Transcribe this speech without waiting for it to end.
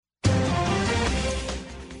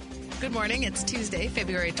Good morning. It's Tuesday,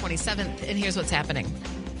 February 27th, and here's what's happening.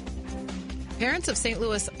 Parents of St.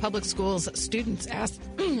 Louis Public Schools students asked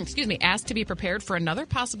to be prepared for another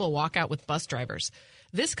possible walkout with bus drivers.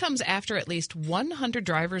 This comes after at least 100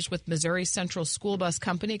 drivers with Missouri Central School Bus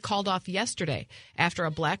Company called off yesterday after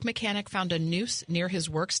a black mechanic found a noose near his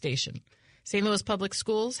workstation. St. Louis Public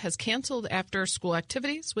Schools has canceled after-school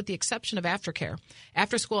activities with the exception of aftercare.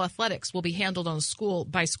 After-school athletics will be handled on a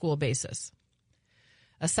school-by-school basis.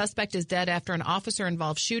 A suspect is dead after an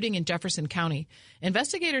officer-involved shooting in Jefferson County.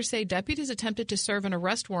 Investigators say deputies attempted to serve an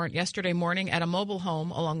arrest warrant yesterday morning at a mobile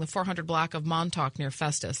home along the 400 block of Montauk near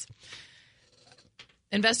Festus.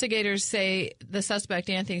 Investigators say the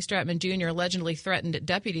suspect, Anthony Stratman Jr., allegedly threatened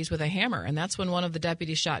deputies with a hammer, and that's when one of the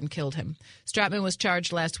deputies shot and killed him. Stratman was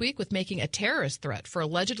charged last week with making a terrorist threat for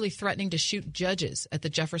allegedly threatening to shoot judges at the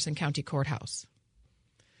Jefferson County Courthouse.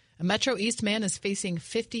 A Metro East man is facing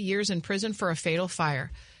 50 years in prison for a fatal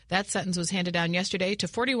fire. That sentence was handed down yesterday to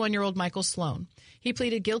 41-year-old Michael Sloan. He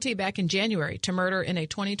pleaded guilty back in January to murder in a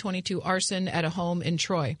 2022 arson at a home in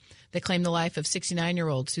Troy that claimed the life of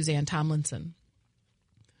 69-year-old Suzanne Tomlinson.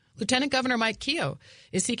 Lieutenant Governor Mike Kehoe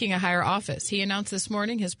is seeking a higher office. He announced this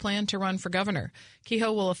morning his plan to run for governor.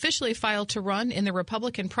 Kehoe will officially file to run in the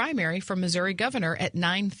Republican primary for Missouri governor at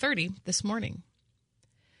 9:30 this morning.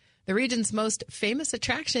 The region's most famous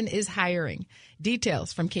attraction is hiring.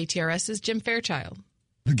 Details from KTRS's Jim Fairchild.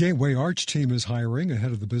 The Gateway Arch team is hiring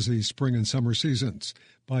ahead of the busy spring and summer seasons.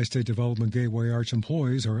 Bi-State Development Gateway Arch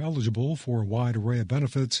employees are eligible for a wide array of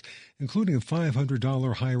benefits, including a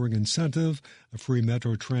 $500 hiring incentive, a free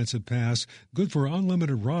Metro Transit pass, good for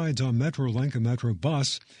unlimited rides on Metrolink and Metro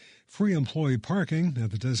Bus, free employee parking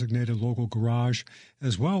at the designated local garage,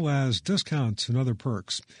 as well as discounts and other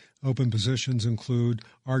perks. Open positions include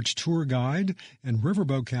Arch Tour Guide and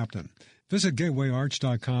Riverboat Captain. Visit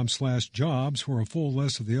gatewayarch.com/jobs for a full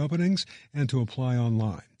list of the openings and to apply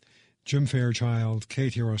online. Jim Fairchild,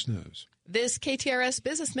 KTRS News. This KTRS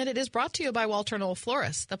Business Minute is brought to you by Walter Knoll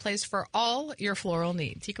Florist, the place for all your floral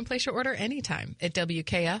needs. You can place your order anytime at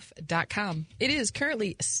WKF.com. It is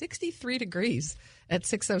currently 63 degrees at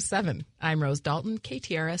 6:07. I'm Rose Dalton,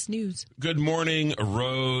 KTRS News. Good morning,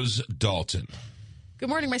 Rose Dalton. Good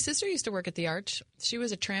morning. My sister used to work at the Arch. She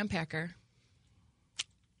was a tram packer.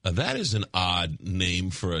 That is an odd name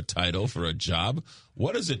for a title for a job.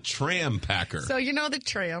 What is a tram packer? So you know the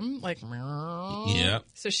tram, like, yeah.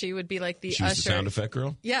 So she would be like the she was usher. The sound effect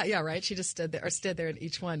girl? Yeah, right. She just stood there at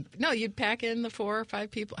each one. No, you'd pack in the 4 or 5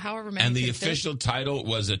 people, however many. And the official title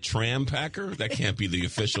was a tram packer? That can't be the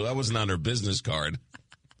official. That wasn't on her business card.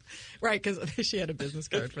 Right, because she had a business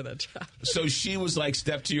card for that job. So she was like,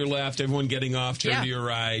 step to your left, everyone getting off, turn to your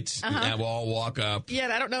right, and we'll all walk up. Yeah,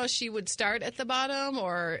 and I don't know if she would start at the bottom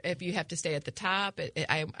or if you have to stay at the top.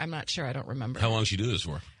 I'm not sure. I don't remember. How long did she do this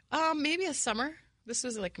for? Maybe a summer. This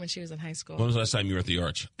was like when she was in high school. When was the last time you were at the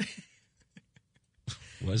Arch?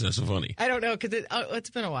 Why is that so funny? I don't know, because it's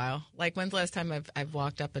been a while. Like, when's the last time I've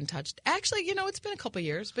walked up and touched? Actually, it's been a couple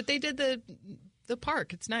years, but they did the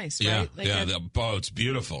park. It's nice, right? It's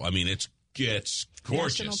beautiful. I mean, it's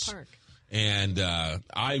gorgeous. National Park. And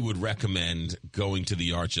I would recommend going to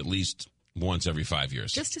the Arch at least once every 5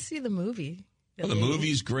 years. Just to see the movie. Well, the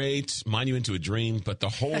movie's great, mind you into a dream, but the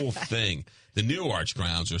whole thing, the new Arch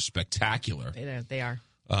grounds are spectacular. They are.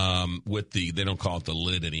 They don't call it the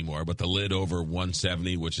lid anymore, but the lid over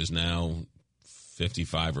 170, which is now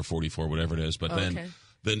 55 or 44, whatever it is. But then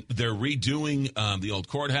they're redoing the old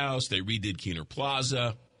courthouse. They redid Keener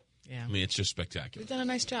Plaza. Yeah. I mean, it's just spectacular. They've done a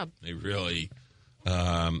nice job. They really,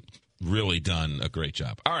 really done a great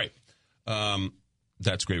job. All right.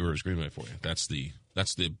 That's Great Rivers Greenway for you. That's the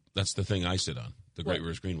thing I sit on, the Great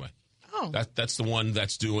Rivers Greenway. Oh. That's the one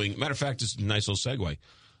that's doing, matter of fact, it's a nice little segue.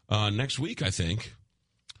 Next week, I think,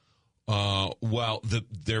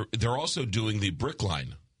 they're also doing the Brick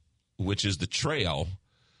Line, which is the trail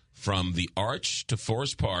from the Arch to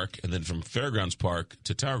Forest Park and then from Fairgrounds Park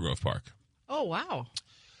to Tower Grove Park. Oh, wow.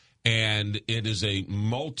 And it is a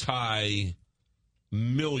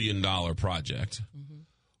multi-million-dollar project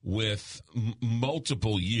with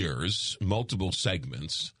multiple years, multiple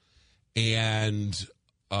segments. And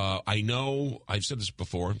I know I've said this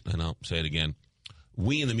before, and I'll say it again.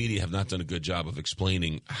 We in the media have not done a good job of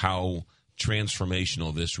explaining how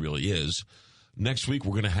transformational this really is. Next week,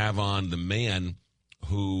 we're going to have on the man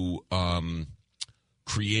who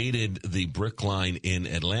created the Brick Line in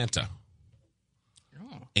Atlanta.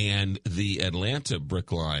 And the Atlanta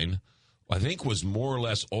Brick Line, I think, was more or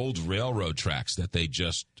less old railroad tracks that they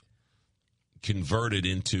just converted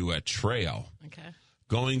into a trail. Okay.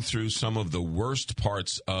 Going through some of the worst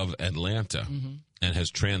parts of Atlanta. and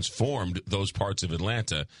has transformed those parts of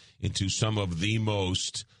Atlanta into some of the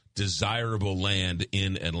most desirable land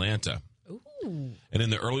in Atlanta. Ooh. And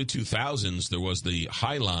in the early 2000s, there was the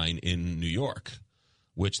High Line in New York,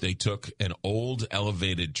 which they took an old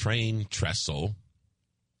elevated train trestle,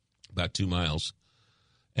 about 2 miles,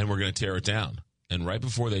 and we're going to tear it down. And right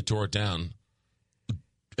before they tore it down,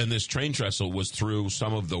 and this train trestle was through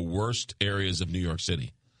some of the worst areas of New York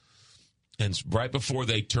City. And right before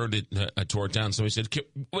they tore it down, somebody said,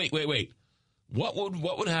 wait. What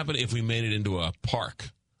would happen if we made it into a park,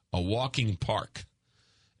 a walking park?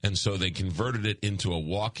 And so they converted it into a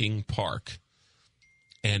walking park,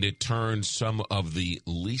 and it turned some of the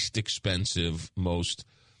least expensive, most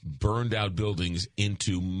burned-out buildings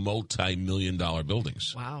into multi-million-dollar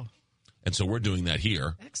buildings. Wow. And so we're doing that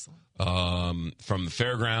here. Excellent. From the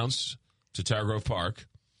fairgrounds to Tower Grove Park,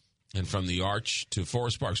 and from the Arch to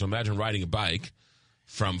Forest Park. So imagine riding a bike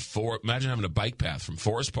imagine having a bike path from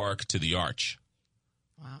Forest Park to the Arch.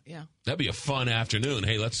 Wow, yeah. That'd be a fun afternoon.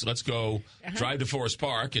 Hey, let's go drive to Forest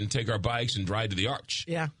Park and take our bikes and ride to the Arch.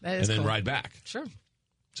 Yeah, that is and then cool. ride back. Sure.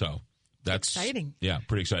 So that's exciting. Yeah,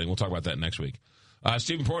 pretty exciting. We'll talk about that next week.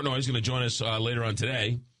 Stephen Portnoy is going to join us later on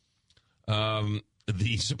today.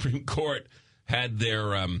 The Supreme Court had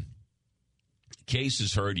their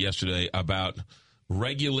cases heard yesterday about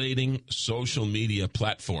regulating social media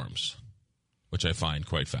platforms, which I find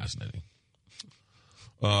quite fascinating.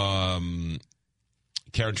 Karen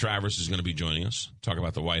Travers is going to be joining us, talk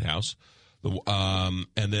about the White House. And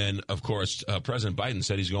then, of course, President Biden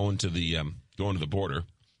said he's going to the border.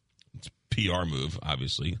 It's a PR move,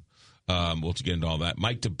 obviously. We'll get into all that.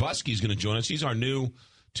 Mike Dubusky is going to join us. He's our new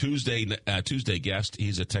Tuesday guest.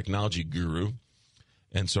 He's a technology guru.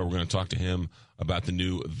 And so we're going to talk to him about the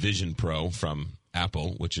new Vision Pro from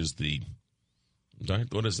Apple, which is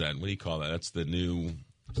what is that? What do you call that? That's the new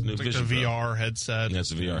Vision the Pro. VR headset.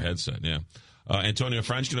 That's a VR headset, yeah. Antonio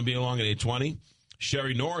French going to be along at 8:20.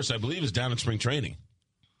 Sherry Norris, I believe, is down in spring training.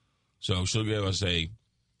 So she'll give us a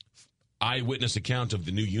eyewitness account of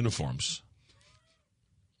the new uniforms.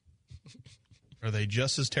 Are they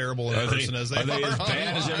just as terrible in person as they are? Are they as bad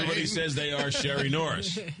online? as everybody says they are, Sherry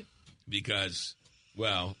Norris? Because,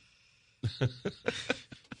 well,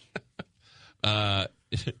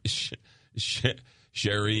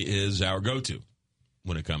 Sherry is our go-to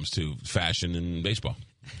when it comes to fashion and baseball.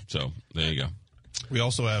 So there you go. We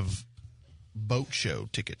also have boat show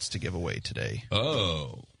tickets to give away today.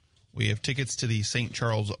 Oh. We have tickets to the St.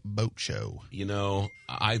 Charles Boat Show. You know,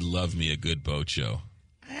 I love me a good boat show.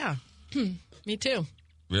 Yeah. Me too.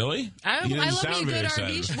 Really? I You didn't love sound me a very good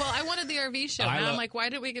excited. RV show. Well, I wanted the RV show. Now I'm like, why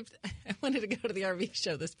did we give... I wanted to go to the RV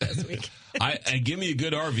show this past week. Give me a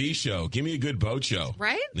good RV show. Give me a good boat show.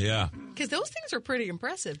 Right? Yeah. Because those things are pretty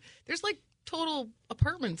impressive. There's like total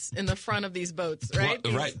apartments in the front of these boats, right?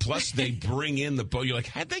 Right. Plus, they bring in the boat. You're like,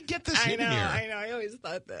 how'd they get this in here? I know. I always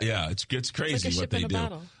thought that. Yeah, it's crazy It's like a what ship they in a do.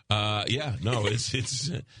 bottle. Yeah, no,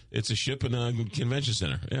 it's a ship in a convention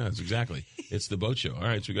center. Yeah, it's exactly. It's the boat show. All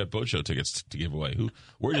right, so we got boat show tickets to give away.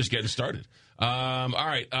 We're just getting started. All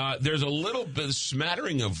right, there's a little bit of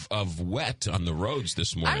smattering of wet on the roads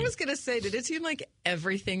this morning. I was going to say, did it seem like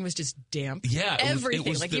everything was just damp? Yeah, everything. it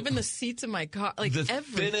was like even the seats in my car, like the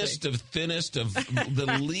everything. thinnest of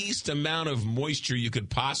the least amount of moisture you could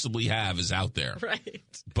possibly have is out there. Right.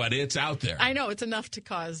 But it's out there. I know it's enough to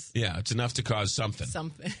cause. Yeah, it's enough to cause something.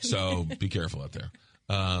 So be careful out there.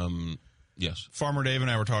 Yes. Farmer Dave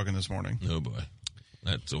and I were talking this morning. Oh boy,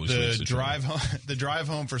 that's always The drive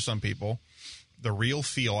home for some people. The real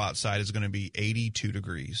feel outside is going to be 82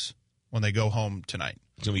 degrees when they go home tonight.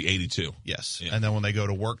 It's going to be 82. Yes. Yeah. And then when they go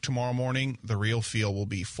to work tomorrow morning, the real feel will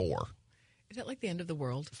be 4. Is that like the end of the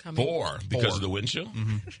world coming? 4 because of the wind chill?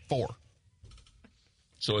 Mm-hmm. 4.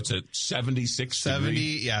 So it's a 76 70,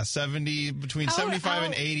 degree? yeah, 70, between 75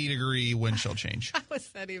 and 80 degree wind chill change. How is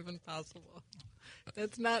that even possible?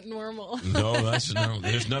 That's not normal. No,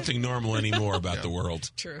 there's nothing normal anymore about the world.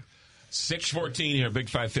 True. 6:14 here, Big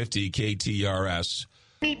 550 KTRS.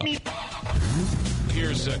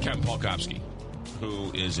 Here's Captain Paul Kopsky,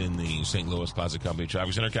 who is in the St. Louis Plaza Company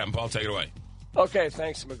Traffic Center. Captain Paul, take it away. Okay,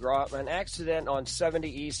 thanks, McGraw. An accident on 70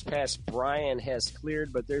 East past Bryan has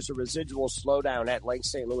cleared, but there's a residual slowdown at Lake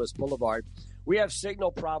St. Louis Boulevard. We have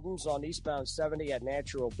signal problems on eastbound 70 at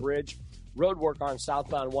Natural Bridge. Road work on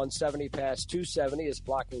southbound 170 past 270 is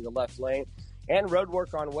blocking the left lane. And road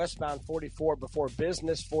work on westbound 44 before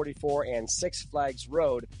Business 44 and Six Flags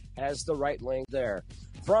Road has the right lane there.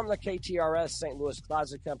 From the KTRS St. Louis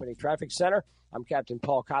Plaza Company Traffic Center, I'm Captain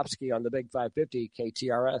Paul Kopsky on the Big 550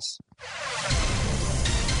 KTRS.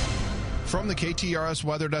 From the KTRS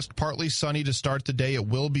Weather Desk, partly sunny to start the day. It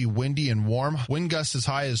will be windy and warm. Wind gusts as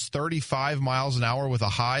high as 35 miles an hour with a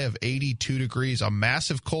high of 82 degrees. A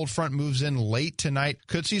massive cold front moves in late tonight.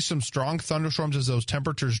 Could see some strong thunderstorms as those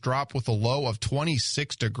temperatures drop with a low of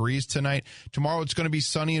 26 degrees tonight. Tomorrow it's going to be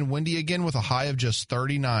sunny and windy again with a high of just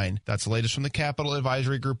 39. That's the latest from the Capital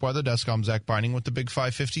Advisory Group Weather Desk. I'm Zach Binding with the Big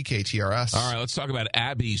 550 KTRS. All right, let's talk about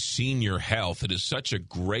Abbey Senior Health. It is such a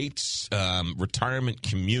great retirement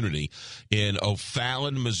community in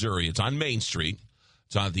O'Fallon, Missouri. It's on Main Street.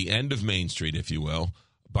 It's on the end of Main Street, if you will,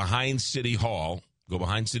 behind City Hall. Go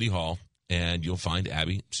behind City Hall, and you'll find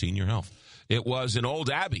Abbey Senior Health. It was an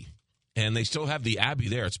old Abbey, and they still have the Abbey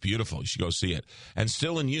there. It's beautiful. You should go see it. And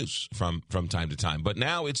still in use from time to time. But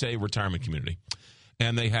now it's a retirement community.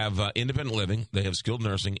 And they have independent living, they have skilled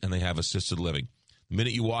nursing, and they have assisted living. The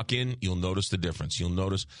minute you walk in, you'll notice the difference. You'll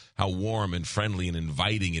notice how warm and friendly and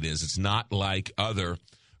inviting it is. It's not like other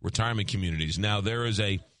retirement communities. Now, there is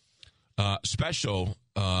a special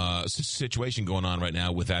situation going on right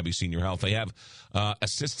now with Abbey Senior Health. They have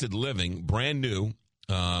assisted living, brand new,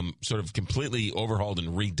 sort of completely overhauled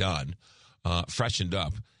and redone, freshened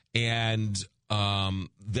up. And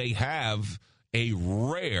they have a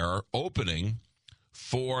rare opening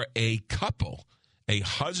for a couple, a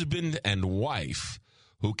husband and wife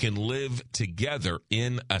who can live together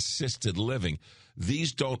in assisted living.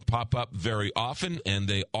 These don't pop up very often, and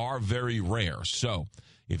they are very rare. So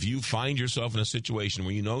if you find yourself in a situation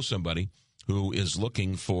where you know somebody who is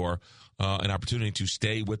looking for an opportunity to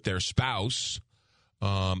stay with their spouse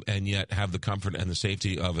and yet have the comfort and the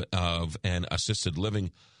safety of an assisted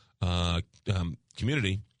living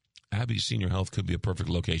community, Abbey Senior Health could be a perfect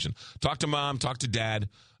location. Talk to mom, talk to dad,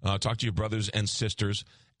 talk to your brothers and sisters.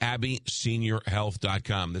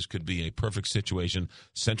 AbbeySeniorHealth.com. This could be a perfect situation,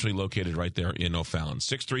 centrally located right there in O'Fallon.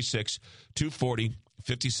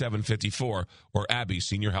 636-240-5754 or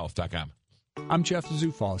AbbeySeniorHealth.com. I'm Jeff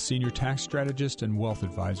Zufall, Senior Tax Strategist and Wealth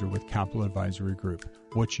Advisor with Capital Advisory Group.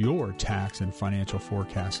 What's your tax and financial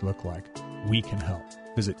forecast look like? We can help.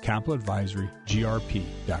 Visit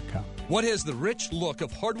CapitaladvisoryGRP.com. What has the rich look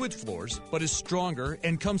of hardwood floors, but is stronger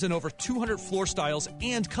and comes in over 200 floor styles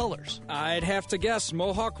and colors? I'd have to guess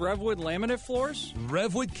Mohawk Revwood laminate floors?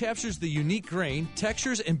 Revwood captures the unique grain,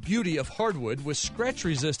 textures, and beauty of hardwood with scratch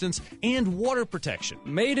resistance and water protection.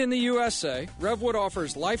 Made in the USA, Revwood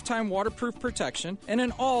offers lifetime waterproof protection and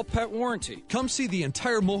an all-pet warranty. Come see the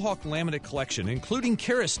entire Mohawk laminate collection, including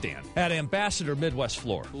Karastan, at Ambassador Midwest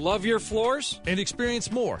Floor. Love your floors? And experience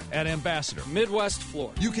more at Ambassador Midwest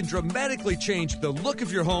Floor. You can dramatically change the look of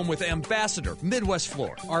your home with Ambassador Midwest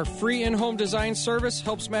Floor. Our free in-home design service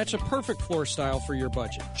helps match a perfect floor style for your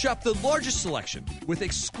budget. Shop the largest selection with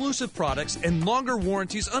exclusive products and longer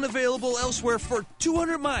warranties unavailable elsewhere for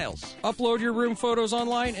 200 miles. Upload your room photos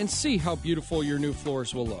online and see how beautiful your new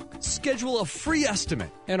floors will look. Schedule a free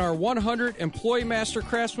estimate. And our 100 employee master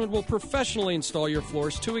craftsmen will professionally install your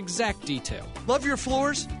floors to exact detail. Love your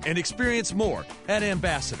floors and experience more at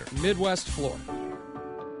Ambassador Midwest Floor.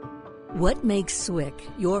 What makes SWIC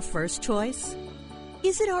your first choice?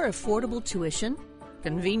 Is it our affordable tuition,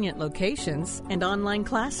 convenient locations, and online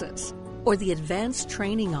classes? Or the advanced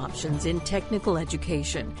training options in technical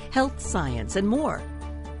education, health science, and more?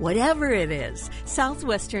 Whatever it is,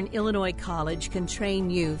 Southwestern Illinois College can train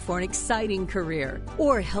you for an exciting career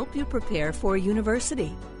or help you prepare for a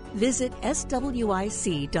university. Visit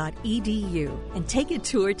swic.edu and take a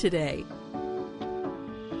tour today.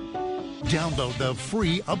 Download the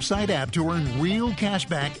free Upside app to earn real cash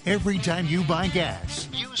back every time you buy gas.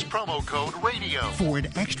 Use promo code RADIO for an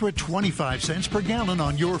extra 25 cents per gallon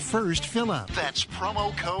on your first fill-up. That's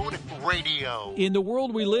promo code RADIO. In the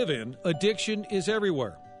world we live in, addiction is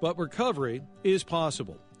everywhere, but recovery is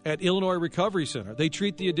possible. At Illinois Recovery Center, they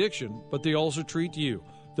treat the addiction, but they also treat you.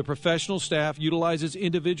 The professional staff utilizes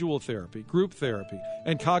individual therapy, group therapy,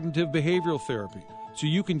 and cognitive behavioral therapy, so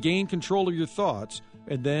you can gain control of your thoughts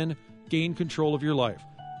and then gain control of your life.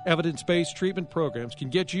 Evidence-based treatment programs can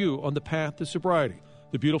get you on the path to sobriety.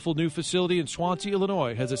 The beautiful new facility in Swansea,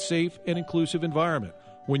 Illinois has a safe and inclusive environment.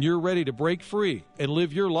 When you're ready to break free and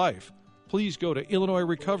live your life, please go to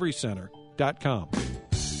IllinoisRecoveryCenter.com.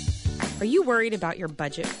 Are you worried about your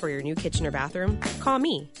budget for your new kitchen or bathroom? Call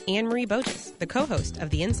me, Anne Marie Bogus, the co-host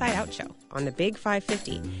of the Inside Out Show on the Big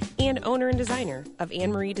 550 and owner and designer of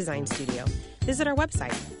Anne Marie Design Studio. Visit our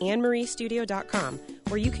website, AnneMarieStudio.com,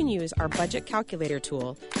 where you can use our budget calculator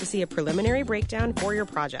tool to see a preliminary breakdown for your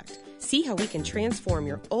project. See how we can transform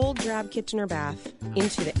your old drab kitchen or bath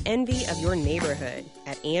into the envy of your neighborhood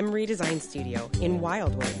at Anne Marie Design Studio in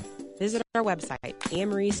Wildwood. Visit our website,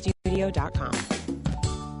 AnneMarieStudio.com.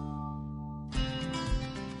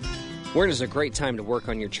 Winter is a great time to work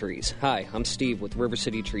on your trees. Hi, I'm Steve with River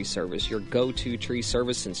City Tree Service, your go-to tree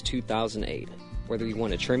service since 2008. Whether you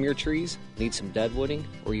want to trim your trees, need some deadwooding,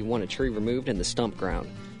 or you want a tree removed in the stump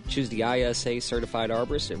ground, choose the ISA certified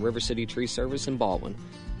arborist at River City Tree Service in Baldwin.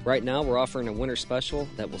 Right now, we're offering a winter special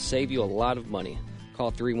that will save you a lot of money.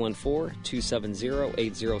 Call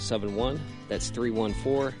 314-270-8071. That's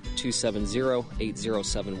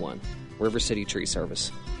 314-270-8071. River City Tree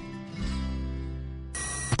Service.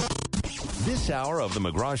 This hour of the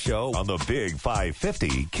McGraw Show on the Big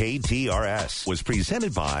 550 KTRS was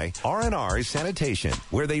presented by R&R Sanitation,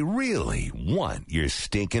 where they really want your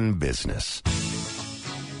stinking business.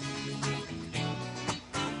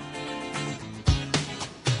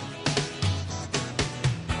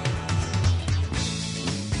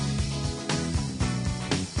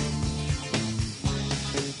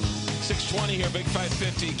 Here, Big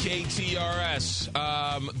 550 KTRS.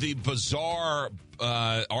 The bizarre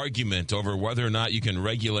argument over whether or not you can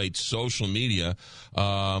regulate social media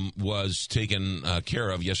was taken care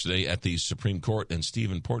of yesterday at the Supreme Court, and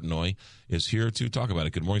Stephen Portnoy is here to talk about it.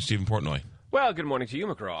 Good morning, Stephen Portnoy. Well, good morning to you,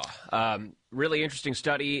 McGraw. Really interesting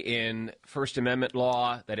study in First Amendment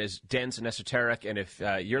law that is dense and esoteric, and if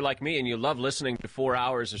you're like me and you love listening to 4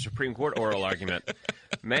 hours of Supreme Court oral argument,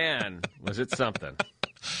 man, was it something.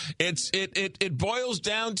 It boils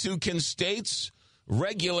down to, can states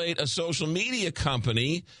regulate a social media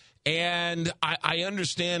company? And I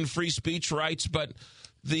understand free speech rights, but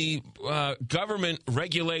the government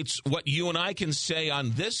regulates what you and I can say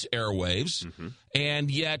on this airwaves. Mm-hmm.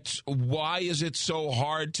 And yet, why is it so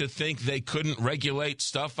hard to think they couldn't regulate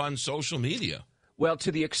stuff on social media? Well,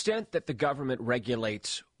 to the extent that the government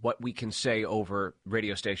regulates what we can say over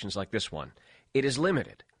radio stations like this one, it is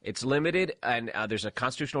limited. It's limited, and there's a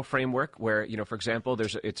constitutional framework where, for example,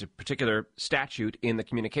 it's a particular statute in the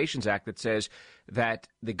Communications Act that says that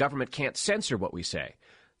the government can't censor what we say.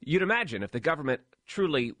 You'd imagine if the government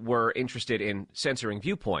truly were interested in censoring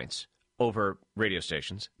viewpoints over radio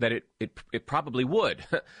stations, that it probably would,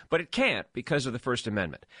 but it can't because of the First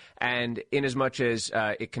Amendment. And inasmuch as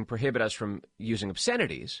it can prohibit us from using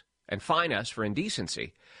obscenities and fine us for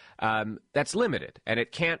indecency, that's limited, and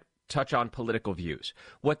it can't touch on political views.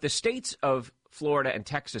 What the states of Florida and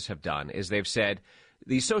Texas have done is they've said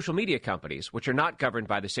these social media companies, which are not governed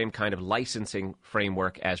by the same kind of licensing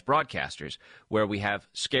framework as broadcasters, where we have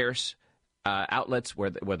scarce outlets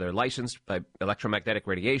where they're licensed by electromagnetic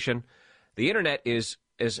radiation, the internet is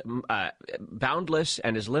boundless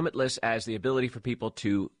and as limitless as the ability for people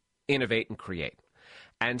to innovate and create.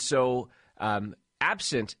 And so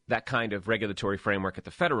absent that kind of regulatory framework at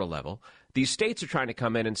the federal level, these states are trying to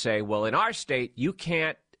come in and say, well, in our state, you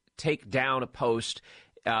can't take down a post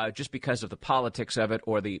just because of the politics of it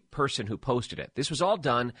or the person who posted it. This was all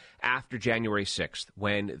done after January 6th,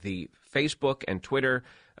 when the Facebook and Twitter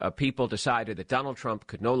people decided that Donald Trump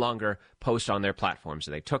could no longer post on their platforms,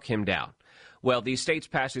 and they took him down. Well, these states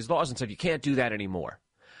passed these laws and said, you can't do that anymore.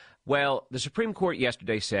 Well, the Supreme Court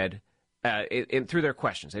yesterday said, through their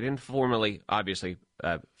questions, they didn't formally, obviously,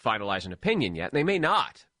 finalize an opinion yet. They may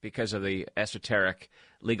not, because of the esoteric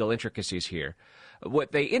legal intricacies here.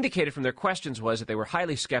 What they indicated from their questions was that they were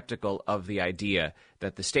highly skeptical of the idea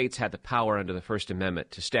that the states had the power under the First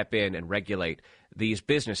Amendment to step in and regulate these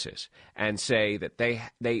businesses and say that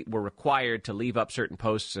they were required to leave up certain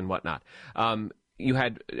posts and whatnot. You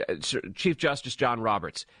had Chief Justice John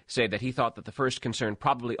Roberts say that he thought that the first concern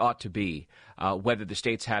probably ought to be whether the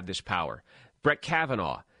states have this power. Brett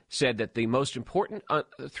Kavanaugh said that the most important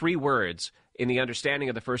three words in the understanding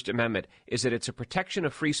of the First Amendment is that it's a protection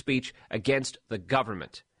of free speech against the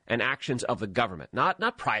government and actions of the government, not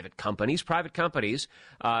private companies. Private companies,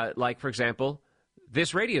 like, for example,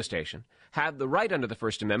 this radio station, have the right under the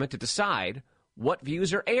First Amendment to decide what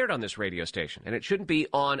views are aired on this radio station. And it shouldn't be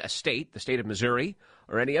on a state, the state of Missouri,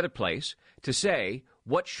 or any other place, to say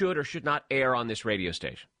what should or should not air on this radio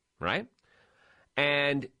station, right?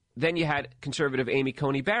 And then you had conservative Amy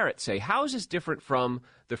Coney Barrett say, how is this different from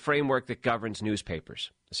the framework that governs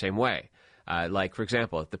newspapers? The same way. Like, for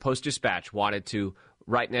example, if the Post-Dispatch wanted to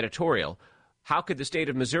write an editorial, how could the state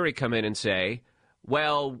of Missouri come in and say,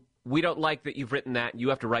 well, we don't like that you've written that, you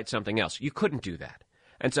have to write something else? You couldn't do that.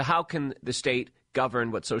 And so how can the state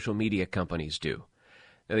govern what social media companies do?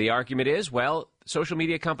 Now, the argument is, well, social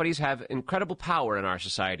media companies have incredible power in our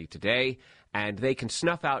society today, and they can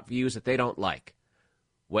snuff out views that they don't like.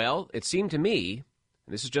 Well, it seemed to me,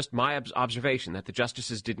 and this is just my observation, that the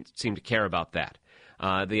justices didn't seem to care about that.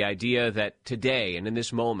 The idea that today and in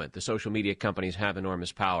this moment the social media companies have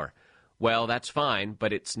enormous power. Well, that's fine,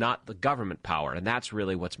 but it's not the government power, and that's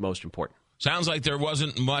really what's most important. Sounds like there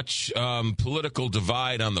wasn't much political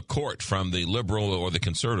divide on the court from the liberal or the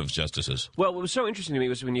conservative justices. Well, what was so interesting to me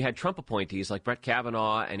was when you had Trump appointees like Brett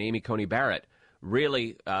Kavanaugh and Amy Coney Barrett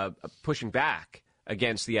really pushing back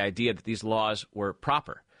against the idea that these laws were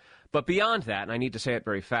proper. But beyond that, and I need to say it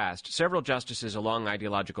very fast, several justices along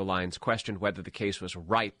ideological lines questioned whether the case was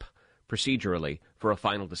ripe procedurally for a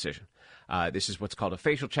final decision. This is what's called a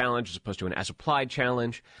facial challenge as opposed to an as-applied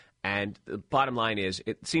challenge. And the bottom line is,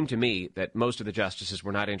 it seemed to me that most of the justices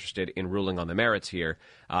were not interested in ruling on the merits here.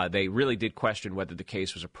 They really did question whether the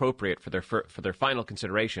case was appropriate for their final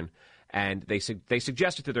consideration. And they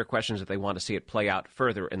suggested through their questions that they want to see it play out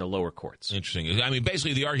further in the lower courts. Interesting. I mean,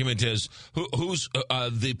 basically the argument is who's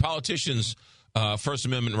the politicians' First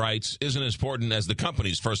Amendment rights isn't as important as the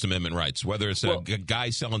company's First Amendment rights, whether it's a guy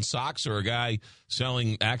selling socks or a guy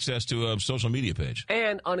selling access to a social media page.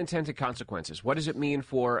 And unintended consequences. What does it mean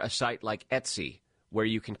for a site like Etsy, where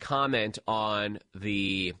you can comment on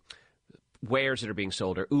the wares that are being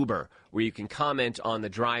sold, or Uber, where you can comment on the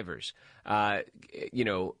drivers? Can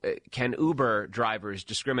Uber drivers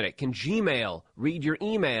discriminate? Can Gmail read your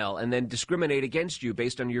email and then discriminate against you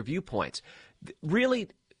based on your viewpoints? Really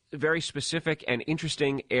very specific and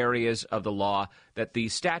interesting areas of the law that the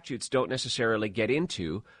statutes don't necessarily get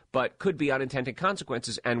into, but could be unintended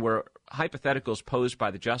consequences, and were hypotheticals posed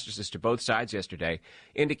by the justices to both sides yesterday,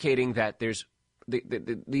 indicating that there's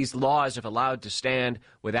these laws, if allowed to stand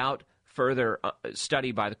without further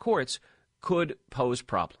study by the courts, could pose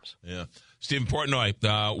problems. Yeah. Stephen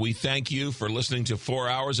Portnoy, we thank you for listening to 4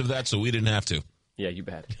 hours of that so we didn't have to. Yeah, you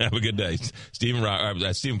bet. Have a good day. Stephen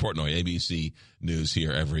Portnoy, ABC News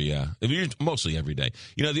here mostly every day.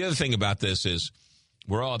 You know, the other thing about this is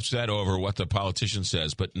we're all upset over what the politician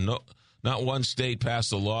says, but not one state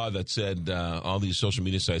passed a law that said all these social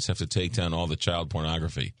media sites have to take down all the child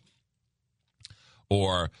pornography.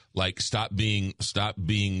 Or like stop being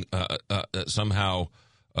somehow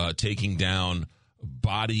taking down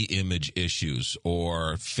body image issues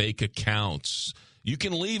or fake accounts. You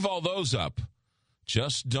can leave all those up.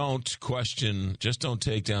 Just don't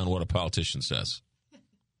take down what a politician says.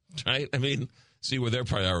 Right? I mean, see where their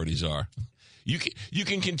priorities are. You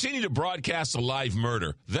can continue to broadcast a live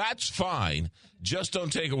murder. That's fine. Just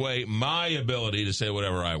don't take away my ability to say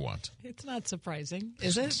whatever I want. It's not surprising,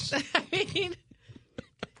 is it? I mean,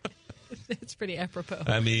 it's pretty apropos.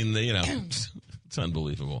 I mean, it's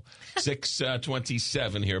unbelievable.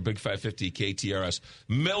 6:27 here, Big 550 KTRS.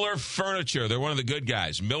 Miller Furniture. They're one of the good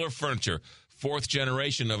guys. Miller Furniture, fourth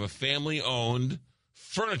generation of a family-owned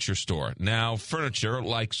furniture store. Now, furniture,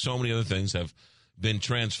 like so many other things, have been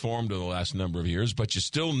transformed over the last number of years, but you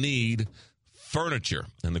still need furniture.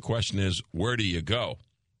 And the question is, where do you go?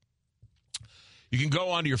 You can go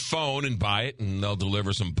onto your phone and buy it, and they'll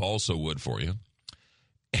deliver some balsa wood for you.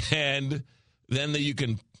 And then you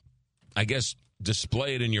can, I guess,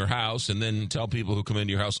 display it in your house and then tell people who come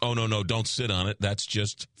into your house, oh, no, don't sit on it. That's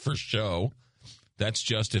just for show. That's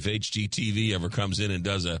just if HGTV ever comes in and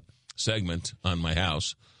does a segment on my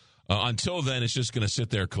house. Until then, it's just going to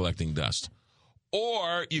sit there collecting dust.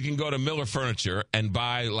 Or you can go to Miller Furniture and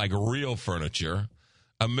buy like real furniture,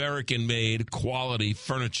 American-made quality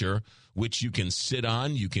furniture, which you can sit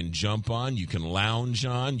on, you can jump on, you can lounge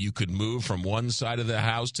on. You could move from one side of the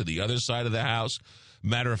house to the other side of the house.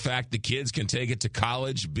 Matter of fact, the kids can take it to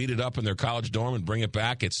college, beat it up in their college dorm, and bring it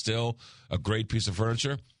back. It's still a great piece of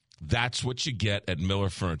furniture. That's what you get at Miller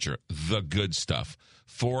Furniture, the good stuff.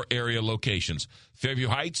 4 area locations. Fairview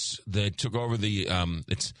Heights, they took over the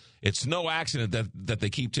it's no accident that they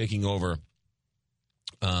keep taking over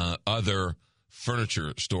other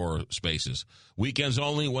furniture store spaces. Weekends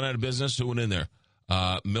only, went out of business. Who went in there?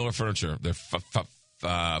 Miller Furniture. They're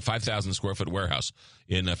 5,000 square foot warehouse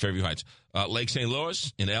in Fairview Heights. Lake St.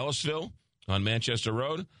 Louis in Ellisville on Manchester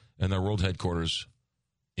Road, and their world headquarters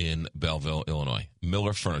in Belleville, Illinois.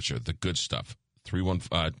 Miller Furniture, the good stuff.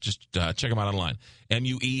 315. Just check them out online.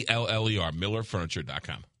 MUELLER,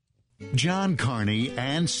 MillerFurniture.com. John Carney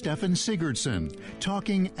and Stefan Sigurdsson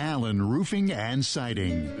talking Allen Roofing and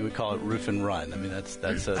Siding. We call it roof and run. I mean, that's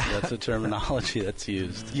a terminology that's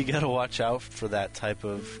used. You got to watch out for that type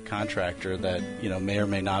of contractor that may or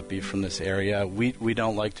may not be from this area. We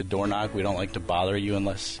don't like to door knock. We don't like to bother you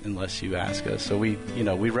unless you ask us. So we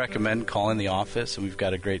recommend calling the office, and we've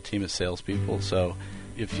got a great team of salespeople. So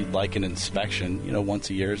if you'd like an inspection, once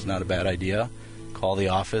a year is not a bad idea. Call the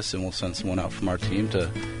office, and we'll send someone out from our team to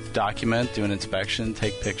document, do an inspection,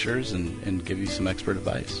 take pictures, and give you some expert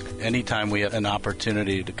advice. Anytime we have an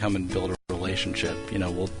opportunity to come and build a relationship relationship.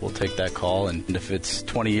 We'll take that call, and if it's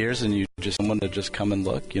 20 years and you just someone to just come and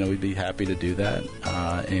look, we'd be happy to do that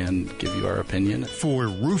and give you our opinion. For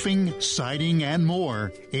roofing, siding, and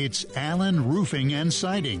more, it's Allen Roofing and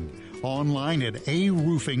Siding. Online at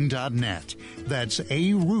aroofing.net. That's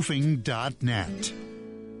aroofing.net.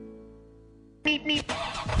 Beep, beep.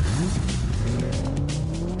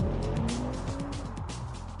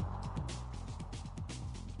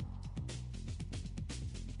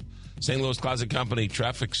 St. Louis Closet Company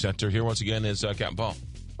Traffic Center. Here once again is Captain Paul.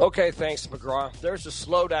 Okay, thanks, McGraw. There's a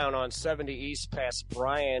slowdown on 70 East past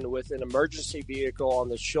Bryan with an emergency vehicle on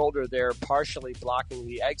the shoulder there, partially blocking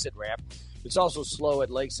the exit ramp. It's also slow at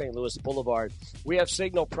Lake St. Louis Boulevard. We have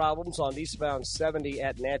signal problems on eastbound 70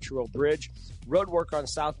 at Natural Bridge. Road work on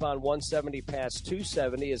southbound 170 past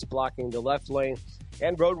 270 is blocking the left lane.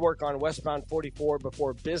 And road work on westbound 44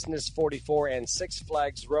 before Business 44 and Six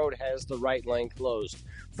Flags Road has the right lane closed.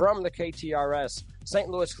 From the KTRS St.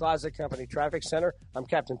 Louis Closet Company Traffic Center, I'm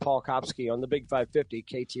Captain Paul Kopsky on the Big 550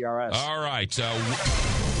 KTRS. All right.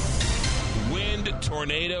 Wind,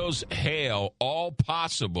 tornadoes, hail, all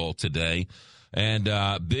possible today. And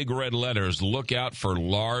big red letters, look out for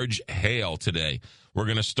large hail today. We're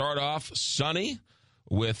going to start off sunny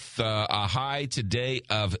with a high today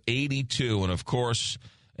of 82. And, of course,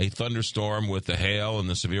 a thunderstorm with the hail and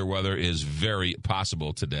the severe weather is very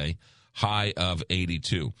possible today. High of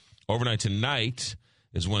 82. Overnight tonight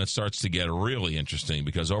is when it starts to get really interesting,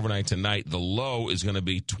 because overnight tonight the low is going to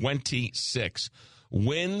be 26.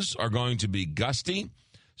 Winds are going to be gusty.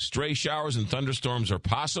 Stray showers and thunderstorms are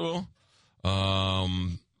possible.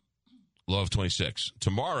 Low of 26.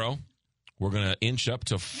 Tomorrow we're going to inch up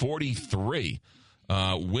to 43.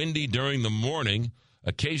 Windy during the morning.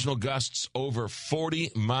 Occasional gusts over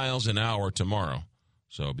 40 miles an hour tomorrow.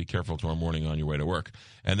 So be careful tomorrow morning on your way to work.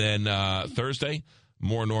 And then Thursday,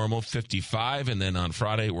 more normal, 55. And then on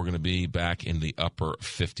Friday, we're going to be back in the upper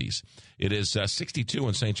 50s. It is 62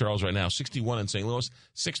 in St. Charles right now, 61 in St. Louis,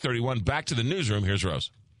 631. Back to the newsroom. Here's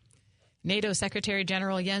Rose. NATO Secretary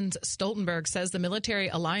General Jens Stoltenberg says the military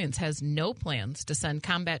alliance has no plans to send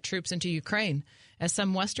combat troops into Ukraine, as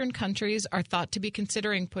some Western countries are thought to be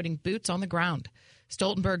considering putting boots on the ground.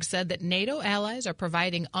 Stoltenberg said that NATO allies are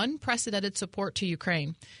providing unprecedented support to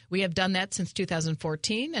Ukraine. We have done that since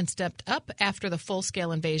 2014 and stepped up after the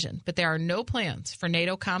full-scale invasion, but there are no plans for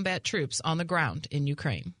NATO combat troops on the ground in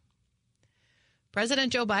Ukraine.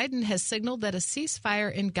 President Joe Biden has signaled that a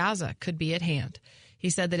ceasefire in Gaza could be at hand. He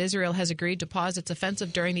said that Israel has agreed to pause its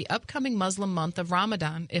offensive during the upcoming Muslim month of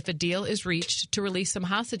Ramadan if a deal is reached to release some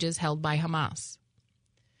hostages held by Hamas.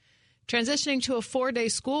 Transitioning to a 4-day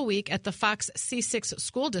school week at the Fox C6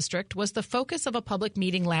 School District was the focus of a public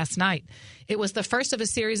meeting last night. It was the first of a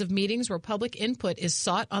series of meetings where public input is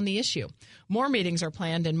sought on the issue. More meetings are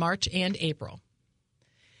planned in March and April.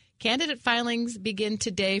 Candidate filings begin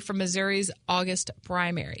today for Missouri's August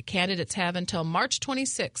primary. Candidates have until March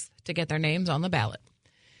 26th to get their names on the ballot.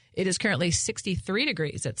 It is currently 63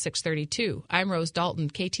 degrees at 6:32. I'm Rose Dalton,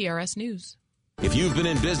 KTRS News. If you've been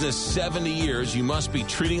in business 70 years, you must be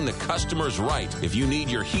treating the customers right. If you need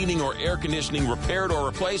your heating or air conditioning repaired or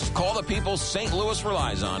replaced, call the people St. Louis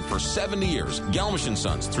relies on for 70 years. Gelmish &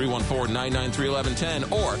 Sons,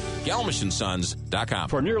 314-993-1110 or gelmishandsons.com.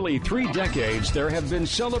 For nearly 3 decades, there have been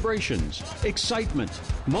celebrations, excitement,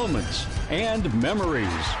 moments, and memories.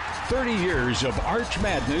 30 years of Arch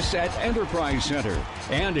Madness at Enterprise Center.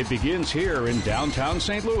 And it begins here in downtown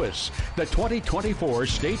St. Louis. The 2024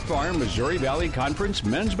 State Farm Missouri Valley Conference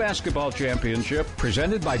Men's Basketball Championship,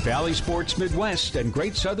 presented by Valley Sports Midwest and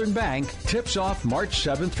Great Southern Bank, tips off March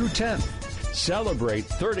 7th through 10th. Celebrate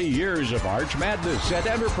 30 years of Arch Madness at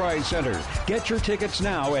Enterprise Center. Get your tickets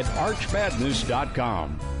now at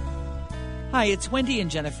archmadness.com. Hi, it's Wendy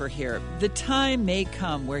and Jennifer here. The time may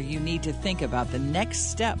come where you need to think about the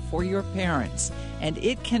next step for your parents, and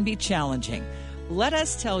it can be challenging. Let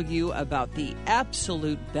us tell you about the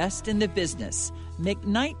absolute best in the business,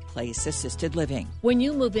 McKnight Place Assisted Living. When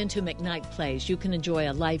you move into McKnight Place, you can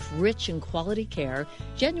enjoy a life rich in quality care,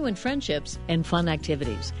 genuine friendships, and fun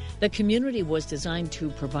activities. The community was designed to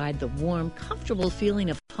provide the warm, comfortable feeling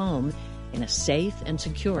of home in a safe and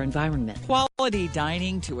secure environment. Quality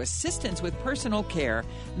dining to assistance with personal care,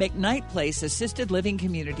 McKnight Place Assisted Living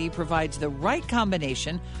Community provides the right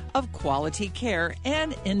combination of quality care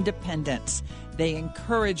and independence. They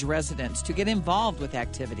encourage residents to get involved with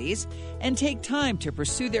activities and take time to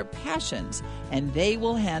pursue their passions, and they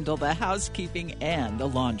will handle the housekeeping and the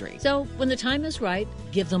laundry. So when the time is right,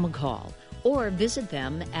 give them a call. or visit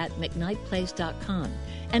them at McKnightPlace.com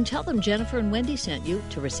and tell them Jennifer and Wendy sent you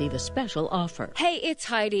to receive a special offer. Hey, it's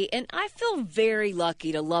Heidi, and I feel very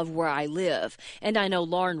lucky to love where I live. And I know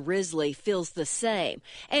Lauren Risley feels the same.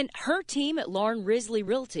 And her team at Lauren Risley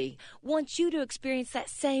Realty wants you to experience that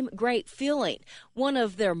same great feeling. One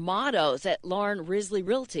of their mottos at Lauren Risley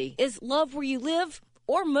Realty is love where you live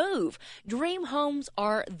or move. Dream homes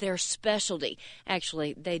are their specialty.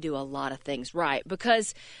 Actually, they do a lot of things right,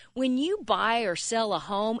 because when you buy or sell a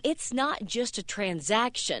home, it's not just a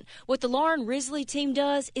transaction. What the Lauren Risley team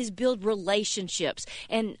does is build relationships,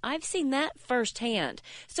 and I've seen that firsthand.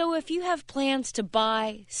 So if you have plans to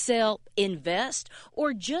buy, sell, invest,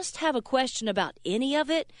 or just have a question about any of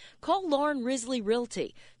it, call Lauren Risley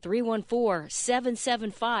Realty,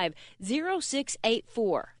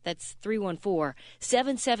 314-775-0684. That's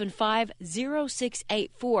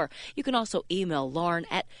 314-775-0684. You can also email Lauren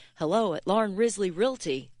at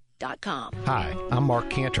hello@laurenrisleyrealty.com. Hi, I'm Mark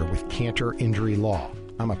Cantor with Cantor Injury Law.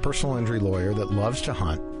 I'm a personal injury lawyer that loves to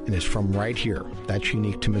hunt and is from right here. That's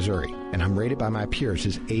unique to Missouri. And I'm rated by my peers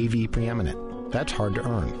as AV Preeminent. That's hard to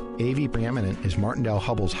earn. AV Preeminent is Martindale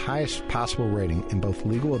Hubbell's highest possible rating in both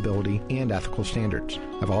legal ability and ethical standards.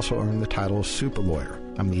 I've also earned the title of Super Lawyer.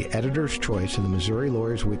 I'm the editor's choice of the Missouri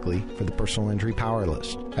Lawyers Weekly for the Personal Injury Power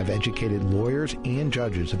List. I've educated lawyers and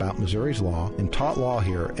judges about Missouri's law and taught law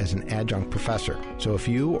here as an adjunct professor. So if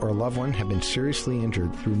you or a loved one have been seriously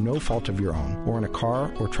injured through no fault of your own, or in a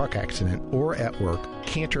car or truck accident, or at work,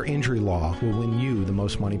 Cantor Injury Law will win you the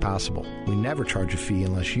most money possible. We never charge a fee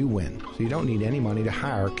unless you win, so you don't need any money to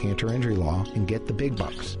hire Cantor Injury Law and get the big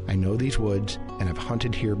bucks. I know these woods, and I've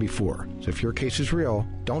hunted here before. So if your case is real,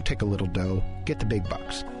 don't take a little dough, get the big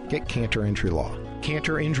bucks. Get Cantor Injury Law.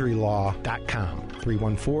 CantorInjuryLaw.com.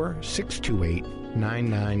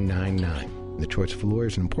 314-628-9999. The choice of a lawyer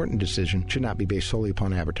is an important decision, should not be based solely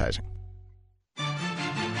upon advertising.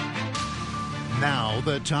 Now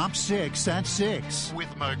the top 6 at 6 with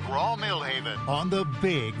McGraw Millhaven on the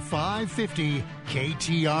Big 550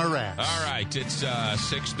 KTRS. All right, it's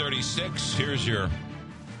 6:36. Here's your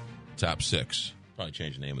top 6. Probably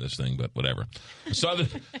change the name of this thing, but whatever. Saw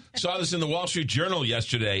this in the Wall Street Journal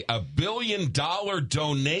yesterday. $1 billion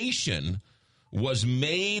donation was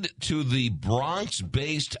made to the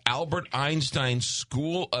Bronx-based Albert Einstein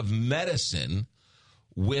School of Medicine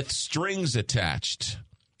with strings attached.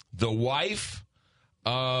 The wife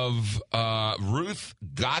of Ruth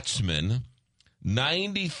Gottsman,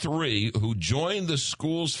 93, who joined the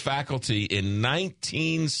school's faculty in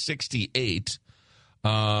 1968,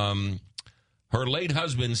 her late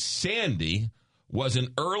husband, Sandy, was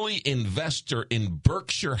an early investor in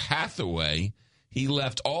Berkshire Hathaway. He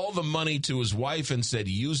left all the money to his wife and said,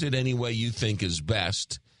 use it any way you think is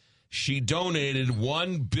best. She donated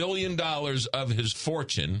 $1 billion of his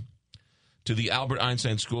fortune to the Albert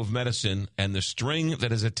Einstein School of Medicine, and the string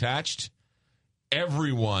that is attached,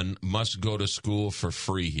 everyone must go to school for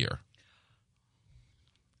free here.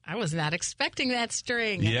 I was not expecting that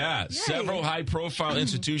string. Yeah, Yay. Several high-profile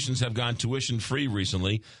institutions have gone tuition-free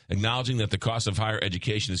recently, acknowledging that the cost of higher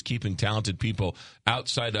education is keeping talented people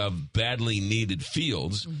outside of badly needed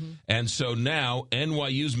fields. Mm-hmm. And so now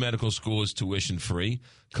NYU's medical school is tuition-free.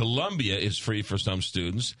 Columbia is free for some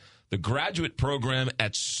students. The graduate program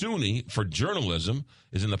at SUNY for journalism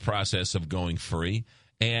is in the process of going free.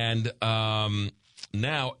 And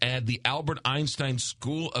now add the Albert Einstein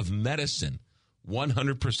School of Medicine,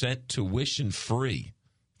 100% tuition free.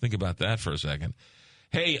 Think about that for a second.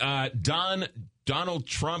 Hey, Donald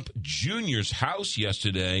Trump Jr.'s house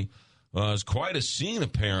yesterday was quite a scene,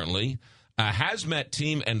 apparently. A hazmat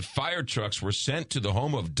team and fire trucks were sent to the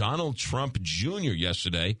home of Donald Trump Jr.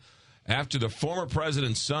 yesterday after the former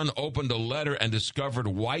president's son opened a letter and discovered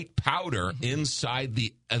white powder inside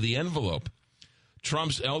the envelope.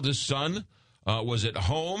 Trump's eldest son was at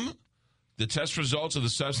home. The test results of the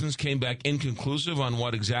substance came back inconclusive on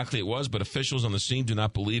what exactly it was, but officials on the scene do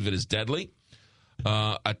not believe it is deadly.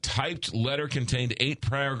 A typed letter contained 8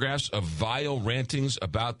 paragraphs of vile rantings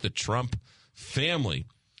about the Trump family.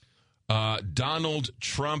 Donald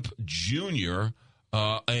Trump Jr.,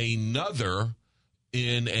 another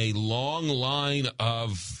in a long line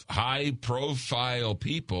of high-profile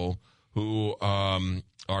people who are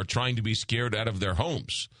trying to be scared out of their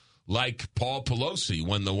homes. Like Paul Pelosi,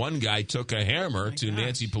 when the one guy took a hammer to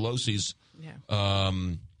Nancy Pelosi's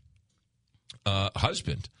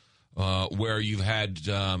husband, where you've had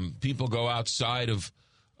people go outside of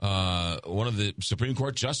one of the Supreme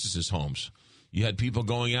Court justices' homes. You had people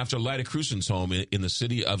going after Lyda Crusen's home in the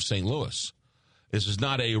city of St. Louis. This is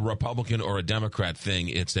not a Republican or a Democrat thing.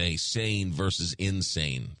 It's a sane versus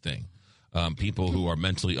insane thing. People who are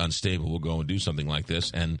mentally unstable will go and do something like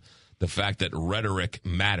this. And the fact that rhetoric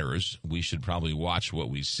matters, we should probably watch what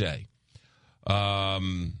we say.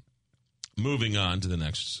 Moving on to the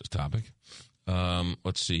next topic.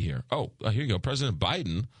 Let's see here. Here you go. President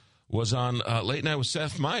Biden was on Late Night with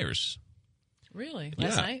Seth Meyers. Really?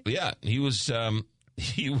 Last night? Yeah. He was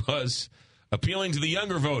appealing to the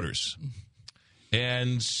younger voters.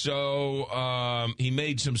 And so he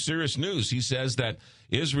made some serious news. He says that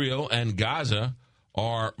Israel and Gaza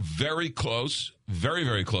are very close, very,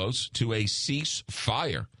 very close to a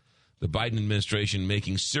ceasefire. The Biden administration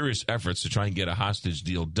making serious efforts to try and get a hostage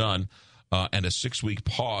deal done and a 6-week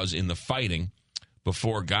pause in the fighting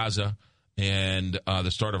before Gaza and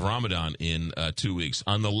the start of Ramadan in 2 weeks.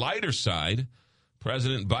 On the lighter side,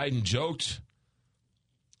 President Biden joked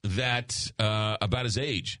that about his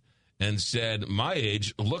age and said, my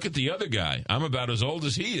age, look at the other guy. I'm about as old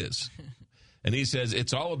as he is. And he says,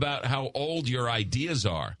 it's all about how old your ideas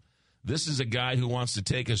are. This is a guy who wants to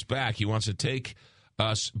take us back. He wants to take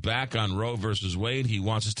us back on Roe versus Wade. He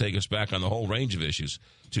wants to take us back on the whole range of issues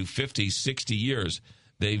to 50, 60 years.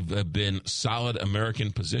 They've been solid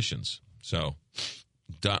American positions. So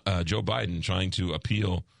Joe Biden trying to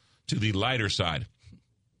appeal to the lighter side.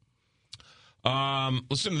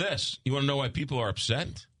 Listen to this. You want to know why people are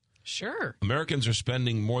upset? Sure. Americans are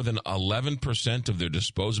spending more than 11% of their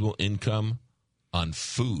disposable income on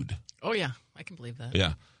food. Oh, yeah. I can believe that.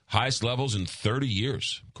 Yeah. Highest levels in 30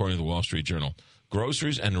 years, according to the Wall Street Journal.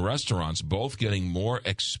 Groceries and restaurants both getting more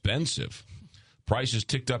expensive. Prices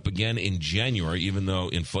ticked up again in January, even though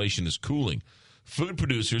inflation is cooling. Food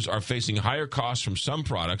producers are facing higher costs from some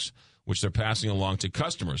products, which they're passing along to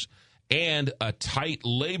customers. And a tight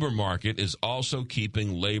labor market is also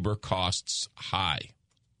keeping labor costs high.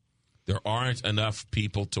 There aren't enough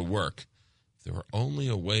people to work. If there were only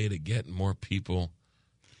a way to get more people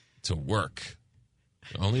to work.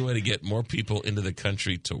 The only way to get more people into the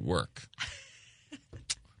country to work.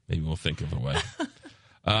 Maybe we'll think of a way.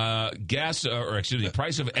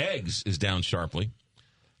 Price of eggs is down sharply.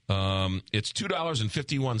 It's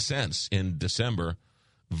 $2.51 in December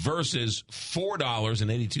versus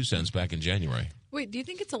 $4.82 back in January. Wait, do you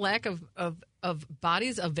think it's a lack of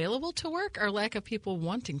bodies available to work or lack of people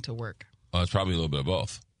wanting to work? It's probably a little bit of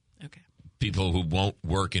both. Okay. People who won't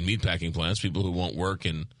work in meatpacking plants, people who won't work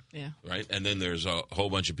in, yeah, right? And then there's a whole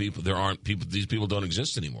bunch of people. There aren't people. These people don't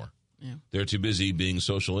exist anymore. Yeah. They're too busy being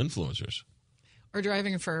social influencers. Or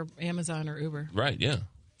driving for Amazon or Uber. Right, yeah.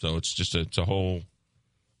 So it's just it's a whole,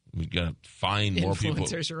 we got to find more people.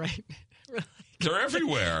 Influencers, right. They're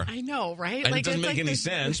everywhere. I know, right? And it doesn't make any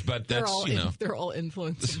sense, but that's, they're all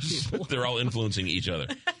influencing people. They're all influencing each other.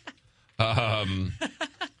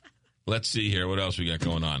 Let's see here. What else we got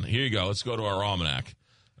going on? Here you go. Let's go to our almanac.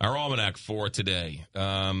 Our almanac for today.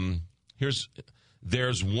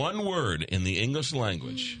 There's one word in the English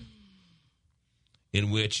language in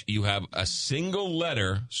which you have a single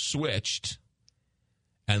letter switched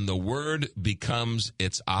and the word becomes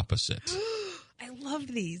its opposite. I love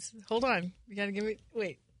these. Hold on. You got to give me...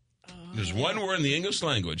 Wait. There's one word in the English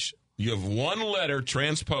language. You have one letter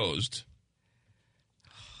transposed,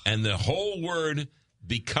 and the whole word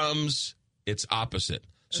becomes its opposite.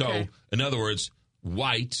 So, Okay. in other words,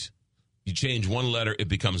 white, you change one letter, it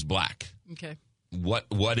becomes black. Okay.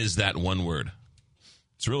 What is that one word?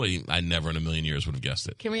 It's really, I never in a million years would have guessed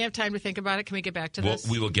it. Can we have time to think about it? Can we get back to this?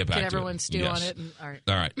 We will get back to it. Can everyone stew Yes. on it? All right.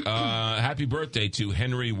 All right. Happy birthday to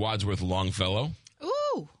Henry Wadsworth Longfellow.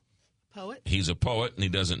 Ooh. Poet? He's a poet, and he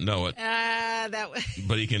doesn't know it. That way.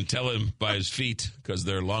 But he can tell him by his feet because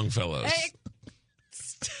they're Longfellows.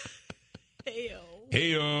 Hey-o.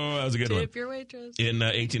 Hey-o. That was a good one. Tip your waitress. In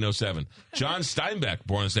 1807. John Steinbeck,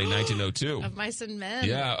 born this day 1902. Of Mice and Men.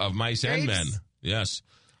 Yeah, of Mice and Men. Yes.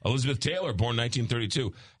 Elizabeth Taylor, born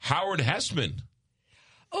 1932. Howard Hessman.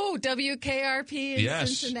 Oh, WKRP in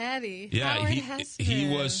Cincinnati. Yeah, Howard Hessman. he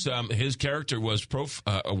was his character was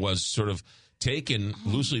sort of taken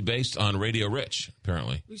loosely based on Radio Rich,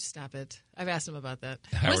 apparently. We stop it. I've asked him about that.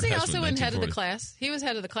 Howard Was he Hessman, also in Head of the 1940. Class? He was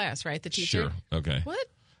head of the class, right? The teacher? Sure. Okay. What?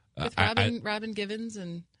 With Robin Givens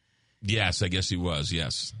and... Yes, I guess he was.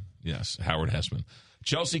 Yes. Howard Hessman.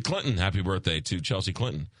 Chelsea Clinton. Happy birthday to Chelsea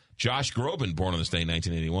Clinton. Josh Groban, born on this day in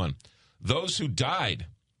 1981. Those who died.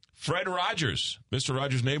 Fred Rogers, Mr.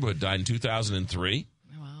 Rogers' Neighborhood, died in 2003.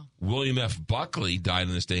 Oh, wow. William F. Buckley died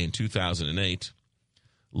on this day in 2008.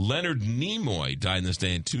 Leonard Nimoy died on this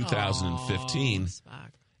day in 2015.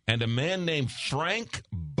 And a man named Frank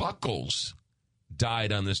Buckles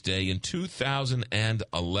died on this day in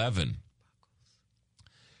 2011.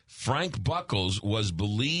 Frank Buckles was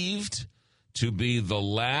believed to be the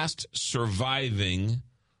last surviving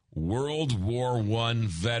World War I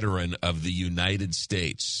veteran of the United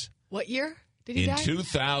States. What year did he In die?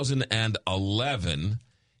 2011,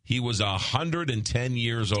 he was 110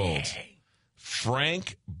 years old.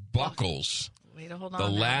 Frank Buckles, Hold on the now,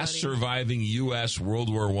 last buddy. surviving U.S.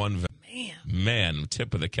 World War I veteran. Man,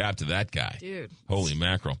 tip of the cap to that guy. Dude. Holy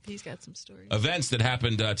mackerel. He's got some stories. Events that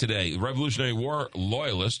happened today. Revolutionary War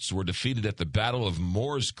loyalists were defeated at the Battle of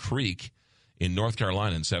Moores Creek in North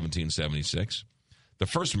Carolina in 1776. The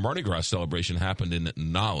first Mardi Gras celebration happened in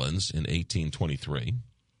Nolens in 1823.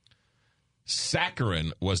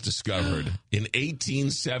 Saccharin was discovered in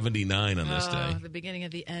 1879 on this day. The beginning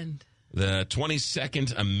of the end. The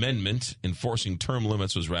 22nd Amendment enforcing term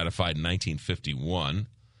limits was ratified in 1951.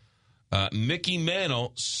 Mickey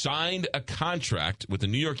Mantle signed a contract with the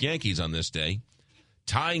New York Yankees on this day,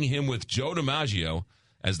 tying him with Joe DiMaggio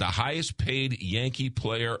as the highest paid Yankee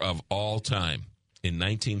player of all time in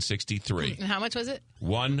 1963. And how much was it?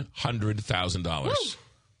 $100,000.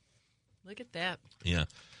 Look at that. Yeah.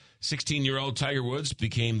 16-year-old Tiger Woods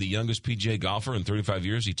became the youngest PGA golfer in 35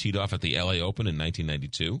 years. He teed off at the LA Open in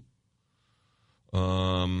 1992.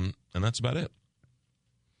 And that's about it.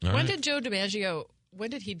 When did Joe DiMaggio,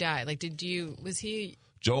 when did he die? Was he?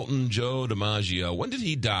 Jolton Joe DiMaggio. When did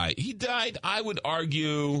he die? He died, I would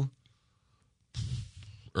argue,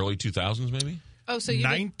 early 2000s maybe? Oh, so you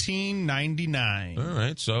 1999. All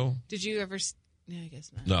right, so. Did you ever? Yeah, I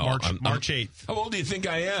guess not. No. March 8th. How old do you think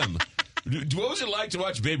I am? What was it like to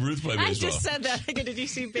watch Babe Ruth play baseball? I just said that. Did you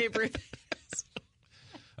see Babe Ruth?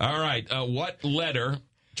 All right. What letter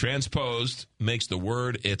transposed makes the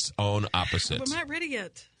word its own opposite? I'm not ready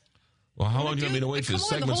yet. Well, how long do you want me to wait till the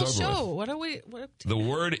segment's over show. with? What are we? The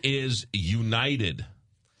word is united.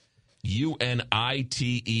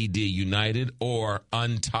 UNITED. United or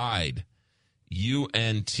untied.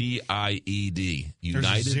 UNTIED.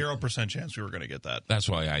 United. There's a 0% chance we were going to get that. That's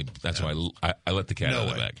why I let the cat out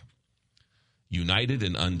of the bag. United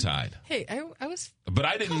and untied. Hey, I was. But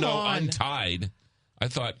I didn't know untied. I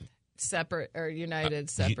thought separate or united,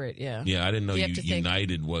 separate. Yeah. Yeah, I didn't know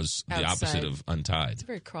united was the opposite of untied. It's a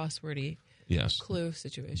very crosswordy. Yes. Clue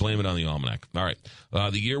situation. Blame it on the almanac. All right.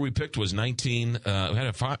 The year we picked was we had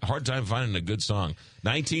a hard time finding a good song.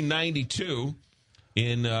 1992.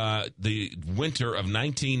 In the winter of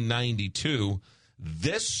 1992,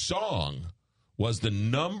 this song was the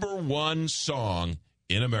 #1 song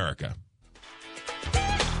in America.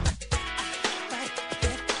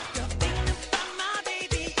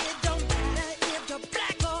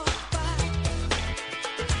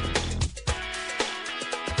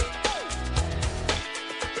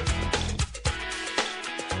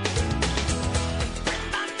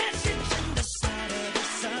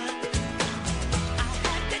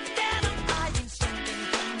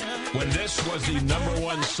 When this was the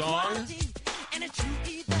 #1 song,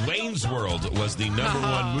 Wayne's World was the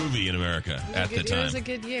 #1 movie in America at the time. It was a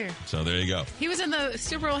good year. So there you go. He was in the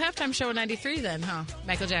Super Bowl halftime show in '93 then, huh?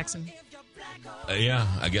 Michael Jackson. Yeah,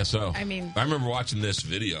 I guess so. I mean, I remember watching this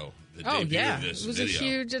video. The debut of this it was video a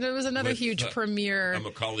huge, and it was another huge premiere.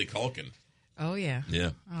 Macaulay Culkin. Oh yeah.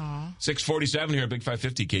 Yeah. Aw. 6:47 here at Big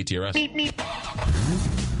 550 KTRS. Beep, beep.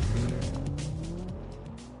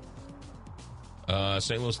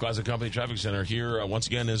 St. Louis Classic Company Traffic Center here once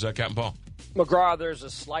again is Captain Paul. McGraw, there's a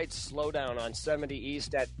slight slowdown on 70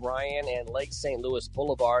 East at Bryan and Lake St. Louis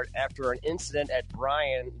Boulevard. After an incident at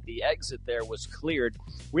Bryan, the exit there was cleared.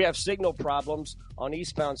 We have signal problems on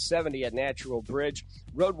eastbound 70 at Natural Bridge.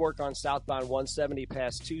 Road work on southbound 170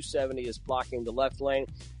 past 270 is blocking the left lane.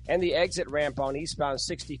 And the exit ramp on eastbound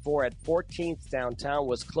 64 at 14th downtown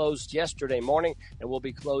was closed yesterday morning and will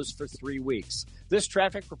be closed for 3 weeks. This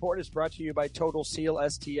traffic report is brought to you by Total Seal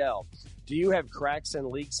STL. Do you have cracks and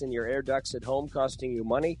leaks in your air ducts at home costing you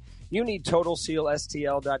money? You need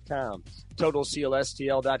TotalSealSTL.com.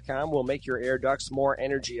 TotalSealSTL.com will make your air ducts more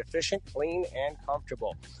energy efficient, clean, and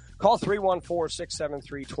comfortable. Call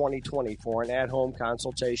 314-673-2020 for an at-home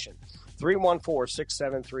consultation.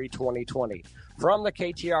 314-673-2020. From the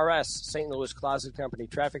KTRS St. Louis Closet Company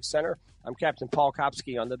Traffic Center, I'm Captain Paul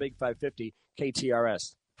Kopsky on the Big 550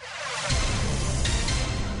 KTRS.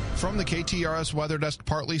 From the KTRS Weather Desk,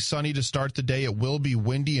 partly sunny to start the day. It will be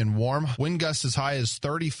windy and warm. Wind gusts as high as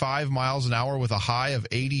 35 miles an hour with a high of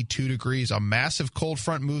 82 degrees. A massive cold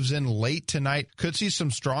front moves in late tonight. Could see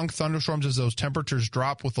some strong thunderstorms as those temperatures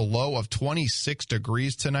drop with a low of 26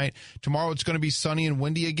 degrees tonight. Tomorrow it's going to be sunny and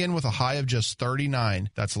windy again with a high of just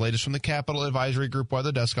 39. That's the latest from the Capital Advisory Group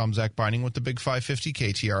Weather Desk. I'm Zach Binding with the Big 550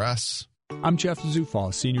 KTRS. I'm Jeff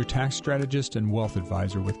Zufall, Senior Tax Strategist and Wealth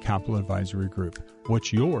Advisor with Capital Advisory Group.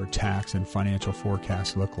 What's your tax and financial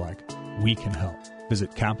forecast look like? We can help.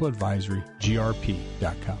 Visit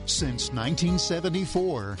capitaladvisorygrp.com. Since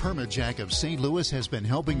 1974, Permajack of St. Louis has been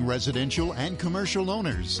helping residential and commercial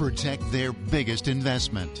owners protect their biggest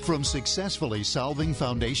investment. From successfully solving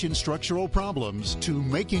foundation structural problems to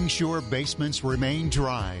making sure basements remain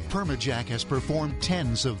dry, Permajack has performed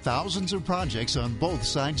tens of thousands of projects on both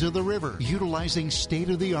sides of the river, utilizing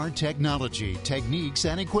state-of-the-art technology, techniques,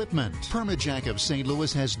 and equipment. Permajack of St.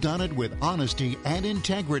 Louis has done it with honesty and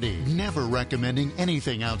integrity, never recommending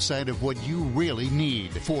anything outside of what you really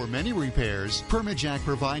need. For many repairs, Permajack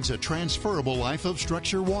provides a transferable life of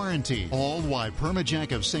structure warranty, all while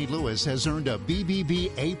Permajack of St. Louis has earned a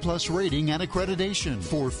BBB A+ rating and accreditation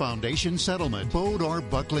for foundation settlement, bowed or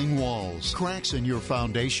buckling walls, cracks in your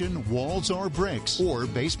foundation, walls or bricks, or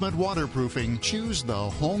basement waterproofing. Choose the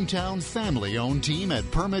hometown family-owned team at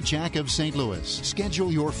Permajack of St. Louis.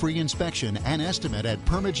 Schedule your free inspection and estimate at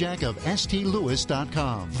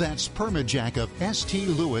permajackofstlewis.com. That's Permajack of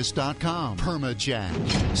STLewis.com.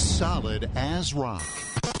 Permajack. Solid as rock.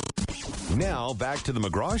 Now back to the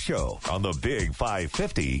McGraw Show on the Big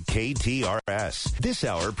 550 KTRS. This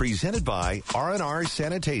hour presented by R&R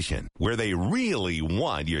Sanitation, where they really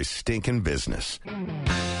want your stinking business.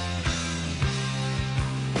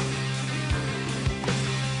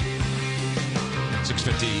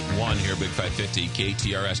 6:51 here, Big 550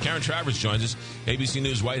 KTRS. Karen Travers joins us, ABC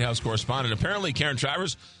News White House correspondent. Apparently, Karen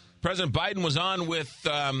Travers, President Biden was on with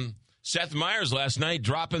Seth Meyers last night,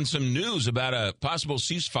 dropping some news about a possible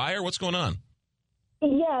ceasefire. What's going on?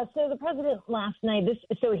 Yeah, so the president last night,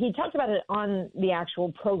 so he talked about it on the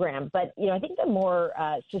actual program, but, I think the more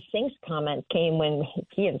succinct comment came when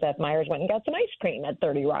he and Seth Meyers went and got some ice cream at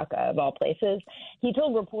 30 Rock, of all places. He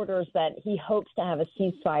told reporters that he hopes to have a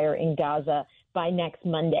ceasefire in Gaza by next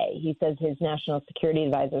Monday. He says his national security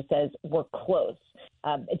advisor says we're close.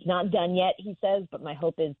 It's not done yet, he says, but my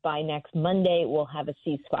hope is by next Monday we'll have a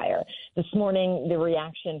ceasefire. This morning, the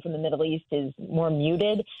reaction from the Middle East is more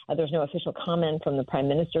muted. There's no official comment from the Prime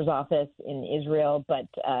Minister's office in Israel, but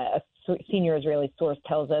a senior Israeli source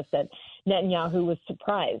tells us that Netanyahu was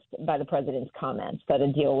surprised by the president's comments that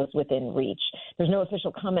a deal was within reach. There's no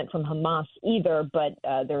official comment from Hamas either, but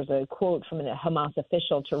there's a quote from a Hamas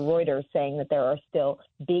official to Reuters saying that there are still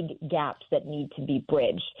big gaps that need to be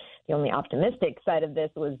bridged. The only optimistic side of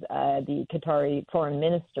this was the Qatari foreign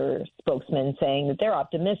minister spokesman saying that they're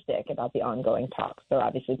optimistic about the ongoing talks. They're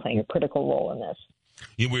obviously playing a critical role in this.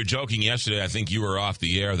 We were joking yesterday, I think you were off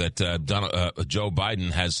the air, that Joe Biden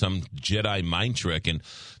has some Jedi mind trick, and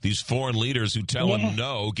these foreign leaders who tell him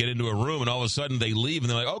no get into a room, and all of a sudden they leave, and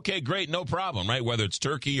they're like, okay, great, no problem, right? Whether it's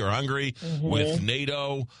Turkey or Hungary, with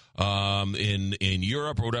NATO, in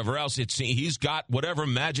Europe or whatever else, he's got whatever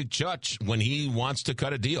magic touch when he wants to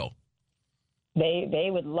cut a deal. They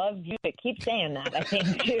would love you to keep saying that, I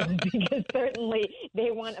think, too, because certainly they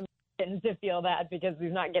want to feel that because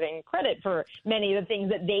he's not getting credit for many of the things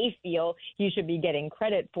that they feel he should be getting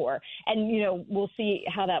credit for. And, we'll see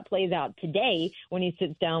how that plays out today when he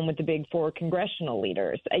sits down with the big four congressional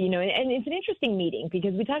leaders. And it's an interesting meeting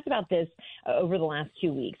because we talked about this over the last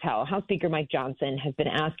 2 weeks, how House Speaker Mike Johnson has been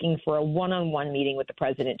asking for a one-on-one meeting with the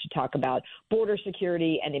president to talk about border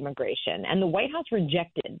security and immigration. And the White House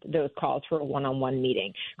rejected those calls for a one-on-one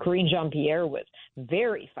meeting. Karine Jean-Pierre was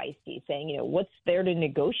very feisty, saying, what's there to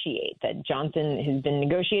negotiate? That Johnson has been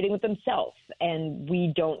negotiating with himself, and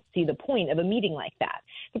we don't see the point of a meeting like that.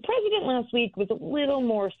 The president last week was a little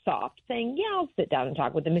more soft, saying, I'll sit down and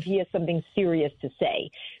talk with him if he has something serious to say.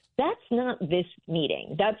 That's not this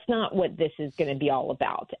meeting. That's not what this is going to be all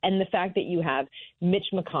about. And the fact that you have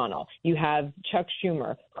Mitch McConnell, you have Chuck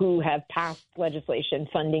Schumer, who have passed legislation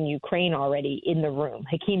funding Ukraine already in the room,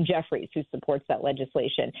 Hakeem Jeffries, who supports that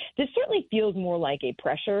legislation. This certainly feels more like a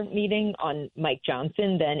pressure meeting on Mike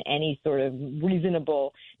Johnson than any sort of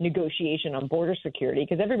reasonable negotiation on border security,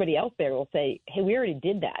 because everybody else there will say, hey, we already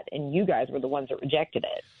did that, and you guys were the ones that rejected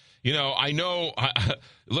it. I know,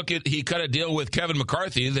 he cut a deal with Kevin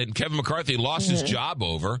McCarthy that Kevin McCarthy lost his job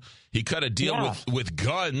over. He cut a deal with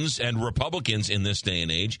guns and Republicans in this day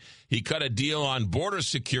and age. He cut a deal on border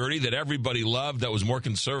security that everybody loved, that was more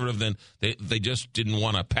conservative than they just didn't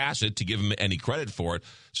want to pass it to give him any credit for it.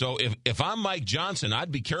 So if I'm Mike Johnson,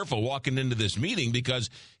 I'd be careful walking into this meeting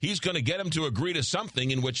because he's going to get him to agree to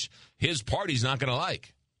something in which his party's not going to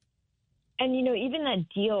like. And, even that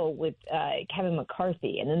deal with Kevin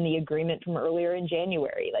McCarthy and then the agreement from earlier in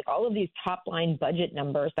January, like all of these top-line budget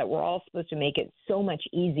numbers that were all supposed to make it so much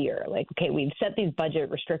easier. Like, okay, we've set these budget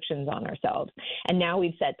restrictions on ourselves, and now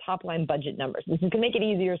we've set top-line budget numbers. This is going to make it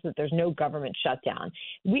easier so that there's no government shutdown.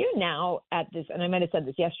 We are now at this, and I might have said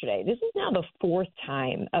this yesterday, this is now the fourth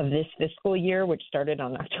time of this fiscal year, which started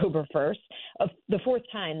on October 1st, the fourth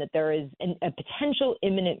time that there is a potential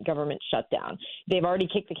imminent government shutdown. They've already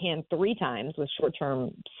kicked the can 3 times with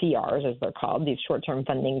short-term CRs, as they're called, these short-term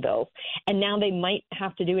funding bills. And now they might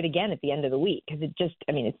have to do it again at the end of the week because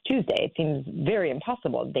it's Tuesday. It seems very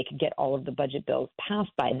impossible that they could get all of the budget bills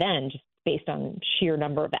passed by then just based on sheer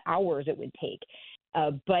number of hours it would take.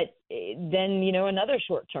 But then, another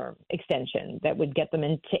short-term extension that would get them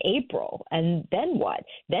into April. And then what?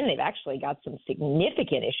 Then they've actually got some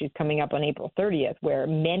significant issues coming up on April 30th where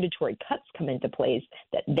mandatory cuts come into place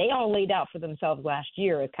that they all laid out for themselves last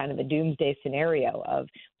year as kind of a doomsday scenario of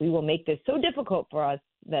we will make this so difficult for us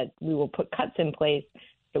that we will put cuts in place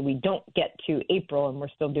so we don't get to April and we're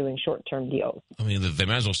still doing short-term deals. I mean, they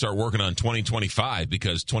might as well start working on 2025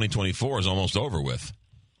 because 2024 is almost over with.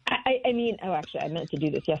 I meant to do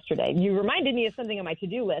this yesterday. You reminded me of something on my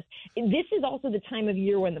to-do list. This is also the time of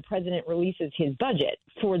year when the president releases his budget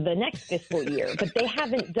for the next fiscal year, but they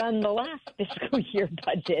haven't done the last fiscal year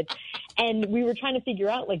budget. And we were trying to figure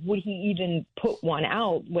out, would he even put one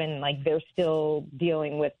out when, they're still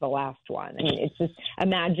dealing with the last one? I mean, it's just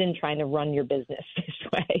imagine trying to run your business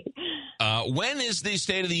this way. When is the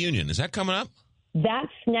State of the Union? Is that coming up?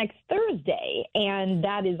 That's next Thursday, and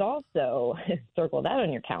that is also, circle that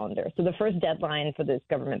on your calendar. So the first deadline for this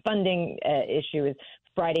government funding issue is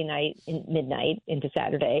Friday night, midnight into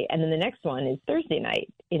Saturday, and then the next one is Thursday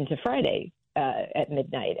night into Friday at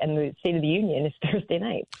midnight, and the State of the Union is Thursday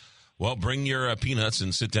night. Well, bring your peanuts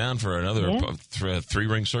and sit down for another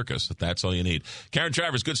 3-ring circus. That's all you need. Karen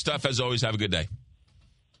Travers, good stuff as always. Have a good day.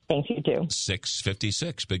 Thank you, too.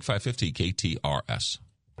 656, Big 550, KTRS.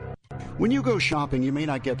 When you go shopping, you may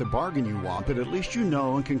not get the bargain you want, but at least you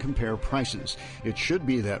know and can compare prices. It should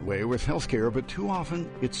be that way with healthcare, but too often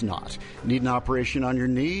it's not. Need an operation on your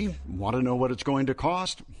knee? Want to know what it's going to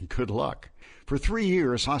cost? Good luck. For 3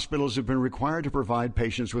 years, hospitals have been required to provide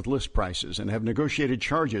patients with list prices and have negotiated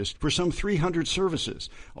charges for some 300 services.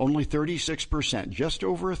 Only 36%, just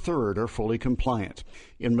over a third, are fully compliant.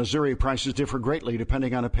 In Missouri, prices differ greatly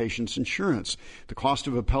depending on a patient's insurance. The cost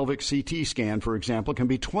of a pelvic CT scan, for example, can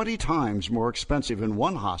be 20 times more expensive in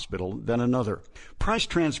one hospital than another. Price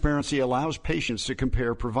transparency allows patients to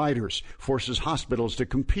compare providers, forces hospitals to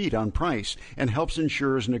compete on price, and helps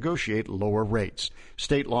insurers negotiate lower rates.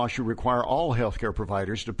 State law should require all healthcare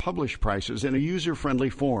providers to publish prices in a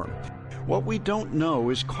user-friendly form. What we don't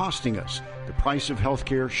know is costing us. The price of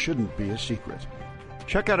healthcare shouldn't be a secret.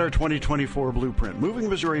 Check out our 2024 blueprint, Moving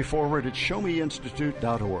Missouri Forward at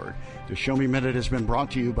ShowMeInstitute.org. The Show Me Minute has been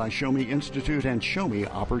brought to you by Show Me Institute and Show Me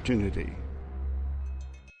Opportunity.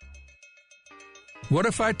 What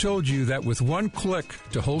if I told you that with one click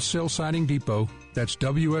to Wholesale Siding Depot, that's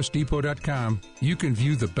WSDepot.com, you can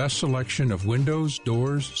view the best selection of windows,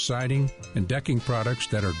 doors, siding, and decking products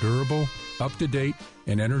that are durable, up-to-date,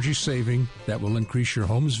 and energy-saving that will increase your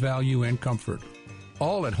home's value and comfort.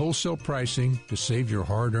 All at wholesale pricing to save your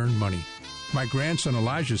hard-earned money. My grandson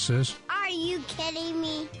Elijah says, "Are you kidding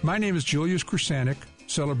me?" My name is Julius Krasanik,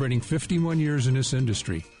 celebrating 51 years in this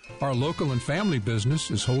industry. Our local and family business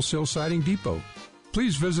is Wholesale Siding Depot.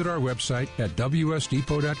 Please visit our website at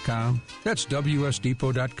WSDepot.com. That's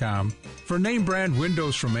WSDepot.com. For name brand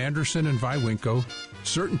windows from Anderson and Viwinco,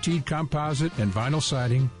 CertainTeed composite and vinyl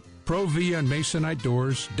siding, Pro-V and Masonite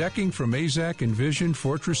doors, decking from Mazak, Envision,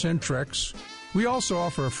 Fortress, and Trex. We also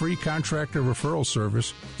offer a free contractor referral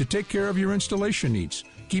service to take care of your installation needs.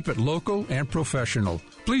 Keep it local and professional.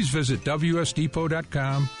 Please visit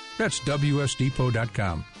WSDepot.com. That's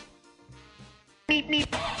WSDepot.com. Beep,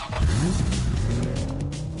 beep.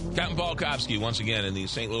 Captain Paul Kopsky once again in the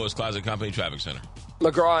St. Louis Closet Company Traffic Center.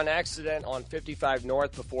 McGraw, an accident on 55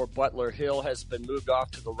 North before Butler Hill has been moved off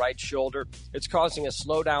to the right shoulder. It's causing a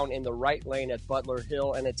slowdown in the right lane at Butler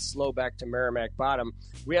Hill, and it's slow back to Merrimack Bottom.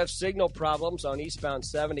 We have signal problems on eastbound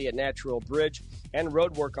 70 at Natural Bridge, and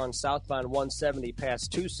road work on southbound 170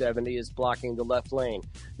 past 270 is blocking the left lane.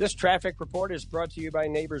 This traffic report is brought to you by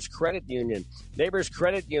Neighbors Credit Union. Neighbors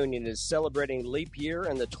Credit Union is celebrating leap year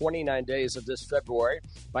and the 29 days of this February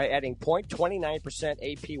by adding 0.29%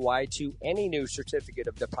 APY to any new certificate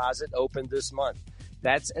of deposit opened this month.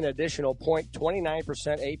 That's an additional 0.29%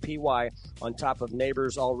 APY on top of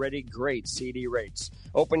Neighbors' already great CD rates.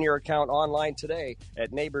 Open your account online today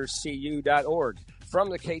at neighborscu.org. From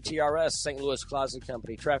the KTRS St. Louis Closet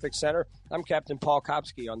Company Traffic Center, I'm Captain Paul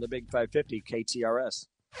Kopsky on the Big 550 KTRS.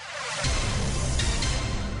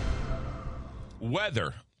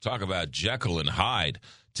 Weather. Talk about Jekyll and Hyde.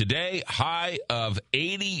 Today, high of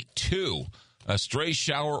 82. A stray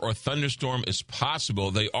shower or thunderstorm is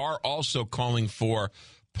possible. They are also calling for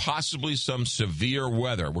possibly some severe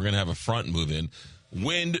weather. We're going to have a front move in.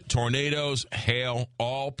 Wind, tornadoes, hail,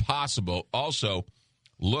 all possible. Also,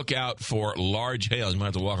 look out for large hail. You might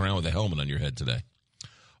have to walk around with a helmet on your head today.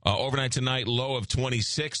 Overnight tonight, low of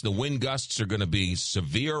 26. The wind gusts are going to be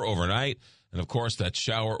severe overnight. And, of course, that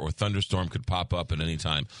shower or thunderstorm could pop up at any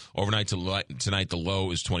time. Overnight tonight, the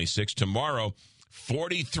low is 26. Tomorrow,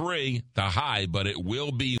 43, the high, but it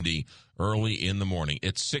will be the early in the morning.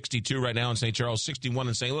 It's 62 right now in St. Charles, 61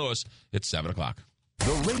 in St. Louis. It's 7 o'clock.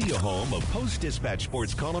 The radio home of Post-Dispatch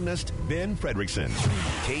sports columnist Ben Frederickson.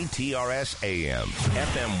 KTRS AM,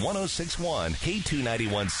 FM 1061,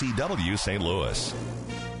 K291CW St. Louis.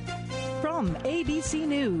 From ABC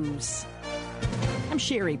News, I'm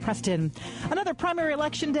Sherry Preston. Another primary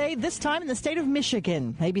election day, this time in the state of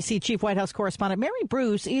Michigan. ABC Chief White House correspondent Mary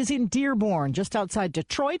Bruce is in Dearborn, just outside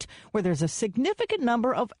Detroit, where there's a significant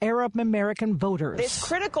number of Arab American voters. This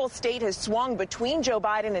critical state has swung between Joe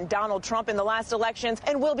Biden and Donald Trump in the last elections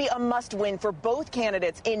and will be a must-win for both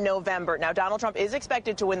candidates in November. Now, Donald Trump is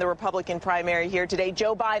expected to win the Republican primary here today.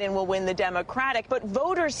 Joe Biden will win the Democratic, but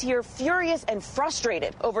voters here furious and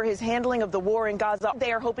frustrated over his handling of the war in Gaza.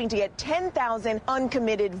 They are hoping to get 10,000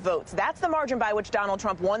 uncommitted votes. That's the margin by which Donald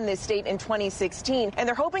Trump won this state in 2016. And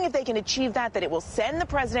they're hoping if they can achieve that it will send the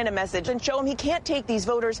president a message and show him he can't take these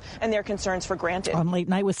voters and their concerns for granted. On Late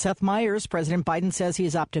Night with Seth Meyers, President Biden says he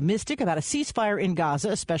is optimistic about a ceasefire in Gaza,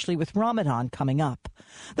 especially with Ramadan coming up.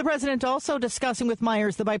 The president also discussing with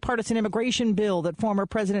Meyers the bipartisan immigration bill that former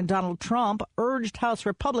President Donald Trump urged House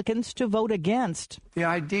Republicans to vote against. The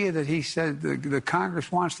idea that he said the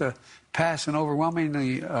Congress wants to pass an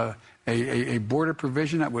overwhelmingly a border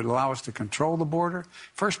provision that would allow us to control the border.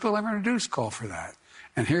 First bill ever introduced called for that.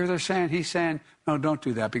 And here he's saying, no, don't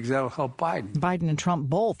do that because that'll help Biden. Biden and Trump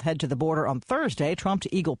both head to the border on Thursday. Trump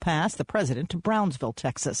to Eagle Pass, the president to Brownsville,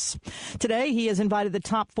 Texas. Today, he has invited the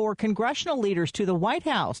top 4 congressional leaders to the White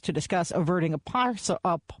House to discuss averting a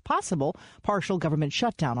possible partial government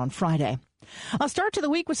shutdown on Friday. A start to the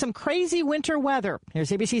week with some crazy winter weather. Here's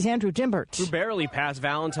ABC's Andrew Dimbert. We're barely past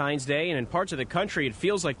Valentine's Day, and in parts of the country, it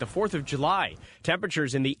feels like the 4th of July.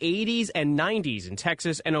 Temperatures in the 80s and 90s in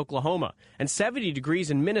Texas and Oklahoma, and 70 degrees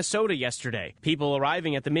in Minnesota yesterday. People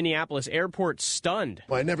arriving at the Minneapolis airport stunned.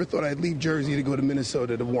 I never thought I'd leave Jersey to go to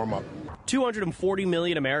Minnesota to warm up. 240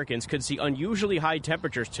 million Americans could see unusually high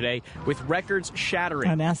temperatures today, with records shattering.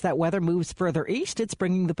 And as that weather moves further east, it's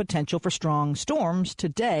bringing the potential for strong storms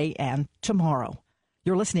today and tomorrow.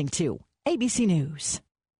 You're listening to ABC News.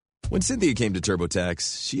 When Cynthia came to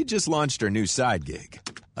TurboTax, she just launched her new side gig,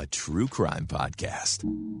 a true crime podcast.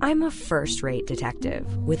 I'm a first-rate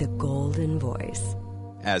detective with a golden voice.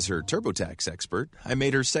 As her TurboTax expert, I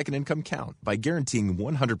made her second income count by guaranteeing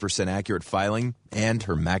 100% accurate filing and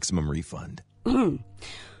her maximum refund.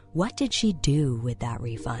 What did she do with that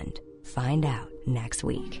refund? Find out next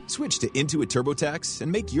week. Switch to Intuit TurboTax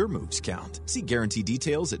and make your moves count. See guarantee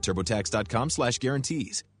details at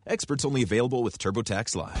TurboTax.com/guarantees. Experts only available with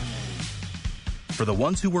TurboTax Live. For the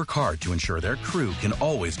ones who work hard to ensure their crew can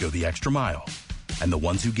always go the extra mile, and the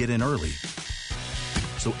ones who get in early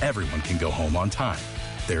so everyone can go home on time,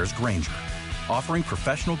 there's Grainger, offering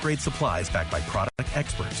professional-grade supplies backed by product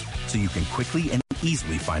experts so you can quickly and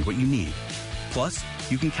easily find what you need. Plus,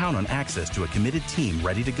 you can count on access to a committed team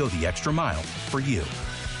ready to go the extra mile for you.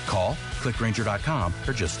 Call, click Grainger.com,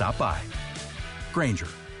 or just stop by. Grainger,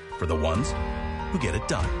 for the ones who get it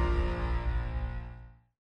done.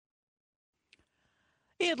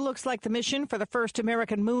 It looks like the mission for the first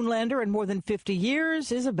American moon lander in more than 50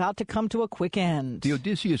 years is about to come to a quick end. The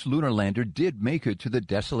Odysseus lunar lander did make it to the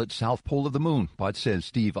desolate south pole of the moon, but says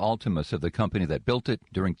Steve Altimus of the company that built it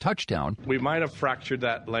during touchdown. We might have fractured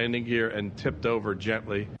that landing gear and tipped over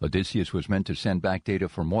gently. Odysseus was meant to send back data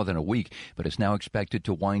for more than a week, but is now expected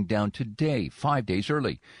to wind down today, 5 days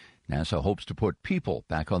early. NASA hopes to put people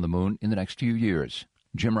back on the moon in the next few years.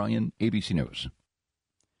 Jim Ryan, ABC News.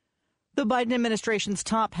 The Biden administration's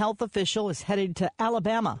top health official is headed to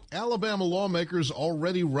Alabama. Alabama lawmakers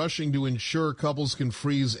already rushing to ensure couples can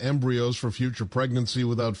freeze embryos for future pregnancy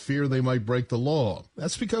without fear they might break the law.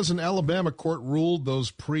 That's because an Alabama court ruled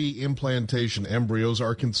those pre-implantation embryos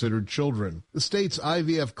are considered children. The state's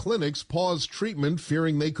IVF clinics paused treatment,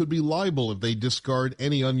 fearing they could be liable if they discard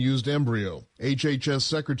any unused embryo. HHS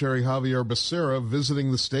Secretary Javier Becerra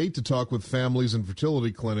visiting the state to talk with families and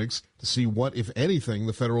fertility clinics to see what, if anything,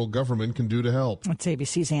 the federal government can do to help. That's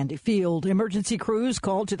ABC's Andy Field. Emergency crews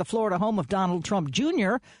called to the Florida home of Donald Trump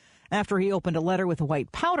Jr. after he opened a letter with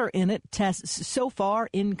white powder in it. Tests so far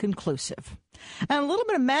inconclusive. And a little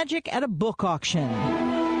bit of magic at a book auction.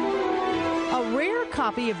 A rare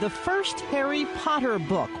copy of the first Harry Potter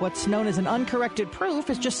book, what's known as an uncorrected proof,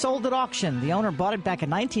 is just sold at auction. The owner bought it back in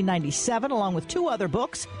 1997 along with 2 other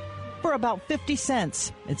books for about 50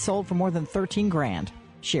 cents. It sold for more than $13,000.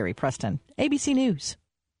 Sherry Preston, ABC News.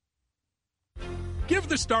 Give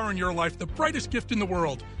the star in your life the brightest gift in the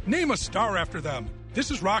world. Name a star after them. This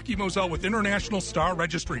is Rocky Moselle with International Star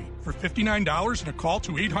Registry. For $59 and a call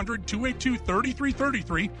to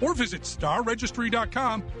 800-282-3333 or visit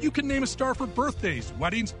starregistry.com, you can name a star for birthdays,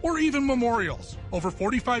 weddings, or even memorials. Over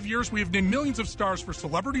 45 years, we have named millions of stars for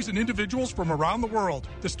celebrities and individuals from around the world.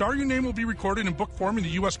 The star you name will be recorded in book form in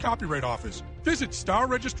the U.S. Copyright Office. Visit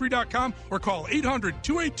starregistry.com or call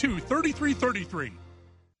 800-282-3333.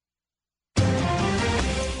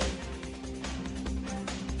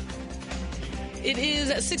 It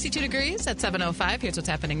is 62 degrees at 7:05. Here's what's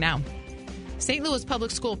happening now. St. Louis public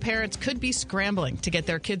school parents could be scrambling to get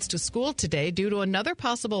their kids to school today due to another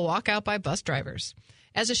possible walkout by bus drivers.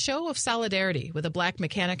 As a show of solidarity with a black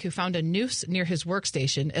mechanic who found a noose near his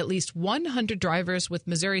workstation, at least 100 drivers with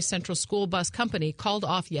Missouri Central School Bus Company called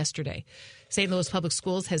off yesterday. St. Louis Public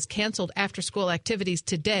Schools has canceled after-school activities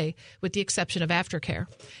today, with the exception of aftercare.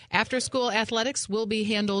 After-school athletics will be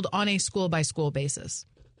handled on a school-by-school basis.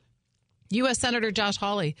 U.S. Senator Josh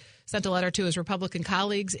Hawley sent a letter to his Republican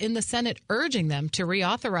colleagues in the Senate urging them to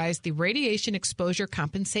reauthorize the Radiation Exposure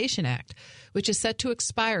Compensation Act, which is set to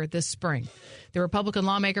expire this spring. The Republican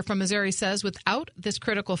lawmaker from Missouri says without this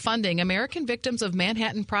critical funding, American victims of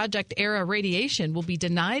Manhattan Project-era radiation will be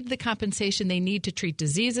denied the compensation they need to treat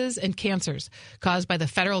diseases and cancers caused by the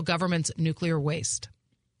federal government's nuclear waste.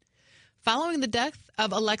 Following the death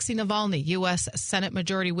of Alexei Navalny, U.S. Senate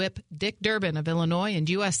Majority Whip Dick Durbin of Illinois and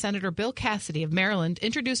U.S. Senator Bill Cassidy of Maryland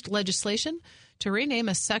introduced legislation to rename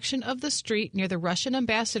a section of the street near the Russian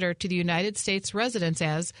ambassador to the United States residence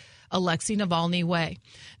as Alexei Navalny Way.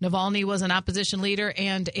 Navalny was an opposition leader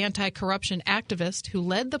and anti-corruption activist who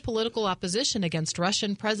led the political opposition against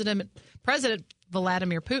Russian President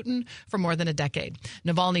Vladimir Putin for more than a decade.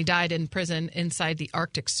 Navalny died in prison inside the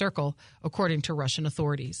Arctic Circle, according to Russian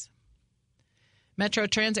authorities. Metro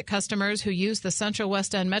Transit customers who use the Central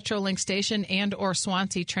West End Metrolink station and or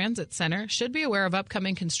Swansea Transit Center should be aware of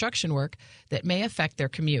upcoming construction work that may affect their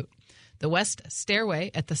commute. The West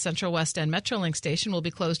Stairway at the Central West End Metrolink station will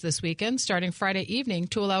be closed this weekend, starting Friday evening,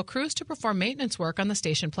 to allow crews to perform maintenance work on the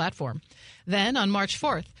station platform. Then, on March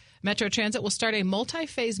 4th, Metro Transit will start a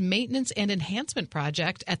multi-phase maintenance and enhancement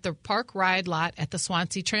project at the Park Ride lot at the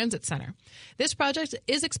Swansea Transit Center. This project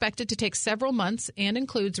is expected to take several months and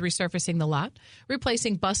includes resurfacing the lot,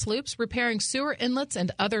 replacing bus loops, repairing sewer inlets,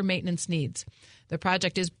 and other maintenance needs. The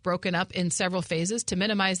project is broken up in several phases to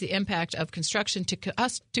minimize the impact of construction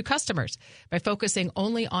to customers by focusing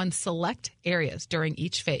only on select areas during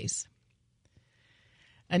each phase.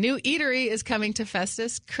 A new eatery is coming to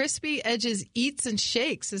Festus. Crispy Edges Eats and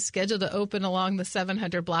Shakes is scheduled to open along the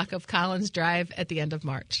 700 block of Collins Drive at the end of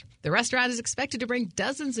March. The restaurant is expected to bring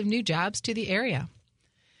dozens of new jobs to the area.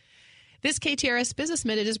 This KTRS Business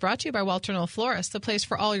Minute is brought to you by Walter Knoll Florist, the place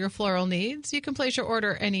for all your floral needs. You can place your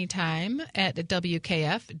order anytime at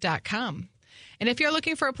WKF.com. And if you're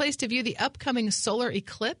looking for a place to view the upcoming solar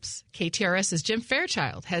eclipse, KTRS's Jim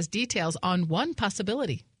Fairchild has details on one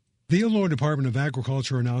possibility. The Illinois Department of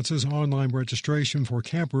Agriculture announces online registration for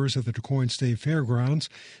campers at the DuQuoin State Fairgrounds.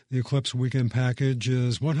 The Eclipse Weekend Package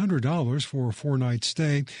is $100 for a 4-night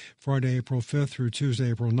stay, Friday, April 5th through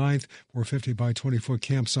Tuesday, April 9th, for a 50 by 20-foot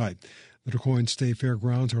campsite. The DuQuoin State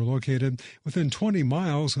Fairgrounds are located within 20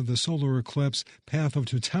 miles of the solar eclipse path of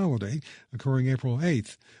totality, occurring April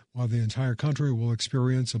 8th. While the entire country will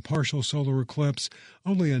experience a partial solar eclipse,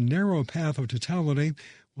 only a narrow path of totality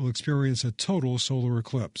will experience a total solar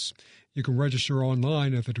eclipse. You can register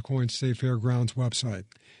online at the DuQuoin State Fairgrounds website.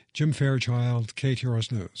 Jim Fairchild,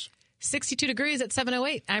 KTRS News. 62 degrees at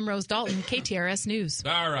 7:08. I'm Rose Dalton, KTRS News.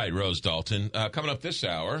 All right, Rose Dalton. Coming up this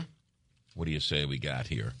hour, what do you say we got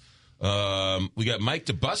here? We got Mike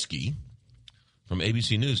Dubusky from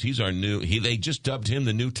ABC News. He's our new. They just dubbed him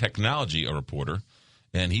the new technology reporter,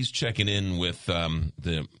 and he's checking in with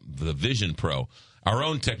the Vision Pro. Our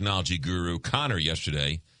own technology guru, Connor,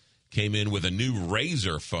 yesterday came in with a new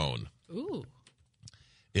Razr phone. Ooh.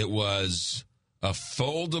 It was a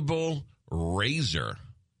foldable Razr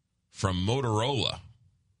from Motorola.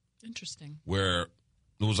 Interesting. Where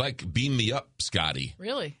was like Beam Me Up, Scotty.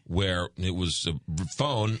 Really? Where it was a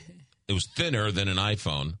phone. It was thinner than an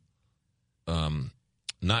iPhone.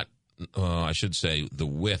 I should say the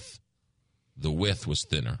width. The width was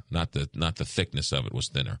thinner, not the thickness of it was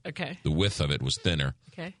thinner. Okay. The width of it was thinner.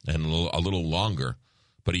 Okay. And a little longer.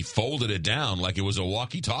 But he folded it down like it was a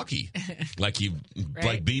walkie-talkie, like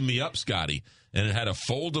Beam Me Up, Scotty, and it had a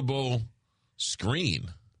foldable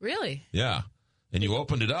screen. Really? Yeah, and you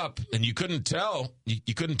opened it up, and you couldn't tell.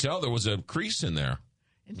 You couldn't tell there was a crease in there.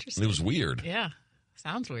 Interesting. It was weird. Yeah,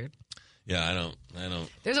 sounds weird. Yeah, I don't.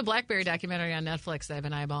 There's a BlackBerry documentary on Netflix that I've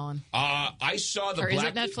been eyeballing. I saw the. Or is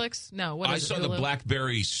it Netflix? No, what is it? I saw the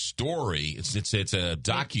BlackBerry story. It's a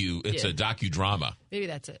docu. It's a docudrama. Maybe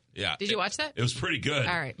that's it. Yeah. Did you watch that? It was pretty good.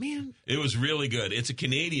 All right, man. It was really good. It's a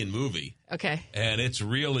Canadian movie. Okay. And it's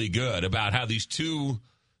really good about how these two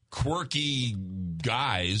quirky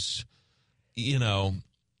guys,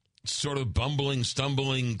 sort of bumbling,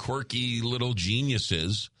 stumbling, quirky little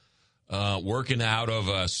geniuses. Working out of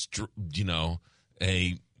a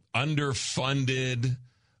underfunded,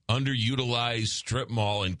 underutilized strip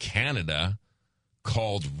mall in Canada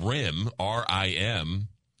called RIM, R-I-M,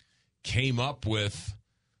 came up with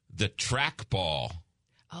the trackball.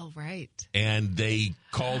 Oh, right. And they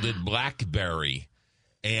called it BlackBerry,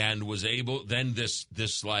 and was able then this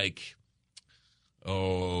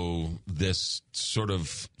sort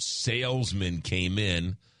of salesman came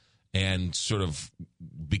in and sort of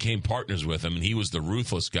became partners with him, and he was the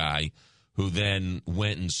ruthless guy who then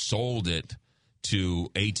went and sold it to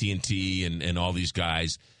AT&T and all these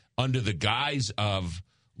guys under the guise of,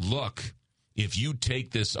 look, if you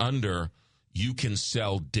take this under, you can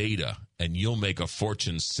sell data, and you'll make a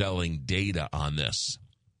fortune selling data on this.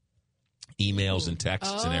 Emails and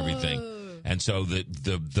texts and everything. And so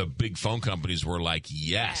the big phone companies were like,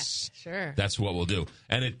 yes, sure, that's what we'll do.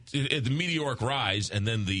 And the meteoric rise and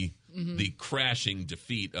then the crashing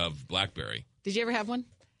defeat of BlackBerry. Did you ever have one?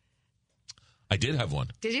 I did have one.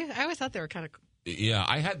 Did you? I always thought they were kind of cool. Yeah,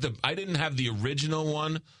 I didn't have the original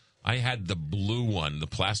one. I had the blue one, the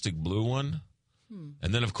plastic blue one.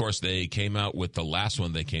 And then, of course, they came out with the last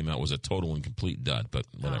one they came out was a total and complete dud, but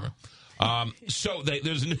whatever. So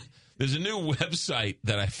there's a new website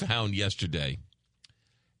that I found yesterday.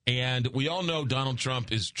 And we all know Donald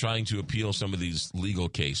Trump is trying to appeal some of these legal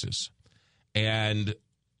cases. And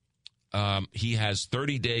he has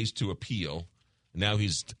 30 days to appeal. Now I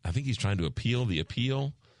think he's trying to appeal the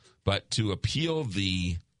appeal, but to appeal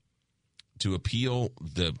the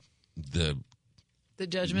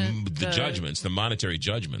judgment, the judgments, the monetary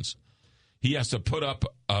judgments, he has to put up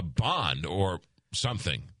a bond or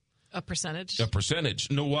something. A percentage? A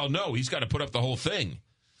percentage. No, he's got to put up the whole thing.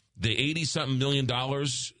 The $80-something million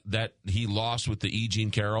that he lost with the E.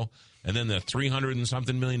 Jean Carroll, and then the $300 and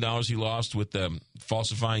something million he lost with the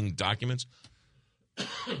falsifying documents.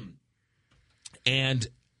 And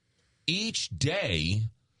each day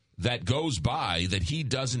that goes by that he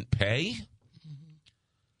doesn't pay,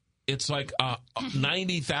 it's like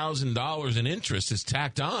 $90,000 in interest is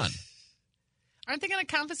tacked on. Aren't they going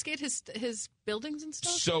to confiscate his buildings and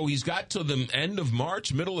stuff? So he's got to the end of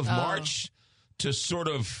March, middle of March, to sort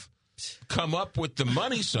of come up with the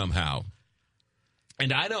money somehow.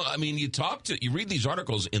 And you read these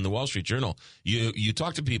articles in the Wall Street Journal. You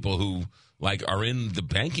talk to people who are in the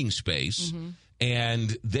banking space,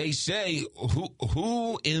 and they say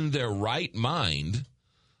who in their right mind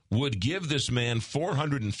would give this man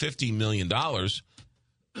 $450 million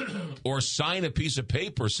or sign a piece of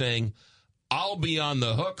paper saying, I'll be on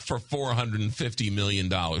the hook for $450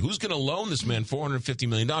 million. Who's going to loan this man $450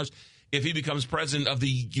 million if he becomes president of the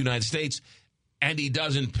United States and he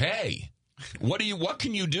doesn't pay? What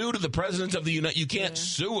can you do to the president of the United? You can't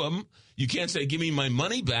sue him. You can't say, give me my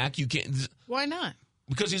money back. You can't. Why not?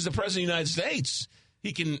 Because he's the president of the United States.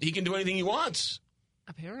 He can do anything he wants.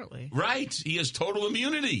 Apparently. Right. He has total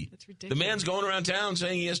immunity. That's ridiculous. The man's going around town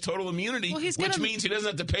saying he has total immunity, which means he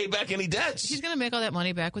doesn't have to pay back any debts. He's going to make all that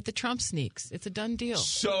money back with the Trump sneaks. It's a done deal.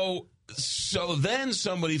 So then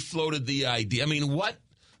somebody floated the idea. I mean, what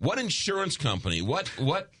insurance company, what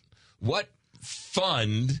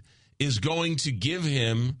fund is going to give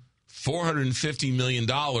him $450 million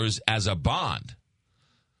as a bond?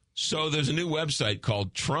 So there's a new website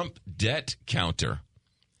called Trump Debt Counter,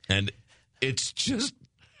 and it's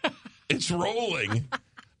rolling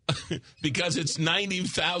because it's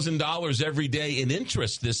 $90,000 every day in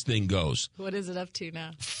interest. This thing goes. What is it up to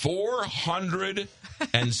now?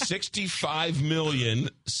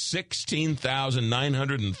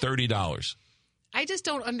 $465,016,930. I just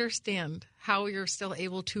don't understand how you're still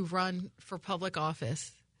able to run for public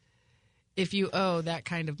office if you owe that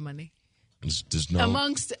kind of money. There's no,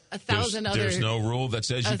 amongst 1,000 other. There's no rule that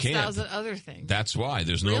says you can't. 1,000 other things. That's why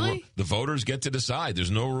there's no. Really? The voters get to decide. There's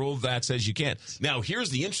no rule that says you can't. Now, here's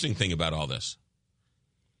the interesting thing about all this.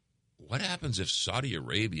 What happens if Saudi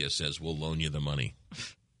Arabia says we'll loan you the money?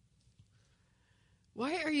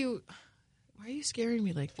 Why are you scaring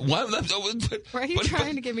me like that? Why are you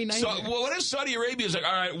trying to give me nightmares? So, what if Saudi Arabia is like,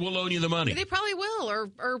 all right, we'll loan you the money? They probably will,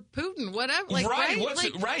 or Putin, whatever. Like, right?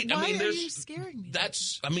 Why I mean, are you scaring me?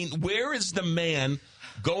 Where is the man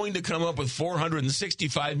going to come up with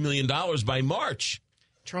 $465 million by March?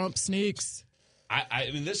 Trump sneaks. I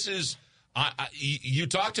mean, this is you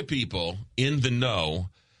talk to people in the know.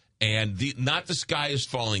 And not the sky is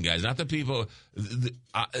falling guys, not the people,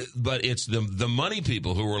 but it's the money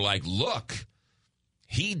people who were like, look,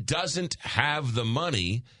 he doesn't have the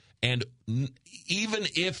money, and even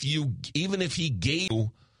if he gave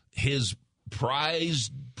you his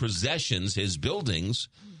prized possessions, his buildings,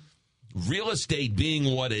 real estate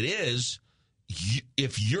being what it is,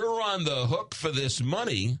 if you're on the hook for this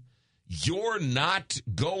money, you're not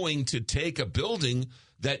going to take a building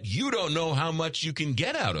that you don't know how much you can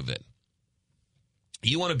get out of it.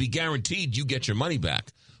 You want to be guaranteed you get your money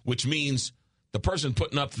back, which means the person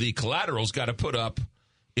putting up the collateral's got to put up,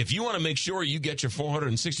 if you want to make sure you get your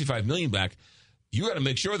 $465 million back, you got to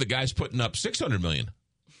make sure the guy's putting up $600 million,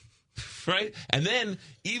 right? And then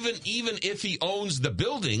even if he owns the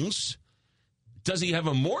buildings, does he have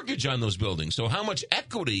a mortgage on those buildings? So how much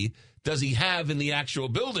equity does he have in the actual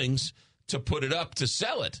buildings to put it up to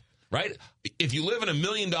sell it? Right? If you live in $1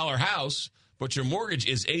 million house, but your mortgage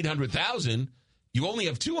is $800,000, you only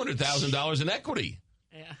have $200,000 in equity.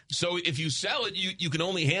 Yeah. So if you sell it, you can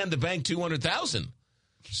only hand the bank $200,000.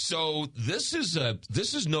 So this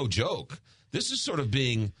is no joke. This is sort of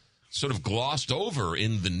being glossed over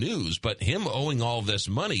in the news. But him owing all this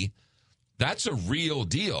money, that's a real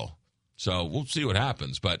deal. So we'll see what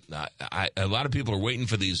happens. But a lot of people are waiting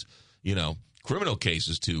for these, criminal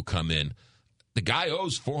cases to come in. The guy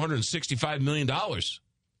owes $465 million,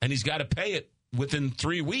 and he's got to pay it within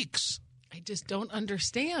 3 weeks. I just don't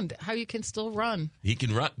understand how you can still run. He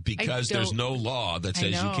can run because there's no law that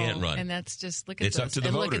says you can't run. And that's just, look at it's this. Up to the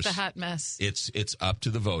and voters. Look at the hot mess. It's up to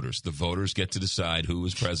the voters. The voters get to decide who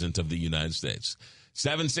is president of the United States.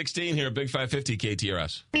 7:16 here at Big 550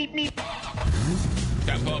 KTRS.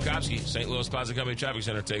 Captain Paul Kopsky, St. Louis Plaza Company Traffic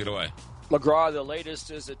Center. Take it away. McGraw, the latest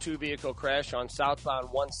is a two-vehicle crash on southbound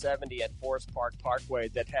 170 at Forest Park Parkway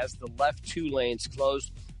that has the left 2 lanes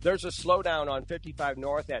closed. There's a slowdown on 55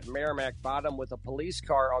 North at Merrimack Bottom with a police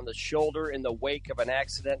car on the shoulder in the wake of an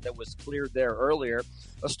accident that was cleared there earlier.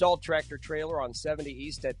 A stalled tractor-trailer on 70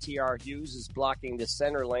 East at T.R. Hughes is blocking the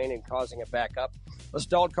center lane and causing a backup. A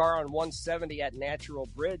stalled car on 170 at Natural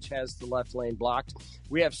Bridge has the left lane blocked.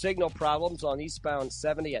 We have signal problems on eastbound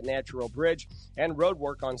 70 at Natural Bridge, and road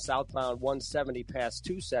work on southbound 170 past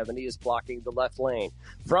 270 is blocking the left lane.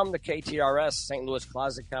 From the KTRS St. Louis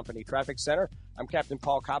Closet Company Traffic Center, I'm Captain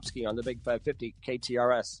Paul Kopsky on the Big 550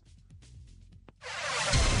 KTRS.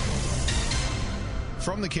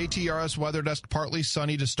 From the KTRS Weather Desk, partly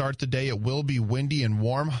sunny to start the day. It will be windy and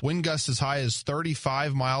warm. Wind gusts as high as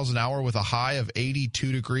 35 miles an hour with a high of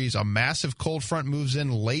 82 degrees. A massive cold front moves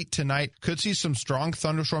in late tonight. Could see some strong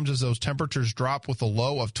thunderstorms as those temperatures drop with a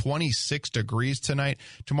low of 26 degrees tonight.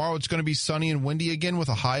 Tomorrow it's going to be sunny and windy again with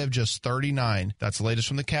a high of just 39. That's the latest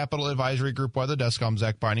from the Capital Advisory Group Weather Desk. I'm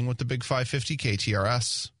Zach Binding with the Big 550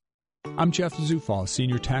 KTRS. I'm Jeff Zufall,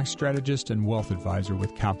 Senior Tax Strategist and Wealth Advisor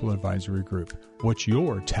with Capital Advisory Group. What's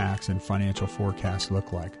your tax and financial forecast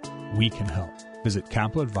look like? We can help. Visit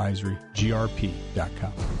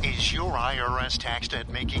capitaladvisorygrp.com. Is your IRS tax debt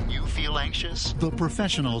making you feel anxious? The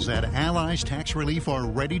professionals at Allies Tax Relief are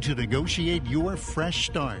ready to negotiate your fresh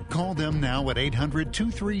start. Call them now at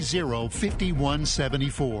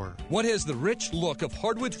 800-230-5174. What has the rich look of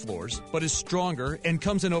hardwood floors, but is stronger and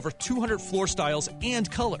comes in over 200 floor styles and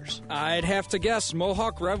colors? I'd have to guess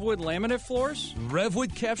Mohawk Revwood laminate floors?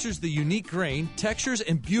 Revwood captures the unique grain, textures,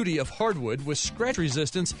 and beauty of hardwood with scratch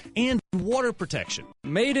resistance and water protection.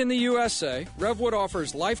 Made in the USA, Revwood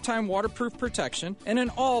offers lifetime waterproof protection and an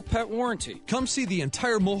all-pet warranty. Come see the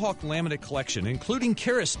entire Mohawk laminate collection, including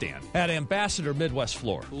Karastan, at Ambassador Midwest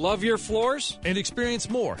Floor. Love your floors? And experience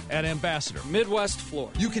more at Ambassador Midwest Floor.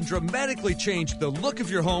 You can dramatically change the look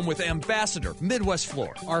of your home with Ambassador Midwest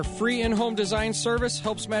Floor. Our free in-home design service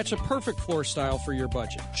helps match a perfect floor style for your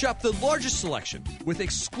budget. Shop the largest selection with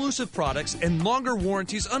exclusive products and longer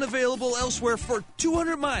warranties unavailable elsewhere for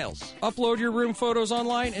 200 miles. Upload your showroom photos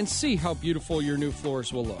online and see how beautiful your new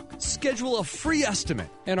floors will look. Schedule a free estimate.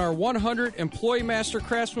 And our 100 employee master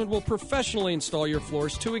craftsmen will professionally install your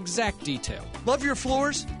floors to exact detail. Love your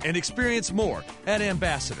floors and experience more at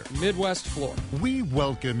Ambassador Midwest Floor. We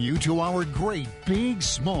welcome you to our great big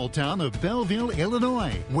small town of Belleville,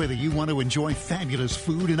 Illinois. Whether you want to enjoy fabulous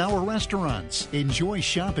food in our restaurants, enjoy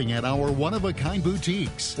shopping at our one-of-a-kind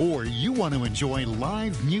boutiques, or you want to enjoy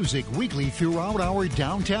live music weekly throughout our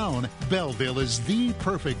downtown, Belleville is the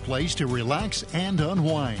perfect place to relax and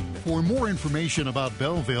unwind. For more information about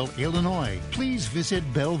Belleville, Illinois, please visit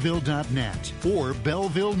belleville.net or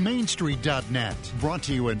bellevillemainstreet.net. Brought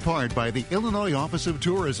to you in part by the Illinois Office of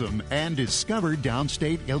Tourism and Discover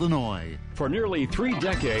Downstate Illinois. For nearly 3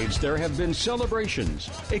 decades, there have been celebrations,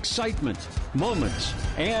 excitement, moments,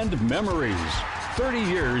 and memories. 30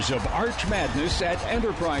 years of Arch Madness at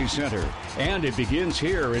Enterprise Center. And it begins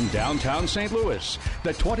here in downtown St. Louis.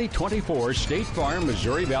 The 2024 State Farm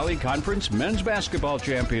Missouri Valley Conference Men's Basketball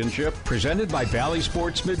Championship, presented by Valley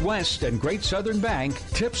Sports Midwest and Great Southern Bank,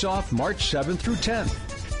 tips off March 7th through 10th.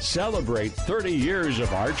 Celebrate 30 years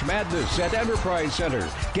of Arch Madness at Enterprise Center.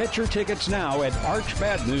 Get your tickets now at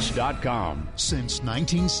archmadness.com. Since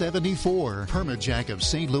 1974, Permajack of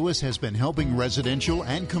St. Louis has been helping residential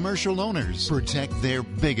and commercial owners protect their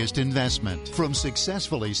biggest investment. From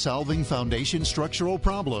successfully solving foundation structural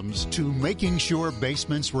problems to making sure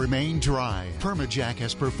basements remain dry, Permajack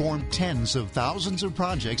has performed tens of thousands of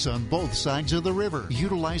projects on both sides of the river,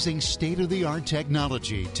 utilizing state-of-the-art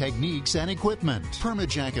technology, techniques, and equipment.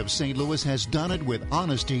 Permajack of St. Louis has done it with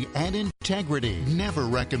honesty and integrity, never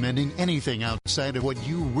recommending anything outside of what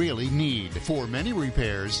you really need. For many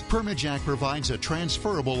repairs, Permajack provides a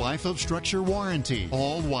transferable life of structure warranty,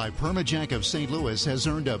 all while Permajack of St. Louis has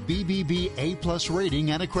earned a BBB A+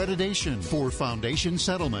 rating and accreditation for foundation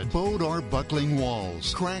settlement, bowed or buckling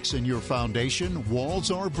walls, cracks in your foundation, walls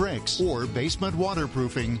or bricks, or basement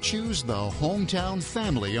waterproofing. Choose the hometown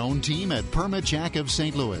family-owned team at Permajack of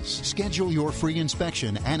St. Louis. Schedule your free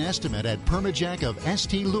inspection and estimate at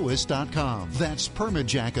permajackofstlewis.com. That's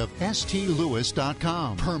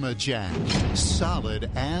permajackofstlewis.com. Permajack,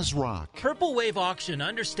 solid as rock. Purple Wave Auction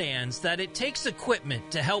understands that it takes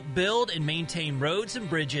equipment to help build and maintain roads and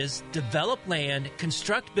bridges, develop land,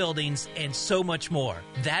 construct buildings, and so much more.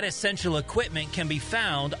 That essential equipment can be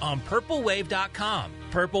found on purplewave.com.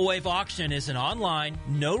 Purple Wave Auction is an online,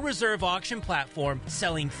 no-reserve auction platform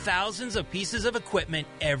selling thousands of pieces of equipment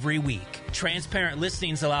every week. Transparent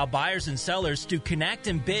listings allow buyers and sellers to connect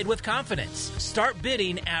and bid with confidence. Start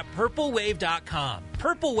bidding at purplewave.com.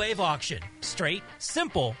 Purple Wave Auction. Straight,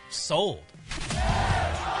 simple, sold.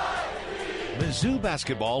 Mizzou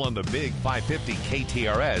basketball on the Big 550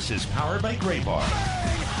 KTRS is powered by Gray Bar.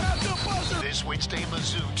 This Wednesday,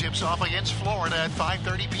 Mizzou tips off against Florida at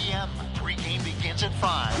 5:30 p.m. Pre-game begins at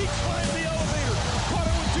 5. He climbed the elevator, caught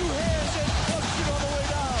it with 2 hands, and pushed it on the way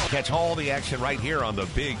down. Catch all the action right here on the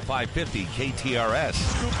Big 550 KTRS.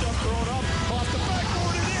 Scooped up, thrown up, off the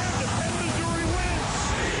backboard and in, and Missouri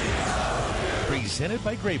wins. Presented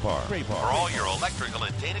by Gray Bar. For all your electrical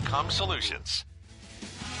and datacom solutions.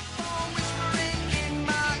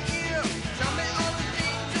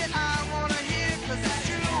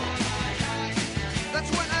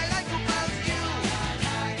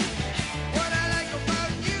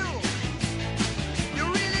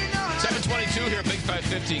 Here, Big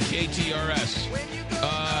 550 KTRS.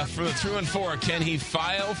 For the 2 and 4, can he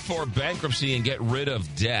file for bankruptcy and get rid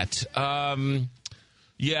of debt?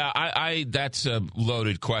 Yeah, that's a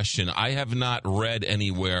loaded question. I have not read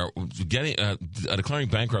anywhere declaring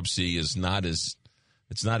bankruptcy is not it's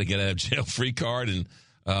not a get out of jail free card, and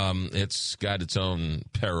it's got its own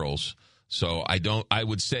perils. So I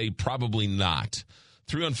would say probably not.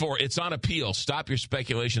 3 and 4, it's on appeal. Stop your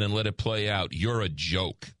speculation and let it play out. You're a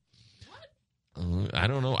joke. I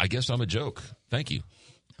don't know. I guess I'm a joke. Thank you.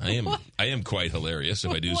 I am quite hilarious,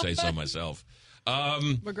 if I do say so myself.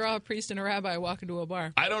 McGraw, a priest, and a rabbi walk into a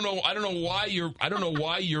bar. I don't know why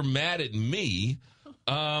you're mad at me.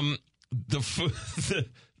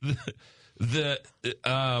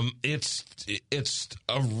 It's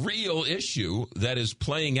a real issue that is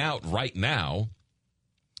playing out right now.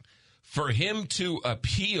 For him to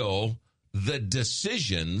appeal the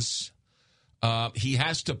decisions, he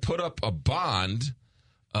has to put up a bond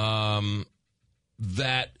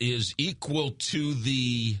that is equal to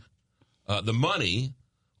the money,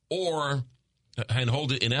 and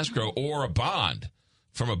hold it in escrow, or a bond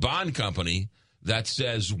from a bond company that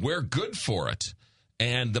says we're good for it.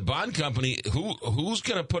 And the bond company, who's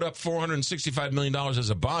going to put up $465 million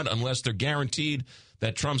as a bond unless they're guaranteed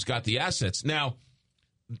that Trump's got the assets? Now,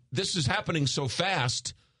 this is happening so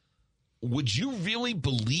fast. would you really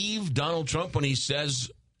believe Donald Trump when he says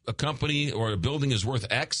a company or a building is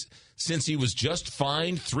worth X, since he was just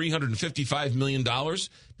fined $355 million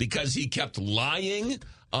because he kept lying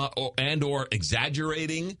or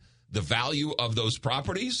exaggerating the value of those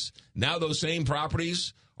properties? Now those same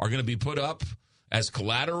properties are going to be put up as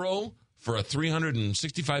collateral for a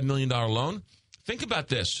 $365 million loan. Think about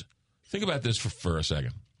this. Think about this for a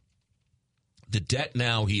second. The debt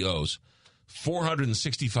now he owes,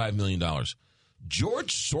 $465 million.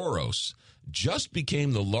 George Soros just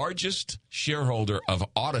became the largest shareholder of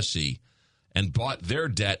Odyssey and bought their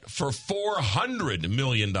debt for $400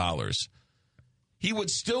 million. He would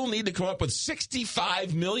still need to come up with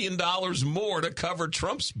 $65 million more to cover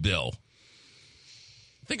Trump's bill.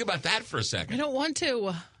 Think about that for a second. I don't want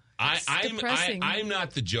to. I'm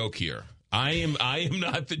not the joke here. I am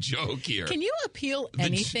not the joke here. Can you appeal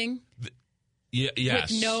anything?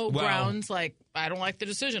 Yes. With no grounds, like, I don't like the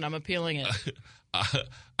decision, I'm appealing it.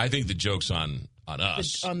 I think the joke's on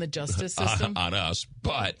us. On the justice system? On us.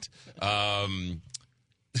 But, I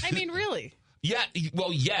mean, really? Yeah,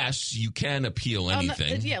 well, yes, you can appeal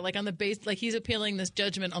anything. Like on the base, like he's appealing this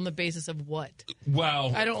judgment on the basis of what?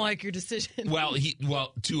 Well, I don't like your decision.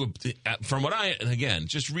 From what again,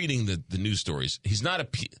 just reading the news stories,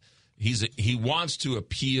 he wants to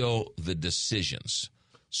appeal the decisions.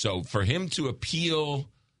 So for him to appeal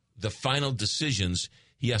the final decisions,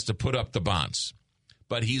 he has to put up the bonds.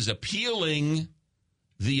 But he's appealing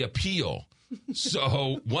the appeal.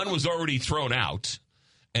 So one was already thrown out.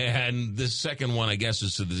 And the second one, I guess,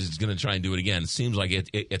 is so that he's going to try and do it again. It seems like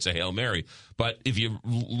it's a Hail Mary. But if you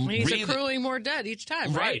he's accruing more debt each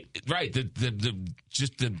time, right? Right. The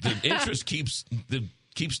interest keeps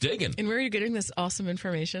digging. And where are you getting this awesome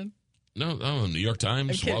information? No, New York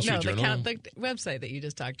Times, Wall Street Journal. The website that you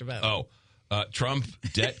just talked about. Oh,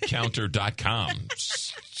 TrumpDebtCounter.com.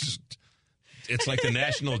 It's like the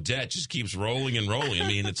national debt just keeps rolling and rolling. I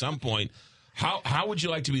mean, at some point, how would you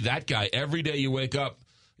like to be that guy? Every day you wake up,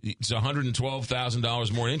 it's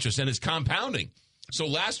 $112,000 more interest, and it's compounding. So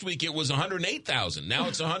last week it was $108,000. Now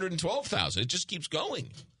it's $112,000. It just keeps going.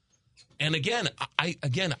 And again,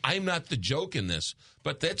 I'm not the joke in this,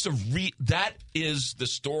 but that is the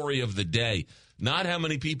story of the day. Not how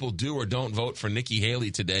many people do or don't vote for Nikki Haley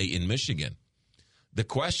today in Michigan. The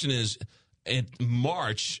question is, in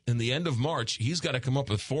the end of March, he's got to come up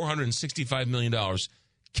with $465 million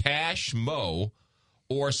cash mo,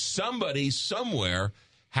 or somebody somewhere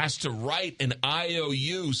has to write an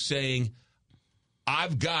IOU saying,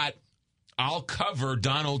 I'll cover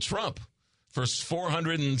Donald Trump for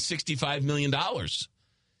 $465 million.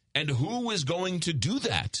 And who is going to do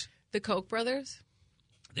that? The Koch brothers?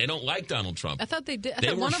 They don't like Donald Trump. I thought they did. I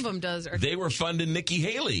thought one of them does. They were funding Nikki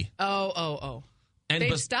Haley. Oh. And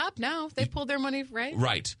they've stopped now. They pulled their money, right?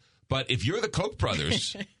 Right. But if you're the Koch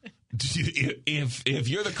brothers, if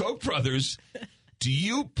you're the Koch brothers, do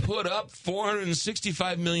you put up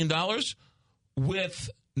 $465 million with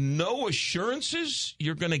no assurances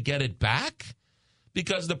you're going to get it back?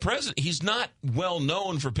 Because the president, he's not well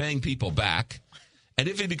known for paying people back. And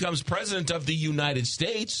if he becomes president of the United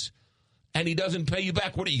States and he doesn't pay you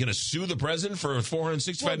back, what are you going to sue the president for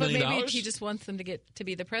 $465 million? Maybe he just wants them to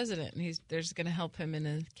be the president, and they're just going to help him in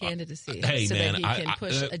a candidacy that he can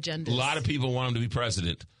push agendas. A lot of people want him to be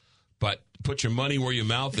president, but put your money where your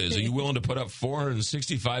mouth is. Are you willing to put up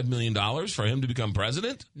 $465 million for him to become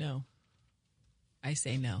president? No. I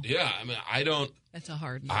say no. Yeah, I mean, I don't. That's a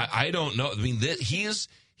hard no. I don't know. I mean,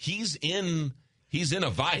 he's in a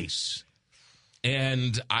vice.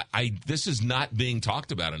 And this is not being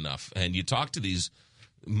talked about enough. And you talk to these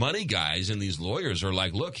money guys, and these lawyers are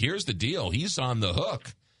like, look, here's the deal. He's on the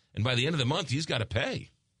hook. And by the end of the month, he's got to pay.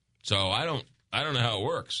 So I don't know how it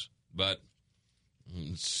works. But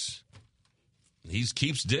he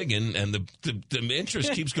keeps digging, and the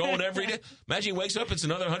interest keeps going every day. Imagine he wakes up, it's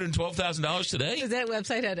another $112,000 today. Does that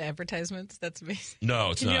website have advertisements? That's amazing. No,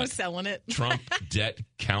 it's not. You know, selling it.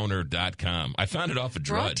 TrumpDebtCounter.com. I found it off of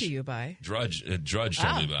Drudge. Brought to you by Drudge. Drudge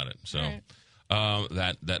told me about it. So right.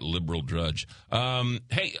 that liberal Drudge.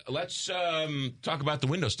 Hey, let's talk about the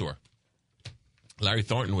window store. Larry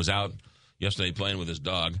Thornton was out yesterday playing with his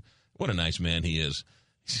dog. What a nice man he is.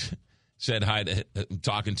 Said hi to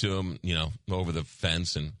talking to him, over the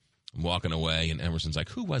fence, and I'm walking away, and Emerson's like,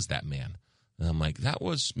 who was that man? And I'm like, that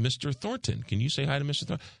was Mr. Thornton. Can you say hi to Mr.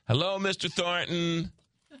 Thornton? Hello, Mr. Thornton.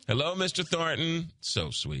 Hello, Mr. Thornton.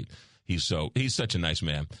 So sweet. He's such a nice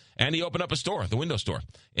man. And he opened up a store, the window store.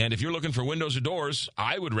 And if you're looking for windows or doors,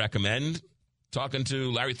 I would recommend talking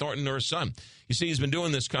to Larry Thornton or his son. You see, he's been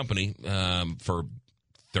doing this company for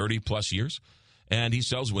 30 plus years, and he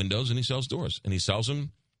sells windows and he sells doors, and he sells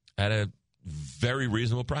them at a very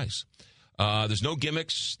reasonable price. There's no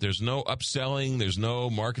gimmicks. There's no upselling. There's no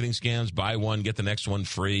marketing scams. Buy one, get the next one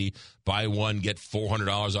free. Buy one, get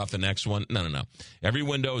 $400 off the next one. No. Every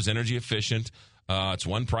window is energy efficient. It's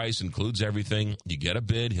one price, includes everything. You get a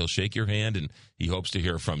bid. He'll shake your hand, and he hopes to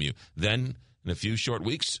hear from you. Then, in a few short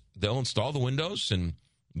weeks, they'll install the windows, and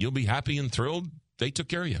you'll be happy and thrilled they took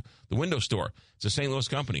care of you. The Window Store. It's a St. Louis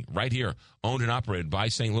company right here, owned and operated by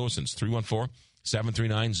St. Louisans.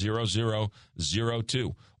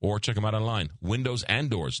 314-739-0002. Or check them out online. Windows and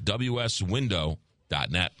Doors,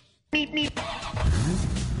 wswindow.net. Hello,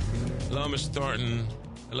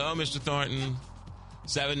 Mr. Thornton.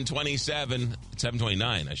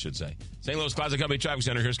 729, I should say. St. Louis Closet Company Traffic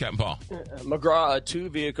Center. Here's Captain Paul. McGraw, a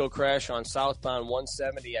two-vehicle crash on southbound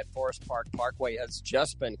 170 at Forest Park Parkway has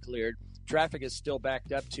just been cleared. Traffic is still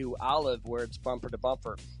backed up to Olive, where it's bumper to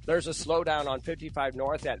bumper. There's a slowdown on 55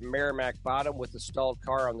 North at Merrimack Bottom with the stalled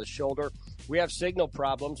car on the shoulder. We have signal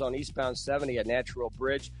problems on eastbound 70 at Natural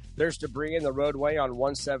Bridge. There's debris in the roadway on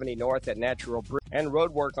 170 North at Natural Bridge. And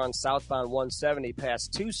road work on southbound 170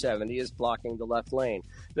 past 270 is blocking the left lane.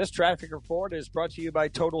 This traffic report is brought to you by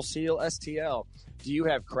Total Seal STL. Do you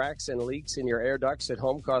have cracks and leaks in your air ducts at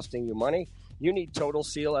home costing you money? You need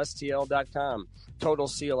TotalSealSTL.com.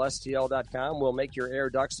 TotalSealSTL.com will make your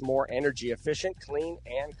air ducts more energy efficient, clean,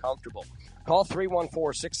 and comfortable. Call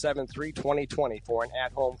 314-673-2020 for an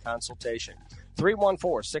at-home consultation.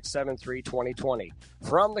 314-673-2020.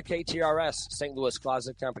 From the KTRS St. Louis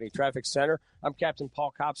Closet Company Traffic Center, I'm Captain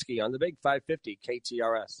Paul Kopsky on the Big 550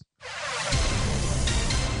 KTRS.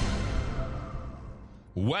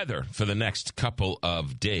 Weather for the next couple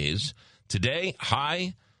of days. Today,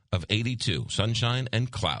 high of 82, sunshine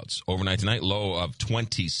and clouds. Overnight tonight, low of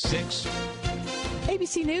 26.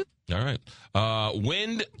 ABC News. All right.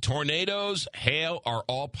 Wind, tornadoes, hail are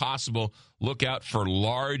all possible. Look out for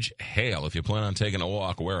large hail. If you plan on taking a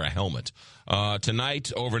walk, wear a helmet.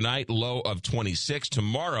 Tonight, overnight, low of 26.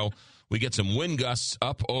 Tomorrow, we get some wind gusts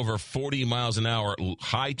up over 40 miles an hour.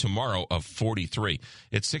 High tomorrow of 43.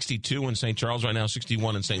 It's 62 in St. Charles right now,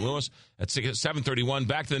 61 in St. Louis. At 7:31,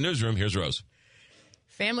 back to the newsroom. Here's Rose.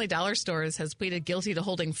 Family Dollar Stores has pleaded guilty to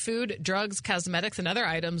holding food, drugs, cosmetics, and other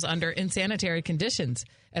items under insanitary conditions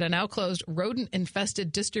at a now-closed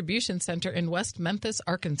rodent-infested distribution center in West Memphis,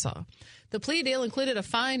 Arkansas. The plea deal included a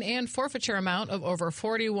fine and forfeiture amount of over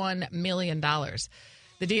 $41 million.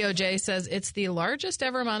 The DOJ says it's the largest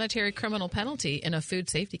ever monetary criminal penalty in a food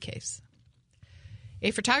safety case.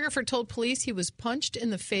 A photographer told police he was punched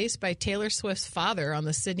in the face by Taylor Swift's father on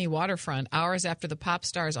the Sydney waterfront hours after the pop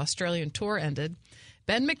star's Australian tour ended.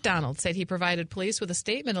 Ben McDonald said he provided police with a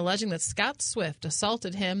statement alleging that Scott Swift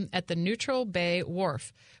assaulted him at the Neutral Bay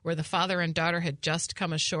Wharf, where the father and daughter had just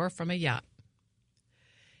come ashore from a yacht.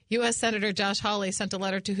 U.S. Senator Josh Hawley sent a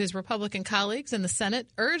letter to his Republican colleagues in the Senate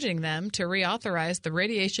urging them to reauthorize the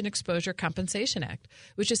Radiation Exposure Compensation Act,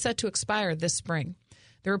 which is set to expire this spring.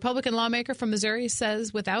 The Republican lawmaker from Missouri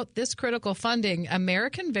says without this critical funding,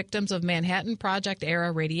 American victims of Manhattan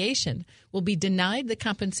Project-era radiation will be denied the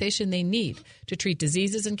compensation they need to treat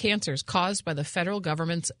diseases and cancers caused by the federal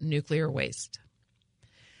government's nuclear waste.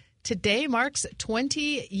 Today marks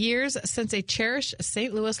 20 years since a cherished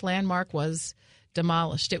St. Louis landmark was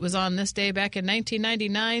demolished. It was on this day back in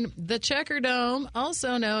 1999. The Checker Dome,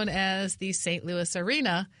 also known as the St. Louis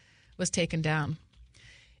Arena, was taken down.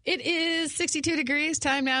 It is 62 degrees.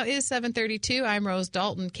 Time now is 7:32. I'm Rose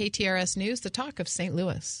Dalton, KTRS News, the talk of St.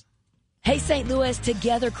 Louis. Hey, St. Louis,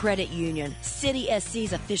 Together Credit Union, City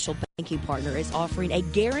SC's official banking partner, is offering a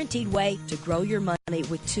guaranteed way to grow your money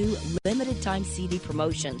with 2 limited-time CD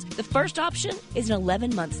promotions. The first option is an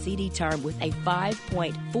 11-month CD term with a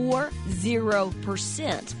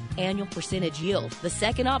 5.40% annual percentage yield. The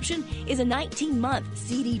second option is a 19-month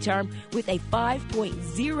CD term with a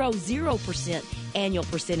 5.00% annual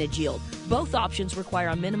percentage yield. Both options require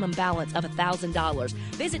a minimum balance of $1,000.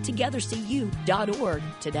 Visit togethercu.org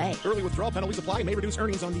today. Early withdrawal penalties apply and may reduce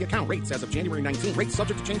earnings on the account. Rates as of January 19. Rates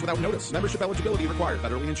subject to change without notice. Membership eligibility required.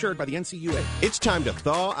 Federally insured by the NCUA. It's time to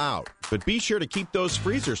thaw out, but be sure to keep those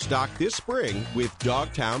freezers stocked this spring with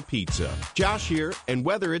Dogtown Pizza. Josh here, and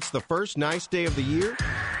whether it's the first nice day of the year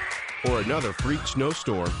or another freak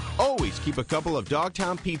snowstorm, always keep a couple of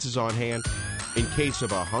Dogtown pizzas on hand in case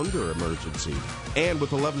of a hunger emergency. And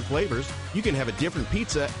with 11 flavors, you can have a different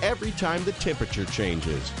pizza every time the temperature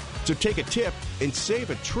changes. So take a tip and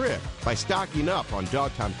save a trip by stocking up on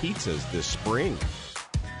Dogtown pizzas this spring.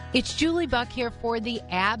 It's Julie Buck here for the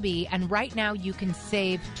Abbey, and right now you can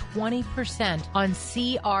save 20% on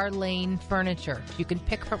CR Lane furniture. You can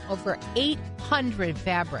pick from over 800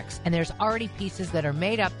 fabrics, and there's already pieces that are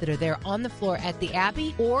made up that are there on the floor at the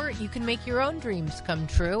Abbey, or you can make your own dreams come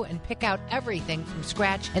true and pick out everything from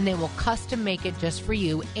scratch, and they will custom make it just for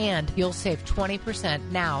you, and you'll save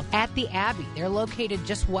 20% now at the Abbey. They're located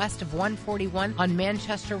just west of 141 on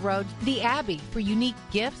Manchester Road. The Abbey, for unique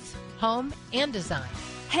gifts, home, and design.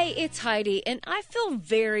 Hey, it's Heidi, and I feel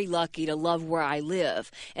very lucky to love where I live.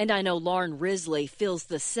 And I know Lauren Risley feels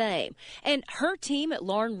the same. And her team at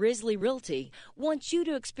Lauren Risley Realty wants you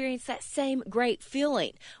to experience that same great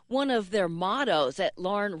feeling. One of their mottos at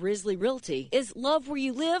Lauren Risley Realty is love where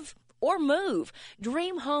you live or move.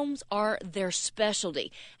 Dream homes are their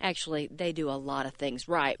specialty. Actually, they do a lot of things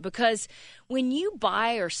right, because when you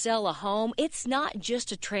buy or sell a home, it's not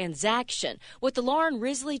just a transaction. What the Lauren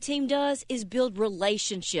Risley team does is build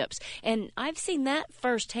relationships, and I've seen that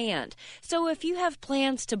firsthand. So if you have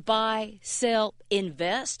plans to buy, sell,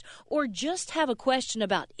 invest, or just have a question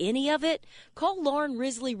about any of it, call Lauren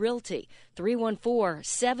Risley Realty,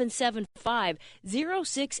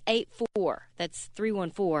 314-775-0684. That's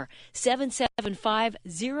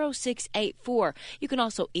 314-775-0684. You can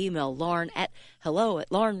also email Lauren at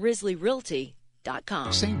hello@laurenrisleyrealty.com.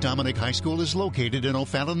 St. Dominic High School is located in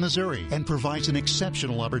O'Fallon, Missouri, and provides an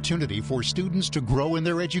exceptional opportunity for students to grow in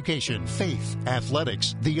their education, faith,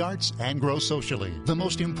 athletics, the arts, and grow socially. The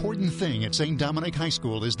most important thing at St. Dominic High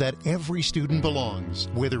School is that every student belongs,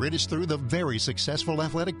 whether it is through the very successful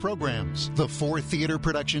athletic programs, the 4 theater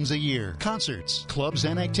productions a year, concerts, clubs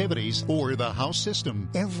and activities, or the house system.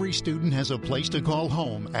 Every student has a place to call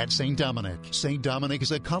home at St. Dominic. St. Dominic is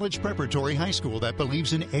a college preparatory high school that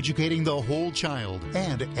believes in educating the whole child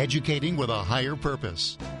and educating with a higher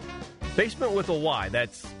purpose. Basement with a Y.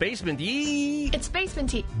 That's Basement E. It's Basement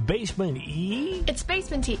T. Basement E? It's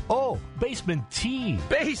Basement T. Oh, Basement T.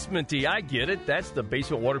 Basement T. I get it. That's the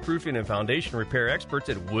basement waterproofing and foundation repair experts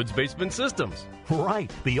at Woods Basement Systems.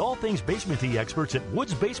 Right. The All Things Basement T experts at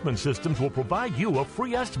Woods Basement Systems will provide you a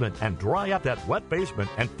free estimate and dry up that wet basement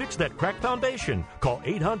and fix that cracked foundation. Call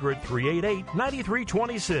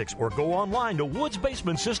 800-388-9326 or go online to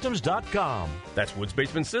woodsbasementsystems.com. That's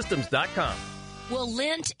woodsbasementsystems.com. Well,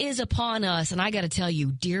 Lent is upon us, and I got to tell you,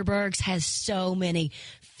 Deerbergs has so many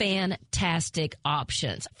fantastic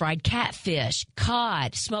options. Fried catfish,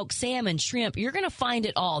 cod, smoked salmon, shrimp. You're going to find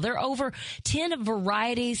it all. There are over 10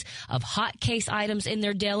 varieties of hot case items in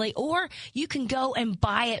their deli, or you can go and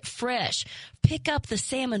buy it fresh. Pick up the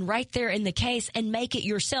salmon right there in the case and make it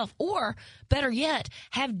yourself. Or, better yet,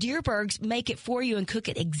 have Deerbergs make it for you and cook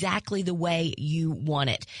it exactly the way you want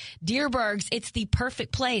it. Deerbergs, it's the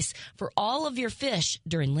perfect place for all of your fish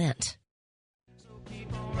during Lent. So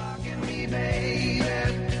keep on rocking me, baby.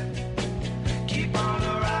 Keep on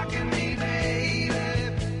rocking me, baby.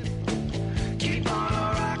 Keep on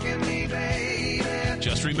rocking me, baby.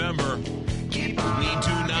 Just remember, we do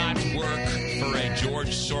not work for a George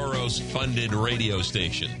Soros-funded radio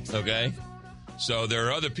station, okay? So there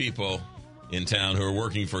are other people in town who are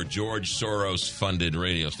working for George Soros-funded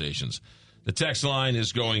radio stations. The text line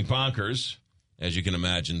is going bonkers. As you can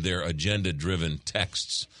imagine, they're agenda-driven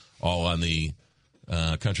texts all on the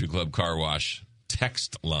Country Club Car Wash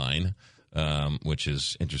text line, which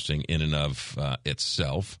is interesting in and of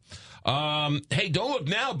itself. Hey, don't look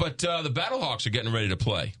now, but the Battlehawks are getting ready to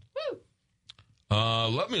play.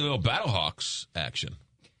 Love me a little Battlehawks action.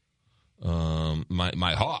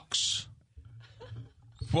 My Hawks.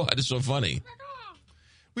 What is so funny?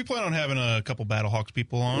 We plan on having a couple Battlehawks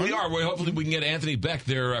people on. We are. Hopefully we can get Anthony Beck,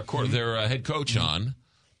 their head coach, on.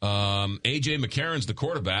 A.J. McCarron's the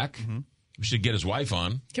quarterback. We should get his wife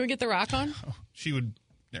on. Can we get The Rock on? Oh, she would.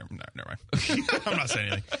 Never mind. I'm not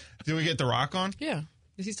saying anything. Did we get The Rock on? Yeah.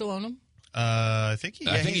 Does he still own them? I think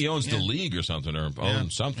he owns the league or something, or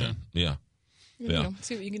owns something. Yeah.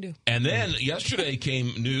 See what you can do. And then yesterday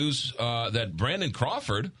came news that Brandon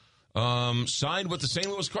Crawford signed with the St.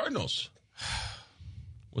 Louis Cardinals.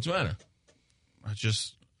 What's the matter?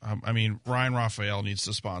 I mean, Ryan Raphael needs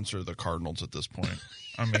to sponsor the Cardinals at this point.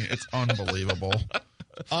 I mean, it's unbelievable.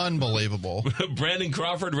 Unbelievable. Brandon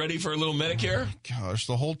Crawford ready for a little Medicare? Gosh,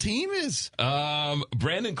 the whole team is.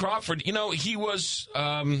 Brandon Crawford,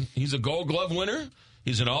 he's a Gold Glove winner.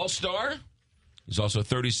 He's an all-star. He's also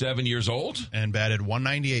 37 years old. And batted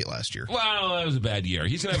 198 last year. Well, that was a bad year.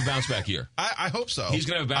 He's going to have a bounce-back year. I hope so. He's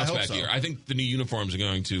going to have a bounce-back year. I think the new uniforms are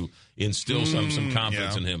going to instill some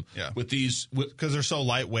confidence in him. Yeah. Because they're so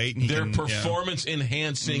lightweight. And they're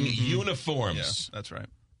performance-enhancing uniforms. Yeah, that's right.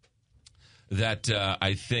 That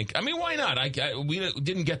I think, why not? We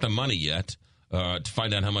didn't get the money yet. to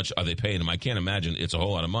find out how much are they paying him. I can't imagine it's a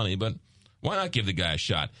whole lot of money, but why not give the guy a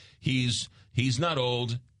shot? He's not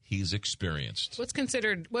old. He's experienced. What's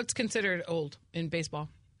considered old in baseball?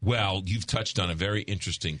 Well, you've touched on a very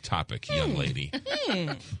interesting topic, young lady,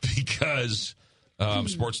 because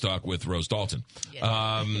sports talk with Rose Dalton.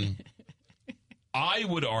 Yeah. I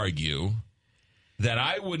would argue that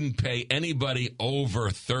I wouldn't pay anybody over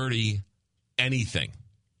 30 anything.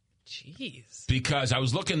 Jeez. Because I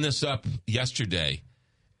was looking this up yesterday.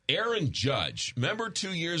 Aaron Judge, remember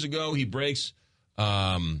 2 years ago he breaks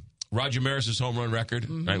Roger Maris's home run record,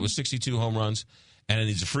 right, with 62 home runs, and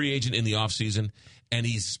he's a free agent in the offseason, and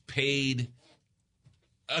he's paid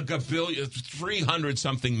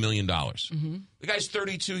 $300-something million. The guy's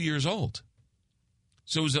 32 years old.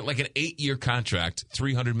 So it was like an 8-year contract,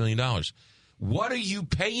 $300 million. What are you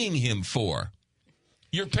paying him for?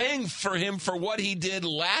 You're paying for him for what he did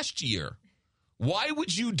last year. Why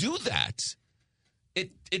would you do that?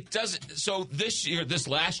 It doesn't. So this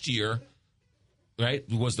last year, right,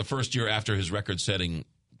 was the first year after his record-setting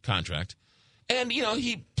contract. And,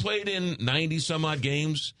 he played in 90-some-odd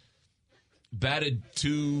games, batted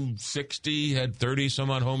 .260, had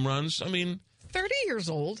 30-some-odd home runs. I mean, 30 years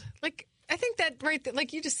old? Like, I think that, right,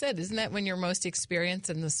 like you just said, isn't that when you're most experienced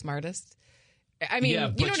and the smartest? I mean, yeah,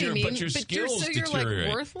 you know what I mean? But your skills deteriorate. You're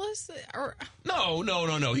like worthless? Or No. He not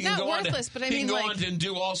can go worthless, on but I he mean, can go like, on and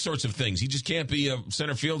do all sorts of things. He just can't be a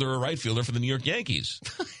center fielder or a right fielder for the New York Yankees.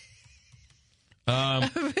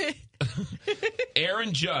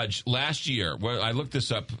 Aaron Judge last year. Well, I looked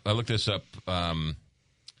this up.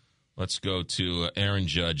 Let's go to Aaron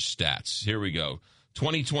Judge stats. Here we go.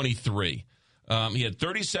 2023. He had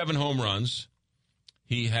 37 home runs.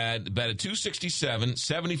 He had batted .267,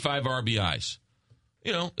 75 RBIs.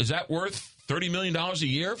 Is that worth $30 million a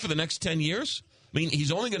year for the next 10 years? I mean,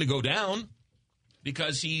 he's only going to go down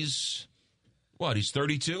because he's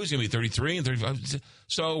 32? He's going to be 33 and 35.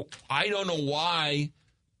 So I don't know why.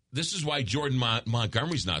 This is why Jordan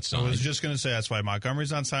Montgomery's not signed. I was just going to say that's why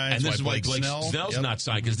Montgomery's not signed. And this is why Blake Snell's not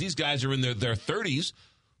signed, because these guys are in their 30s.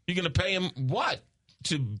 You're going to pay him what?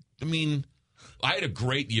 I had a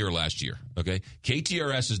great year last year, okay?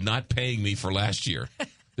 KTRS is not paying me for last year.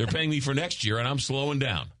 They're paying me for next year, and I'm slowing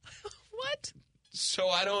down. What? So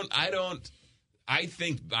I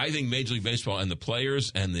think Major League Baseball and the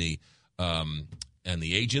players and the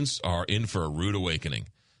agents are in for a rude awakening,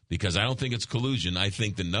 because I don't think it's collusion. I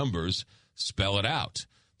think the numbers spell it out.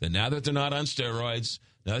 That now that they're not on steroids,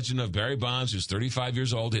 now that you have Barry Bonds, who's 35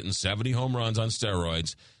 years old, hitting 70 home runs on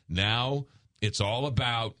steroids, now it's all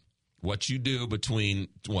about what you do between,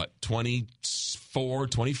 24,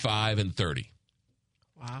 25, and 30.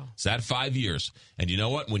 Wow. Is that 5 years? And you know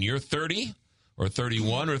what? When you're 30 or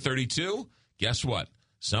 31 or 32, guess what?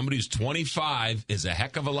 Somebody who's 25 is a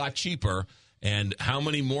heck of a lot cheaper. And how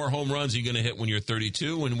many more home runs are you going to hit when you're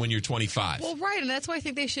 32 and when you're 25? Well, right, and that's why I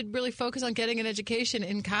think they should really focus on getting an education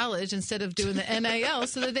in college instead of doing the NIL,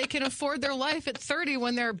 so that they can afford their life at 30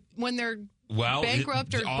 when they're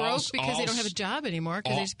bankrupt or broke because they don't have a job anymore.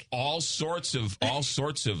 All sorts of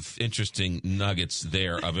interesting nuggets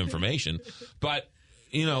there of information, but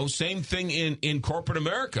same thing in corporate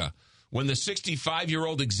America. When the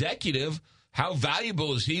 65-year-old executive, how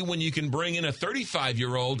valuable is he when you can bring in a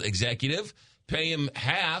 35-year-old executive? Pay him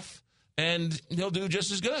half, and he'll do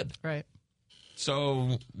just as good. Right.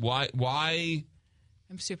 So why?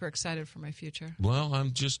 I'm super excited for my future. Well,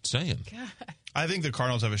 I'm just saying. God. I think the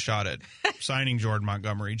Cardinals have a shot at signing Jordan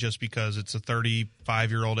Montgomery just because it's a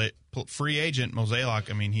 35-year-old free agent. Mozeliak,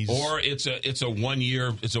 I mean, it's a 1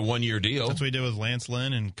 year deal. That's what we did with Lance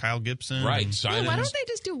Lynn and Kyle Gibson. Right. Why don't they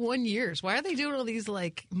just do 1 year? Why are they doing all these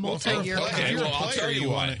multi-year? Okay, well, I'll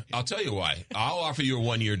tell you why. I'll offer you a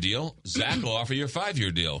 1 year deal. Zach will offer you a 5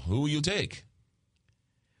 year deal. Who will you take?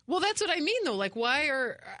 Well, that's what I mean, though. Like,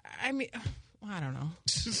 I don't know.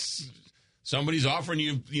 Somebody's offering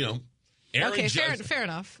you, Aaron okay, Judge, fair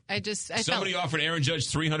enough. Somebody offered Aaron Judge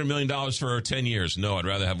 $300 million for 10 years. No, I'd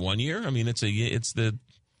rather have 1 year. I mean, it's the.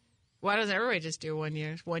 Why doesn't everybody just do 1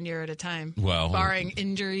 year, 1 year at a time? Well, barring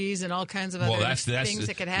injuries and all kinds of other things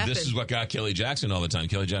that could happen. This is what got Kelly Jackson all the time.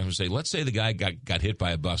 Kelly Jackson would say, "Let's say the guy got hit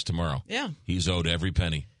by a bus tomorrow. Yeah, he's owed every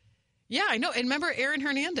penny." Yeah, I know. And remember Aaron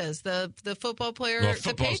Hernandez, the football player, well,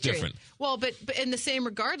 the Patriot. Different. Well, but in the same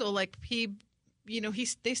regard, though, like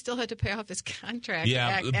they still had to pay off his contract.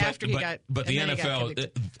 After he got. But the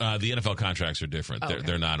NFL contracts are different. Oh, okay.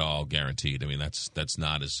 They're not all guaranteed. I mean, that's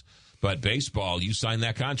not as. But baseball, you sign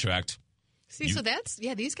that contract. See, so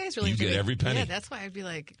these guys really get every penny. Yeah, that's why I'd be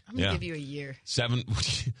like, I'm going to give you a year. 7.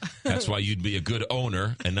 That's why you'd be a good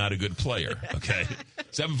owner and not a good player. Okay.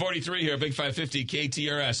 743 here, Big 550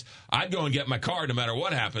 KTRS. I'd go and get my car no matter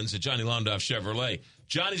what happens at Johnny Londoff Chevrolet.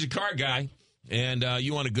 Johnny's a car guy, and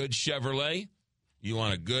you want a good Chevrolet? You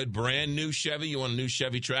want a good brand new Chevy? You want a new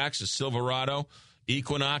Chevy Trax, a Silverado,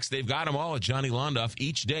 Equinox? They've got them all at Johnny Londoff.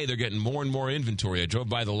 Each day they're getting more and more inventory. I drove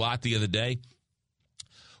by the lot the other day.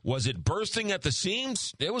 Was it bursting at the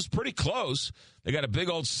seams? It was pretty close. They got a big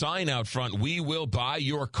old sign out front, "We will buy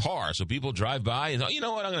your car." So people drive by and, you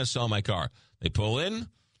know what, I'm going to sell my car. They pull in,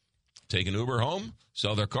 take an Uber home,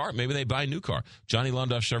 sell their car. Maybe they buy a new car. Johnny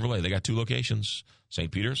Londoff Chevrolet. They got 2 locations. St.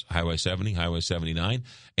 Peter's, Highway 70, Highway 79.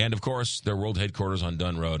 And, of course, their world headquarters on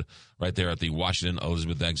Dunn Road, right there at the Washington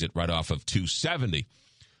Elizabeth exit, right off of 270.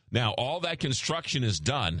 Now, all that construction is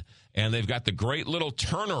done, and they've got the great little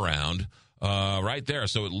turnaround right there.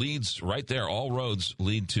 So it leads right there. All roads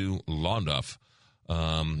lead to Londoff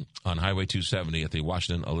on Highway 270 at the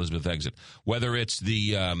Washington Elizabeth exit. Whether it's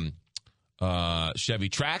the Chevy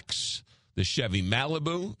Trax, the Chevy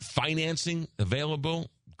Malibu, financing available,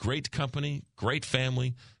 great company, great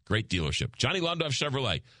family, great dealership. Johnny Londoff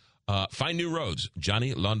Chevrolet. Find new roads.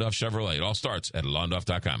 Johnny Londoff Chevrolet. It all starts at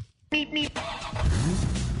londoff.com.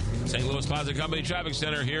 St. Louis Closet Company Traffic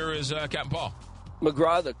Center. Here is Captain Paul.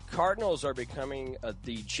 McGraw, the Cardinals are becoming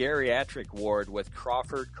the geriatric ward with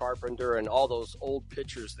Crawford, Carpenter, and all those old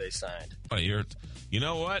pitchers they signed. You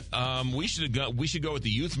know what? We should go with the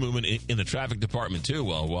youth movement in the traffic department too.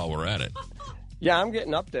 While we're at it. Yeah, I'm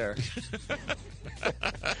getting up there.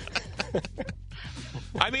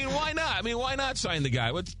 I mean, why not? I mean, why not sign the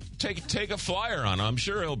guy? Let's take a flyer on him. I'm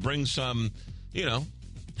sure he'll bring some,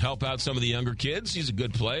 help out some of the younger kids. He's a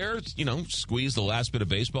good player. Squeeze the last bit of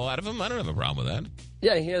baseball out of him. I don't have a problem with that.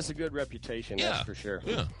 Yeah, he has a good reputation, that's for sure.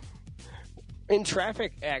 Yeah. In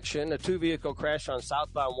traffic action, a 2-vehicle crash on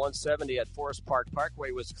southbound 170 at Forest Park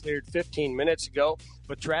Parkway was cleared 15 minutes ago,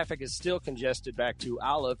 but traffic is still congested back to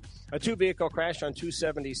Olive. A 2-vehicle crash on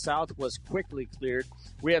 270 South was quickly cleared.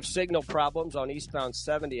 We have signal problems on eastbound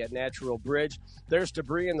 70 at Natural Bridge. There's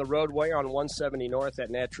debris in the roadway on 170 North at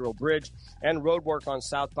Natural Bridge, and road work on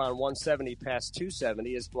southbound 170 past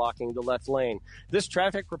 270 is blocking the left lane. This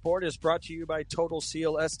traffic report is brought to you by Total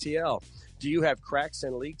Seal STL. Do you have cracks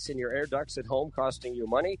and leaks in your air ducts at home costing you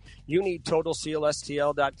money? You need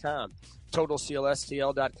TotalSealSTL.com.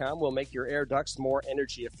 TotalSealSTL.com will make your air ducts more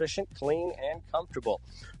energy efficient, clean, and comfortable.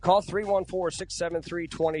 Call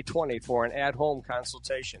 314-673-2020 for an at-home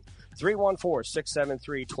consultation.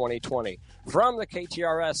 314-673-2020. From the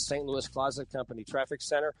KTRS St. Louis Closet Company Traffic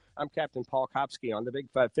Center, I'm Captain Paul Kopsky on the Big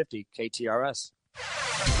 550 KTRS.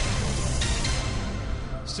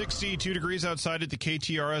 62 degrees outside at the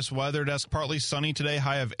KTRS weather desk. Partly sunny today,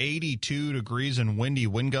 high of 82 degrees and windy.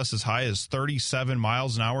 Wind gusts as high as 37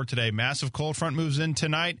 miles an hour today. Massive cold front moves in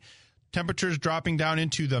tonight. Temperatures dropping down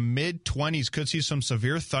into the mid-20s. Could see some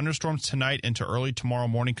severe thunderstorms tonight into early tomorrow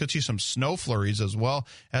morning. Could see some snow flurries as well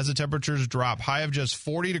as the temperatures drop. High of just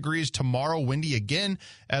 40 degrees tomorrow. Windy again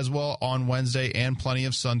as well on Wednesday, and plenty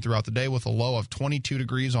of sun throughout the day with a low of 22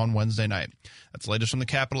 degrees on Wednesday night. That's the latest from the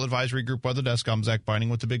Capital Advisory Group Weather Desk. I'm Zach Binding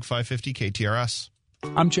with the Big 550 KTRS.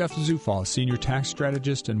 I'm Jeff Zufall, Senior Tax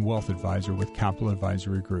Strategist and Wealth Advisor with Capital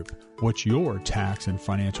Advisory Group. What's your tax and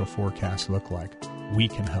financial forecast look like? We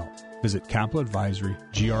can help. Visit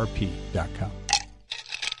capitaladvisorygrp.com.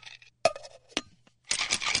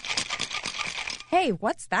 Hey,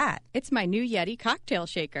 what's that? It's my new Yeti cocktail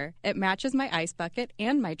shaker. It matches my ice bucket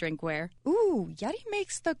and my drinkware. Ooh, Yeti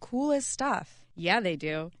makes the coolest stuff. Yeah, they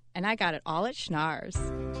do. And I got it all at Schnarr's.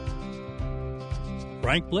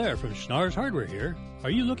 Frank Blair from Schnarr's Hardware here. Are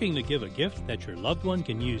you looking to give a gift that your loved one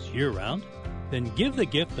can use year-round? Then give the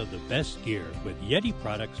gift of the best gear with Yeti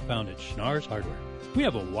products found at Schnarr's Hardware. We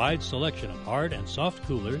have a wide selection of hard and soft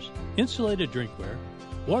coolers, insulated drinkware,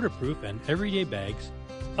 waterproof and everyday bags,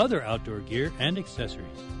 other outdoor gear, and accessories.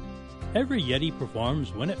 Every Yeti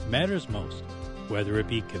performs when it matters most, whether it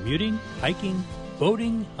be commuting, hiking,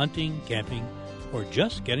 boating, hunting, camping, or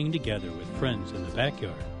just getting together with friends in the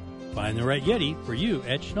backyard. Find the right Yeti for you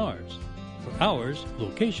at Schnarr's. For hours,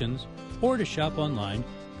 locations, or to shop online,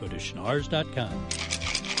 go to schnarrs.com.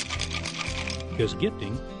 Because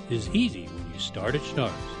gifting is easy when you start at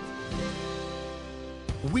Schnarr's.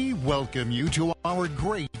 We welcome you to our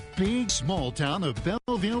great big, small town of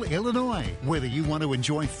Belleville, Illinois. Whether you want to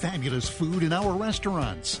enjoy fabulous food in our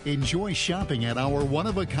restaurants, enjoy shopping at our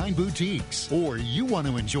one-of-a-kind boutiques, or you want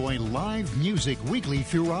to enjoy live music weekly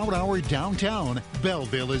throughout our downtown,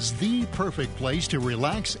 Belleville is the perfect place to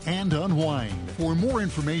relax and unwind. For more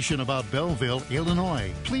information about Belleville,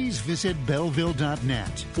 Illinois, please visit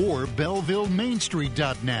belleville.net or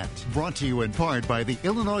bellevillemainstreet.net. Brought to you in part by the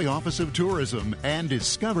Illinois Office of Tourism and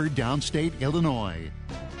Discover Downstate Illinois.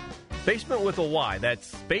 Basement with a Y.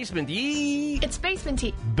 That's Basement E. It's Basement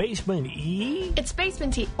T. Basement E? It's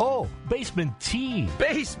Basement T. Oh, Basement T.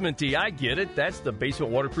 Basement T. I get it. That's the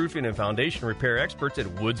basement waterproofing and foundation repair experts at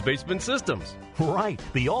Woods Basement Systems. Right.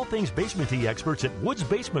 The all things Basement T experts at Woods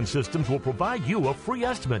Basement Systems will provide you a free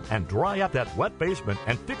estimate and dry out that wet basement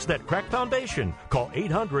and fix that cracked foundation. Call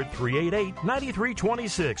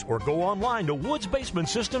 800-388-9326 or go online to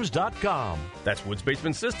woodsbasementsystems.com. That's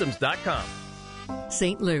woodsbasementsystems.com.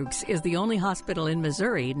 St. Luke's is the only hospital in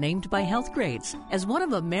Missouri named by Health Grades as one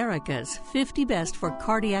of America's 50 best for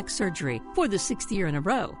cardiac surgery for the 6th year in a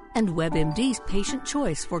row, and WebMD's patient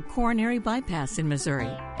choice for coronary bypass in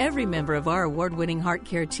Missouri. Every member of our award-winning heart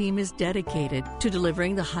care team is dedicated to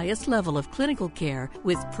delivering the highest level of clinical care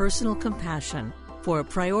with personal compassion. For a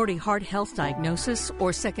priority heart health diagnosis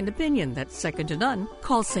or second opinion that's second to none,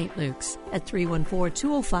 call St. Luke's at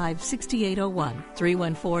 314-205-6801.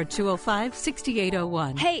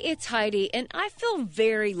 314-205-6801. Hey, it's Heidi, and I feel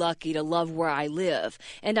very lucky to love where I live.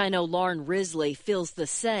 And I know Lauren Risley feels the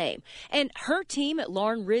same. And her team at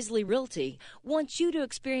Lauren Risley Realty wants you to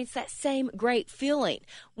experience that same great feeling.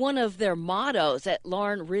 One of their mottos at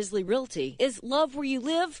Lauren Risley Realty is love where you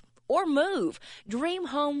live or move. Dream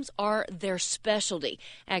homes are their specialty.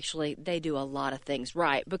 Actually, they do a lot of things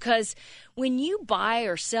right, because when you buy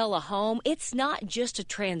or sell a home, it's not just a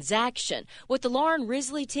transaction. What the Lauren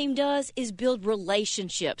Risley team does is build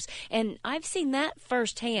relationships, and I've seen that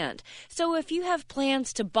firsthand. So if you have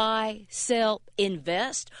plans to buy, sell,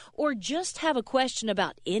 invest, or just have a question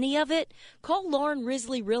about any of it, call Lauren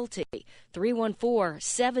Risley Realty,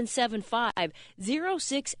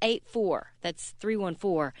 314-775-0684. That's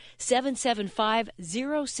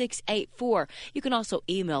 314-775-0684. You can also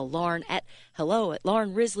email Lauren at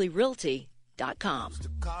hello@laurenrisleyrealty.com.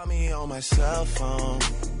 Call me on my cell phone.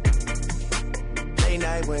 Late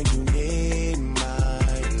night when you need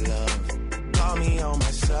my love. Call me on my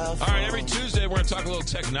cell phone. All right, every Tuesday we're going to talk a little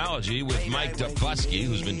technology with Mike Dubusky,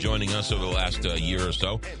 who's been joining us over the last year or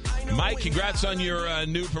so. Mike, congrats on your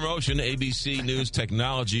new promotion, ABC News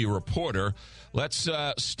Technology Reporter. Let's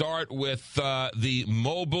start with the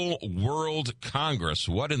Mobile World Congress.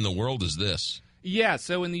 What in the world is this? Yeah,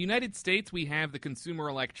 so in the United States, we have the Consumer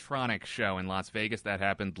Electronics Show in Las Vegas. That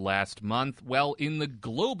happened last month. Well, in the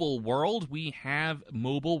global world, we have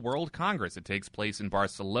Mobile World Congress. It takes place in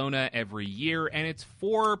Barcelona every year, and it's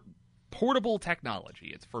for portable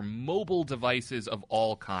technology. It's for mobile devices of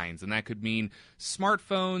all kinds, and that could mean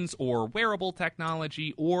smartphones or wearable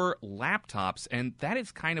technology or laptops, and that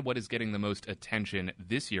is kind of what is getting the most attention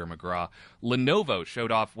this year, McGraw. Lenovo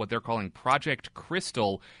showed off what they're calling Project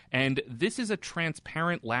Crystal, and this is a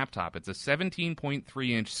transparent laptop. It's a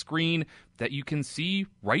 17.3-inch screen that you can see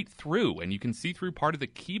right through, and you can see through part of the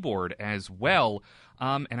keyboard as well.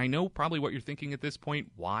 And I know probably what you're thinking at this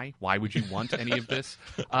point. Why? Why would you want any of this?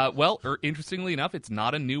 Interestingly enough, it's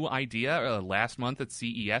not a new idea. Last month at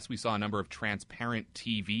CES, we saw a number of transparent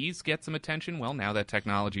TVs get some attention. Well, now that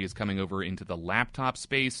technology is coming over into the laptop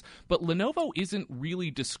space. But Lenovo isn't really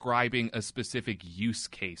describing a specific use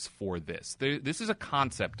case for this. This is a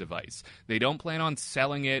concept device. They don't plan on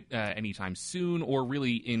selling it anytime soon, or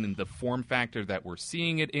really in the form factor that we're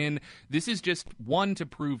seeing it in. This is just, one, to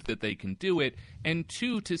prove that they can do it, and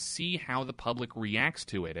two, to see how the public reacts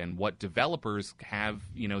to it and what developers have,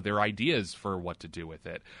 their ideas for what to do with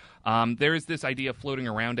it. There is this idea floating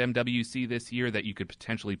around MWC this year that you could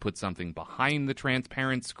potentially put something behind the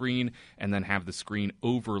transparent screen and then have the screen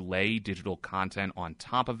overlay digital content on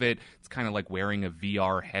top of it. It's kind of like wearing a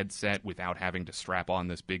VR headset without having to strap on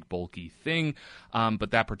this big bulky thing.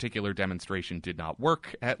 But that particular demonstration did not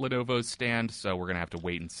work at Lenovo's stand, so we're going to have to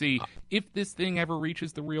wait and see if this thing ever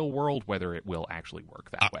reaches the real world, whether it will actually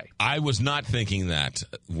work that way. I was not thinking that.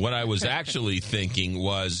 What I was actually thinking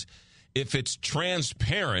was, if it's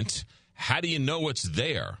transparent, how do you know it's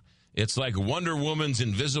there? It's like Wonder Woman's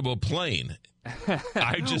invisible plane.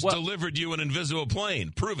 I just delivered you an invisible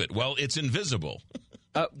plane. Prove it. Well, it's invisible.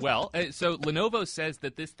 So Lenovo says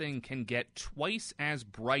that this thing can get twice as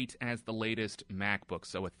bright as the latest MacBook,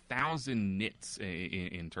 so 1,000 nits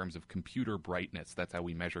in terms of computer brightness. That's how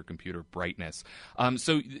we measure computer brightness.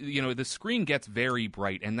 So the screen gets very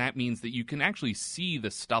bright, and that means that you can actually see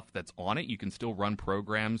the stuff that's on it. You can still run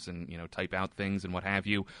programs and type out things and what have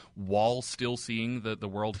you, while still seeing the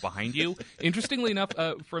world behind you. Interestingly enough,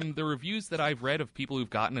 from the reviews that I've read of people who've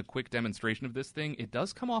gotten a quick demonstration of this thing, it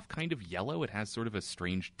does come off kind of yellow. It has sort of a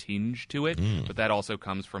strange tinge to it, but that also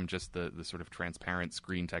comes from just the sort of transparent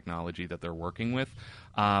screen technology that they're working with.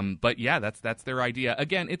 But yeah, that's their idea.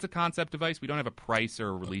 Again, it's a concept device. We don't have a price or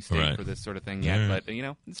a release date for this sort of thing yet, but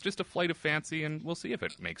it's just a flight of fancy, and we'll see if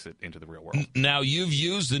it makes it into the real world. Now, you've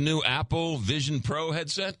used the new Apple Vision Pro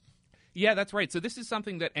headset? Yeah, that's right. So this is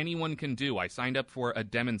something that anyone can do. I signed up for a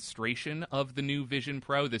demonstration of the new Vision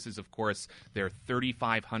Pro. This is, of course, their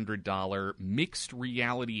 $3,500 mixed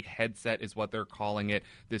reality headset is what they're calling it.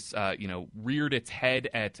 This, reared its head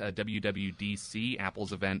at WWDC,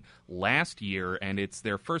 Apple's event last year, and it's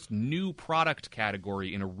their first new product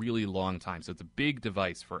category in a really long time. So it's a big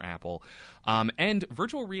device for Apple. And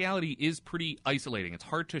virtual reality is pretty isolating. It's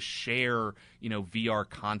hard to share, VR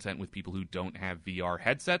content with people who don't have VR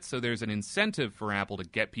headsets. So there's an incentive for Apple to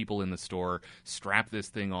get people in the store, strap this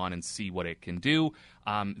thing on, and see what it can do.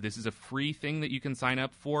 This is a free thing that you can sign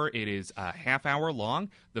up for. It is a half hour long.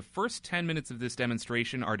 The first 10 minutes of this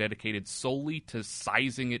demonstration are dedicated solely to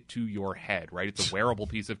sizing it to your head, right? It's a wearable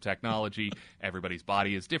piece of technology. Everybody's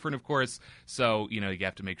body is different, of course. So, you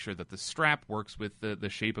have to make sure that the strap works with the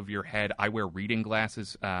shape of your head. I wear reading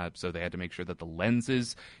glasses, so they had to make sure that the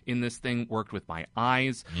lenses in this thing worked with my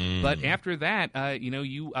eyes. But after that,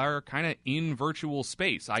 you are kind of in virtual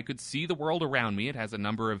space. I could see the world around me. It has a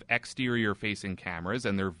number of exterior-facing cameras,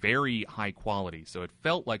 and they're very high quality. So it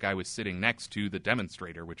felt like I was sitting next to the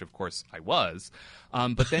demonstrator, which of course I was.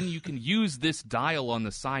 But then you can use this dial on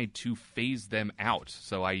the side to phase them out.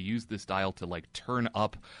 So I used this dial to turn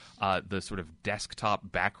up the sort of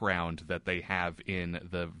desktop background that they have in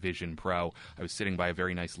the Vision Pro. I was sitting by a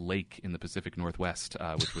very nice lake in the Pacific Northwest,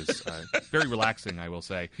 which was very relaxing, I will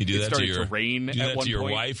say. You do that started to rain do that at one to your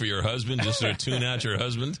point. wife or your husband, just sort of tune out your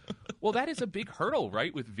husband? Well, that is a big hurdle,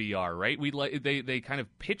 right, with VR, right? They kind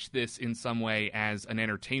of pitch this in some way as an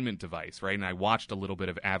entertainment device, right? And I watched a little bit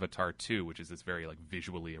of Avatar 2, which is this very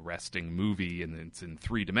visually arresting movie, and it's in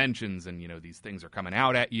 3 dimensions, and these things are coming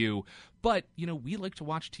out at you. But we like to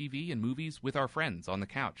watch TV and movies with our friends on the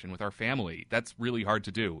couch and with our family. That's really hard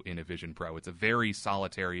to do in a Vision Pro. It's a very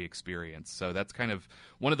solitary experience. So that's kind of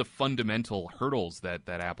one of the fundamental hurdles that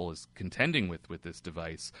Apple is contending with this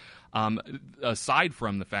device. Aside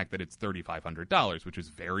from the fact that it's $3,500, which is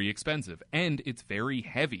very expensive, and it's very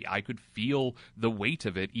heavy. I could feel the weight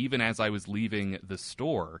of it even as I was leaving the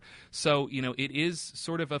store. So, it is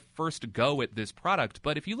sort of a first go at this product,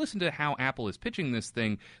 but if you listen to how Apple is pitching this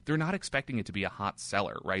thing, they're not expecting it to be a hot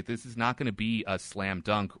seller, right? This is not going to be a slam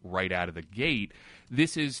dunk right out of the gate.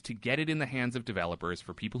 This is to get it in the hands of developers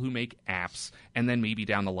for people who make apps, and then maybe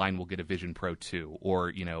down the line we'll get a Vision Pro 2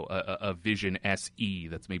 or, a Vision SE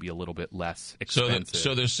that's maybe a little bit less expensive.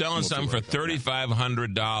 So they're selling something for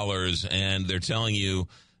 $3,500, and they're telling you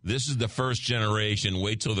this is the first generation.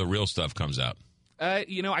 Wait till the real stuff comes out.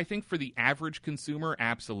 I think for the average consumer,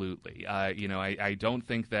 absolutely. I don't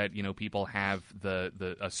think that people have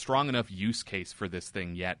a strong enough use case for this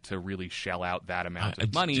thing yet to really shell out that amount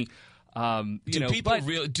of money. Do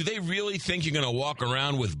they really think you're going to walk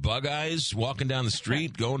around with bug eyes, walking down the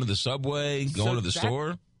street, going to the subway, going to the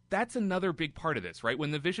store? That's another big part of this, right?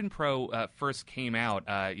 When the Vision Pro first came out,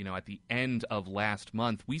 at the end of last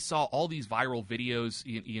month, we saw all these viral videos,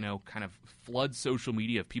 kind of flood social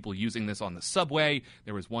media of people using this on the subway.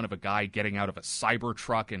 There was one of a guy getting out of a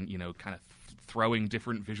Cybertruck and, kind of throwing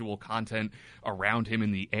different visual content around him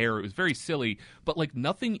in the air. It was very silly, but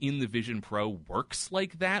nothing in the Vision Pro works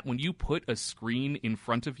like that. When you put a screen in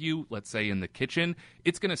front of you, let's say in the kitchen,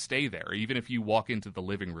 it's going to stay there even if you walk into the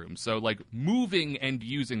living room. So moving and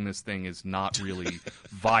using this thing is not really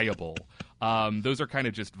viable. Those are kind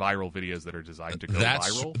of just viral videos that are designed to go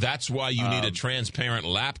viral. That's why you need a transparent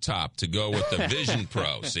laptop to go with the Vision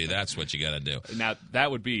Pro. See, that's what you got to do. Now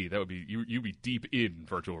you'd be deep in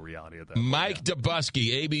virtual reality at that point. Mike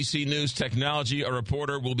Dubusky, ABC News Technology, a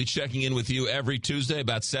reporter, will be checking in with you every Tuesday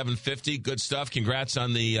about 7:50. Good stuff. Congrats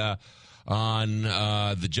on the job, and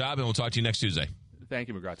we'll talk to you next Tuesday. Thank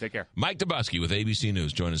you, McGraw. Take care. Mike Dubusky with ABC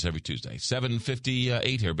News. Join us every Tuesday.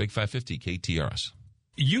 7:58 here, Big 550 KTRS.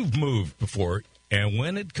 You've moved before, and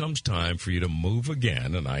when it comes time for you to move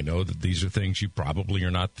again, and I know that these are things you probably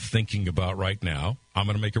are not thinking about right now, I'm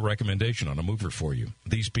going to make a recommendation on a mover for you.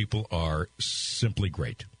 These people are simply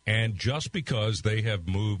great. And just because they have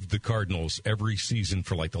moved the Cardinals every season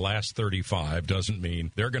for like the last 35 doesn't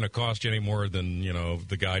mean they're going to cost you any more than,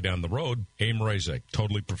 the guy down the road. Aim Razek,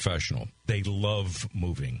 totally professional. They love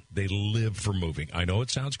moving. They live for moving. I know it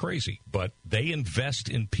sounds crazy, but they invest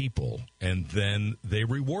in people, and then they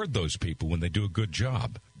reward those people when they do a good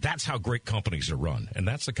job. That's how great companies are run, and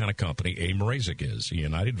that's the kind of company Aim Razek is, a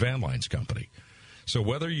United Van Lines company. So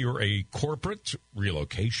whether you're a corporate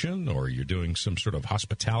relocation or you're doing some sort of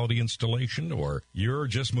hospitality installation or you're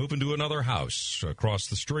just moving to another house across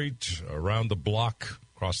the street, around the block,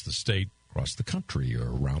 across the state, across the country,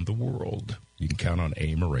 or around the world, you can count on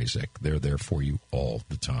Aim Razek. They're there for you all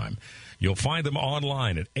the time. You'll find them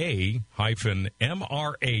online at a-mrazek.com.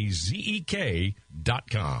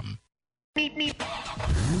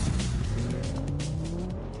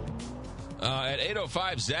 At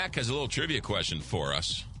 8:05, Zach has a little trivia question for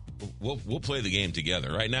us. We'll play the game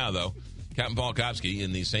together. Right now, though, Captain Paul Kopsky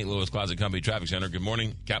in the St. Louis Closet Company Traffic Center. Good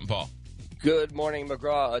morning, Captain Paul. Good morning,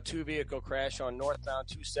 McGraw. A two-vehicle crash on northbound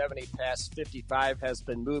 270 past 55 has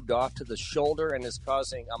been moved off to the shoulder and is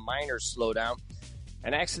causing a minor slowdown.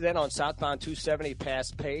 An accident on southbound 270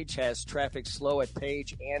 past Page has traffic slow at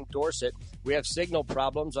Page and Dorset. We have signal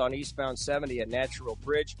problems on eastbound 70 at Natural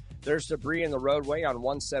Bridge. There's debris in the roadway on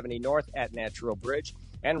 170 north at Natural Bridge.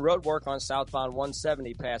 And road work on southbound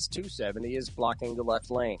 170 past 270 is blocking the left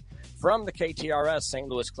lane. From the KTRS St.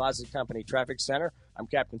 Louis Closet Company Traffic Center, I'm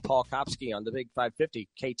Captain Paul Kopsky on the Big 550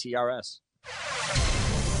 KTRS.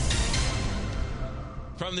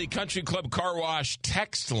 From the Country Club Car Wash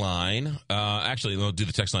text line, actually, we'll do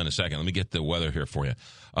the text line in a second. Let me get the weather here for you.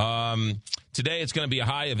 Today, it's going to be a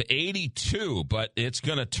high of 82, but it's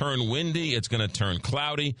going to turn windy, it's going to turn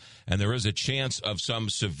cloudy, and there is a chance of some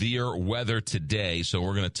severe weather today, so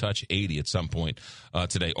we're going to touch 80 at some point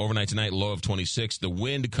today. Overnight tonight, low of 26. The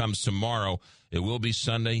wind comes tomorrow. It will be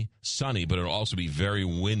sunny, but it'll also be very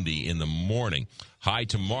windy in the morning. High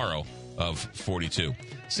tomorrow of 42.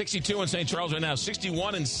 62 in St. Charles right now,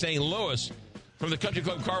 61 in St. Louis. From the Country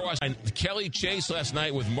Club Car Wash, Kelly Chase last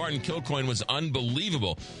night with Martin Kilcoyne was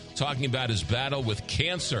unbelievable, talking about his battle with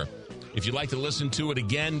cancer. If you'd like to listen to it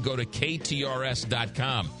again, go to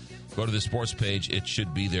KTRS.com. Go to the sports page. It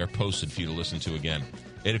should be there posted for you to listen to again.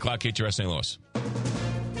 8 o'clock, KTRS St. Louis.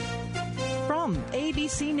 From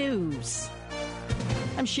ABC News,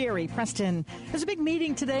 I'm Sherry Preston. There's a big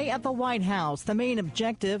meeting today at the White House. The main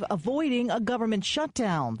objective, avoiding a government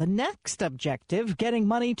shutdown. The next objective, getting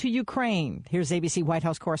money to Ukraine. Here's ABC White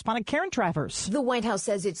House correspondent Karen Travers. The White House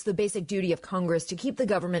says it's the basic duty of Congress to keep the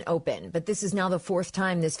government open. But this is now the fourth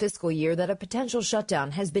time this fiscal year that a potential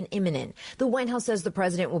shutdown has been imminent. The White House says the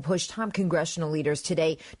president will push top congressional leaders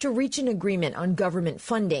today to reach an agreement on government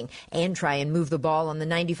funding and try and move the ball on the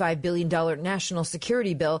 $95 billion national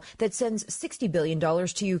security bill that sends $60 billion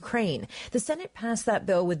to Ukraine. The Senate passed that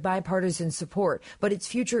bill with bipartisan support, but its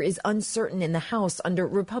future is uncertain in the House under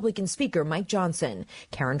Republican Speaker Mike Johnson.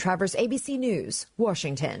 Karen Travers, ABC News,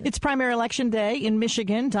 Washington. It's primary election day in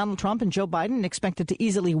Michigan. Donald Trump and Joe Biden expected to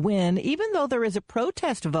easily win, even though there is a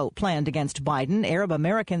protest vote planned against Biden. Arab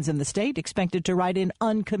Americans in the state expected to write in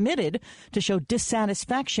uncommitted to show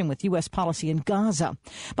dissatisfaction with U.S. policy in Gaza.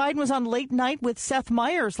 Biden was on Late Night with Seth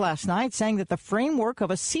Meyers last night, saying that the framework of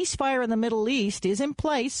a ceasefire in the Middle East is in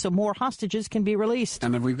place so more hostages can be released.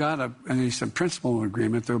 And if we've got at least a principle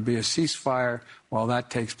agreement, there will be a ceasefire while that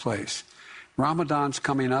takes place. Ramadan's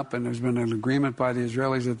coming up, and there's been an agreement by the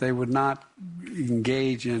Israelis that they would not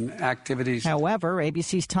engage in activities. However,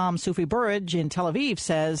 ABC's Tom Sufi-Burridge in Tel Aviv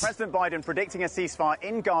says President Biden predicting a ceasefire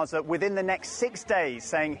in Gaza within the next 6 days,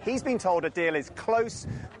 saying he's been told a deal is close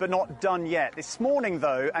but not done yet. This morning,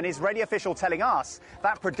 though, an Israeli official telling us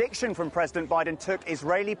that prediction from President Biden took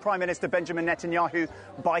Israeli Prime Minister Benjamin Netanyahu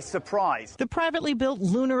by surprise. The privately built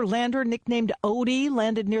lunar lander nicknamed Odie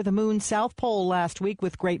landed near the moon's south pole last week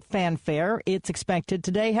with great fanfare. It's expected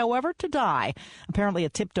today, however, to die. Apparently,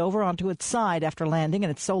 it tipped over onto its side after landing,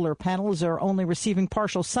 and its solar panels are only receiving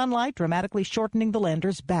partial sunlight, dramatically shortening the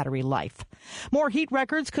lander's battery life. More heat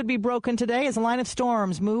records could be broken today as a line of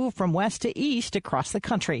storms move from west to east across the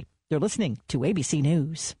country. You're listening to ABC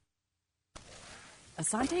News.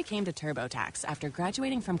 Asante came to TurboTax after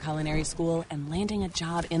graduating from culinary school and landing a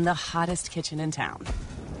job in the hottest kitchen in town.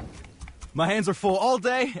 My hands are full all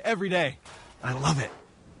day, every day. I love it.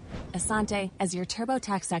 Asante, as your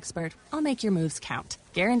TurboTax expert, I'll make your moves count,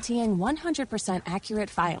 guaranteeing 100% accurate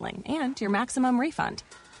filing and your maximum refund.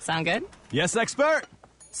 Sound good? Yes, expert.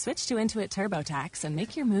 Switch to Intuit TurboTax and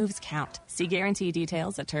make your moves count. See guarantee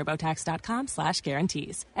details at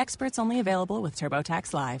turbotax.com/guarantees. Experts only available with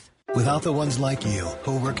TurboTax Live. Without the ones like you,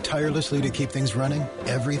 who work tirelessly to keep things running,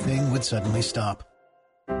 everything would suddenly stop.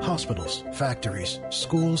 Hospitals, factories,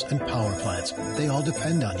 schools, and power plants, they all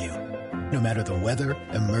depend on you. No matter the weather,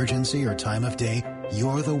 emergency, or time of day,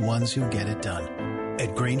 you're the ones who get it done.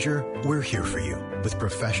 At Grainger, we're here for you with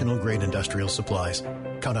professional-grade industrial supplies.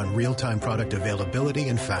 Count on real-time product availability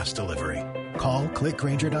and fast delivery. Call, click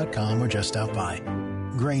Grainger.com, or just stop by.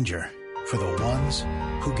 Grainger, for the ones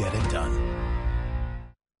who get it done.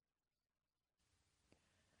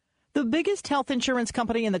 The biggest health insurance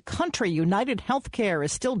company in the country, United Healthcare,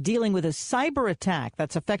 is still dealing with a cyber attack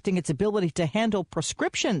that's affecting its ability to handle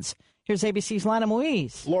prescriptions. Here's ABC's Lana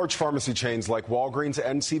Moise. Large pharmacy chains like Walgreens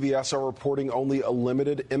and CVS are reporting only a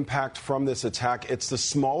limited impact from this attack. It's the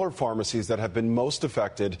smaller pharmacies that have been most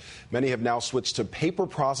affected. Many have now switched to paper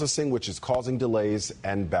processing, which is causing delays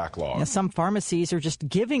and backlog. Now, some pharmacies are just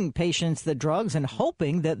giving patients the drugs and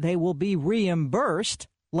hoping that they will be reimbursed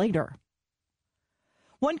later.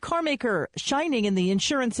 One car maker shining in the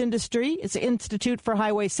insurance industry is Institute for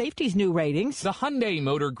Highway Safety's new ratings. The Hyundai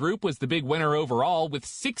Motor Group was the big winner overall, with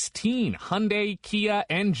 16 Hyundai, Kia,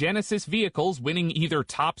 and Genesis vehicles winning either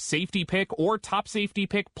Top Safety Pick or Top Safety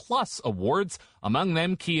Pick Plus awards. Among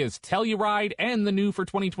them, Kia's Telluride and the new for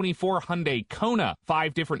 2024 Hyundai Kona.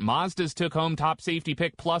 5 different Mazdas took home Top Safety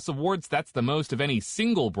Pick Plus awards. That's the most of any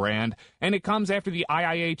single brand. And it comes after the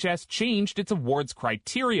IIHS changed its awards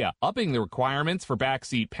criteria, upping the requirements for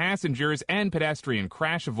backseat passengers and pedestrian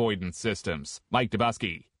crash avoidance systems. Mike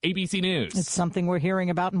Dubusky, ABC News. It's something we're hearing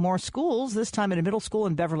about in more schools, this time at a middle school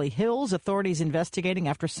in Beverly Hills. Authorities investigating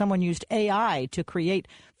after someone used AI to create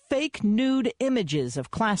fake nude images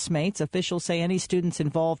of classmates. Officials say any students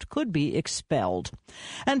involved could be expelled.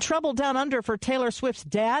 And trouble down under for Taylor Swift's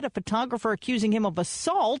dad, a photographer accusing him of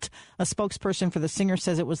assault. A spokesperson for the singer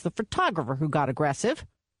says it was the photographer who got aggressive.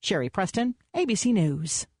 Sherry Preston, ABC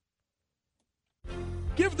News.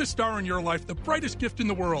 Give the star in your life the brightest gift in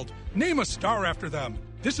the world. Name a star after them.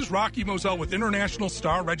 This is Rocky Moselle with International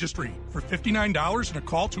Star Registry. For $59 and a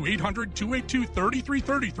call to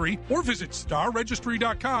 800-282-3333 or visit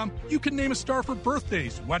starregistry.com, you can name a star for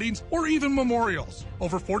birthdays, weddings, or even memorials.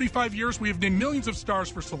 Over 45 years, we have named millions of stars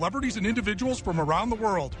for celebrities and individuals from around the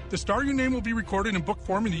world. The star you name will be recorded in book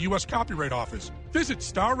form in the U.S. Copyright Office. Visit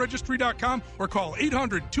starregistry.com or call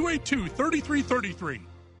 800-282-3333.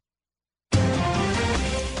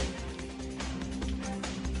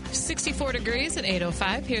 64 degrees at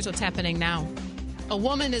 8:05. Here's what's happening now. A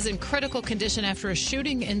woman is in critical condition after a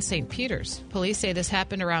shooting in St. Peter's. Police say this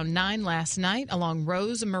happened around 9 last night along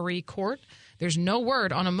Rose Marie Court. There's no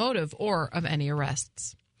word on a motive or of any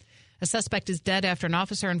arrests. A suspect is dead after an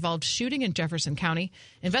officer-involved shooting in Jefferson County.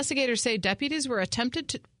 Investigators say deputies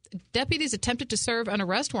attempted to serve an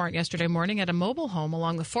arrest warrant yesterday morning at a mobile home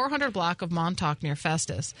along the 400 block of Montauk near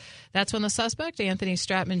Festus. That's when the suspect, Anthony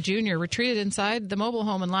Stratman Jr., retreated inside the mobile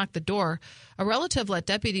home and locked the door. A relative let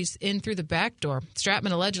deputies in through the back door.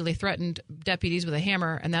 Stratman allegedly threatened deputies with a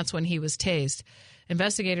hammer, and that's when he was tased.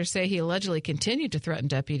 Investigators say he allegedly continued to threaten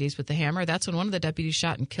deputies with the hammer. That's when one of the deputies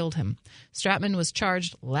shot and killed him. Stratman was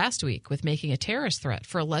charged last week with making a terrorist threat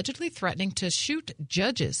for allegedly threatening to shoot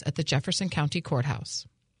judges at the Jefferson County Courthouse.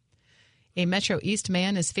 A Metro East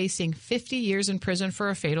man is facing 50 years in prison for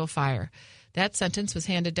a fatal fire. That sentence was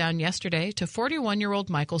handed down yesterday to 41-year-old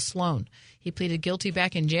Michael Sloan. He pleaded guilty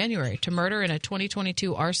back in January to murder in a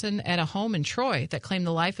 2022 arson at a home in Troy that claimed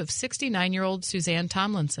the life of 69-year-old Suzanne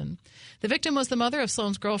Tomlinson. The victim was the mother of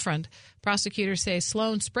Sloan's girlfriend. Prosecutors say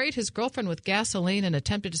Sloan sprayed his girlfriend with gasoline and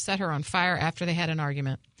attempted to set her on fire after they had an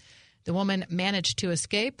argument. The woman managed to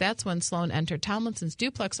escape. That's when Sloan entered Tomlinson's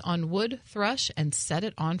duplex on Wood Thrush and set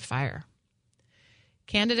it on fire.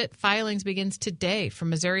 Candidate filings begins today for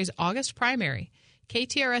Missouri's August primary.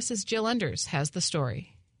 KTRS's Jill Enders has the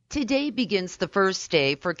story. Today begins the first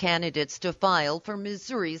day for candidates to file for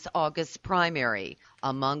Missouri's August primary.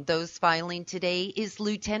 Among those filing today is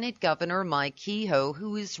Lieutenant Governor Mike Kehoe,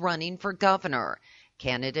 who is running for governor.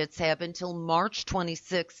 Candidates have until March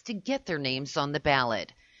 26 to get their names on the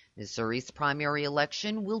ballot. Missouri's primary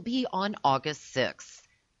election will be on August 6.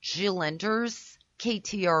 Jill Enders,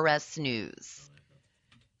 KTRS News.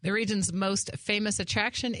 The region's most famous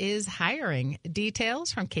attraction is hiring.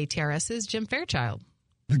 Details from KTRS's Jim Fairchild.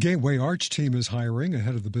 The Gateway Arch team is hiring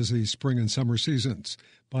ahead of the busy spring and summer seasons.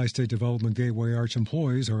 Bi-State Development Gateway Arch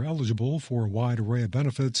employees are eligible for a wide array of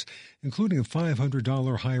benefits, including a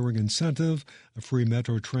 $500 hiring incentive, a free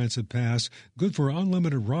Metro Transit pass, good for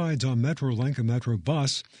unlimited rides on MetroLink and Metro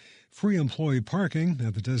Bus, free employee parking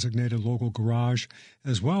at the designated local garage,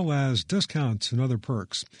 as well as discounts and other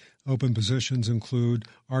perks. Open positions include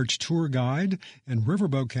Arch Tour Guide and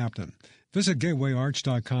Riverboat Captain. Visit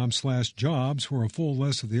gatewayarch.com/jobs for a full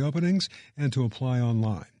list of the openings and to apply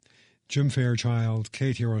online. Jim Fairchild,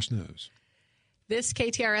 KTRS News. This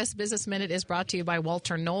KTRS Business Minute is brought to you by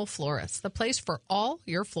Walter Knoll Florists, the place for all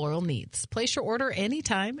your floral needs. Place your order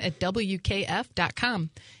anytime at WKF.com.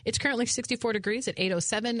 It's currently 64 degrees at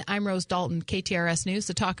 8:07. I'm Rose Dalton, KTRS News,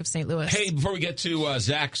 the talk of St. Louis. Hey, before we get to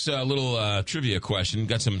Zach's little trivia question,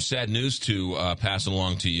 got some sad news to pass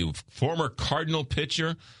along to you. Former Cardinal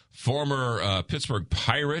pitcher, former Pittsburgh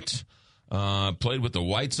Pirate, played with the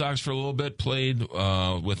White Sox for a little bit, played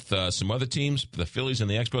with some other teams, the Phillies and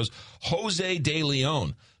the Expos. Jose De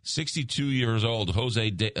Leon, 62 years old. Jose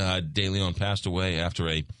De Leon passed away after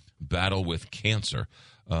a battle with cancer.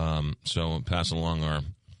 So passing along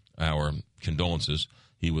our condolences.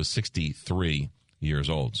 He was 63 years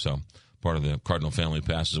old. So part of the Cardinal family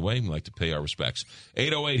passes away. We'd like to pay our respects.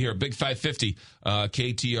 8:08 here, Big 550,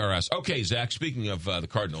 KTRS. Okay, Zach, speaking of the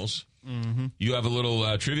Cardinals, you have a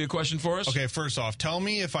little trivia question for us? Okay, first off, tell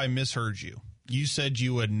me if I misheard you. You said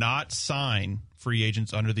you would not sign free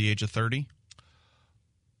agents under the age of 30?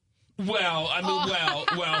 Well, I mean,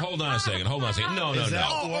 well, hold on a second. No. What?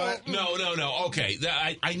 No. Okay,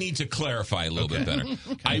 I need to clarify a little bit better.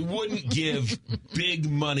 I wouldn't give big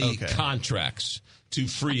money contracts to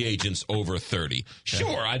free agents over 30.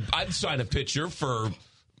 Sure, I'd sign a pitcher for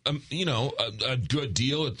a good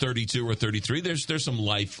deal at 32 or 33. There's some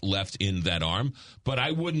life left in that arm, but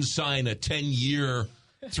I wouldn't sign a 10-year,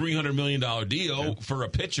 $300 million deal for a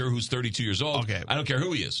pitcher who's 32 years old. Okay. I don't care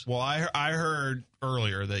who he is. Well, I heard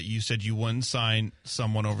earlier that you said you wouldn't sign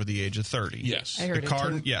someone over the age of 30. Yes. I heard it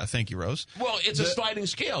too. Yeah, thank you, Rose. Well, it's a sliding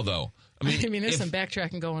scale, though. I mean, there's some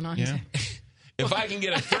backtracking going on. Yeah. If I can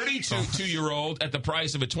get a 32-year-old at the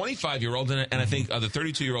price of a 25-year-old, and I think the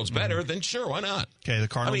 32-year-old's better, then sure, why not? Okay, the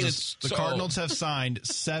Cardinals. Cardinals have signed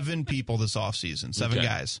 7 people this offseason. 7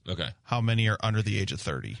 guys. Okay. How many are under the age of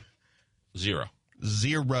 30? Zero.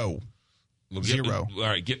 Well, Zero. All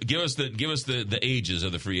right, give us the ages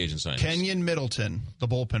of the free agent signings. Kenyon Middleton, the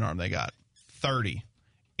bullpen arm they got, 30.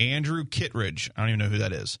 Andrew Kittredge, I don't even know who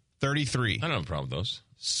that is, 33. I don't have a problem with those.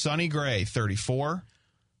 Sonny Gray, 34.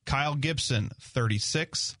 Kyle Gibson,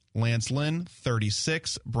 36. Lance Lynn,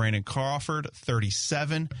 36. Brandon Crawford,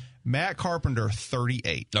 37. Matt Carpenter,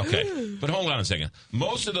 38. Okay, but hold on a second.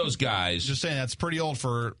 Most of those guys... Just saying, that's pretty old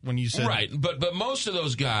for when you said... Right, but most of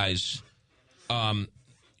those guys, they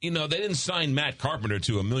didn't sign Matt Carpenter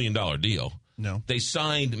to $1 million deal. No. They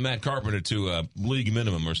signed Matt Carpenter to a league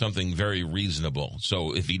minimum or something very reasonable.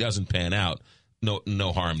 So if he doesn't pan out, no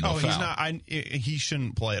harm, no foul. He's not. He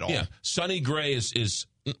shouldn't play at all. Yeah, Sonny Gray is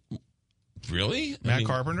really Matt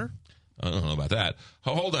Carpenter. I don't know about that.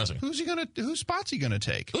 Hold on a second. Whose spot's he gonna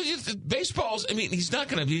take? Baseball's. I mean, he's not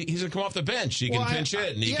gonna be. He's gonna come off the bench. He can pinch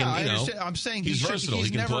hit, and he can. I understand. I'm saying he's versatile. He's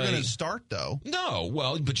he can never play. Gonna start though. No,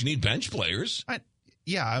 well, but you need bench players. I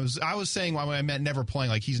was saying when I meant never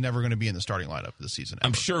playing, like he's never going to be in the starting lineup this season.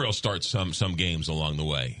 I'm sure he'll start some games along the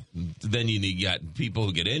way. Then you got people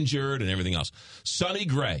who get injured and everything else. Sonny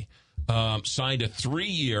Gray signed a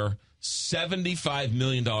 3-year, $75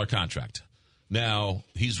 million contract. Now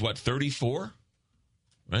he's 34,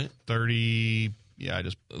 right? 30. Yeah, I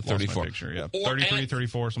just 34 picture. Yeah, 33,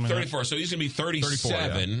 34, something. 34. Like that. So he's going to be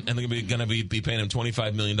 37, and they're going to be paying him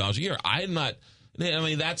 $25 million a year.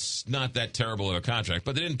 That's not that terrible of a contract,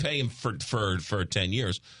 but they didn't pay him for 10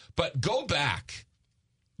 years. But go back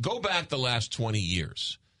the last 20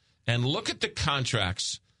 years and look at the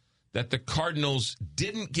contracts that the Cardinals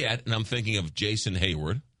didn't get. And I'm thinking of Jason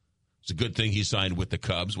Hayward. It's a good thing he signed with the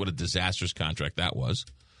Cubs. What a disastrous contract that was.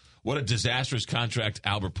 What a disastrous contract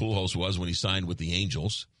Albert Pujols was when he signed with the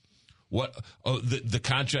Angels. The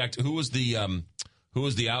contract? Who was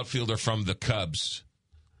the outfielder from the Cubs?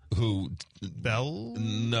 Bell?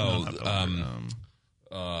 No.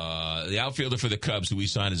 The outfielder for the Cubs who we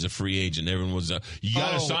signed as a free agent. Everyone was, you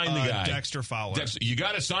got to sign the guy. Dexter Fowler. You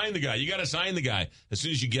got to sign the guy. As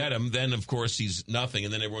soon as you get him, then, of course, he's nothing.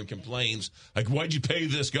 And then everyone complains, like, why'd you pay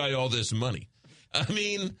this guy all this money? I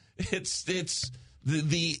mean, it's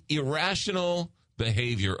the irrational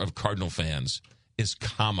behavior of Cardinal fans is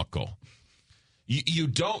comical. You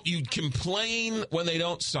complain when they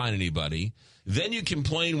don't sign anybody. Then you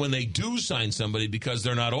complain when they do sign somebody because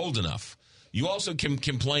they're not old enough. You also can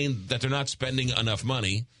complain that they're not spending enough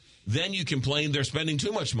money. Then you complain they're spending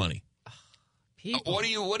too much money. What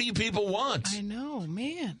do you people want? I know,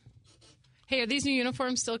 man. Hey, are these new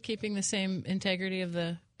uniforms still keeping the same integrity of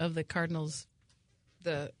the Cardinals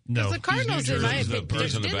the Cardinals, these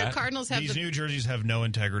didn't the Cardinals have these new jerseys have no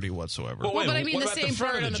integrity whatsoever. Well, wait, but I mean what the about same the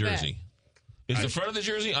front part of the on the jersey? Is the front of the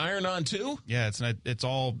jersey iron-on too? Yeah, it's not. It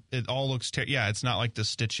all looks. It's not like the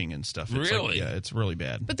stitching and stuff. It's really? Yeah, it's really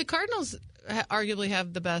bad. But the Cardinals arguably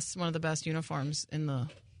have one of the best uniforms in the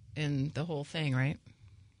whole thing, right?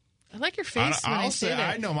 I like your face when I say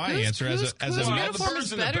that. I know my answer as a uniform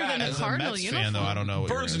is better than the Cardinal uniform. Fan, though, I don't know.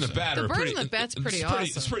 Birds in the bat are Birds in the bat's pretty awesome.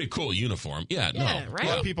 It's pretty cool uniform. Yeah, right. A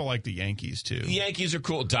lot of people like the Yankees too. The Yankees are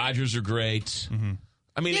cool. Dodgers are great. Mm-hmm.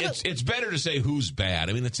 I mean, it's better to say who's bad.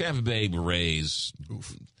 I mean, the Tampa Bay Rays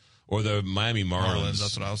or the Miami Marlins.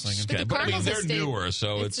 That's what I was thinking. But I mean, they're newer,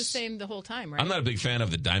 so it's the same the whole time, right? I'm not a big fan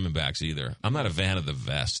of the Diamondbacks either. I'm not a fan of the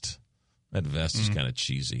vest. That vest is kind of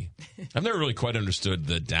cheesy. I've never really quite understood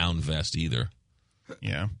the down vest either.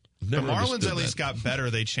 Yeah. The Marlins at least got better.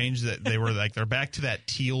 They changed that. They were they're back to that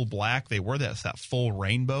teal black. They wore that full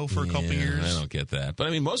rainbow for a couple years. I don't get that. But I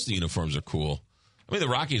mean, most of the uniforms are cool. I mean, the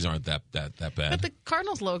Rockies aren't that bad. But the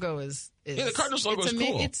Cardinals logo is the Cardinals logo is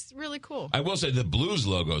cool. It's really cool. I will say the Blues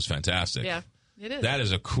logo is fantastic. Yeah, it is. That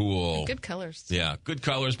is a cool. Good colors. Yeah, good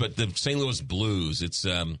colors. But the St. Louis Blues, it's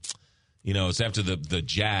it's after the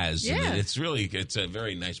Jazz. Yeah. And it's a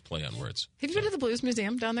very nice play on words. Have you been to the Blues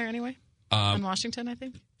Museum down there anyway? In Washington, I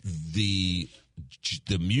think. The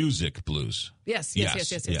music blues. Yes. Yeah,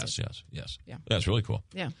 it's really cool.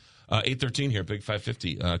 Yeah. 8:13 here, Big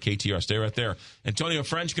 550, KTR. Stay right there. Antonio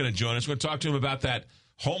French going to join us. We're going to talk to him about that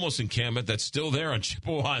homeless encampment that's still there on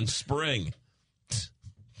Chippewa and Spring.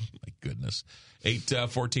 My goodness.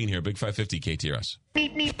 8:14 here, Big 550, KTRS.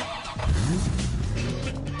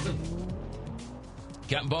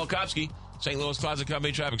 Captain Balkowski, St. Louis Closet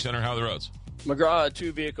Company Traffic Center. How are the roads? McGraw, a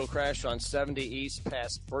two-vehicle crash on 70 East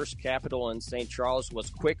past First Capitol in St. Charles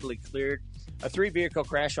was quickly cleared. A three-vehicle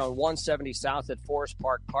crash on 170 South at Forest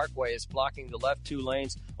Park Parkway is blocking the left two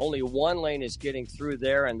lanes. Only one lane is getting through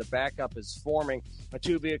there, and the backup is forming. A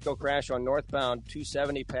two-vehicle crash on northbound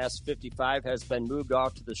 270 past 55 has been moved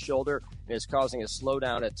off to the shoulder and is causing a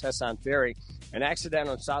slowdown at Tesson Ferry. An accident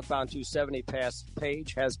on southbound 270 past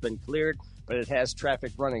Page has been cleared, but it has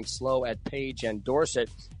traffic running slow at Page and Dorset.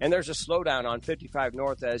 And there's a slowdown on 55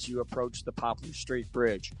 North as you approach the Poplar Street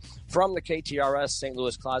Bridge. From the KTRS St.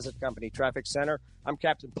 Louis Closet Company Traffic Center, I'm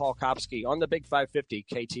Captain Paul Kopsky on the Big 550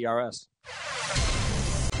 KTRS.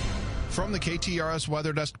 From the KTRS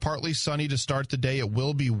Weather Desk, partly sunny to start the day. It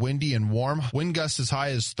will be windy and warm. Wind gusts as high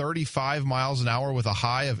as 35 miles an hour with a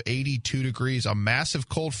high of 82 degrees. A massive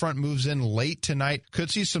cold front moves in late tonight.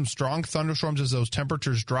 Could see some strong thunderstorms as those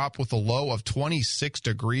temperatures drop with a low of 26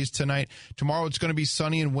 degrees tonight. Tomorrow it's going to be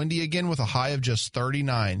sunny and windy again with a high of just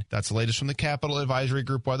 39. That's the latest from the Capital Advisory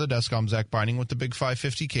Group Weather Desk. I'm Zach Binding with the Big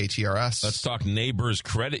 550 KTRS. Let's talk Neighbors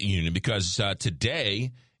Credit Union because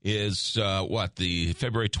today is the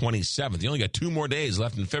February 27th. You only got 2 more days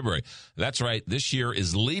left in February. That's right. This year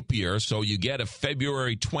is leap year, so you get a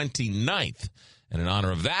February 29th. And in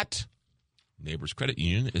honor of that, Neighbors Credit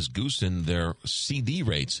Union is goosing their CD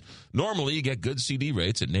rates. Normally, you get good CD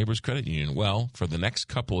rates at Neighbors Credit Union. Well, for the next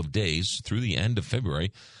couple of days through the end of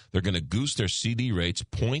February, they're going to goose their CD rates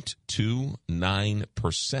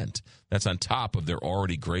 0.29%. That's on top of their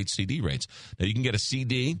already great CD rates. Now, you can get a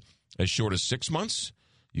CD as short as 6 months.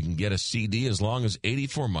 You can get a CD as long as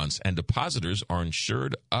 84 months, and depositors are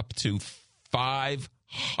insured up to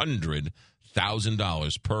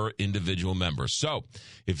 $500,000 per individual member. So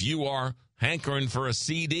if you are hankering for a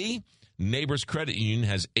CD, Neighbors Credit Union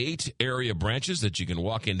has 8 area branches that you can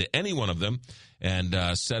walk into any one of them and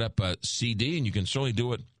set up a CD, and you can certainly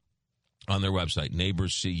do it on their website,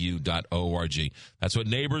 neighborscu.org. That's what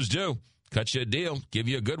Neighbors do. Cut you a deal, give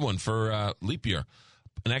you a good one for leap year.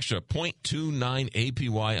 An extra 0.29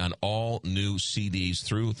 APY on all new CDs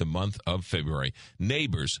through the month of February.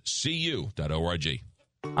 NeighborsCU.org.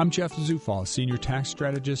 I'm Jeff Zufall, Senior Tax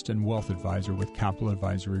Strategist and Wealth Advisor with Capital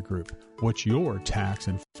Advisory Group. What's your tax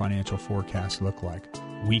and financial forecast look like?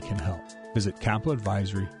 We can help. Visit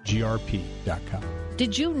capitaladvisorygrp.com.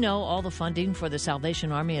 Did you know all the funding for the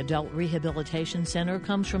Salvation Army Adult Rehabilitation Center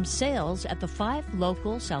comes from sales at the 5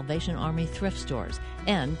 local Salvation Army thrift stores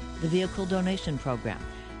and the Vehicle Donation Program?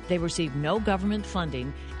 They receive no government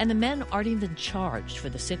funding, and the men aren't even charged for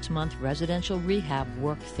the 6-month residential rehab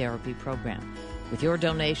work therapy program. With your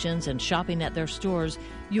donations and shopping at their stores,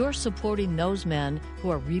 you're supporting those men who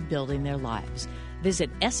are rebuilding their lives. Visit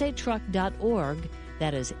satruck.org.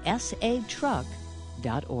 That is satruck.org.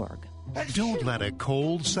 Don't let a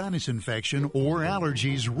cold, sinus infection, or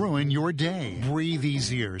allergies ruin your day. Breathe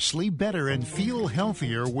easier, sleep better, and feel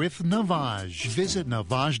healthier with Navage. Visit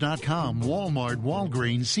Navage.com, Walmart,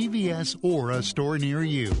 Walgreens, CVS, or a store near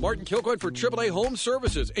you. Martin Kilcoyne for AAA Home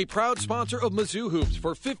Services, a proud sponsor of Mizzou Hoops.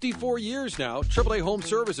 For 54 years now, AAA Home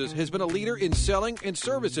Services has been a leader in selling and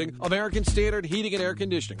servicing American Standard heating and air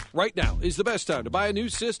conditioning. Right now is the best time to buy a new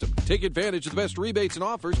system. Take advantage of the best rebates and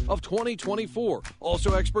offers of 2024.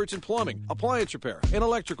 Also experts in plumbing, appliance repair, and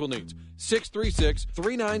electrical needs.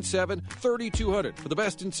 636-397-3200 for the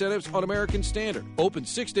best incentives on American Standard. Open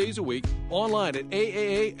 6 days a week. Online at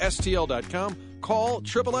AAASTL.com. Call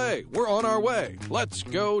AAA. We're on our way. Let's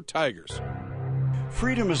go Tigers.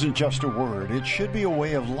 Freedom isn't just a word. It should be a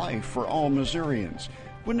way of life for all Missourians.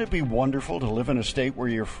 Wouldn't it be wonderful to live in a state where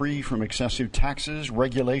you're free from excessive taxes,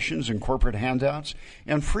 regulations, and corporate handouts,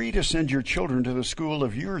 and free to send your children to the school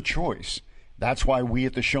of your choice? That's why we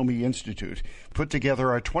at the Show Me Institute put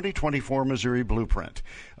together our 2024 Missouri Blueprint,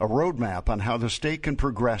 a roadmap on how the state can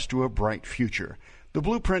progress to a bright future. The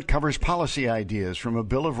blueprint covers policy ideas from a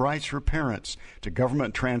Bill of Rights for parents to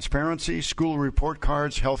government transparency, school report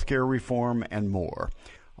cards, healthcare reform, and more.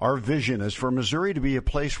 Our vision is for Missouri to be a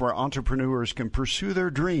place where entrepreneurs can pursue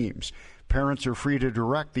their dreams, parents are free to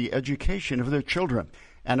direct the education of their children,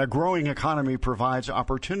 and a growing economy provides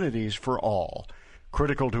opportunities for all.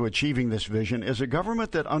 Critical to achieving this vision is a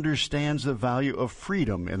government that understands the value of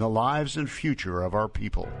freedom in the lives and future of our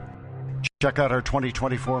people. Check out our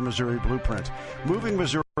 2024 Missouri Blueprint, moving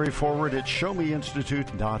Missouri forward at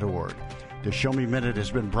showmeinstitute.org. The Show Me Minute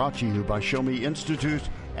has been brought to you by Show Me Institute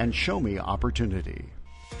and Show Me Opportunity.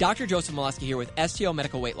 Dr. Joseph Molesky here with STL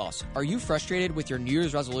Medical Weight Loss. Are you frustrated with your New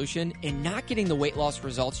Year's resolution and not getting the weight loss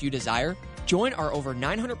results you desire? Join our over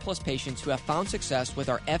 900 plus patients who have found success with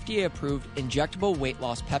our FDA-approved injectable weight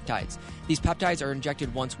loss peptides. These peptides are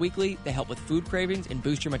injected once weekly. They help with food cravings and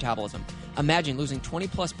boost your metabolism. Imagine losing 20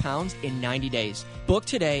 plus pounds in 90 days. Book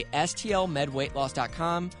today,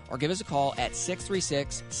 stlmedweightloss.com, or give us a call at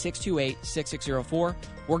 636-628-6604.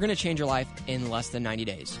 We're going to change your life in less than 90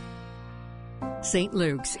 days. St.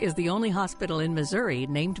 Luke's is the only hospital in Missouri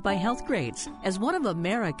named by Health Grades as one of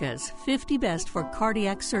America's 50 best for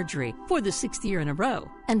cardiac surgery for the 6th year in a row,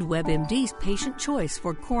 and WebMD's patient choice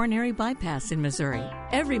for coronary bypass in Missouri.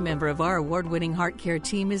 Every member of our award-winning heart care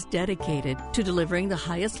team is dedicated to delivering the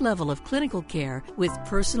highest level of clinical care with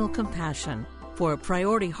personal compassion. For a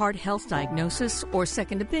priority heart health diagnosis or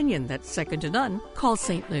second opinion that's second to none, call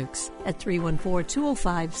St. Luke's at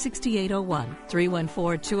 314-205-6801.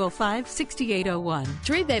 314-205-6801.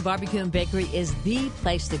 Tree Bay Barbecue and Bakery is the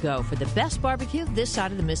place to go for the best barbecue this side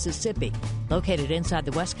of the Mississippi. Located inside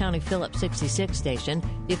the West County Phillips 66 station,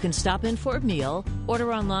 you can stop in for a meal,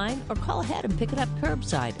 order online, or call ahead and pick it up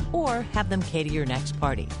curbside, or have them cater your next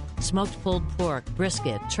party. Smoked pulled pork,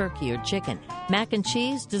 brisket, turkey or chicken, mac and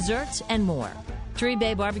cheese, desserts, and more. Tree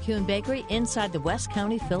Bay Barbecue and Bakery inside the West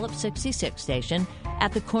County Phillips 66 station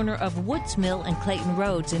at the corner of Woods Mill and Clayton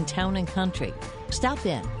Roads in Town and Country. Stop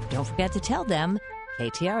in. Don't forget to tell them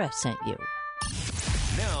KTRF sent you.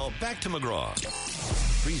 Now, back to McGraw.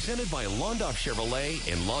 Presented by Londoff Chevrolet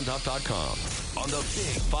and Londoff.com on the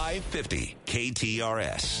Big 550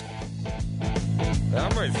 KTRS.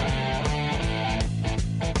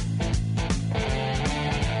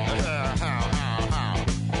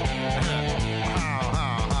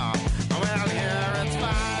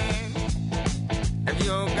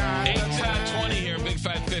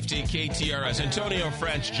 KTRS. Antonio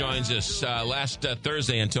French joins us. Last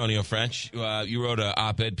Thursday, Antonio French, you wrote an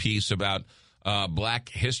op-ed piece about Black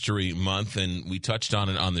History Month, and we touched on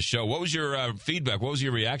it on the show. What was your feedback? What was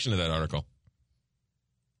your reaction to that article?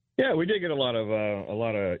 Yeah, we did get a lot of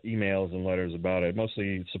emails and letters about it,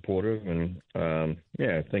 mostly supportive, and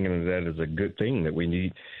thinking that is a good thing that we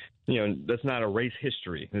need. That's not a race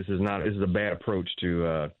history. This is a bad approach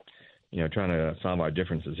to trying to solve our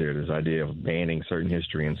differences here. This idea of banning certain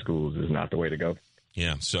history in schools is not the way to go.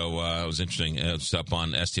 Yeah, so it was interesting. It's up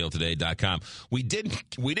on stltoday.com. We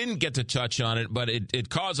didn't get to touch on it, but it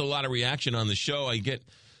caused a lot of reaction on the show. I'd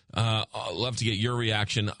love to get your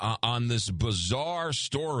reaction on this bizarre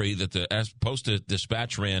story that the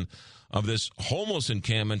Post-Dispatch ran of this homeless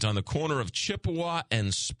encampment on the corner of Chippewa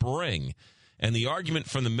and Spring. And the argument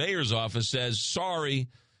from the mayor's office says, sorry,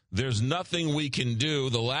 there's nothing we can do.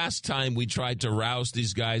 The last time we tried to rouse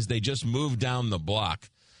these guys, they just moved down the block.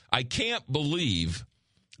 I can't believe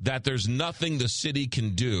that there's nothing the city can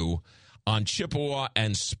do on Chippewa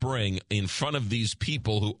and Spring in front of these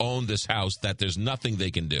people who own this house, that there's nothing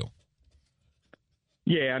they can do.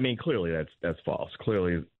 Yeah, I mean, clearly that's false.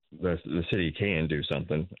 Clearly the city can do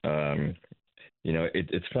something.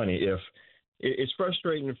 It's funny if it's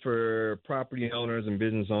frustrating for property owners and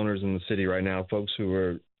business owners in the city right now, folks who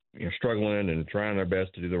are struggling and trying their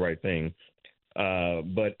best to do the right thing.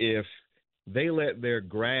 But if they let their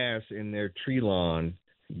grass in their tree lawn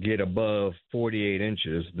get above 48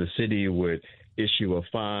 inches, the city would issue a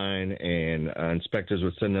fine, and inspectors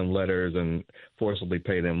would send them letters and forcibly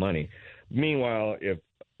pay them money. Meanwhile, if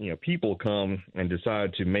people come and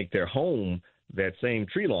decide to make their home that same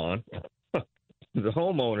tree lawn, the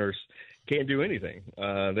homeowners can't do anything.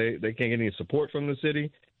 They can't get any support from the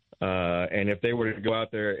city. And if they were to go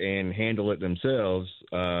out there and handle it themselves,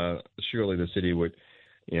 surely the city would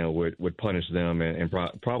punish them, and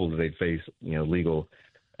probably they'd face legal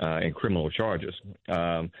and criminal charges.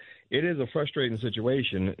 It is a frustrating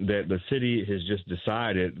situation that the city has just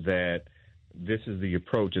decided that this is the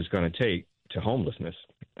approach it's going to take to homelessness.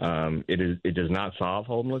 It does not solve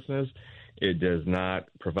homelessness. It does not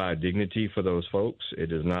provide dignity for those folks. It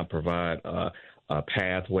does not provide a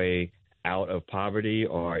pathway out of poverty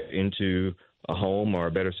or into a home or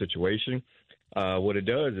a better situation. What it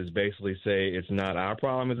does is basically say it's not our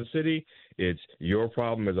problem as a city, it's your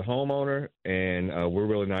problem as a homeowner, and we're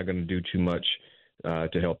really not going to do too much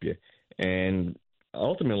to help you. And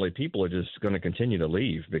ultimately, people are just going to continue to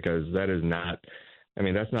leave because that's not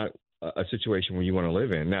a situation where you want to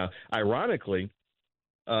live in. Now, ironically,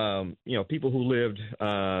 people who lived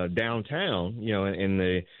downtown, in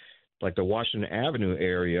the Washington Avenue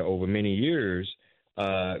area over many years,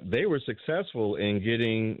 they were successful in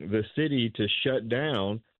getting the city to shut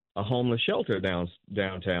down a homeless shelter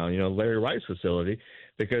downtown, Larry Rice facility,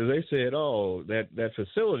 because they said, that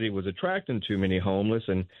facility was attracting too many homeless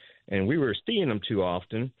and we were seeing them too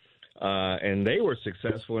often. And they were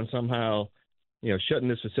successful in somehow, shutting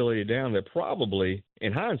this facility down that probably,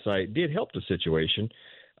 in hindsight, did help the situation.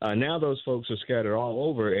 Now those folks are scattered all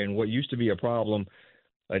over, and what used to be a problem,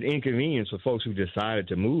 an inconvenience for folks who decided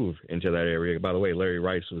to move into that area. By the way, Larry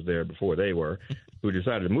Rice was there before they were, who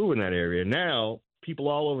decided to move in that area. Now people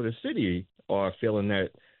all over the city are feeling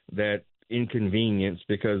that inconvenience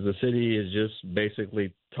because the city has just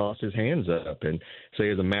basically tossed his hands up and say,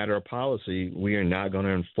 as a matter of policy, we are not going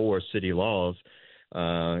to enforce city laws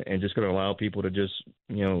and just going to allow people to just,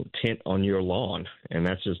 tent on your lawn. And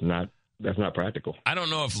that's not practical. I don't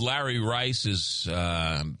know if Larry Rice's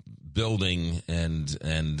building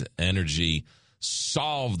and energy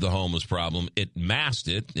solved the homeless problem. It masked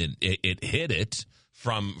it. It hid it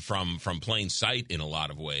from plain sight in a lot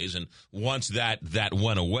of ways. And once that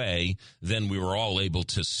went away, then we were all able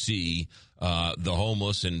to see the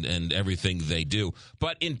homeless and everything they do.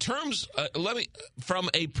 But in terms, from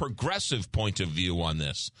a progressive point of view on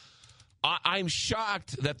this, I'm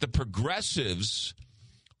shocked that the progressives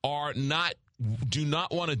do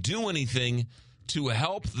not want to do anything to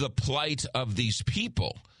help the plight of these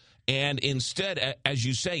people. And instead, as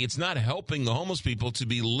you say, it's not helping the homeless people to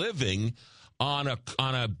be living on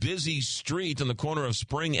a busy street on the corner of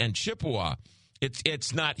Spring and Chippewa.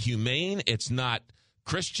 It's not humane. It's not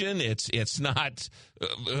Christian. It's not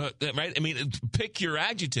right. I mean, pick your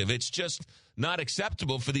adjective. It's just not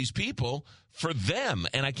acceptable for these people, for them.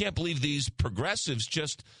 And I can't believe these progressives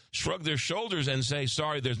just shrug their shoulders and say,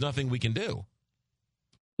 sorry, there's nothing we can do.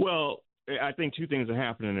 Well, I think two things are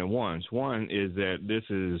happening at once. One is that this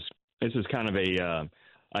is kind of a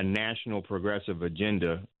national progressive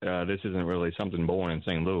agenda. This isn't really something born in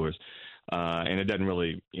St. Louis, and it doesn't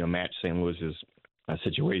really match St. Louis's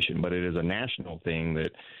situation, but it is a national thing,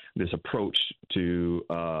 that this approach to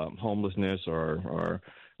homelessness or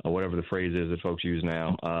whatever the phrase is that folks use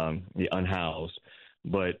now, the unhoused.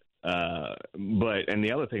 But and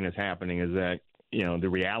the other thing that's happening is that the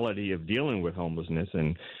reality of dealing with homelessness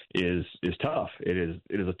is tough. It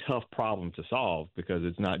is a tough problem to solve because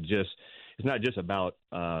it's not just about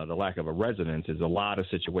the lack of a residence. There's a lot of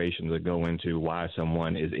situations that go into why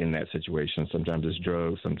someone is in that situation. Sometimes it's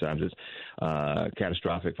drugs. Sometimes it's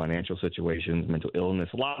catastrophic financial situations, mental illness,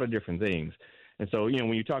 a lot of different things. And so,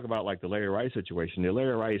 when you talk about like the Larry Rice situation, did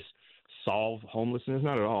Larry Rice solve homelessness?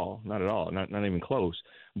 Not at all, not even close.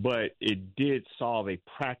 But it did solve a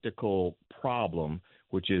practical problem,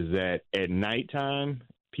 which is that at nighttime,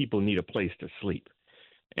 people need a place to sleep.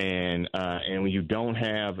 And when you don't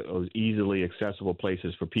have those easily accessible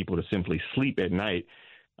places for people to simply sleep at night,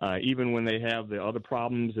 even when they have the other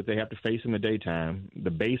problems that they have to face in the daytime, the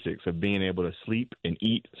basics of being able to sleep and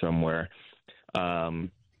eat somewhere,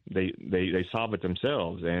 they solve it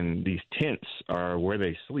themselves. And these tents are where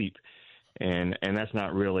they sleep. And that's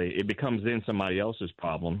not really, it becomes then somebody else's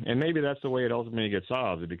problem. And maybe that's the way it ultimately gets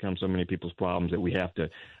solved. It becomes so many people's problems that we have to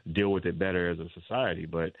deal with it better as a society.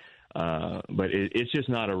 But But it's just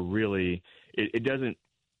not a really it doesn't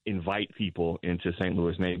invite people into St.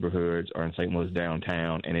 Louis neighborhoods or in St. Louis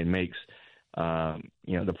downtown, and it makes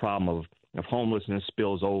the problem of homelessness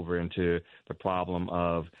spills over into the problem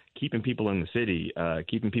of keeping people in the city,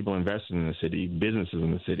 keeping people invested in the city, businesses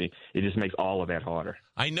in the city. It just makes all of that harder.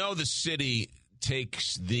 I know the city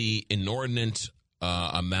takes the inordinate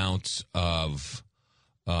amount of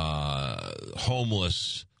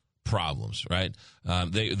homeless problems, right?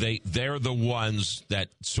 They're the ones that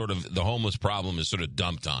sort of the homeless problem is sort of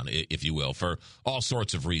dumped on, if you will, for all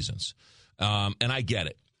sorts of reasons. And I get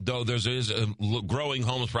it. Though there is a growing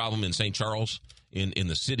homeless problem in St. Charles, in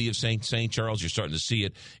the city of St. Charles. You're starting to see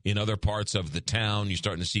it in other parts of the town. You're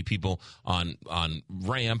starting to see people on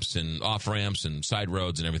ramps and off ramps and side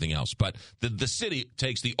roads and everything else. But the city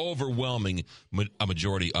takes the overwhelming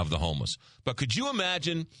majority of the homeless. But could you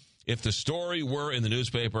imagine if the story were in the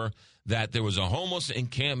newspaper that there was a homeless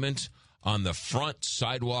encampment on the front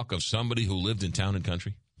sidewalk of somebody who lived in Town and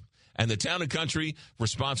Country? And the Town and Country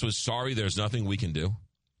response was, sorry, there's nothing we can do.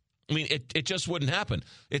 I mean, it just wouldn't happen.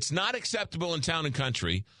 It's not acceptable in Town and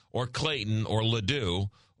Country or Clayton or Ladue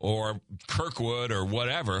or Kirkwood or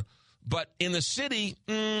whatever. But in the city,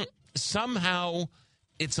 somehow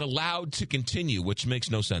it's allowed to continue, which makes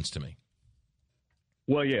no sense to me.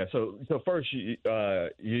 Well, yeah. So first,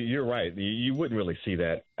 you're right. You wouldn't really see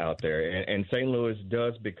that out there. And St. Louis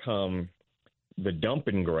does become the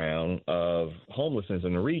dumping ground of homelessness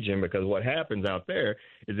in the region, because what happens out there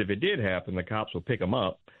is if it did happen, the cops will pick them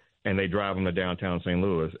up and they drive them to downtown St.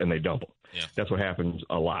 Louis and they dump them. Yeah. That's what happens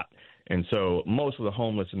a lot. And so most of the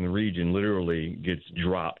homeless in the region literally gets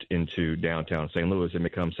dropped into downtown St. Louis and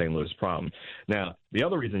becomes St. Louis' problem. Now, the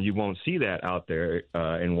other reason you won't see that out there,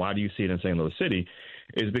 and why do you see it in St. Louis City,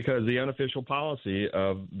 is because the unofficial policy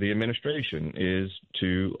of the administration is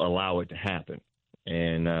to allow it to happen.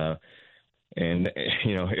 And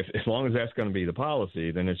you know, if as long as that's going to be the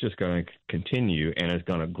policy, then it's just going to continue and it's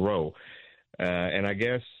going to grow. And I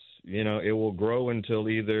guess, you know, it will grow until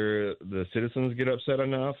either the citizens get upset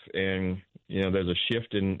enough and, you know, there's a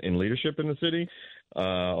shift in leadership in the city,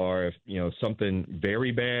 or if, you know, something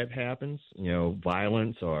very bad happens, you know,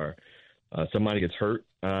 violence, or somebody gets hurt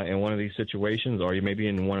in one of these situations, or you may be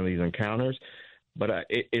in one of these encounters. But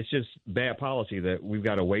it's just bad policy that we've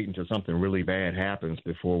got to wait until something really bad happens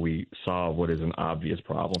before we solve what is an obvious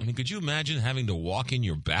problem. I mean, could you imagine having to walk in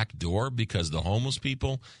your back door because the homeless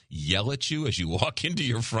people yell at you as you walk into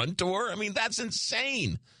your front door? I mean, that's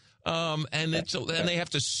insane. And they have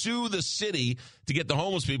to sue the city to get the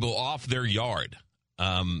homeless people off their yard.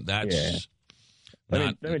 That's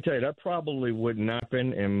Let me tell you, that probably wouldn't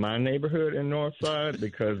happen in my neighborhood in Northside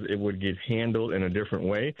because it would get handled in a different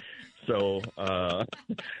way. So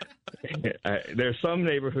there's some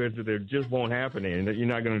neighborhoods that it just won't happen in. You're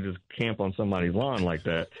not going to just camp on somebody's lawn like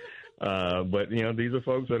that. But, you know, these are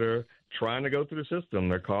folks that are trying to go through the system.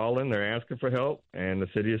 They're calling, they're asking for help, and the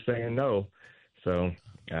city is saying no. So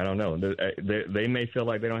I don't know. They may feel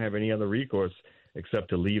like they don't have any other recourse except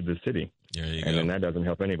to leave the city. There you and go. then that doesn't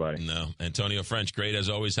help anybody. No. Antonio French, great as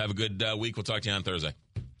always. Have a good week. We'll talk to you on Thursday.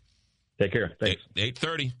 Take care. Thanks.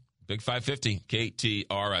 8:30. Big 550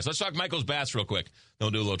 KTRS. Let's talk Michael's Bass real quick. Then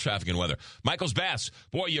we'll do a little traffic and weather. Michael's Bass.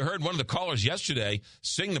 Boy, you heard one of the callers yesterday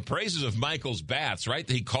sing the praises of Michael's Baths, right?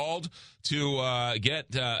 He called to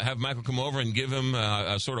have Michael come over and give him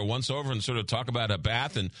a sort of once-over and sort of talk about a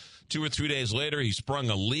bath. And 2 or 3 days later, he sprung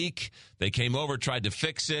a leak. They came over, tried to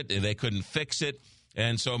fix it, and they couldn't fix it.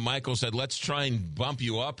 And so Michael said, let's try and bump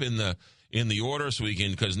you up in the order so we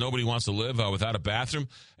can, because nobody wants to live without a bathroom.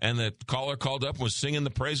 And the caller called up and was singing the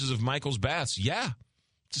praises of Michael's Baths. Yeah,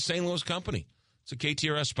 it's a St. Louis company. It's a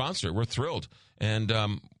KTRS sponsor. We're thrilled and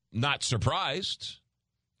not surprised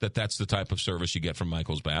that that's the type of service you get from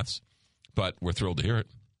Michael's Baths, but we're thrilled to hear it.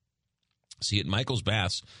 See, at Michael's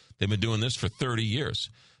Baths, they've been doing this for 30 years.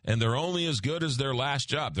 And they're only as good as their last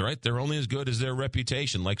job, right? They're only as good as their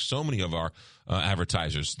reputation, like so many of our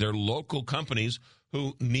advertisers. They're local companies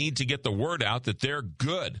who need to get the word out that they're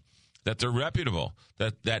good, that they're reputable,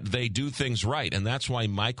 that they do things right. And that's why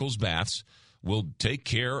Michael's Baths will take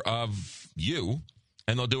care of you,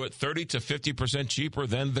 and they'll do it 30 to 50% cheaper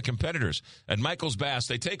than the competitors. At Michael's Baths,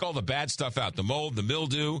 they take all the bad stuff out, the mold, the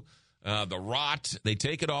mildew, the rot. They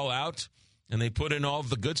take it all out, and they put in all of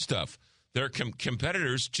the good stuff. Their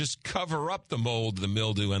competitors just cover up the mold, the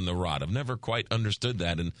mildew, and the rot. I've never quite understood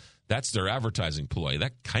that, and that's their advertising ploy.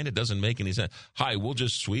 That kind of doesn't make any sense. Hi, we'll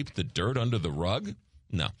just sweep the dirt under the rug?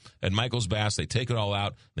 No. At Michael's Baths, they take it all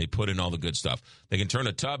out, they put in all the good stuff. They can turn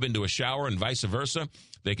a tub into a shower and vice versa.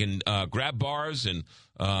 They can grab bars and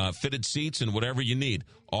fitted seats and whatever you need.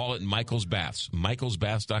 All at Michael's Baths.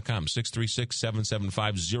 MichaelsBaths.com,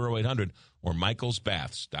 636-775-0800 or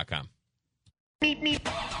MichaelsBaths.com.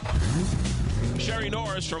 Sherry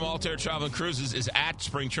Norris from Altair Travel and Cruises is at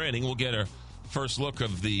spring training. We'll get her first look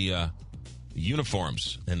of the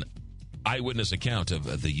uniforms, an eyewitness account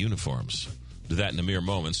of the uniforms. Do that in a mere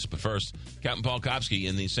moments. But first, Captain Paul Kopsky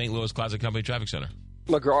in the St. Louis Closet Company Traffic Center.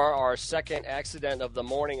 McGraw, our second accident of the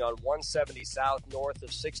morning on 170 South north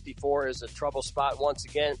of 64 is a trouble spot once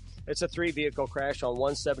again. It's a three-vehicle crash on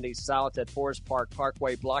 170 South at Forest Park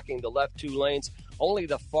Parkway, blocking the left two lanes. Only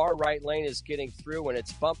the far right lane is getting through, and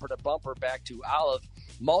it's bumper-to-bumper back to Olive.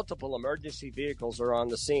 Multiple emergency vehicles are on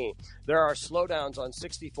the scene. There are slowdowns on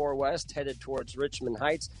 64 West headed towards Richmond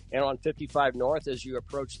Heights and on 55 North as you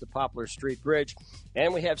approach the Poplar Street Bridge.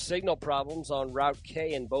 And we have signal problems on Route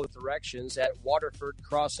K in both directions at Waterford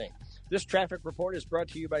Crossing. This traffic report is brought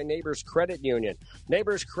to you by Neighbors Credit Union.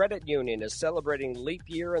 Neighbors Credit Union is celebrating leap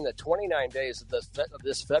year in the 29 days of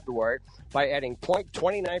this February by adding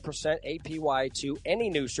 0.29% APY to any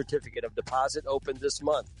new certificate of deposit opened this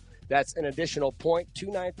month. That's an additional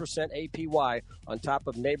 0.29% APY on top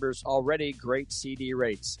of Neighbors' already great CD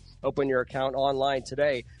rates. Open your account online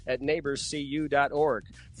today at neighborscu.org.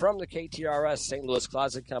 From the KTRS St. Louis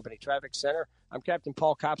Closet Company Traffic Center, I'm Captain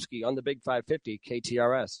Paul Kopsky on the Big 550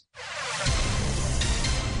 KTRS.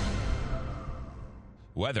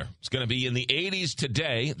 Weather. It's going to be in the 80s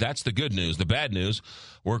today. That's the good news. The bad news,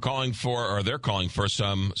 they're calling for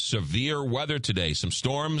some severe weather today. Some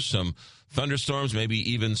storms, some thunderstorms, maybe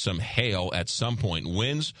even some hail at some point.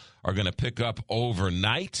 Winds are going to pick up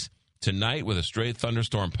overnight tonight with a straight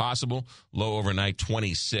thunderstorm possible. Low overnight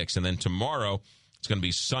 26. And then tomorrow, it's going to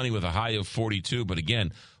be sunny with a high of 42. But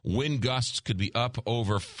again, wind gusts could be up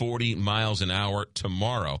over 40 miles an hour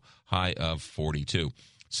tomorrow. High of 42.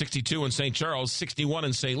 62 in St. Charles, 61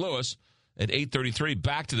 in St. Louis. At 8:33,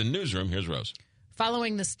 back to the newsroom. Here's Rose.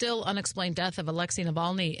 Following the still unexplained death of Alexei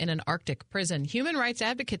Navalny in an Arctic prison, human rights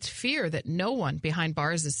advocates fear that no one behind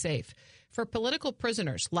bars is safe. For political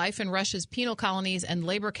prisoners, life in Russia's penal colonies and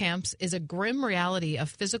labor camps is a grim reality of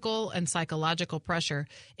physical and psychological pressure,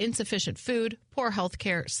 insufficient food, poor health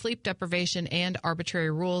care, sleep deprivation, and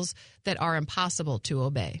arbitrary rules that are impossible to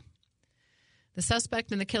obey. The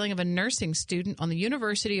suspect in the killing of a nursing student on the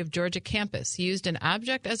University of Georgia campus used an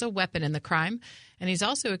object as a weapon in the crime, and he's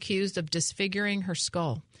also accused of disfiguring her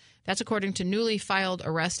skull. That's according to newly filed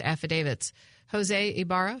arrest affidavits. Jose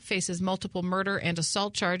Ibarra faces multiple murder and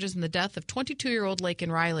assault charges in the death of 22-year-old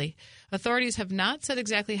Laken Riley. Authorities have not said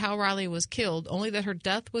exactly how Riley was killed, only that her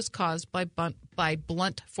death was caused by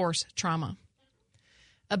blunt force trauma.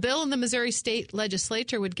 A bill in the Missouri State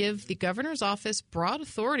Legislature would give the governor's office broad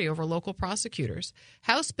authority over local prosecutors.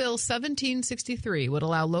 House Bill 1763 would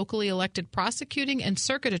allow locally elected prosecuting and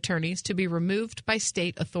circuit attorneys to be removed by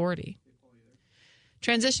state authority.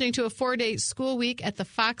 Transitioning to a 4-day school week at the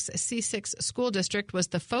Fox C6 School District was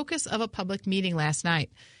the focus of a public meeting last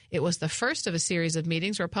night. It was the first of a series of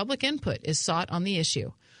meetings where public input is sought on the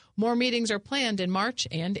issue. More meetings are planned in March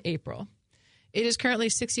and April. It is currently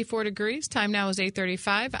 64 degrees. Time now is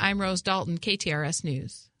 8:35. I'm Rose Dalton, KTRS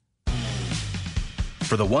News.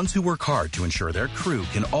 For the ones who work hard to ensure their crew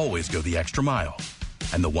can always go the extra mile,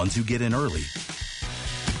 and the ones who get in early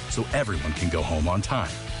so everyone can go home on time,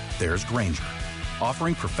 there's Grainger,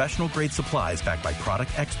 offering professional-grade supplies backed by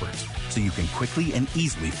product experts so you can quickly and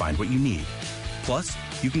easily find what you need. Plus,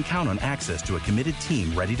 you can count on access to a committed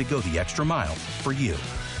team ready to go the extra mile for you.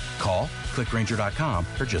 Call, click Grainger.com,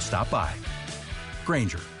 or just stop by.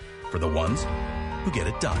 Grainger, for the ones who get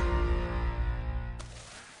it done.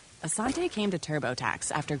 Asante came to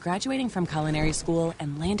TurboTax after graduating from culinary school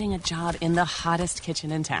and landing a job in the hottest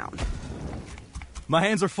kitchen in town. My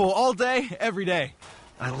hands are full all day, every day.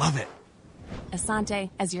 I love it.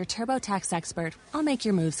 Asante, as your TurboTax expert, I'll make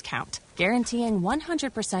your moves count, guaranteeing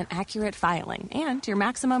 100% accurate filing and your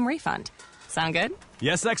maximum refund. Sound good?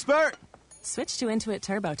 Yes, expert! Switch to Intuit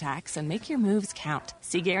TurboTax and make your moves count.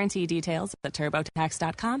 See guarantee details at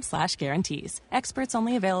turbotax.com/guarantees. Experts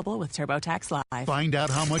only available with TurboTax Live. Find out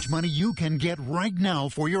how much money you can get right now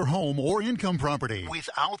for your home or income property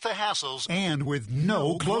without the hassles and with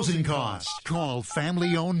no closing costs. Call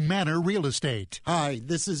family-owned Manor Real Estate. Hi,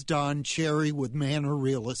 this is Don Cherry with Manor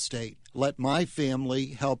Real Estate. Let my family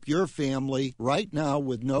help your family right now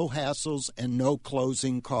with no hassles and no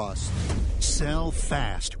closing costs. Sell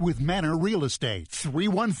fast with Manor Real Estate.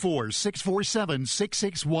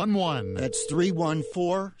 314-647-6611. That's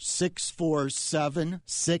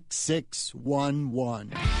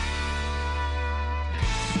 314-647-6611.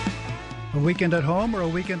 A weekend at home or a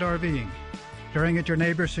weekend RVing? staring at your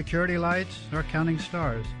neighbor's security lights, or counting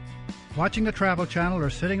stars, watching the Travel Channel, or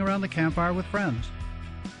sitting around the campfire with friends.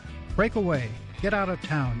 Break away. Get out of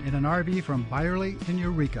town in an RV from Byerly in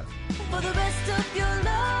Eureka. For the rest of your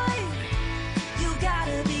life, you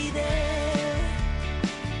gotta be there.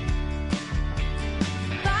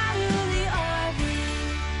 Byerly RV.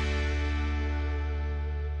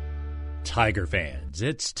 Tiger fans,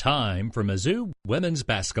 it's time for Mizzou women's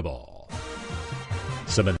basketball.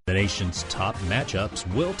 Some of the nation's top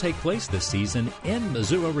matchups will take place this season in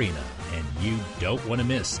Mizzou Arena, and you don't want to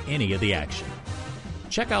miss any of the action.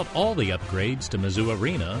 Check out all the upgrades to Mizzou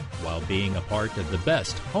Arena while being a part of the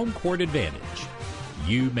best home court advantage.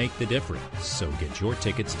 You make the difference, so get your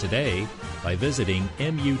tickets today by visiting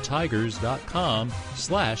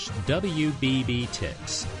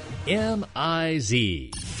mutigers.com/WBBTix.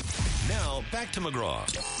 MIZ. Now, back to McGraw.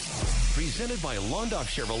 Presented by Londoff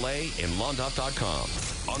Chevrolet and Londoff.com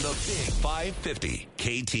on the Big 550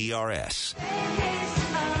 KTRS.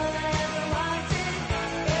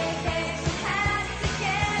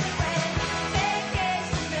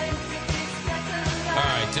 All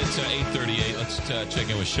right, it's 8:38. Let's check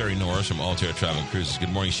in with Sherry Norris from Altair Travel Cruises. Good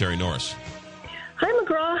morning, Sherry Norris. Hi,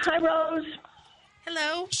 McGraw. Hi, Rose.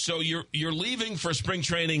 Hello. So you're leaving for spring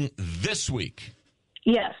training this week?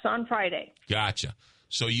 Yes, on Friday. Gotcha.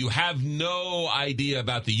 So you have no idea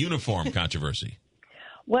about the uniform controversy?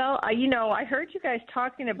 Well, I heard you guys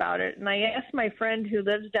talking about it, and I asked my friend who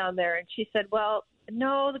lives down there, and she said, well,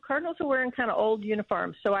 no, the Cardinals are wearing kind of old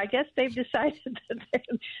uniforms, so I guess they've decided that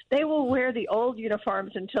they will wear the old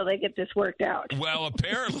uniforms until they get this worked out. Well,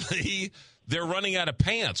 apparently they're running out of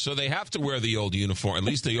pants, so they have to wear the old uniform, at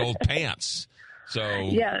least the old pants. So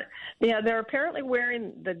Yeah, they're apparently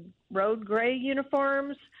wearing the road gray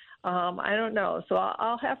uniforms. I don't know, so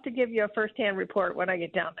I'll have to give you a firsthand report when I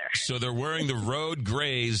get down there. So they're wearing the road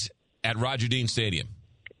grays at Roger Dean Stadium?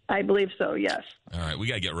 I believe so, yes. All right, we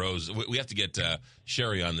got to get Rose. We have to get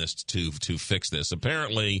Sherry on this to fix this.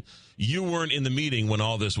 Apparently, you weren't in the meeting when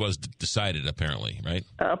all this was decided, apparently, right?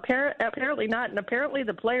 Apparently not, and apparently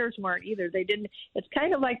the players weren't either. They didn't. It's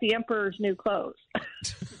kind of like the Emperor's new clothes.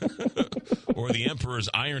 Or the Emperor's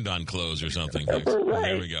ironed-on clothes or something. Right.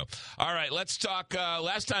 There we go. All right, let's talk.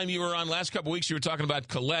 Last time you were on, last couple weeks, you were talking about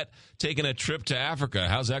Colette taking a trip to Africa.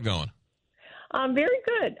 How's that going? Very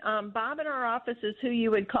good. Bob in our office is who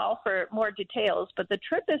you would call for more details, but the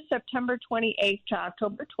trip is September 28th to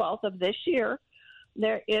October 12th of this year.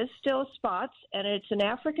 There is still spots, and it's an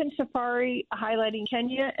African safari highlighting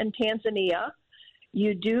Kenya and Tanzania.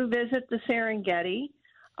 You do visit the Serengeti.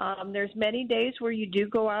 There's many days where you do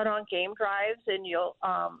go out on game drives, and you'll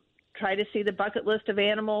try to see the bucket list of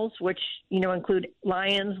animals, which, include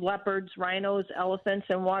lions, leopards, rhinos, elephants,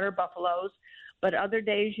 and water buffaloes. But other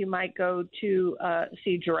days you might go to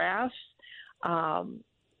see giraffes,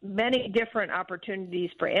 many different opportunities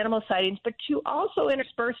for animal sightings. But you also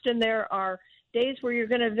interspersed in there are days where you're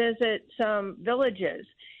going to visit some villages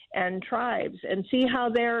and tribes and see how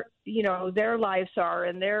their lives are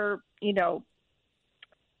and their,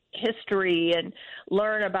 history, and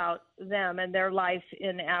learn about them and their life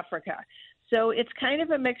in Africa. So it's kind of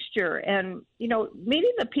a mixture. And,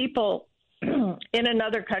 meeting the people in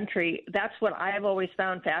another country, that's what I've always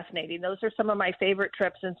found fascinating. Those are some of my favorite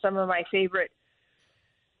trips, and some of my favorite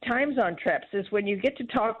times on trips is when you get to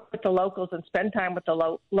talk with the locals and spend time with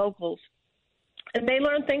the locals, and they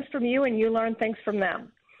learn things from you and you learn things from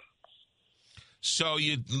them. So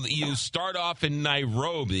you start off in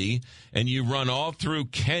Nairobi and you run all through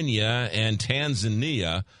Kenya and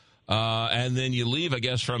Tanzania, and then you leave, I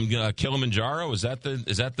guess, from Kilimanjaro. Is that the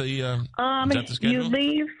schedule? You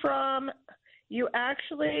leave from. You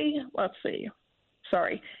actually, let's see.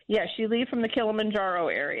 Sorry. Yes, you leave from the Kilimanjaro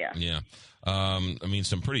area. Yeah.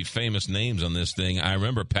 Some pretty famous names on this thing. I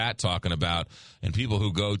remember Pat talking about, and people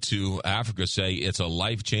who go to Africa say it's a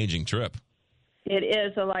life-changing trip. It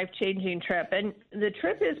is a life-changing trip. And the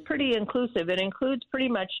trip is pretty inclusive. It includes pretty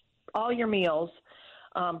much all your meals,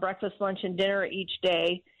 breakfast, lunch, and dinner each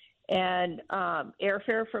day, and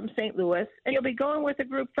airfare from St. Louis. And you'll be going with a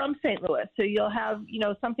group from St. Louis. So you'll have,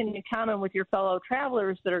 something in common with your fellow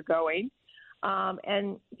travelers that are going.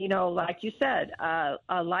 And, like you said,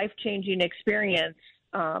 a life-changing experience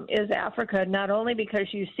is Africa, not only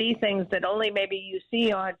because you see things that only maybe you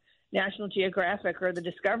see on National Geographic or the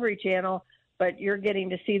Discovery Channel, but you're getting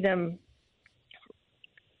to see them,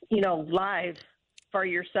 live for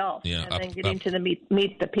yourself, and then getting to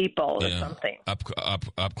meet the people or something. Up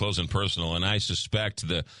close and personal. And I suspect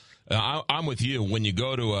I'm with you. When you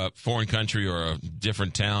go to a foreign country or a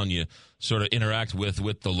different town, you sort of interact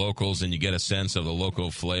with the locals, and you get a sense of the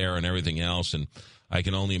local flair and everything else. And I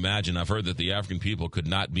can only imagine. I've heard that the African people could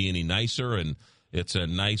not be any nicer, and it's a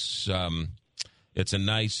nice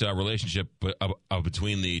relationship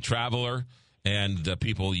between the traveler and the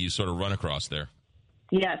people you sort of run across there.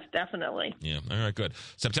 Yes, definitely. Yeah. All right. Good.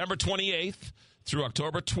 September 28th through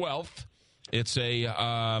October 12th. It's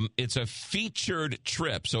a featured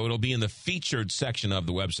trip, so it'll be in the featured section of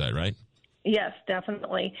the website, right? Yes,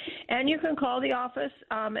 definitely. And you can call the office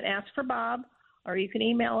and ask for Bob, or you can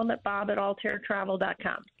email him at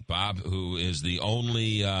bob@altairtravel.com. Bob, who is the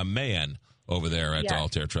only man over there at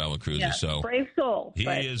Altair Travel Cruises. Yes, so brave soul. He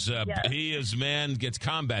is man gets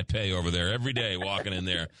combat pay over there every day walking in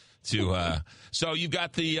there. So you've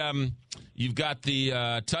got the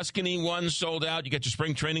Tuscany one sold out. You got your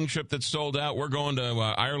spring training trip that's sold out. We're going to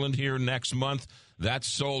Ireland here next month. That's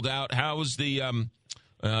sold out. How's the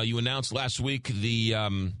you announced last week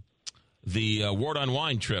the Ward on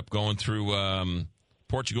Wine trip going through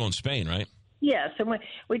Portugal and Spain, right? Yes, and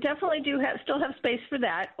we definitely still have space for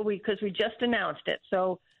that because we just announced it.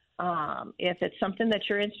 So if it's something that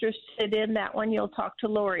you're interested in, that one you'll talk to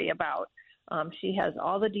Lori about. She has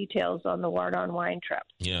all the details on the Ward on Wine trip.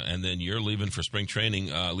 Yeah, and then you're leaving for spring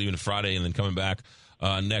training, leaving Friday and then coming back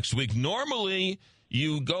next week. Normally,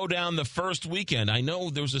 you go down the first weekend. I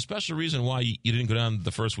know there was a special reason why you didn't go down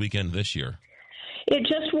the first weekend this year. It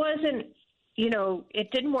just wasn't,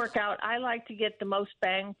 it didn't work out. I like to get the most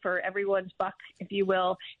bang for everyone's buck, if you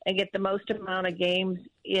will, and get the most amount of games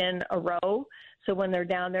in a row. So when they're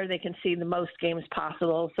down there, they can see the most games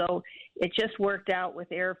possible. So it just worked out with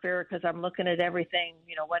airfare because I'm looking at everything,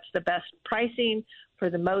 what's the best pricing for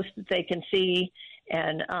the most that they can see.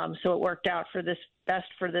 And so it worked out for this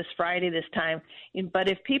Friday this time. But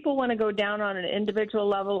if people want to go down on an individual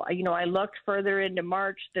level, I looked further into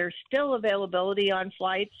March. There's still availability on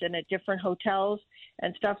flights and at different hotels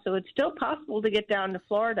and stuff. So it's still possible to get down to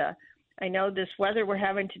Florida. I know this weather we're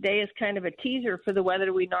having today is kind of a teaser for the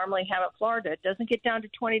weather we normally have at Florida. It doesn't get down to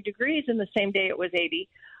 20 degrees in the same day it was 80,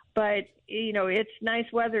 but it's nice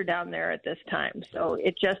weather down there at this time. So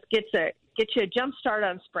it just gets you a jump start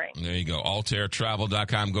on spring. There you go.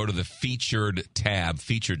 AltairTravel.com. Go to the featured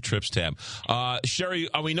trips tab. Sherry,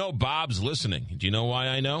 we know Bob's listening. Do you know why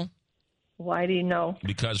I know? Why do you know?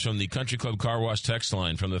 Because from the Country Club Car Wash text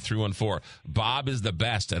line from the 314, Bob is the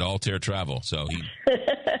best at Altair Travel. So he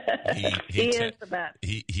is the best.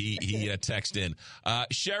 He texted in.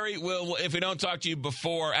 Sherry, if we don't talk to you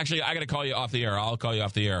before, actually, I got to call you off the air. I'll call you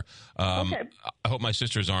off the air. Okay. I hope my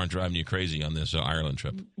sisters aren't driving you crazy on this Ireland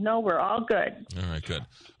trip. No, we're all good. All right, good.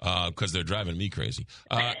 Because they're driving me crazy.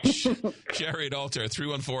 Sherry at Altair,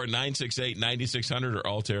 314-968-9600 or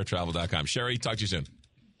altairtravel.com. Sherry, talk to you soon.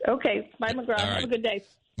 Okay. Bye, McGraw. Right. Have a good day.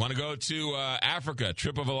 Want to go to Africa,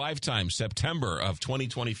 trip of a lifetime, September of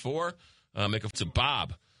 2024. Make it to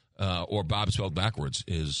Bob, or Bob spelled backwards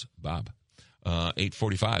is Bob.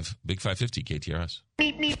 845, Big 550, KTRS.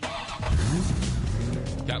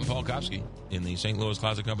 Captain Paul Kopsky in the St. Louis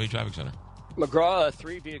Closet Company Traffic Center. McGraw, a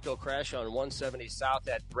 3-vehicle crash on 170 South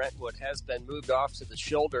at Brentwood has been moved off to the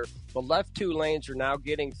shoulder. The left 2 lanes are now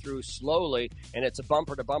getting through slowly, and it's a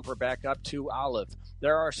bumper-to-bumper back up to Olive.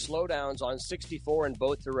 There are slowdowns on 64 in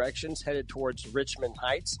both directions headed towards Richmond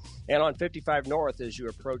Heights, and on 55 North as you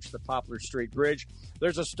approach the Poplar Street Bridge.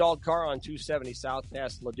 There's a stalled car on 270 South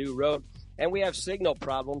past Ladue Road. And we have signal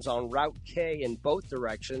problems on Route K in both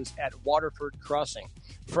directions at Waterford Crossing.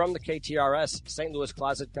 From the KTRS St. Louis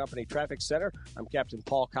Closet Company Traffic Center, I'm Captain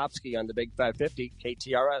Paul Kopsky on the Big 550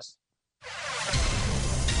 KTRS.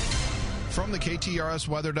 From the KTRS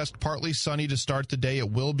Weather Desk, partly sunny to start the day. It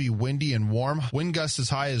will be windy and warm. Wind gusts as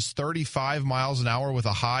high as 35 miles an hour with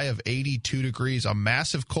a high of 82 degrees. A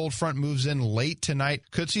massive cold front moves in late tonight.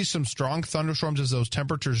 Could see some strong thunderstorms as those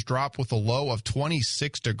temperatures drop with a low of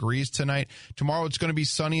 26 degrees tonight. Tomorrow it's going to be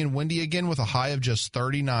sunny and windy again with a high of just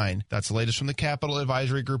 39. That's the latest from the Capital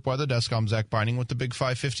Advisory Group Weather Desk. I'm Zach Binding with the Big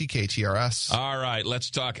 550 KTRS. All right, let's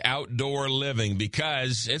talk outdoor living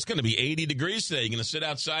because it's going to be 80 degrees today. You're going to sit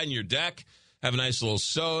outside in your deck, have a nice little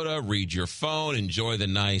soda, read your phone, enjoy the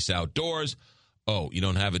nice outdoors. Oh, you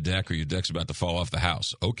don't have a deck or your deck's about to fall off the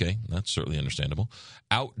house. Okay, that's certainly understandable.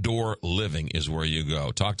 Outdoor living is where you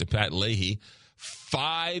go. Talk to Pat Leahy.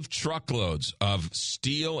 5 truckloads of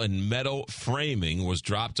steel and metal framing was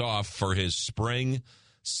dropped off for his spring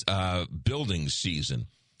building season.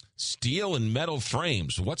 Steel and metal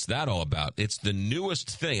frames, what's that all about? It's the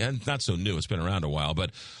newest thing, and not so new, it's been around a while,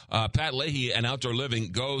 but Pat Leahy and Outdoor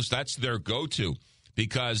Living that's their go-to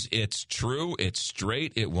because it's true, it's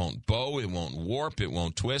straight, it won't bow, it won't warp, it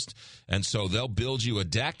won't twist, and so they'll build you a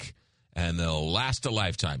deck and they'll last a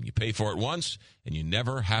lifetime. You pay for it once and you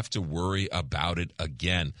never have to worry about it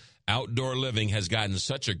again. Outdoor Living has gotten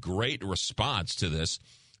such a great response to this,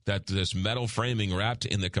 that this metal framing wrapped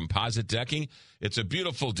in the composite decking, it's a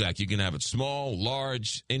beautiful deck. You can have it small,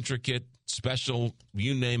 large, intricate, special,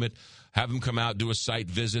 you name it. Have them come out, do a site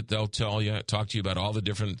visit. They'll talk to you about all the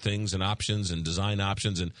different things and options and design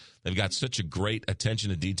options. And they've got such a great attention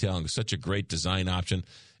to detail and such a great design option.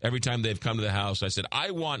 Every time they've come to the house, I said,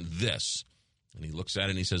 I want this. And he looks at it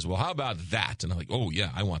and he says, well, how about that? And I'm like, oh, yeah,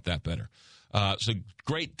 I want that better. So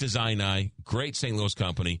great design eye, great St. Louis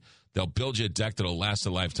company. They'll build you a deck that'll last a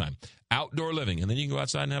lifetime. Outdoor Living. And then you can go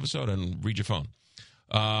outside and have a soda and read your phone.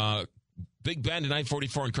 Big Bend and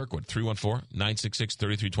 944 in Kirkwood,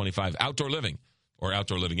 314-966-3325. Outdoor Living or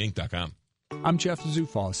OutdoorLivingInc.com. I'm Jeff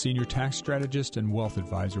Zufall, Senior Tax Strategist and Wealth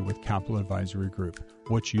Advisor with Capital Advisory Group.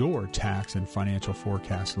 What's your tax and financial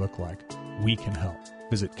forecast look like? We can help.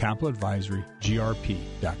 Visit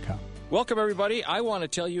CapitalAdvisoryGRP.com. Welcome, everybody. I want to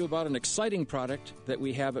tell you about an exciting product that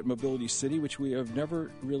we have at Mobility City, which we have never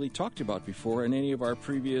really talked about before in any of our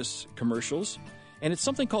previous commercials. And it's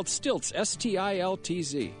something called Stilts,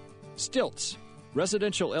 S-T-I-L-T-Z. Stilts,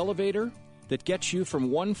 residential elevator that gets you from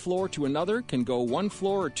one floor to another, can go one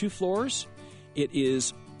floor or two floors. It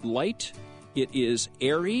is light, it is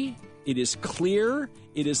airy, it is clear,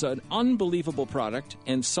 it is an unbelievable product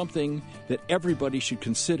and something that everybody should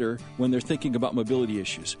consider when they're thinking about mobility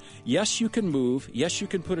issues. Yes, you can move, yes, you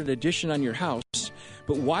can put an addition on your house,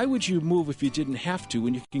 but why would you move if you didn't have to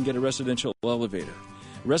when you can get a residential elevator?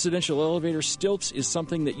 Residential elevator Stilts is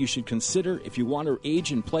something that you should consider if you want to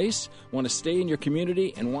age in place, want to stay in your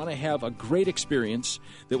community, and want to have a great experience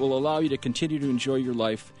that will allow you to continue to enjoy your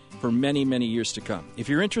life for many, many years to come. If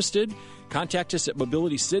you're interested, contact us at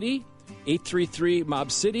Mobility City,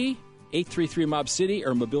 833-MOB-CITY, 833-MOB-CITY,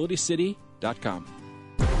 or mobilitycity.com.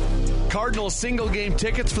 Cardinals single game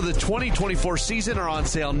tickets for the 2024 season are on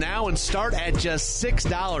sale now and start at just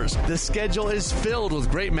 $6. The schedule is filled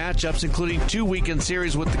with great matchups, including 2 weekend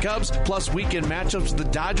series with the Cubs, plus weekend matchups with the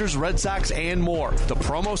Dodgers, Red Sox, and more. The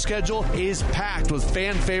promo schedule is packed with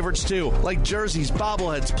fan favorites too, like jerseys,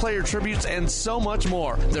 bobbleheads, player tributes, and so much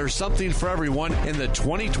more. There's something for everyone in the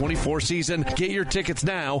 2024 season. Get your tickets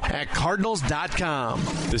now at Cardinals.com.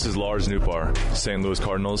 This is Lars Newbar, St. Louis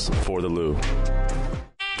Cardinals for the Lou.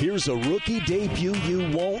 Here's a rookie debut you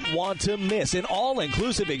won't want to miss. An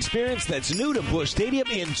all-inclusive experience that's new to Busch Stadium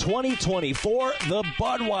in 2024. The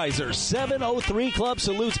Budweiser 703 Club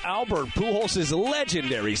salutes Albert Pujols'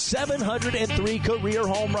 legendary 703 career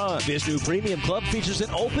home run. This new premium club features an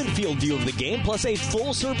open field view of the game, plus a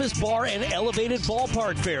full-service bar and elevated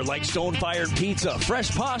ballpark fare like stone-fired pizza, fresh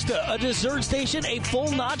pasta, a dessert station, a full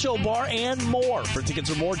nacho bar, and more. For tickets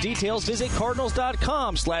or more details, visit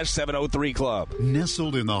Cardinals.com/703Club.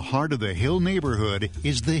 Nestled in the heart of the Hill neighborhood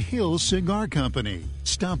is the Hill Cigar Company.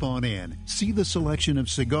 Stop on in. See the selection of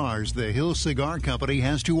cigars the Hill Cigar Company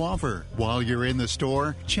has to offer. While you're in the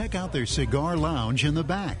store, check out their cigar lounge in the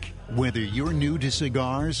back. Whether you're new to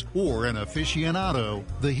cigars or an aficionado,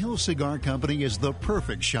 the Hill Cigar Company is the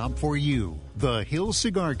perfect shop for you. The Hill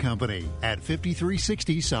Cigar Company at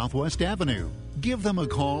 5360 Southwest Avenue. Give them a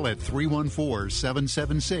call at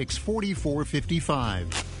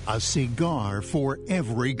 314-776-4455. A cigar for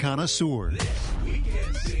every connoisseur.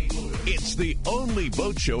 It's the only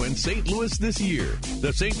boat show in St. Louis this year.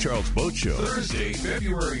 The St. Charles Boat Show. Thursday,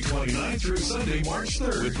 February 29th through Sunday, March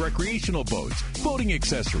 3rd. With recreational boats, boating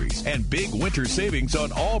accessories, and big winter savings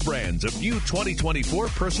on all brands of new 2024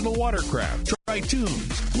 personal watercraft,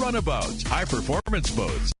 tri-tunes, runabouts, high-performance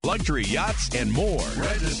boats, luxury yachts, and more.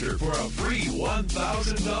 Register for a free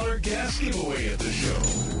 $1,000 gas giveaway at the show.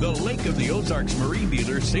 The Lake of the Ozarks Marine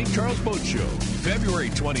Dealer St. Charles Boat Show. February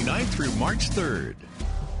 29th through March 3rd.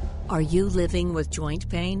 Are you living with joint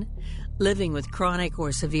pain? Living with chronic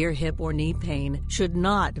or severe hip or knee pain should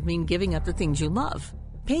not mean giving up the things you love.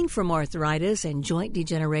 Pain from arthritis and joint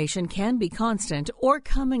degeneration can be constant or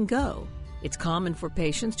come and go. It's common for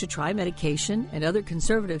patients to try medication and other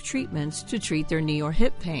conservative treatments to treat their knee or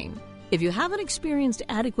hip pain. If you haven't experienced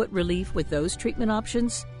adequate relief with those treatment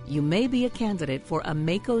options, you may be a candidate for a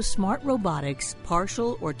Mako Smart Robotics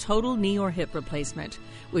partial or total knee or hip replacement,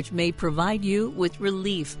 which may provide you with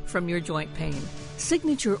relief from your joint pain.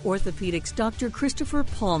 Signature Orthopedics Dr. Christopher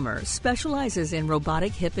Palmer specializes in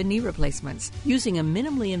robotic hip and knee replacements using a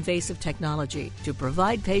minimally invasive technology to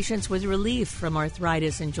provide patients with relief from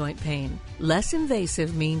arthritis and joint pain. Less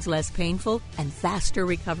invasive means less painful and faster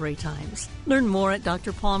recovery times. Learn more at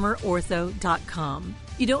drpalmerortho.com.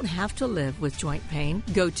 You don't have to live with joint pain.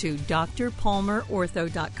 Go to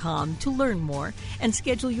drpalmerortho.com to learn more and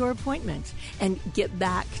schedule your appointment and get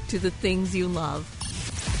back to the things you love.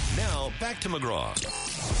 Now, back to McGraw.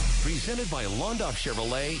 Presented by Londoff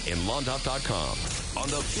Chevrolet and Londoff.com on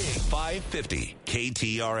the Big 550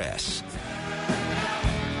 KTRS.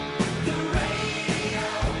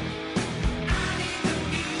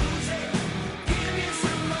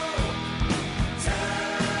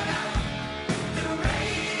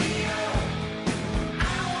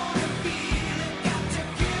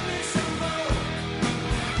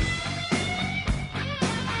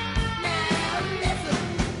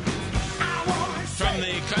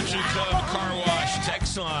 Country Club Car Wash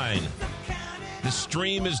text line. The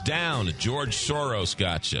stream is down. George Soros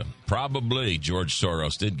got you. Probably George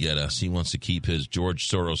Soros did get us. He wants to keep his George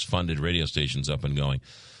Soros-funded radio stations up and going.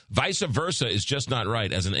 Vice versa is just not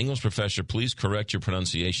right. As an English professor, please correct your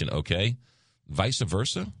pronunciation, okay? Vice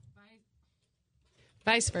versa?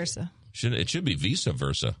 Vice versa. It should be visa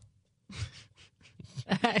versa.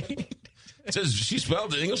 It says she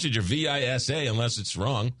spelled the English teacher V-I-S-A unless it's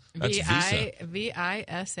wrong. That's Visa.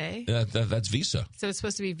 V-I-S-A? That's Visa. So it's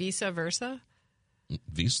supposed to be visa versa?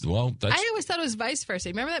 Visa. Well, that's... I always thought it was vice versa.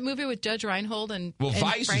 Remember that movie with Judge Reinhold and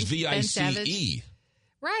Vice Frank is V-I-C-E.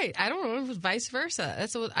 Right. I don't know if it was vice versa.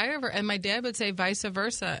 That's what I ever... And my dad would say vice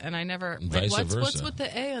versa, and I never... What's with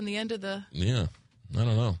the A on the end of the... Yeah. I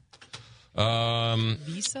don't know.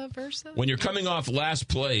 Visa versa? When you're coming off last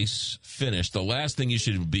place finished, the last thing you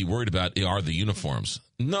should be worried about are the uniforms.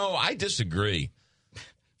 No, I disagree.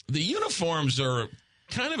 The uniforms are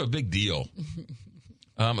kind of a big deal,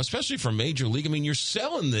 especially for Major League. I mean, you're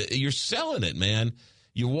selling it, man.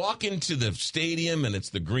 You walk into the stadium and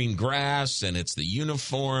it's the green grass and it's the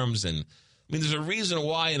uniforms, and I mean, there's a reason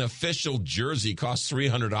why an official jersey costs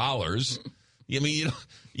 $300. I mean,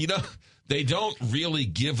 you know. They don't really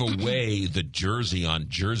give away the jersey on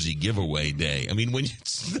Jersey Giveaway Day. I mean, when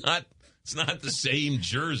it's not the same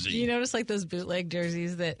jersey. You notice like those bootleg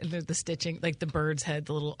jerseys that the stitching, like the bird's head,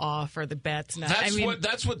 the little off, or the bat's not.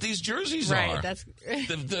 That's what these jerseys right, are. That's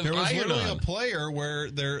there was literally a player where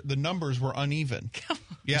the numbers were uneven.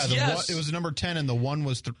 Yeah, it was number 10, and the one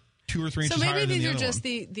was 2 or 3 inches higher than the other one. So maybe these are just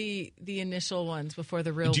the initial ones before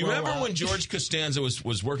the real. Do you remember when George Costanza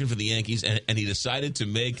was working for the Yankees and he decided to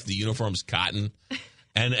make the uniforms cotton?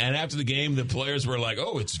 And after the game, the players were like,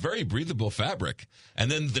 "Oh, it's very breathable fabric." And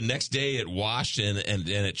then the next day, it washed and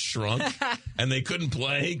it shrunk, and they couldn't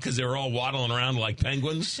play because they were all waddling around like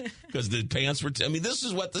penguins because the pants were. I mean, this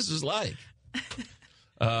is what this is like.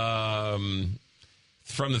 From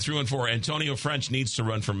the 314, Antonio French needs to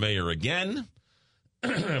run for mayor again.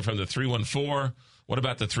 From the 314, what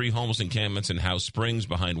about the 3 homeless encampments in House Springs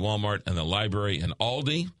behind Walmart and the library and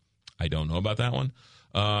Aldi? I don't know about that one.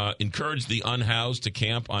 Encourage the unhoused to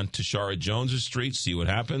camp on Tashara Jones' street. See what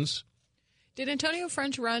happens. Did Antonio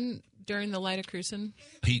French run during the Lyda Cruzen?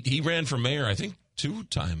 He ran for mayor, I think, 2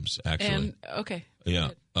 times, actually. And, okay. Yeah.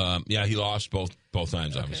 He lost both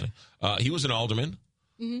times, obviously. He was an alderman.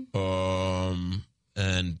 Mm-hmm.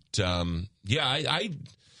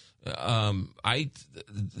 I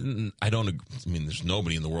don't. I mean, there's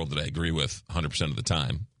nobody in the world that I agree with 100% of the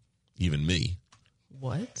time, even me.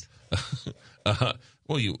 What?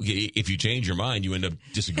 Well, if you change your mind, you end up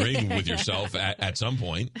disagreeing with yourself at some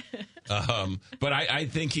point. But I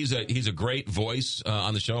think he's a great voice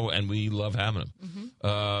on the show, and we love having him.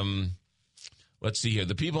 Mm-hmm. Let's see here.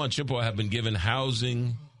 The people on Chippewa have been given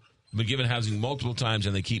housing multiple times,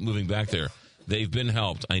 and they keep moving back there. They've been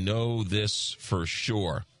helped. I know this for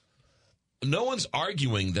sure. No one's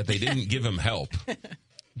arguing that they didn't give him help.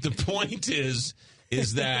 The point is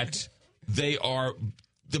that they are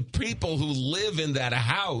the people who live in that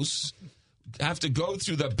house have to go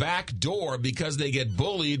through the back door because they get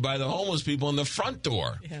bullied by the homeless people in the front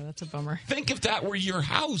door. Yeah, that's a bummer. Think if that were your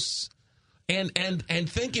house. And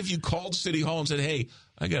think if you called City Hall and said, "Hey,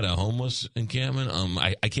 I got a homeless encampment.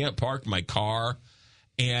 I can't park my car."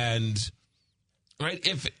 And right,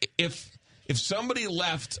 if somebody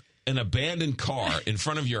left an abandoned car in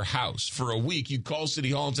front of your house for a week, you'd call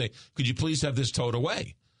City Hall and say, "Could you please have this towed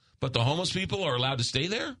away?" But the homeless people are allowed to stay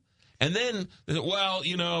there? And then, well,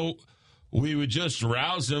 we would just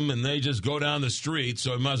rouse them and they just go down the street,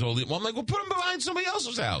 so we might as well leave. Well, I'm like, well, put them behind somebody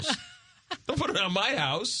else's house. Don't put them on my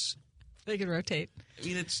house. They can rotate. I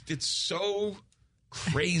mean, it's so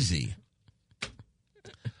crazy.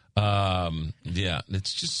 Yeah,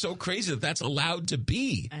 it's just so crazy that that's allowed to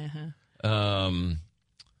be.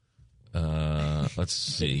 Let's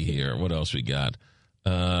see here. What else we got?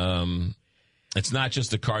 It's not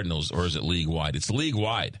just the Cardinals, or is it league-wide? It's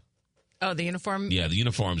league-wide. Oh, the uniform? Yeah, the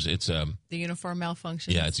uniforms. It's the uniform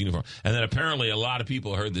malfunction. Yeah, it's uniform. And then apparently a lot of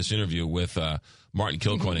people heard this interview with Martin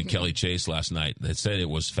Kilcoyne and Kelly Chase last night. They said it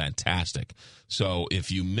was fantastic. So if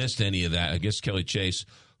you missed any of that, I guess Kelly Chase,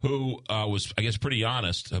 who was, I guess, pretty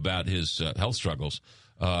honest about his health struggles.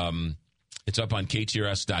 It's up on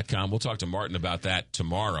KTRS.com. We'll talk to Martin about that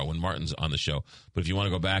tomorrow when Martin's on the show. But if you want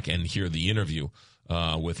to go back and hear the interview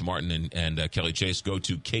with Martin and Kelly Chase, go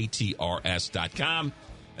to KTRS.com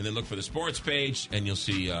and then look for the sports page, and you'll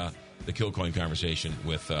see the Kilcoyne conversation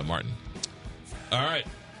with Martin. All right.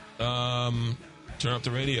 Turn up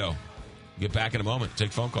the radio. Get back in a moment.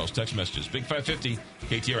 Take phone calls, text messages. Big 550,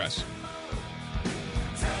 KTRS.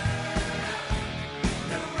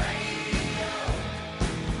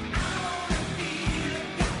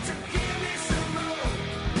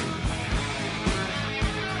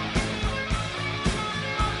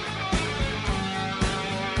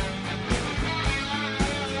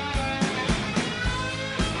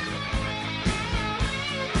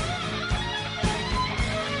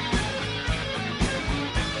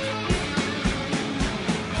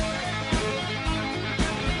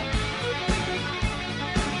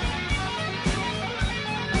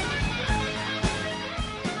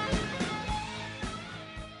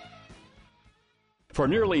 For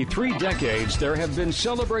nearly 3 decades, there have been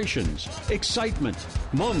celebrations, excitement,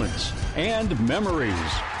 moments, and memories.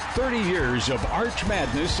 30 years of Arch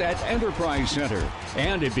Madness at Enterprise Center.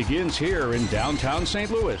 And it begins here in downtown St.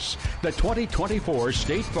 Louis. The 2024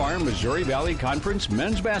 State Farm Missouri Valley Conference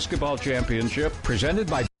Men's Basketball Championship, presented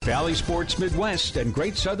by Valley Sports Midwest and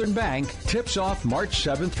Great Southern Bank, tips off March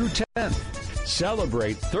 7th through 10th.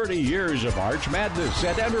 Celebrate 30 years of Arch Madness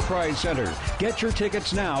at Enterprise Center. Get your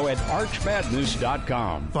tickets now at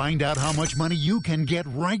archmadness.com. Find out how much money you can get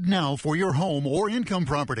right now for your home or income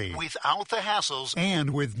property without the hassles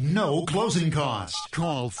and with no closing costs.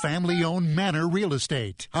 Call family-owned Manor Real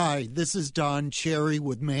Estate. Hi, this is Don Cherry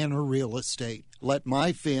with Manor Real Estate. Let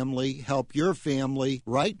my family help your family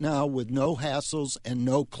right now with no hassles and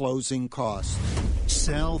no closing costs.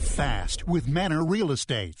 Sell fast with Manor Real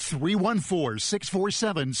Estate.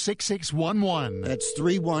 314-647-6611. That's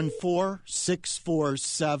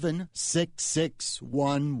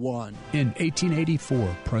 314-647-6611. In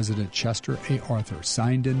 1884, President Chester A. Arthur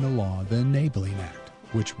signed into law the Enabling Act,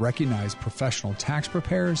 which recognized professional tax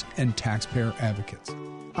preparers and taxpayer advocates.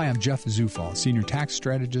 Hi, I'm Jeff Zufall, Senior Tax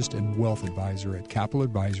Strategist and Wealth Advisor at Capital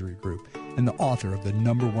Advisory Group and the author of the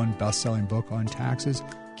 #1 best-selling book on taxes,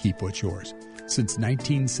 Keep What's Yours. Since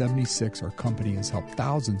 1976, our company has helped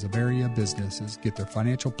thousands of area businesses get their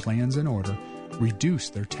financial plans in order, reduce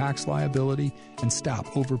their tax liability, and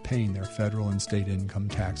stop overpaying their federal and state income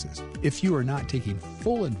taxes. If you are not taking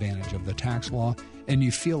full advantage of the tax law and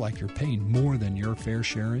you feel like you're paying more than your fair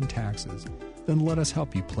share in taxes, then let us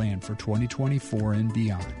help you plan for 2024 and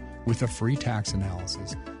beyond with a free tax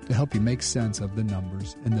analysis to help you make sense of the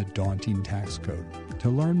numbers in the daunting tax code. To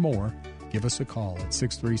learn more, give us a call at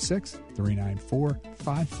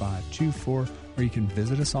 636-394-5524, or you can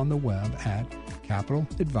visit us on the web at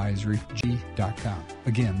capitaladvisoryg.com.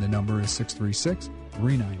 Again, the number is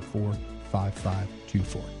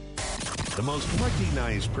 636-394-5524. The most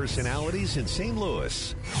recognized personalities in St.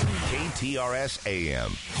 Louis. KTRS AM,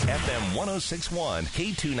 FM 1061,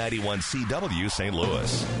 K291CW St.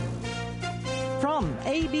 Louis. From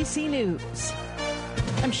ABC News,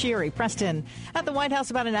 I'm Sherry Preston. At the White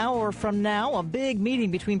House about an hour from now, a big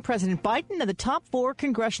meeting between President Biden and the top 4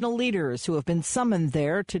 congressional leaders who have been summoned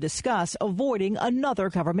there to discuss avoiding another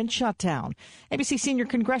government shutdown. ABC senior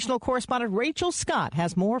congressional correspondent Rachel Scott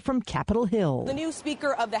has more from Capitol Hill. The new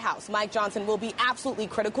Speaker of the House, Mike Johnson, will be absolutely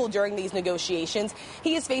critical during these negotiations.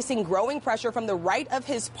 He is facing growing pressure from the right of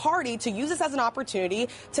his party to use this as an opportunity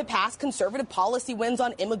to pass conservative policy wins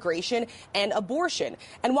on immigration and abortion.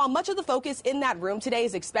 And while much of the focus in that room today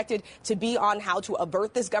is expected to be on how to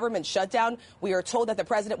avert this government shutdown, we are told that the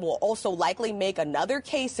president will also likely make another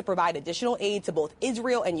case to provide additional aid to both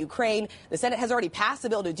Israel and Ukraine. The Senate has already passed a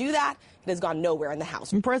bill to do that. It has gone nowhere in the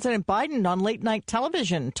House. And President Biden on late night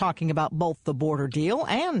television talking about both the border deal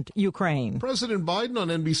and Ukraine. President Biden on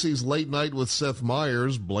NBC's Late Night with Seth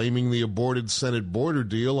Meyers blaming the aborted Senate border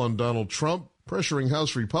deal on Donald Trump, pressuring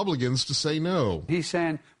House Republicans to say no. He's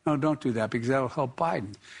saying, no, don't do that because that'll help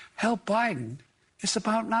Biden. Help Biden? It's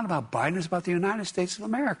not about Biden, it's about the United States of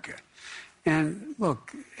America. And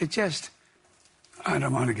look, I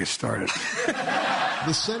don't want to get started.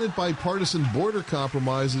 The Senate bipartisan border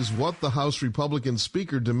compromise is what the House Republican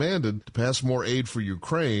Speaker demanded to pass more aid for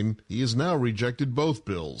Ukraine. He has now rejected both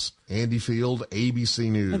bills. Andy Field, ABC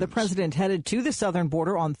News. The president headed to the southern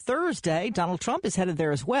border on Thursday. Donald Trump is headed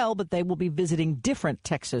there as well, but they will be visiting different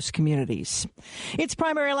Texas communities. It's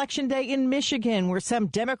primary election day in Michigan, where some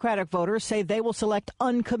Democratic voters say they will select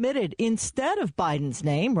uncommitted instead of Biden's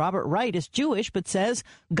name. Robert Wright is Jewish, but says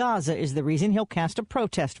Gaza is the reason he'll cast a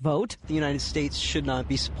protest vote. The United States should not not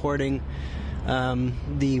be supporting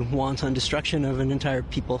the wanton destruction of an entire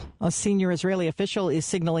people. A senior Israeli official is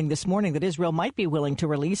signaling this morning that Israel might be willing to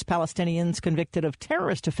release Palestinians convicted of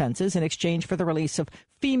terrorist offenses in exchange for the release of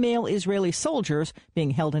female Israeli soldiers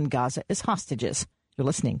being held in Gaza as hostages. You're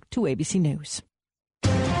listening to ABC News.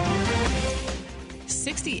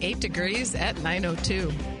 68 degrees at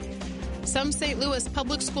 9:02. Some St. Louis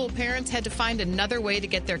public school parents had to find another way to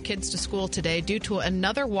get their kids to school today due to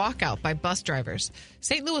another walkout by bus drivers.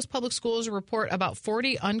 St. Louis Public Schools report about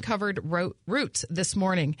 40 uncovered routes this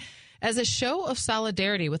morning. As a show of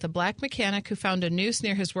solidarity with a black mechanic who found a noose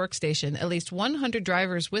near his workstation, at least 100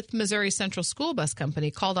 drivers with Missouri Central School Bus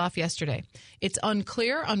Company called off yesterday. It's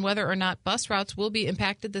unclear on whether or not bus routes will be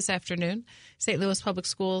impacted this afternoon. St. Louis Public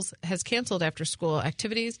Schools has canceled after-school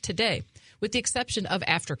activities today, with the exception of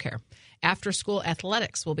aftercare. After-school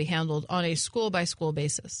athletics will be handled on a school-by-school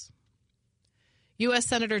basis. U.S.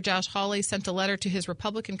 Senator Josh Hawley sent a letter to his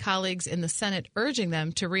Republican colleagues in the Senate urging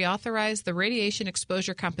them to reauthorize the Radiation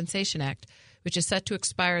Exposure Compensation Act, which is set to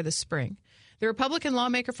expire this spring. The Republican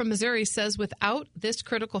lawmaker from Missouri says without this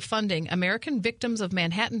critical funding, American victims of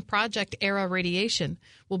Manhattan Project-era radiation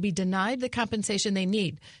will be denied the compensation they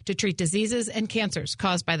need to treat diseases and cancers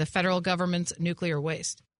caused by the federal government's nuclear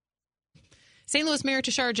waste. St. Louis Mayor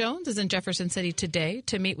Tashara Jones is in Jefferson City today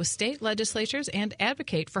to meet with state legislatures and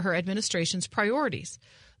advocate for her administration's priorities.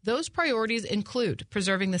 Those priorities include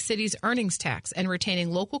preserving the city's earnings tax and retaining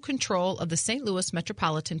local control of the St. Louis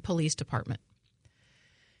Metropolitan Police Department.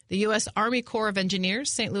 The U.S. Army Corps of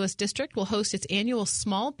Engineers St. Louis District will host its annual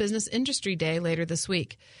Small Business Industry Day later this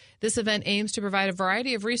week. This event aims to provide a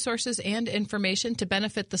variety of resources and information to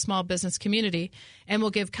benefit the small business community and will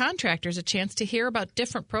give contractors a chance to hear about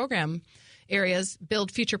different program areas,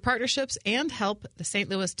 build future partnerships, and help the St.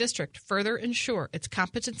 Louis District further ensure its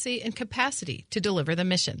competency and capacity to deliver the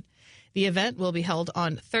mission. The event will be held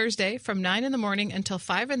on Thursday from 9 in the morning until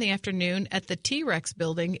 5 in the afternoon at the T-Rex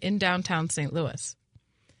building in downtown St. Louis.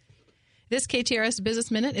 This KTRS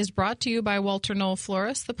Business Minute is brought to you by Walter Knoll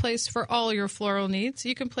Florist, the place for all your floral needs.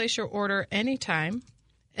 You can place your order anytime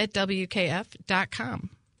at WKF.com.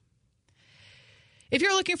 If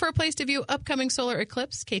you're looking for a place to view upcoming solar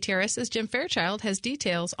eclipse, KTRS's Jim Fairchild has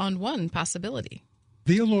details on one possibility.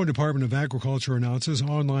 The Illinois Department of Agriculture announces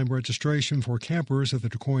online registration for campers at the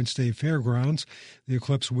DuQuoin State Fairgrounds. The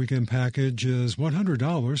Eclipse Weekend Package is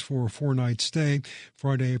 $100 for a 4-night stay,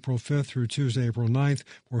 Friday, April 5th through Tuesday, April 9th,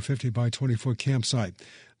 for a 50 by 20-foot campsite.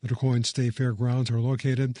 The DuQuoin State Fairgrounds are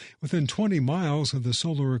located within 20 miles of the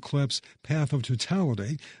solar eclipse path of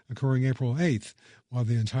totality, occurring April 8th. While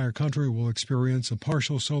the entire country will experience a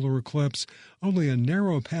partial solar eclipse, only a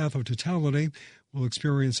narrow path of totality will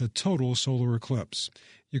experience a total solar eclipse.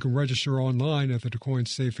 You can register online at the DuQuoin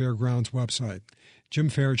State Fairgrounds website. Jim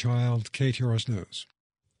Fairchild, KTRS News.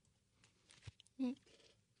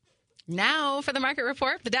 Now for the market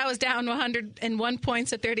report. The Dow is down 101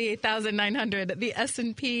 points at 38,900. The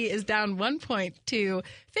S&P is down 1 point to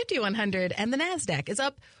 5,100. And the NASDAQ is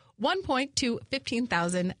up 1 point to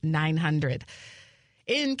 15,900.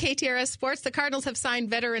 In KTRS Sports, the Cardinals have signed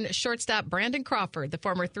veteran shortstop Brandon Crawford. The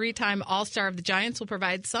former 3-time All-Star of the Giants will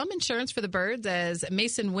provide some insurance for the Birds as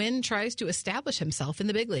Mason Wynn tries to establish himself in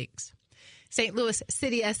the big leagues. St. Louis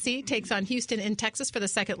City SC takes on Houston in Texas for the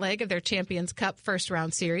second leg of their Champions Cup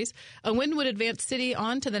first-round series. A win would advance City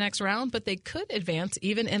on to the next round, but they could advance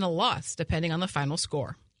even in a loss, depending on the final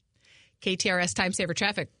score. KTRS Time Saver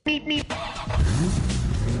Traffic. Beep, beep.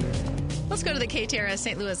 Let's go to the KTRS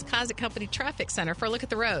St. Louis Closet Company Traffic Center for a look at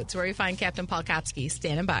the roads, where we find Captain Paul Kopsky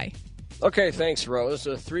standing by. Okay, thanks, Rose.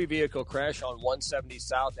 A 3-vehicle crash on 170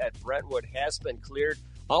 South at Brentwood has been cleared.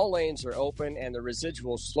 All lanes are open, and the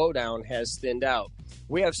residual slowdown has thinned out.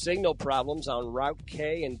 We have signal problems on Route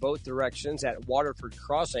K in both directions at Waterford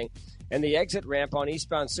Crossing, and the exit ramp on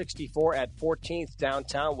eastbound 64 at 14th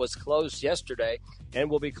downtown was closed yesterday and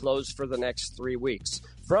will be closed for the next 3 weeks.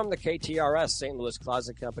 From the KTRS St. Louis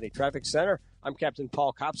Closet Company Traffic Center, I'm Captain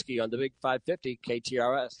Paul Kopsky on the Big 550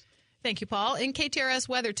 KTRS. Thank you, Paul. In KTRS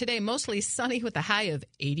weather today, mostly sunny with a high of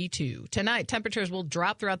 82. Tonight, temperatures will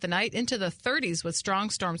drop throughout the night into the 30s with strong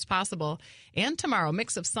storms possible. And tomorrow,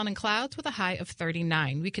 mix of sun and clouds with a high of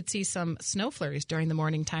 39. We could see some snow flurries during the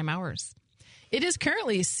morning time hours. It is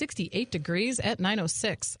currently 68 degrees at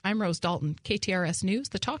 9:06. I'm Rose Dalton, KTRS News,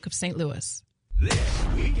 the talk of St. Louis. This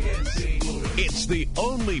weekend, St. Louis. It's the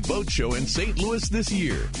only boat show in St. Louis this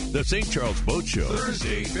year. The St. Charles Boat Show.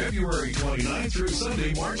 Thursday, February 29th through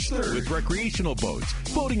Sunday, March 3rd. With recreational boats,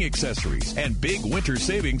 boating accessories, and big winter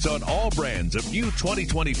savings on all brands of new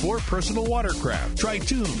 2024 personal watercraft,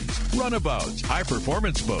 Tritoons, runabouts,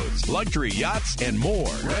 high-performance boats, luxury yachts, and more.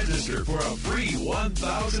 Register for a free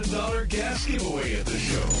 $1,000 gas giveaway at the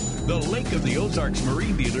show. The Lake of the Ozarks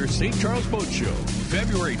Marine Dealer St. Charles Boat Show,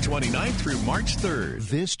 February 29th through March 3rd.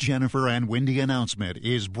 This Jennifer and Wendy announcement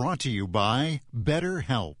is brought to you by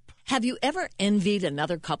BetterHelp. Have you ever envied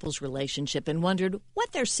another couple's relationship and wondered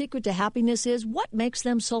what their secret to happiness is? What makes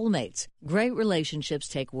them soulmates? Great relationships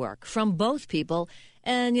take work from both people,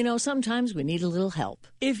 and, sometimes we need a little help.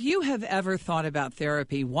 If you have ever thought about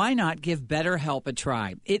therapy, why not give BetterHelp a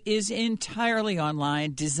try? It is entirely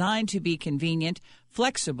online, designed to be convenient,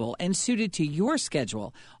 flexible, and suited to your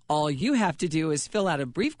schedule. All you have to do is fill out a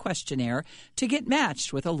brief questionnaire to get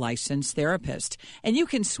matched with a licensed therapist. And you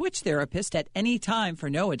can switch therapist at any time for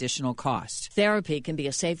no additional cost. Therapy can be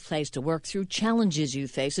a safe place to work through challenges you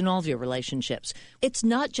face in all of your relationships. It's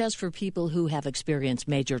not just for people who have experienced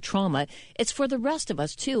major trauma. It's for the rest of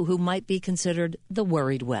us, too, who might be considered the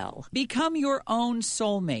worried well. Become your own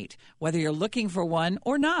soulmate, whether you're looking for one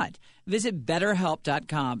or not. Visit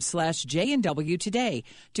BetterHelp.com/JW today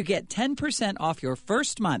to get 10% off your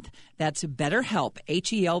first month. That's BetterHelp,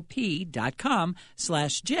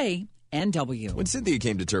 HELP.com/JNW. When Cynthia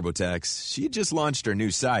came to TurboTax, she had just launched her new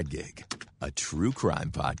side gig, a true crime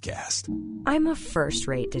podcast. I'm a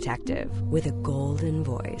first-rate detective with a golden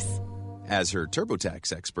voice. As her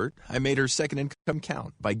TurboTax expert, I made her second income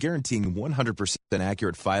count by guaranteeing 100%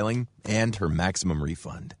 accurate filing and her maximum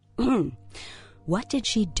refund. What did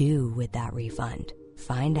she do with that refund?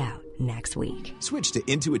 Find out next week. Switch to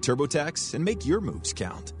Intuit TurboTax and make your moves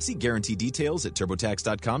count. See guarantee details at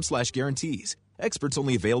TurboTax.com/guarantees. Experts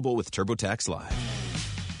only available with TurboTax Live.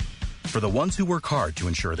 For the ones who work hard to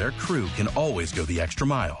ensure their crew can always go the extra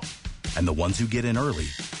mile, and the ones who get in early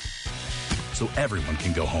so everyone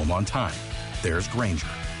can go home on time, there's Grainger,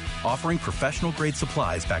 offering professional-grade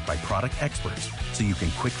supplies backed by product experts so you can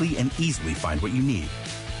quickly and easily find what you need.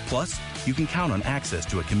 Plus, you can count on access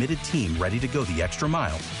to a committed team ready to go the extra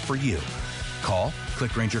mile for you. Call,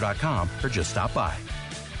 click Grainger.com, or just stop by.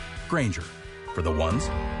 Grainger, for the ones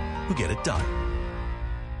who get it done.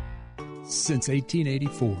 Since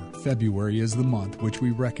 1884, February is the month which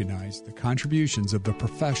we recognize the contributions of the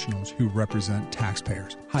professionals who represent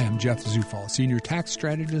taxpayers. Hi, I'm Jeff Zufall, Senior Tax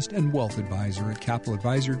Strategist and Wealth Advisor at Capital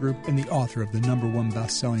Advisory Group and the author of the #1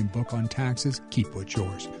 best-selling book on taxes, Keep What's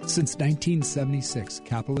Yours. Since 1976,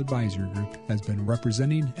 Capital Advisory Group has been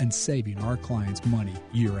representing and saving our clients money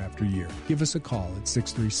year after year. Give us a call at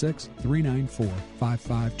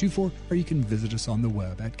 636-394-5524, or you can visit us on the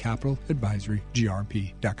web at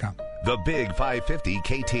capitaladvisorygrp.com. The Big 550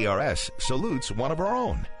 KTRS salutes one of our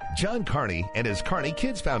own, John Carney and his Carney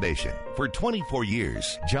Kids Foundation. For 24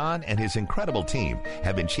 years, John and his incredible team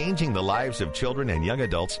have been changing the lives of children and young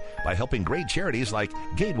adults by helping great charities like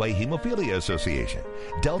Gateway Hemophilia Association,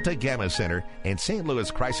 Delta Gamma Center, and St. Louis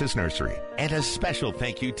Crisis Nursery. And a special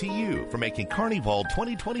thank you to you for making Carnival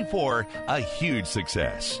 2024 a huge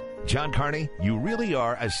success. John Carney, you really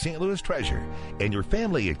are a St. Louis treasure, and your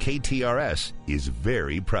family at KTRS is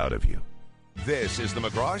very proud of you. This is the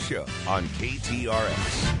McGraw Show on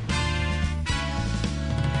KTRS.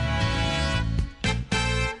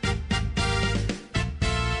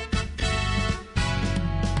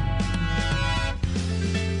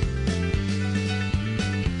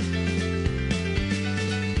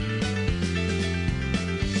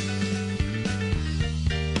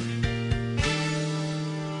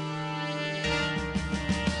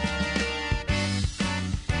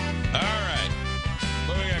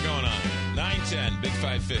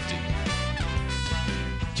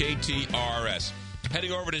 KTRS.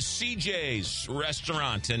 Heading over to CJ's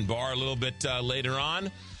Restaurant and Bar a little bit later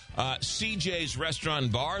on. CJ's Restaurant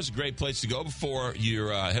and Bar is a great place to go before you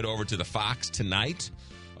head over to the Fox tonight.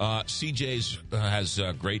 CJ's has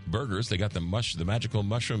great burgers. They got the magical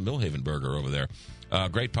mushroom Millhaven burger over there.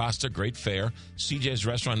 Great pasta, great fare. CJ's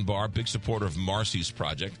Restaurant and Bar, big supporter of Marcy's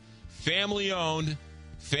Project. Family owned,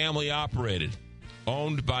 family operated.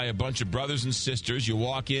 Owned by a bunch of brothers and sisters. You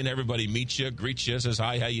walk in, everybody meets you, greets you, says,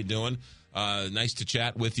 hi, how you doing? Nice to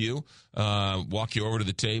chat with you. Walk you over to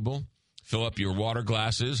the table, fill up your water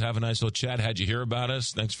glasses, have a nice little chat. How'd you hear about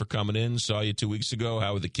us? Thanks for coming in. Saw you 2 weeks ago.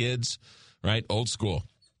 How were the kids? Right? Old school.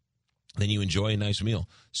 Then you enjoy a nice meal.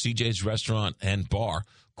 CJ's Restaurant and Bar,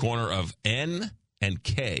 corner of N and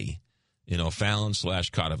K in O'Fallon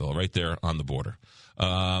 /Cotterville, right there on the border.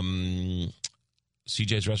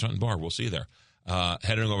 CJ's Restaurant and Bar. We'll see you there.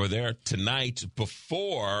 Heading over there tonight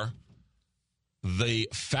before the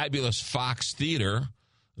fabulous Fox Theater,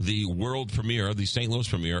 the world premiere, the St. Louis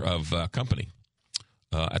premiere of Company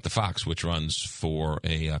at the Fox, which runs for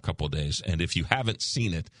a couple of days. And if you haven't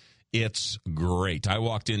seen it, it's great. I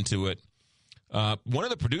walked into it. One of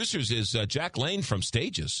the producers is Jack Lane from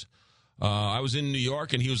Stages. I was in New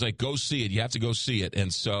York, and he was like, go see it. You have to go see it.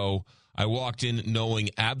 And so I walked in knowing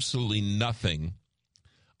absolutely nothing.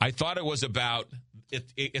 I thought it was about,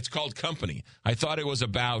 it's called Company. I thought it was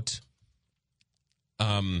about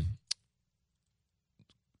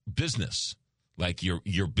business, like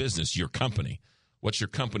your business, your company. What's your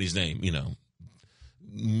company's name? You know,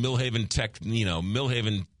 Millhaven Tech,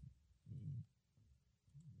 Millhaven,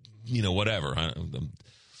 whatever.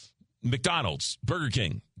 McDonald's, Burger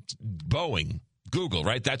King, Boeing, Google,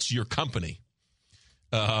 right? That's your company.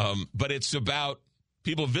 But it's about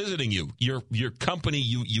people visiting you, your company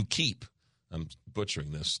you keep. I'm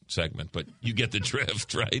butchering this segment, but you get the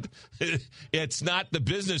drift, right? It's not the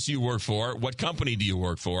business you work for. What company do you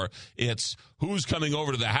work for? It's who's coming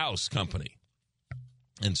over to the house company.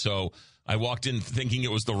 And so I walked in thinking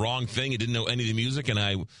it was the wrong thing. I didn't know any of the music, and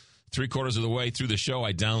 3/4 of the way through the show,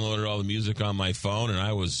 I downloaded all the music on my phone, and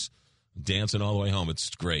I was dancing all the way home. It's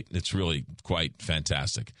great. It's really quite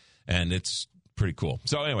fantastic, and it's pretty cool.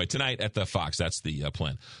 So anyway, tonight at the Fox, that's the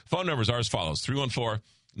plan. Phone numbers are as follows: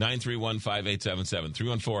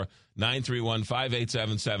 314-931-5877.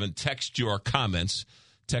 314-931-5877. Text your comments.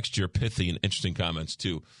 Text your pithy and interesting comments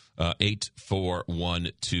to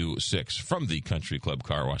 84126 from the Country Club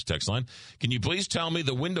Car Wash text line. Can you please tell me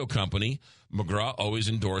the window company McGraw always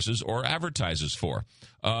endorses or advertises for?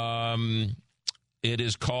 It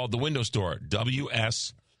is called the Window Store.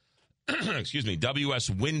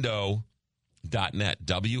 WSWindow.net.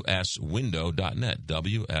 WSWindow.net.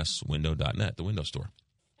 WSWindow.net. The Window Store.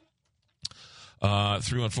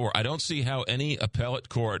 314. I don't see how any appellate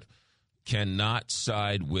court cannot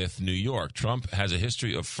side with New York. Trump has a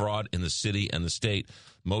history of fraud in the city and the state,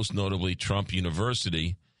 most notably Trump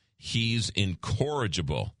University. He's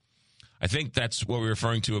incorrigible. I think that's what we're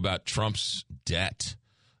referring to about Trump's debt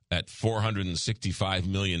at $465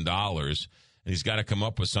 million. And he's got to come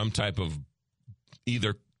up with some type of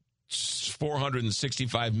either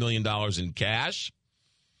 $465 million in cash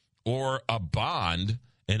or a bond,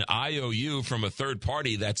 an IOU from a third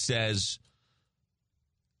party that says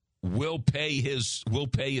we'll pay his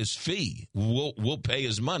fee, we'll pay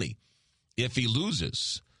his money if he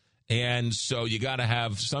loses. And so you got to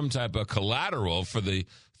have some type of collateral for the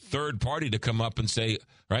third party to come up and say,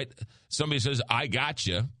 right, somebody says, I got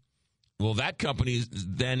you. Well, that company,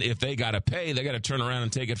 then if they got to pay, they got to turn around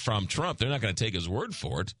and take it from Trump. They're not going to take his word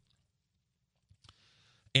for it.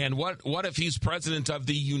 And what if he's president of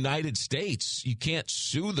the United States? You can't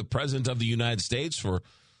sue the president of the United States for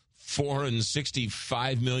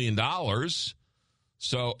 $465 million.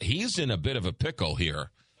 So he's in a bit of a pickle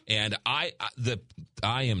here. And I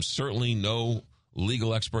am certainly no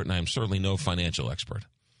legal expert, and I am certainly no financial expert.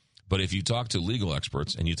 But if you talk to legal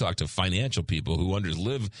experts and you talk to financial people who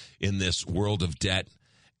live in this world of debt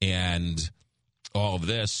and all of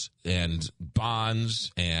this and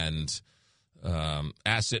bonds and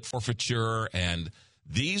asset forfeiture, and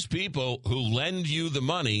these people who lend you the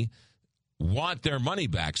money want their money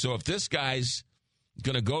back. So if this guy's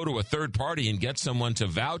going to go to a third party and get someone to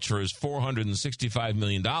vouch for his $465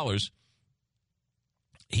 million,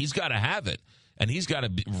 he's got to have it, and he's got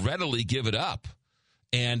to readily give it up.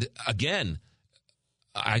 And again,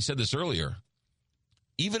 I said this earlier,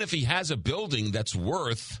 even if he has a building that's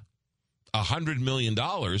worth $100 million,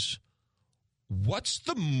 what's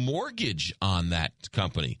the mortgage on that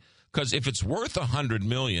company? Because if it's worth $100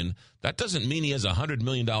 million, that doesn't mean he has $100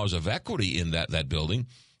 million of equity in that building.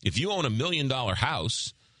 If you own $1 million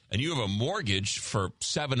house and you have a mortgage for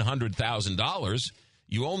 $700,000,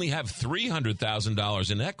 you only have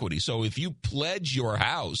 $300,000 in equity. So if you pledge your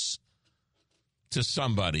house to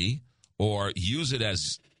somebody or use it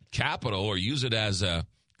as capital or use it as a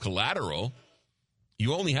collateral,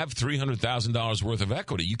 you only have $300,000 worth of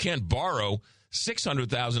equity. You can't borrow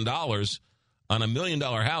 $600,000 on $1 million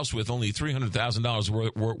house with only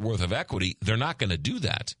 $300,000 worth of equity. They're not going to do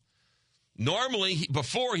that. Normally,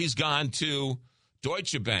 before he's gone to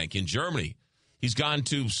Deutsche Bank in Germany, he's gone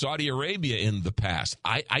to Saudi Arabia in the past.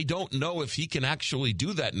 I don't know if he can actually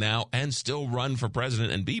do that now and still run for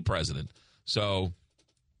president and be president. So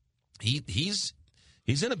he's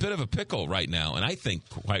in a bit of a pickle right now, and I think,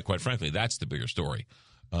 quite frankly, that's the bigger story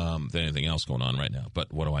than anything else going on right now.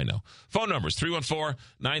 But what do I know? Phone numbers,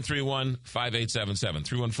 314-931-5877,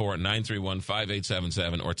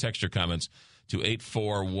 314-931-5877, or text your comments to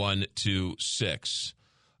 84126.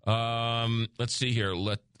 Let's see here.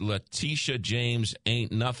 Letitia James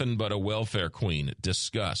ain't nothing but a welfare queen.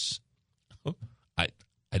 Discuss.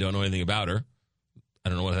 I don't know anything about her. I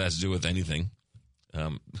don't know what it has to do with anything.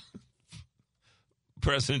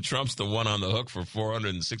 President Trump's the one on the hook for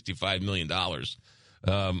 $465 million.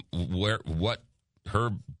 What her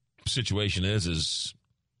situation is,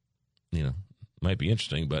 might be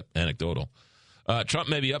interesting, but anecdotal. Trump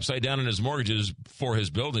may be upside down in his mortgages for his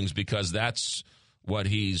buildings because that's what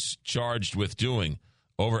he's charged with doing,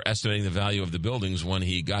 overestimating the value of the buildings when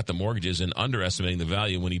he got the mortgages and underestimating the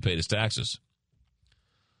value when he paid his taxes.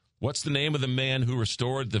 What's the name of the man who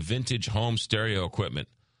restored the vintage home stereo equipment?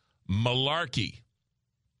 Malarkey.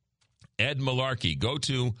 Ed Malarkey. Go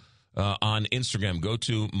to, on Instagram, go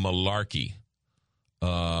to Malarkey.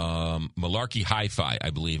 Malarkey Hi-Fi,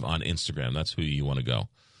 I believe, on Instagram. That's who you want to go.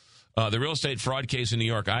 The real estate fraud case in New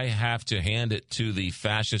York, I have to hand it to the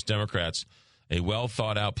fascist Democrats. A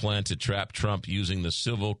well-thought-out plan to trap Trump using the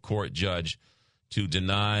civil court judge to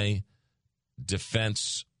deny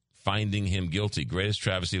defense finding him guilty. Greatest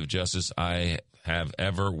travesty of justice I have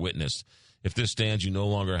ever witnessed. If this stands, you no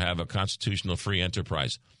longer have a constitutional free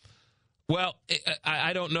enterprise. Well,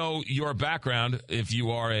 I don't know your background if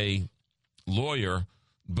you are a lawyer,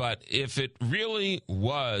 but if it really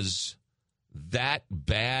was that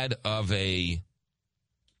bad of a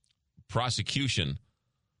prosecution,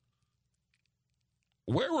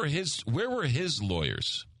 where were his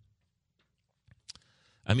lawyers?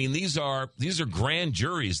 I mean, these are grand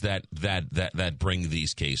juries that bring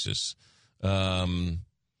these cases.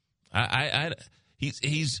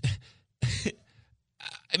 He's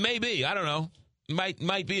maybe, I don't know,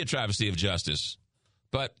 might be a travesty of justice,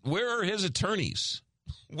 but where are his attorneys?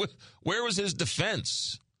 Where was his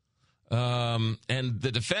defense? And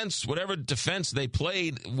the defense, whatever defense they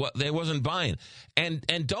played, they wasn't buying. And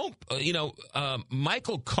don't,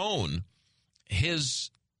 Michael Cohen,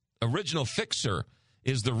 his original fixer,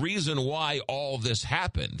 is the reason why all this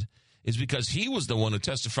happened, is because he was the one who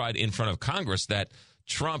testified in front of Congress that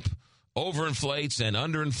Trump overinflates and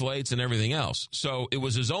underinflates and everything else. So it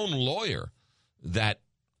was his own lawyer that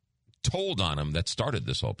told on him that started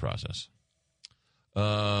this whole process.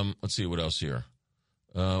 Let's see what else here.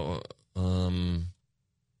 All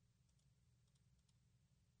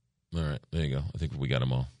right, there you go. I think we got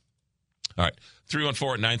them all. All right,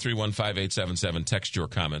 314-931-5877. Text your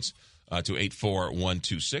comments to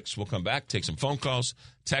 84126. We'll come back, take some phone calls,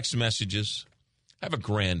 text messages, have a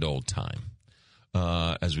grand old time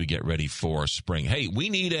as we get ready for spring. Hey, we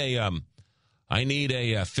need I need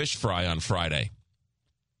a fish fry on Friday.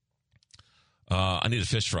 I need a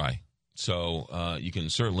fish fry. So you can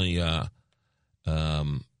certainly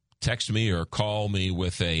text me or call me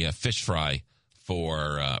with a fish fry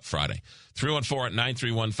for Friday.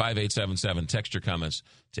 314-931-5877. Text your comments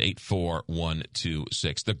to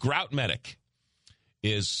 84126. The Grout Medic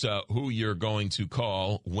is who you're going to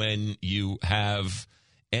call when you have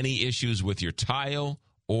any issues with your tile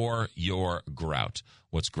or your grout.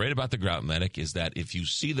 What's great about the Grout Medic is that if you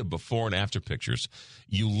see the before and after pictures,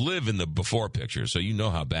 you live in the before pictures, so you know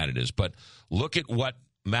how bad it is. But look at what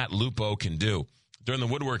Matt Lupo can do. During the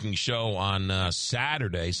woodworking show on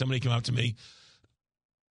Saturday, somebody came up to me.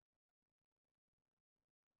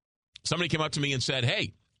 Somebody came up to me and said,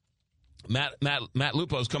 "Hey, Matt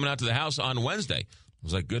Lupo's coming out to the house on Wednesday." I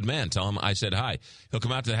was like, "Good man. Tell him I said hi." He'll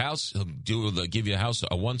come out to the house. He'll give you a house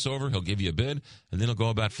a once over. He'll give you a bid, and then he'll go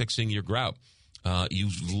about fixing your grout. You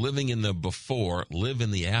living in the before, live in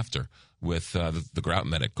the after with the Grout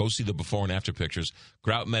Medic. Go see the before and after pictures.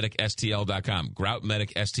 GroutMedicSTL.com.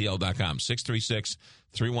 GroutMedicSTL.com.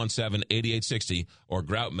 636-317-8860 or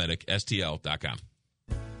GroutMedicSTL.com.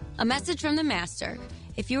 A message from the master.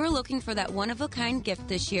 If you are looking for that one-of-a-kind gift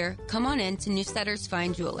this year, come on in to Newstetter's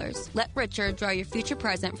Fine Jewelers. Let Richard draw your future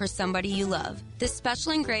present for somebody you love. This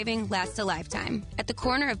special engraving lasts a lifetime. At the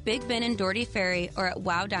corner of Big Ben and Doherty Ferry or at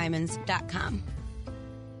wowdiamonds.com.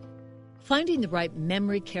 Finding the right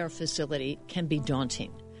memory care facility can be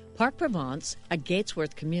daunting. Park Provence, a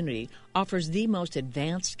Gatesworth community, offers the most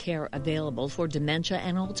advanced care available for dementia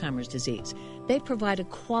and Alzheimer's disease. They provide a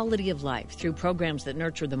quality of life through programs that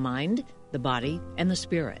nurture the mind, the body, and the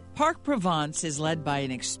spirit. Park Provence is led by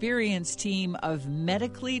an experienced team of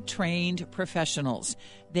medically trained professionals.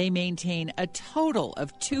 They maintain a total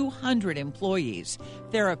of 200 employees,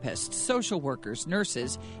 therapists, social workers,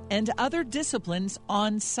 nurses, and other disciplines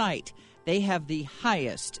on site. They have the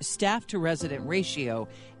highest staff-to-resident ratio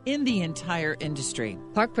in the entire industry.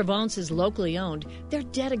 Park Provence is locally owned. They're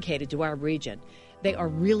dedicated to our region. They are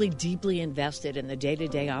really deeply invested in the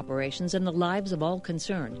day-to-day operations and the lives of all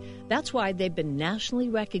concerned. That's why they've been nationally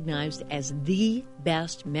recognized as the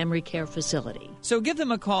best memory care facility. So give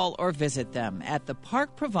them a call or visit them at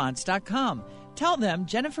theparkprovence.com. Tell them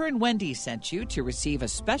Jennifer and Wendy sent you to receive a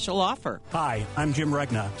special offer. Hi, I'm Jim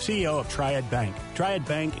Regna, CEO of Triad Bank. Triad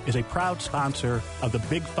Bank is a proud sponsor of the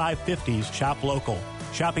Big 550s Shop Local.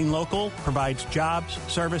 Shopping local provides jobs,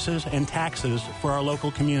 services, and taxes for our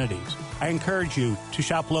local communities. I encourage you to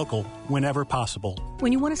shop local whenever possible.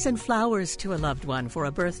 When you want to send flowers to a loved one for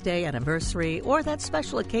a birthday, anniversary, or that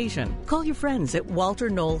special occasion, call your friends at Walter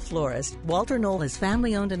Knoll Florist. Walter Knoll is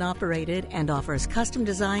family-owned and operated and offers custom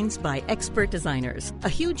designs by expert designers. A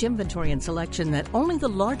huge inventory and selection that only the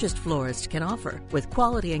largest florist can offer, with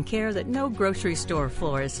quality and care that no grocery store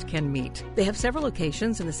florist can meet. They have several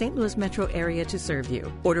locations in the St. Louis metro area to serve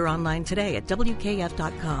you. Order online today at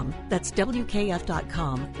WKF.com. That's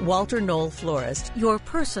WKF.com. Walter Knoll Florist, your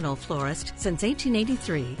personal florist since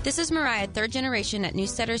 1883. This is Mariah, third generation at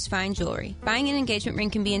Newstetter's Fine Jewelry. Buying an engagement ring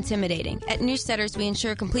can be intimidating. At Newstetter's, we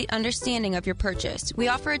ensure complete understanding of your purchase. We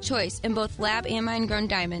offer a choice in both lab and mine-grown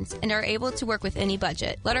diamonds and are able to work with any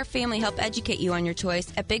budget. Let our family help educate you on your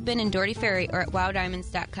choice at Big Ben and Doherty Ferry or at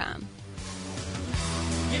wowdiamonds.com.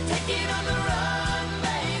 You take it on the run,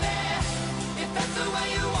 baby, if that's the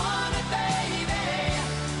way you want it, baby,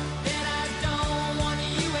 then I don't want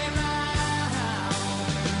you around.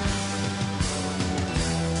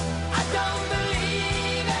 I don't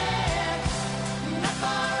believe it, not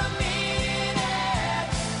for a minute.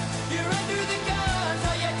 You run through the gun,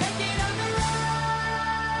 so you take it on the run.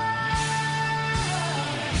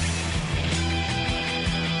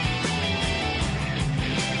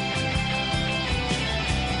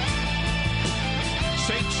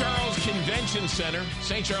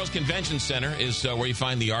 St. Charles Convention Center is where you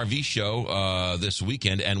find the RV show this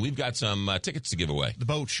weekend, and we've got some tickets to give away. The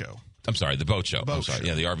boat show. I'm sorry, the boat show.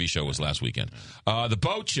 Yeah, the RV show was last weekend. The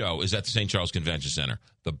boat show is at the St. Charles Convention Center.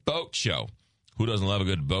 The boat show. Who doesn't love a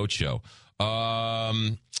good boat show?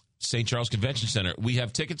 St. Charles Convention Center. We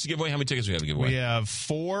have tickets to give away. How many tickets do we have to give away? We have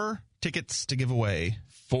 4 tickets to give away.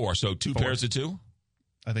 4. So 2 pairs of 2?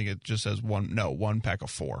 I think it just says 1. No, 1 pack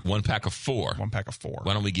of 4. 1 pack of 4. 1 pack of 4.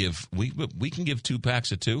 Why don't we give? We can give 2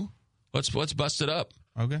 packs of 2. Let's bust it up.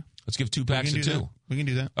 Okay. Let's give 2 packs of 2. We can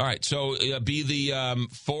do that. All right. So be the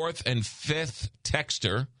 4th and 5th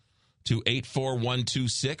texter to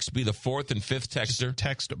 84126. Be the 4th and 5th texter. Just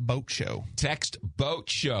text boat show. Text boat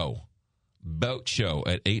show. Boat show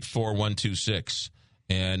at 84126.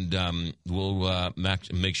 And we'll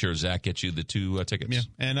make sure Zach gets you the 2 tickets. Yeah.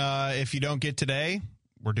 And if you don't get today,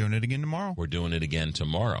 we're doing it again tomorrow. We're doing it again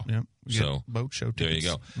tomorrow. Yep. So boat show tickets. There you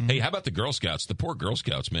go. Mm-hmm. Hey, how about the Girl Scouts? The poor Girl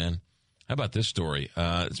Scouts, man. How about this story?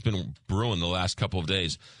 It's been brewing the last couple of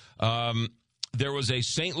days. There was a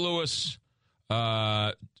St. Louis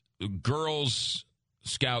Girls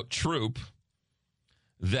Scout troop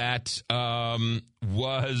that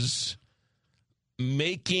was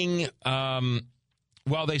making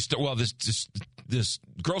this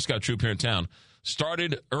Girl Scout troop here in town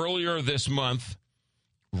started earlier this month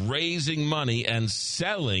raising money and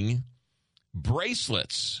selling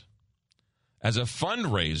bracelets as a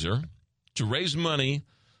fundraiser to raise money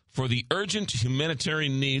for the urgent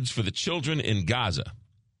humanitarian needs for the children in Gaza.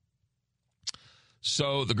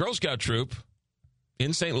 So the Girl Scout troop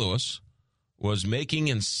in St. Louis was making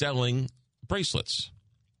and selling bracelets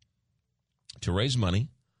to raise money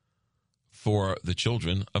for the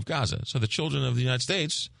children of Gaza. So the children of the United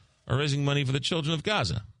States are raising money for the children of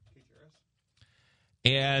Gaza.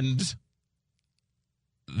 And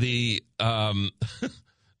the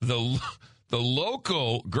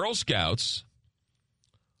local Girl Scouts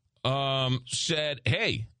said,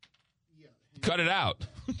 hey, cut it out.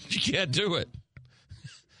 You can't do it.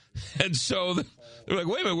 And so they're like,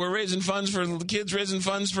 wait a minute, we're raising funds for kids, raising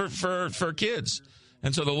funds for kids.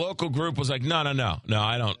 And so the local group was like, no, I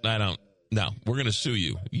don't. No, we're going to sue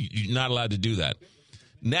you. You're not allowed to do that.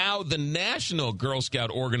 Now the National Girl Scout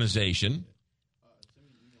Organization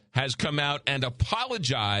has come out and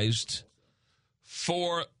apologized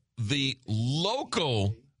for the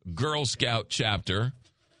local Girl Scout chapter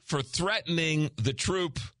for threatening the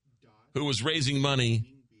troop who was raising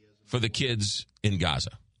money for the kids in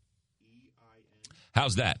Gaza.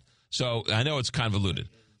 How's that? So I know it's convoluted.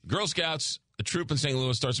 Girl Scouts, a troop in St.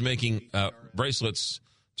 Louis, starts making bracelets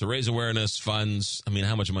to raise awareness funds. I mean,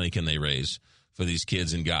 how much money can they raise for these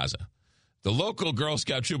kids in Gaza? The local Girl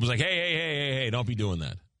Scout troop was like, hey, don't be doing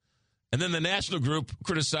that. And then the national group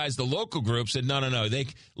criticized the local group, said, no, they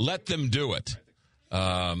let them do it.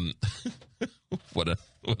 What a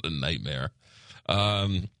nightmare.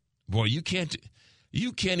 Boy, you can't.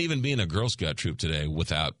 You can't even be in a Girl Scout troop today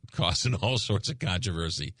without causing all sorts of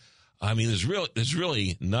controversy. I mean, there's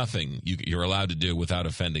really nothing you're allowed to do without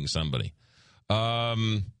offending somebody. I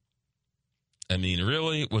mean,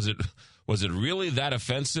 really, was it really that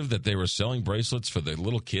offensive that they were selling bracelets for the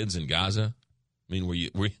little kids in Gaza? I mean, were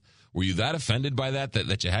you that offended by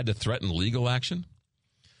that you had to threaten legal action?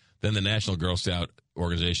 Then the National Girl Scout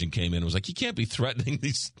organization came in and was like, you can't be threatening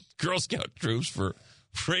these Girl Scout troops for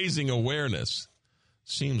raising awareness.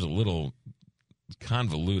 Seems a little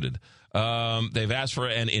convoluted. They've asked for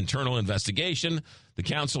an internal investigation. The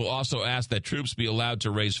council also asked that troops be allowed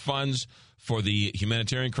to raise funds for the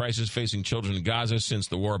humanitarian crisis facing children in Gaza since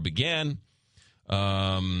the war began.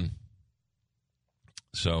 So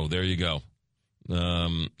there you go.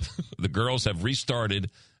 The girls have restarted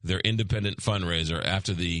their independent fundraiser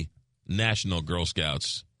after the National Girl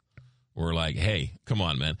Scouts were like, hey, come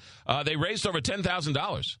on, man. They raised over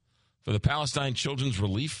 $10,000 for the Palestine Children's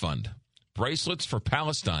Relief Fund. Bracelets for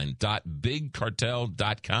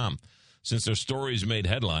Palestine.bigcartel.com. Since their stories made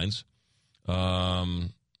headlines. So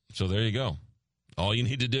there you go. All you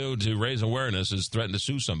need to do to raise awareness is threaten to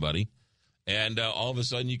sue somebody. And all of a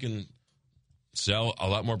sudden you can sell a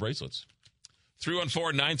lot more bracelets.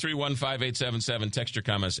 314-931-5877. Text your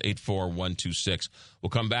comments 84126. We'll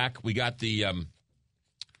come back. We got the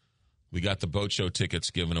boat show tickets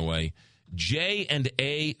given away.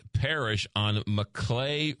 J&A Parish on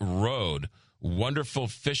Maclay Road. Wonderful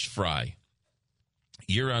fish fry.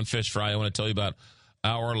 Year-round fish fry. I want to tell you about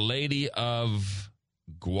Our Lady of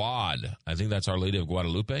Guad. I think that's Our Lady of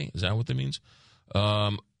Guadalupe. Is that what that means?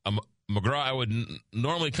 McGraw, I would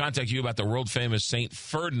normally contact you about the world-famous St.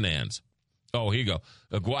 Ferdinand's. Oh, here you go.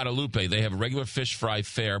 Guadalupe. They have a regular fish fry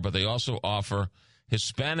fare, but they also offer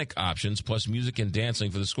Hispanic options plus music and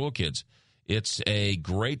dancing for the school kids. It's a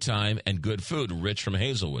great time and good food. Rich from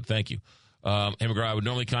Hazelwood. Thank you. Hey, McGraw, I would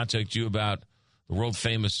normally contact you about the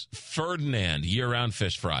world-famous Ferdinand year-round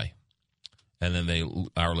fish fry. And then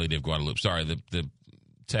Our Lady of Guadalupe. Sorry, the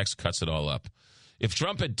text cuts it all up. If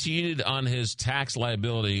Trump had cheated on his tax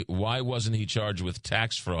liability, why wasn't he charged with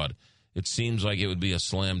tax fraud? It seems like it would be a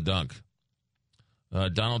slam dunk.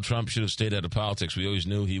 Donald Trump should have stayed out of politics. We always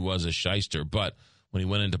knew he was a shyster. But when he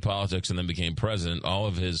went into politics and then became president, all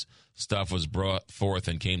of his stuff was brought forth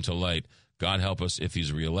and came to light. God help us if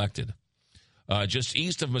he's reelected. Just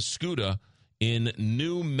east of Mascoutah in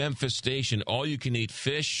New Memphis Station, all you can eat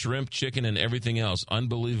fish, shrimp, chicken, and everything else.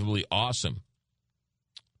 Unbelievably awesome.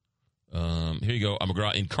 Here you go.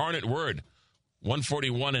 McGraw. Incarnate Word,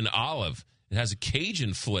 141 in Olive. It has a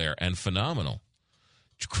Cajun flair and phenomenal.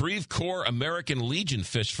 Creve Coeur American Legion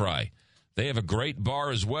fish fry. They have a great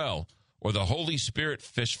bar as well. Or the Holy Spirit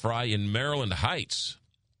fish fry in Maryland Heights.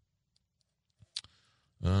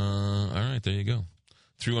 All right, there you go.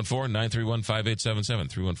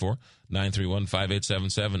 314-931-5877.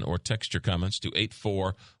 314-931-5877. Or text your comments to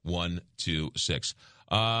 84126.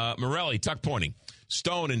 Morelli, tuck pointing.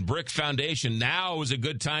 Stone and brick foundation. Now is a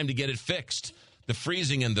good time to get it fixed. The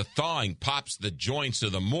freezing and the thawing pops the joints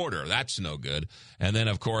of the mortar. That's no good. And then,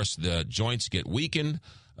 of course, the joints get weakened.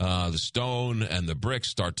 The stone and the bricks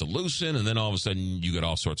start to loosen, and then all of a sudden you get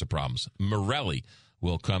all sorts of problems. Morelli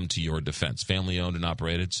will come to your defense. Family owned and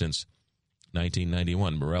operated since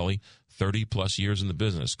 1991. Morelli, 30-plus years in the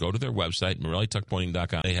business. Go to their website,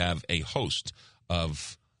 MorelliTuckPointing.com. They have a host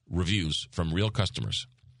of reviews from real customers.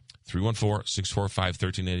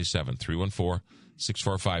 314-645-1387.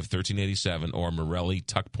 314-645-1387 or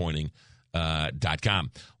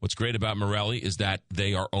MorelliTuckPointing.com. What's great about Morelli is that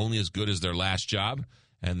they are only as good as their last job,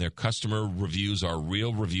 and their customer reviews are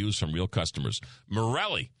real reviews from real customers.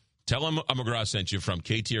 Morelli, tell them McGraw sent you from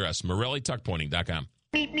KTRS. MorelliTuckPointing.com.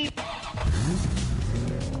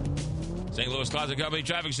 St. Louis Closet Company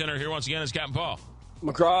Traffic Center. Here once again is Captain Paul.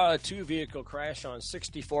 McGraw, a two-vehicle crash on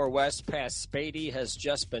 64 West past Spady has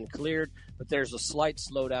just been cleared, but there's a slight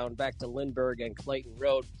slowdown back to Lindbergh and Clayton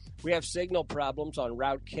Road. We have signal problems on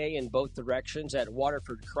Route K in both directions at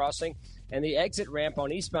Waterford Crossing, and the exit ramp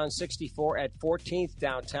on eastbound 64 at 14th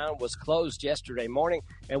downtown was closed yesterday morning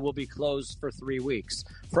and will be closed for 3 weeks.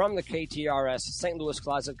 From the KTRS St. Louis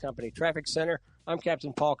Closet Company Traffic Center, I'm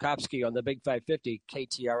Captain Paul Kopsky on the Big 550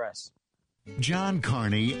 KTRS. John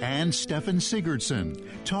Carney and Stefan Sigurdsson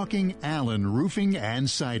talking Allen Roofing and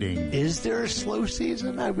Siding. Is there a slow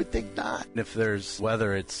season? I would think not. If there's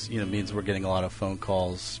weather, it's means we're getting a lot of phone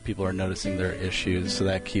calls. People are noticing their issues, so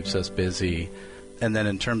that keeps us busy. And then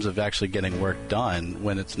in terms of actually getting work done,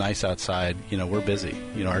 when it's nice outside, we're busy.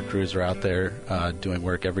 Our crews are out there doing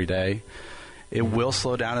work every day. It will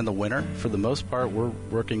slow down in the winter. For the most part, we're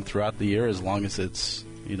working throughout the year as long as it's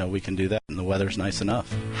we can do that, and the weather's nice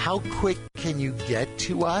enough. How quick can you get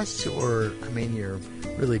to us? Or, I mean, you're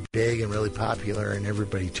really big and really popular and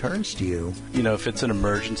everybody turns to you. If it's an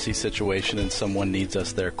emergency situation and someone needs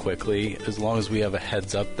us there quickly, as long as we have a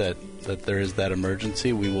heads up that there is that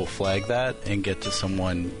emergency, we will flag that and get to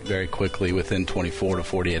someone very quickly within 24 to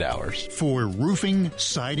 48 hours. For roofing,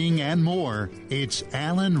 siding, and more, it's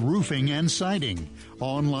Allen Roofing and Siding.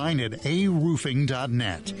 Online at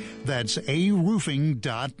aroofing.net. That's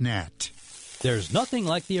aroofing.net. There's nothing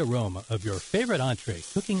like the aroma of your favorite entree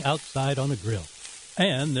cooking outside on the grill.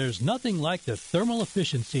 And there's nothing like the thermal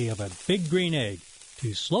efficiency of a big green egg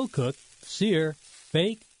to slow cook, sear,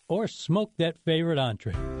 bake, or smoke that favorite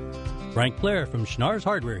entree. Frank Blair from Schnarr's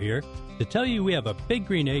Hardware here to tell you we have a big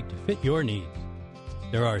green egg to fit your needs.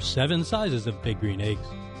 There are 7 sizes of big green eggs,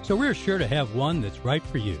 so we're sure to have one that's right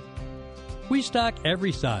for you. We stock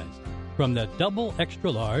every size, from the double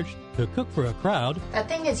extra large to cook for a crowd. That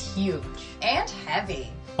thing is huge and heavy.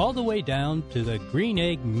 All the way down to the green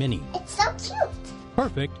egg mini. It's so cute.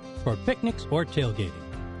 Perfect for picnics or tailgating.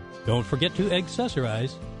 Don't forget to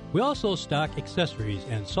accessorize. We also stock accessories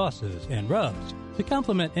and sauces and rubs to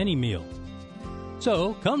complement any meal.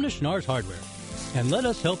 So come to Schnarr's Hardware and let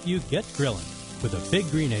us help you get grilling with a big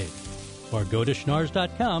green egg. Or go to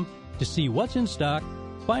schnarrs.com to see what's in stock,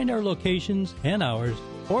 find our locations and hours,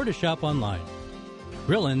 or to shop online.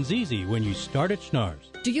 Grilling's easy when you start at Schnarr's.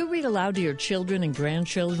 Do you read aloud to your children and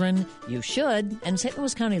grandchildren? You should, and St.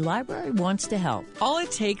 Louis County Library wants to help. All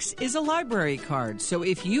it takes is a library card. So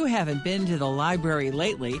if you haven't been to the library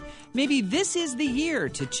lately, maybe this is the year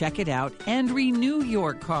to check it out and renew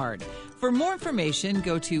your card. For more information,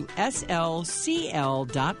 go to slcl.org.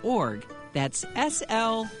 That's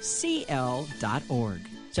slcl.org.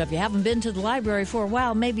 So if you haven't been to the library for a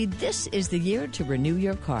while, maybe this is the year to renew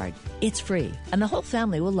your card. It's free, and the whole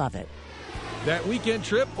family will love it. That weekend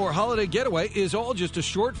trip or holiday getaway is all just a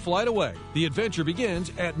short flight away. The adventure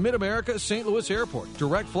begins at Mid-America St. Louis Airport.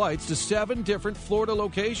 Direct flights to 7 different Florida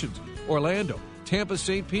locations: Orlando, Tampa,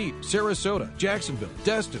 St. Pete, Sarasota, Jacksonville,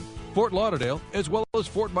 Destin, Fort Lauderdale, as well as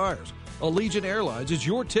Fort Myers. Allegiant Airlines is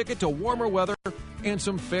your ticket to warmer weather and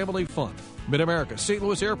some family fun. Mid-America St.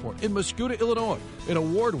 Louis Airport in Muscuda, Illinois, an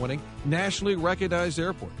award-winning, nationally recognized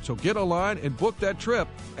airport. So get online and book that trip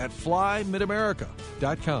at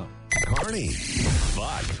flymidamerica.com. Carney,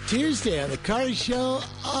 Buck. Tuesday on the Carney Show,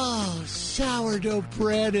 sourdough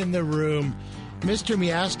bread in the room. Mr.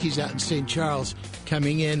 Miowski's out in St. Charles,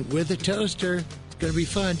 coming in with a toaster. It's going to be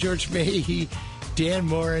fun. George Mahey, Dan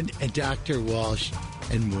Morin, and Dr. Walsh,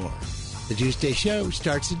 and more. The Tuesday Show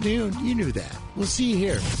starts at noon. You knew that. We'll see you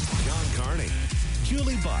here. John Carney,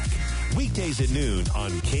 Julie Buck. Weekdays at noon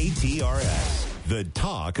on KTRS, the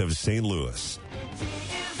talk of St. Louis.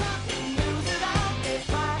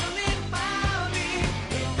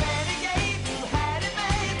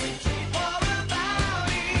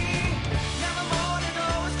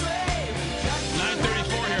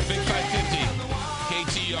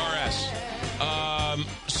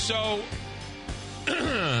 So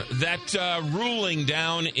that ruling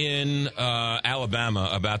down in Alabama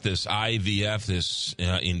about this IVF, this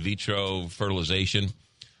in vitro fertilization,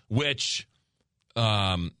 which,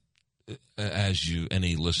 as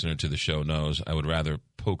any listener to the show knows, I would rather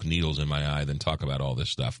poke needles in my eye than talk about all this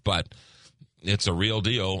stuff. But it's a real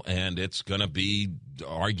deal, and it's going to be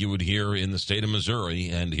argued here in the state of Missouri,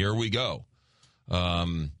 and here we go.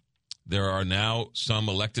 There are now some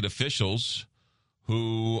elected officials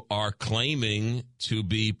who are claiming to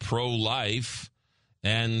be pro-life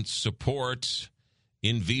and support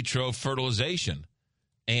in vitro fertilization.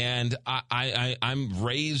 And I'm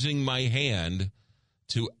raising my hand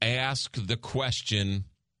to ask the question,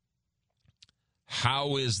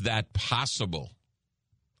 how is that possible?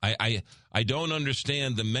 I don't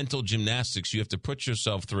understand the mental gymnastics you have to put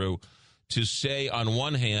yourself through to say, on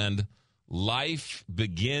one hand, life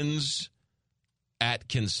begins at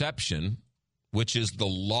conception, which is the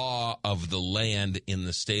law of the land in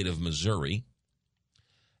the state of Missouri,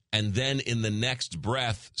 and then in the next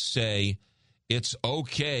breath say it's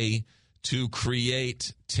okay to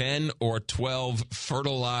create 10 or 12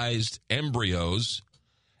 fertilized embryos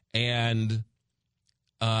and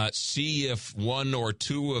see if 1 or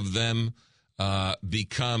 2 of them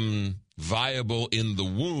become viable in the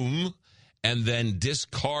womb, and then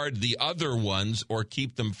discard the other ones or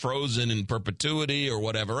keep them frozen in perpetuity or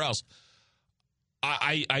whatever else.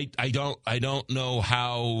 I don't know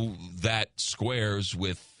how that squares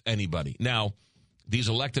with anybody. Now, these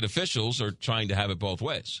elected officials are trying to have it both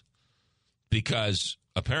ways, because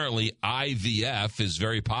apparently IVF is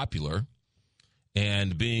very popular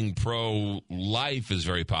and being pro-life is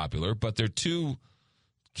very popular, but they're two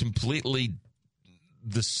completely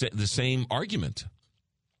the same argument.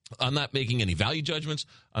 I'm not making any value judgments.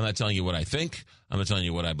 I'm not telling you what I think. I'm not telling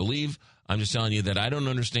you what I believe. I'm just telling you that I don't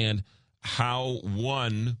understand how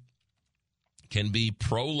one can be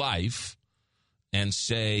pro-life and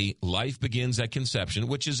say life begins at conception,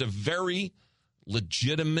 which is a very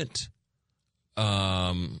legitimate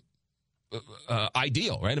ideal,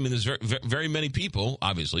 right? I mean, there's very many people,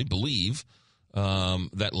 obviously, believe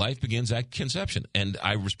that life begins at conception. And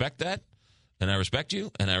I respect that, and I respect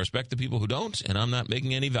you, and I respect the people who don't, and I'm not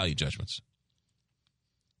making any value judgments.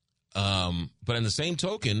 But in the same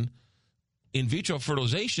token, in vitro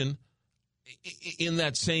fertilization, in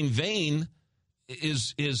that same vein,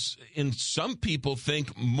 is in some people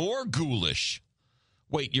think more ghoulish.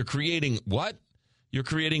 Wait, you're creating what? You're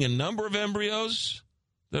creating a number of embryos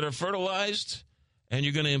that are fertilized, and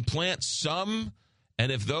you're going to implant some,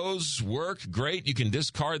 and if those work, great, you can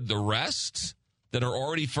discard the rest that are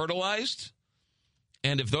already fertilized,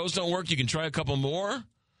 and if those don't work, you can try a couple more.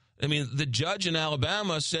 I mean, the judge in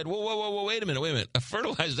Alabama said, whoa, wait a minute. A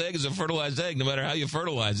fertilized egg is a fertilized egg, no matter how you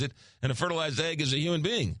fertilize it, and a fertilized egg is a human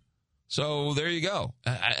being. So there you go.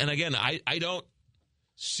 And again, I don't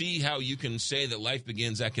see how you can say that life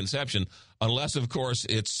begins at conception unless, of course,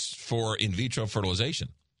 it's for in vitro fertilization.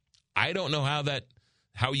 I don't know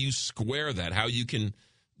how you square that, how you can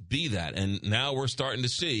be that. And now we're starting to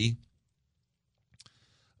see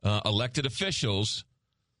elected officials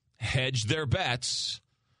hedge their bets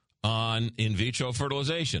on in vitro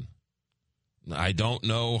fertilization. I don't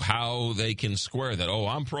know how they can square that. Oh,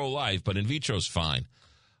 I'm pro-life, but in vitro's fine.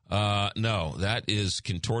 No, that is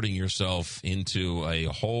contorting yourself into a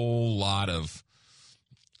whole lot of,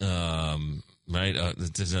 right?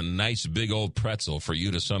 It's a nice big old pretzel for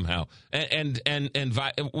you to somehow, I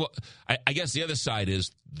guess the other side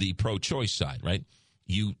is the pro-choice side, right?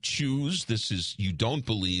 You choose. You don't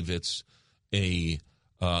believe it's you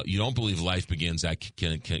don't believe life begins at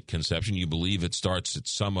conception. You believe it starts at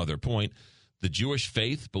some other point. The Jewish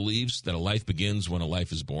faith believes that a life begins when a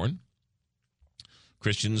life is born.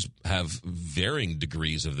 Christians have varying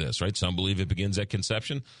degrees of this, right? Some believe it begins at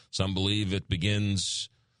conception. Some believe it begins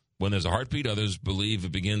when there's a heartbeat. Others believe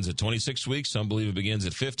it begins at 26 weeks. Some believe it begins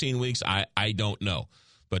at 15 weeks. I don't know.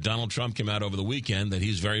 But Donald Trump came out over the weekend that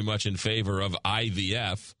he's very much in favor of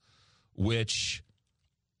IVF, which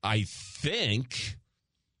I think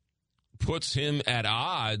puts him at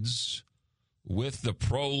odds with the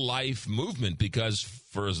pro-life movement, because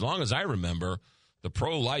for as long as I remember, the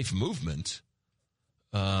pro-life movement,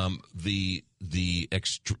 I don't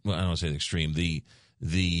want to say the extreme, the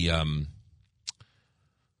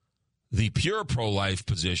pure pro-life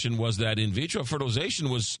position was that in vitro fertilization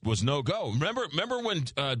was no go. Remember when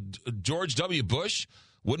George W. Bush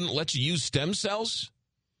wouldn't let you use stem cells,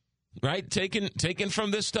 right? Taken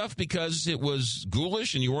from this stuff because it was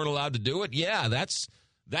ghoulish and you weren't allowed to do it. Yeah, that's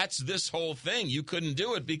this whole thing. You couldn't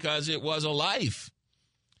do it because it was a life.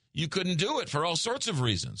 You couldn't do it for all sorts of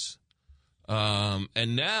reasons.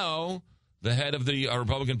 And now the head of the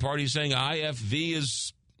Republican Party is saying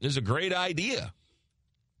IFV is a great idea.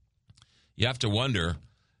 You have to wonder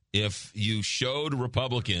if you showed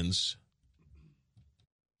Republicans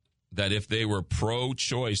that if they were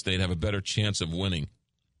pro-choice, they'd have a better chance of winning.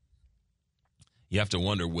 You have to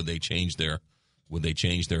wonder, would they change their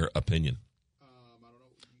opinion?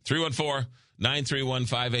 314-931-5877.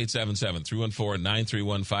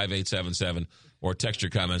 314-931-5877. Or text your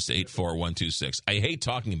comments to 84126. I hate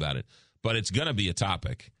talking about it, but it's going to be a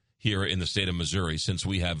topic here in the state of Missouri since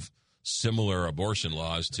we have similar abortion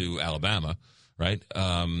laws to Alabama, right?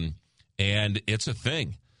 And it's a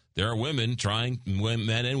thing. There are men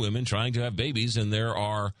and women trying to have babies, and there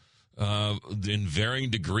are in varying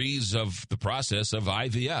degrees of the process of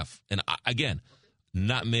IVF. And again,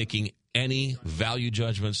 not making any value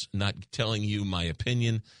judgments, not telling you my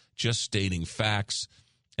opinion, just stating facts.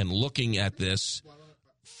 And looking at this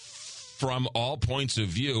from all points of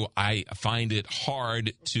view, I find it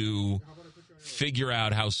hard to figure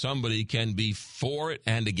out how somebody can be for it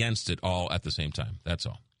and against it all at the same time. That's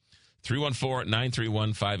all.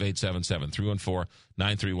 314-931-5877.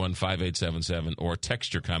 314-931-5877. Or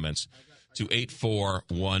text your comments to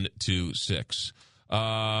 84126.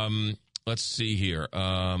 Let's see here.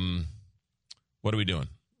 What are we doing?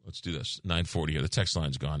 Let's do this. 940 here. The text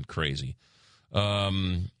line's gone crazy.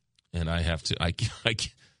 And I have to. I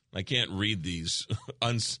can't read these.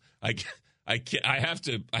 I have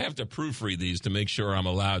to proofread these to make sure I'm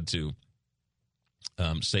allowed to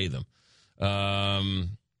say them.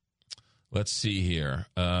 Let's see here.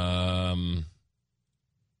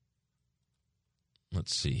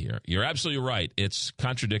 Let's see here. You're absolutely right. It's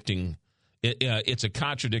contradicting It's a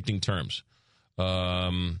contradicting terms.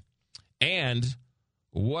 And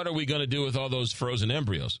what are we going to do with all those frozen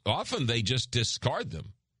embryos? Often they just discard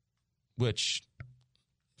them, which,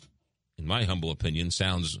 in my humble opinion,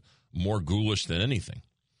 sounds more ghoulish than anything.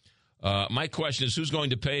 My question is, who's going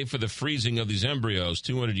to pay for the freezing of these embryos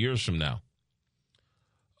 200 years from now?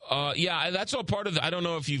 Yeah, that's all part of I don't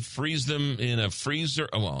know if you freeze them in a freezer.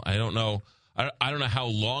 Well, I don't know. I don't know how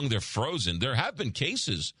long they're frozen. There have been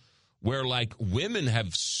cases where, like, women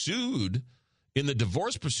have sued in the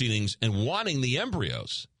divorce proceedings and wanting the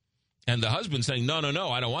embryos. And the husband saying, no,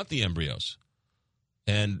 I don't want the embryos.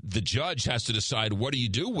 And the judge has to decide, what do you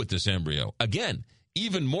do with this embryo? Again,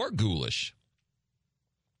 even more ghoulish.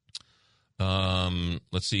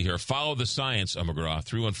 Let's see here. Follow the science, McGraw.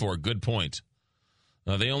 314, good point.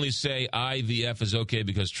 They only say IVF is okay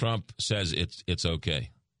because Trump says it's okay.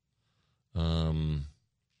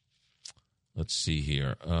 Let's see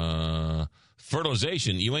here.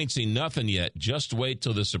 Fertilization, you ain't seen nothing yet. Just wait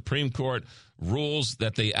till the Supreme Court rules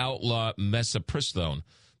that they outlaw misoprostol.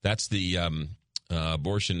 That's the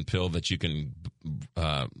abortion pill that you can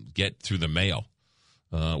get through the mail,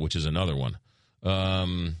 which is another one.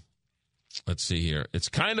 Let's see here. It's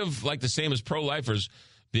kind of like the same as pro-lifers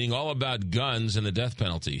being all about guns and the death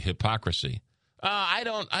penalty. Hypocrisy. I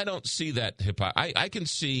don't see that. I can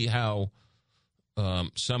see how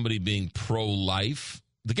somebody being pro-life,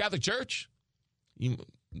 the Catholic Church.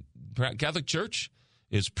 Catholic Church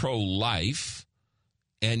is pro-life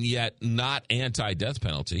and yet not anti-death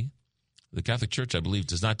penalty. The Catholic Church, I believe,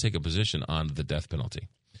 does not take a position on the death penalty.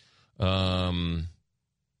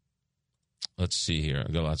 Let's see here.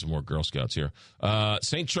 I've got lots of more Girl Scouts here.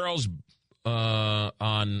 St. Charles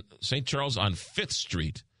on 5th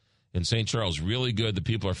Street in St. Charles, really good. The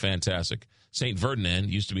people are fantastic. St.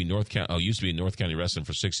 Ferdinand used to be North County Wrestling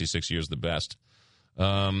for 66 years, the best.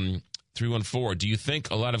 314, do you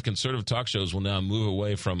think a lot of conservative talk shows will now move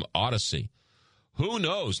away from Odyssey? Who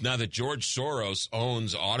knows? Now that George Soros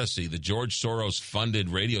owns Odyssey, the George Soros-funded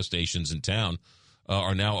radio stations in town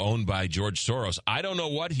are now owned by George Soros. I don't know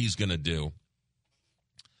what he's going to do.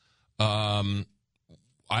 I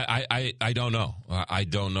don't know. I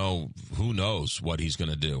don't know. Who knows what he's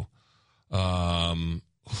going to do?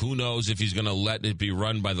 Who knows if he's going to let it be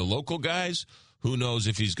run by the local guys? Who knows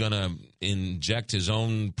if he's going to inject his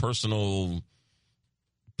own personal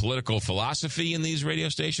political philosophy in these radio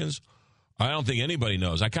stations? I don't think anybody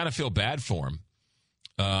knows. I kind of feel bad for him.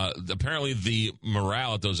 Apparently, the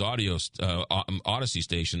morale at those Odyssey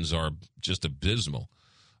stations are just abysmal.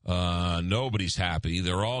 Nobody's happy.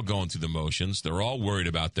 They're all going through the motions. They're all worried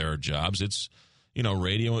about their jobs. It's,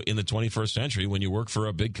 radio in the 21st century when you work for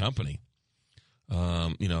a big company.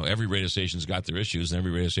 Every radio station's got their issues, and every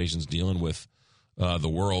radio station's dealing with the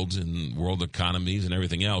world and world economies and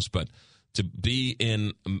everything else. But to be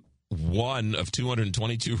in one of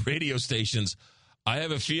 222 radio stations, I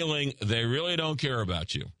have a feeling they really don't care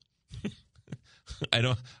about you. I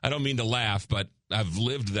don't mean to laugh, but I've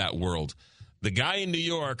lived that world. The guy in New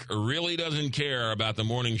York really doesn't care about the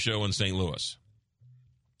morning show in St. Louis.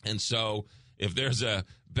 And so if there's a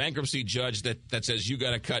bankruptcy judge that says you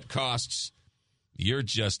got to cut costs, you're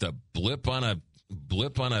just a blip on a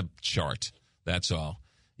chart. That's all.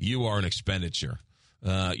 You are an expenditure.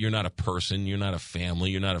 You're not a person. You're not a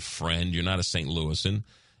family. You're not a friend. You're not a St. Louisan.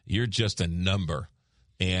 You're just a number.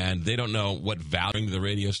 And they don't know what value to the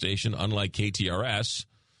radio station, unlike KTRS.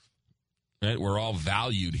 Right? We're all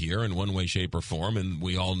valued here in one way, shape, or form, and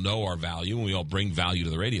we all know our value, and we all bring value to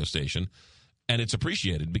the radio station. And it's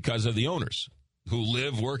appreciated because of the owners who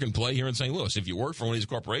live, work, and play here in St. Louis. If you work for one of these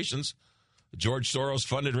corporations, George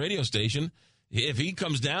Soros-funded radio station, if he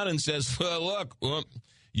comes down and says, well, look,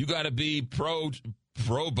 you got to be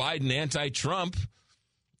pro-Biden, anti-Trump,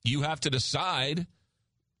 you have to decide,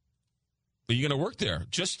 are you going to work there?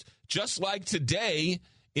 Just like today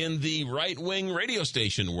in the right-wing radio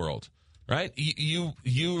station world, right?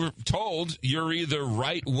 You're told you're either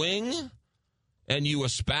right-wing and you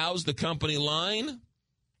espouse the company line,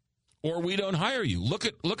 or we don't hire you. Look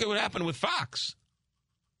at what happened with Fox.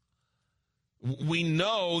 We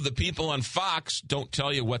know the people on Fox don't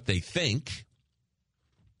tell you what they think.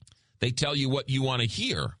 They tell you what you want to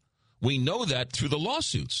hear. We know that through the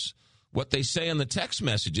lawsuits. What they say on the text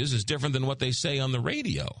messages is different than what they say on the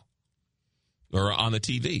radio or on the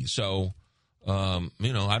TV. So, I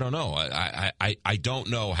don't know. I don't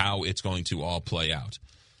know how it's going to all play out.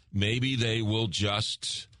 Maybe they will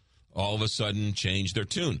just all of a sudden change their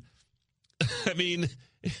tune. I mean,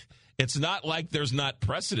 it's not like there's not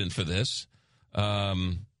precedent for this.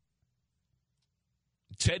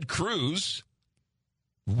 Ted Cruz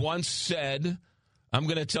once said I'm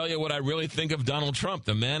going to tell you what I really think of Donald Trump.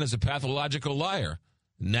 The man is a pathological liar.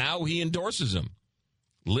 Now he endorses him.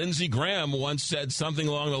 Lindsey Graham once said something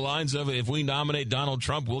along the lines of, if we nominate Donald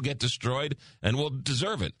Trump, we'll get destroyed and we'll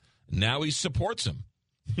deserve it. Now he supports him.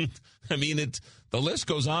 I mean, the list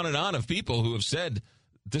goes on and on of people who have said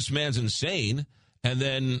this man's insane, and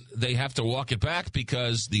then they have to walk it back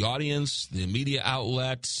because the audience, the media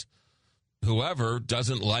outlets, whoever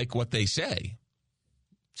doesn't like what they say.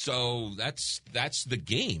 So that's the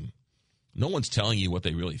game. No one's telling you what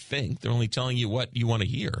they really think. They're only telling you what you want to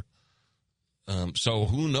hear. So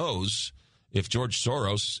who knows if George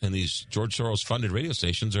Soros and these George Soros-funded radio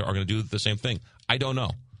stations are going to do the same thing. I don't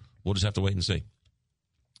know. We'll just have to wait and see.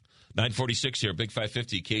 946 here, Big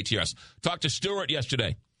 550, KTRS. Talked to Stuart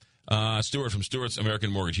yesterday. Stuart from Stuart's American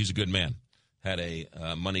Mortgage. He's a good man. Had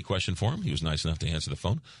a money question for him. He was nice enough to answer the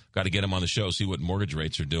phone. Got to get him on the show, see what mortgage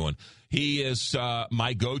rates are doing. He is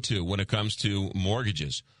my go-to when it comes to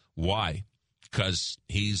mortgages. Why? Because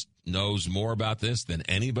he knows more about this than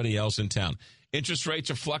anybody else in town. Interest rates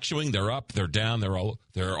are fluctuating. They're up, they're down, they're all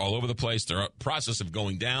over the place. They're a process of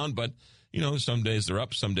going down, but, you know, some days they're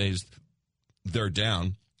up, some days they're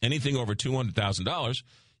down. Anything over $200,000,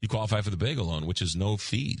 you qualify for the bagel loan, which is no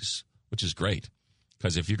fees, which is great.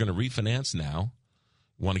 Because if you're going to refinance now,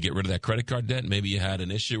 you want to get rid of that credit card debt, maybe you had an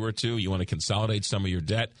issue or two, you want to consolidate some of your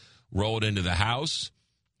debt, roll it into the house,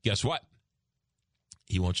 guess what?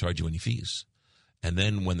 He won't charge you any fees. And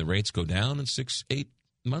then when the rates go down in 6-8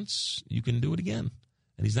 months, you can do it again.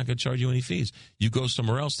 And he's not going to charge you any fees. You go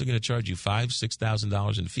somewhere else, they're going to charge you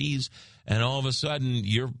 $5,000-$6,000 in fees, and all of a sudden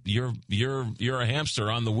you're a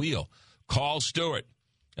hamster on the wheel. Call Stuart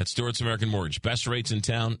at Stuart's American Mortgage. Best rates in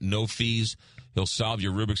town, no fees. He'll solve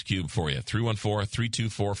your Rubik's Cube for you.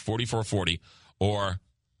 314-324-4440 or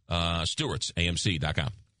stewartsamc.com.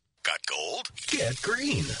 Got gold? Get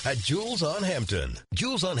green at Jewels on Hampton.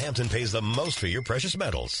 Jewels on Hampton pays the most for your precious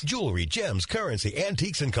metals, jewelry, gems, currency,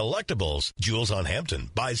 antiques, and collectibles. Jewels on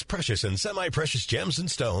Hampton buys precious and semi-precious gems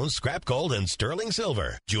and stones, scrap gold, and sterling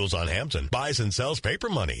silver. Jewels on Hampton buys and sells paper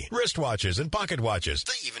money, wristwatches, and pocket watches.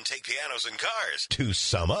 They even take pianos and cars. To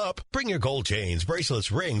sum up, bring your gold chains,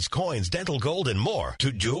 bracelets, rings, coins, dental gold, and more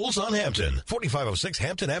to Jewels on Hampton, 4506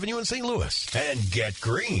 Hampton Avenue in St. Louis. And get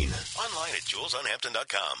green. Online at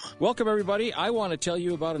jewelsonhampton.com. Welcome, everybody. I want to tell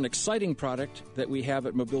you about an exciting product that we have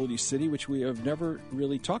at Mobility City, which we have never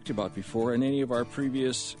really talked about before in any of our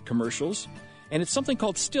previous commercials. And it's something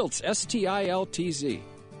called Stilts, S-T-I-L-T-Z.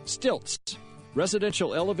 Stilts,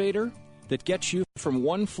 residential elevator that gets you from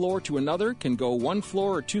one floor to another, can go one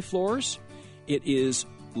floor or two floors. It is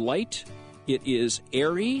light. It is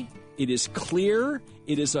airy. It is clear.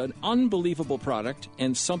 It is an unbelievable product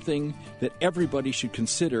and something that everybody should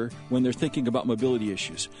consider when they're thinking about mobility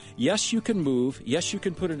issues. Yes, you can move. Yes, you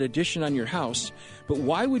can put an addition on your house. But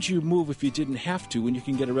why would you move if you didn't have to when you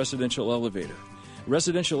can get a residential elevator?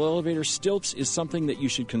 Residential elevator Stilts is something that you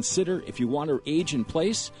should consider if you want to age in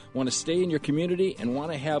place, want to stay in your community, and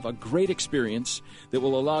want to have a great experience that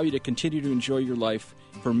will allow you to continue to enjoy your life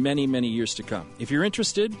for many, many years to come. If you're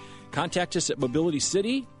interested, contact us at Mobility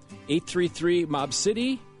City,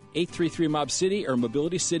 833-MOB-CITY, 833-MOB-CITY, or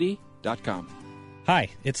mobilitycity.com. Hi,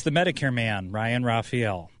 it's the Medicare man, Ryan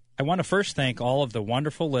Raphael. I want to first thank all of the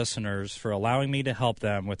wonderful listeners for allowing me to help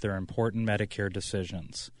them with their important Medicare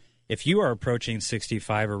decisions. If you are approaching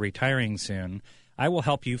 65 or retiring soon, I will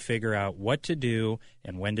help you figure out what to do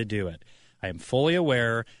and when to do it. I am fully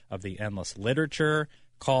aware of the endless literature,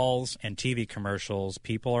 calls, and TV commercials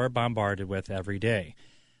people are bombarded with every day.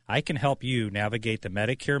 I can help you navigate the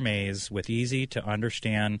Medicare maze with easy to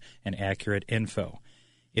understand and accurate info.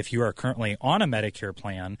 If you are currently on a Medicare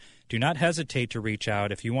plan, do not hesitate to reach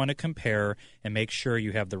out if you want to compare and make sure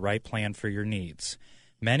you have the right plan for your needs.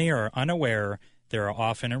 Many are unaware there are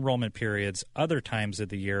often enrollment periods other times of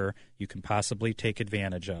the year you can possibly take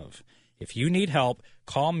advantage of. If you need help,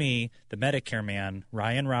 call me, the Medicare man,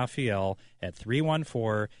 Ryan Raphael, at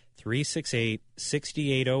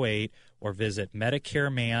 314-368-6808 or visit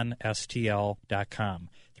MedicareManSTL.com.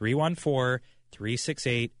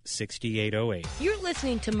 314-368-6808. You're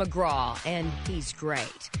listening to McGraw, and he's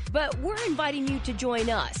great. But we're inviting you to join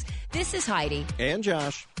us. This is Heidi. And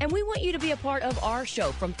Josh. And we want you to be a part of our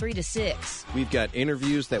show from 3 to 6. We've got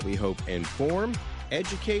interviews that we hope inform,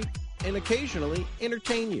 educate, and occasionally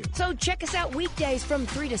entertain you. So check us out weekdays from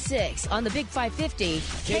 3 to 6 on the Big 550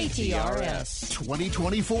 KTRS.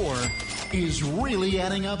 2024 is really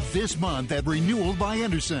adding up this month at Renewal by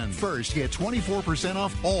Andersen. First, get 24%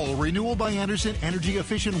 off all Renewal by Andersen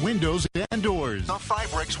energy-efficient windows and doors. The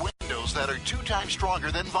Fibrix windows materials that are 2 times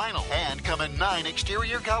stronger than vinyl and come in 9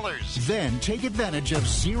 exterior colors. Then take advantage of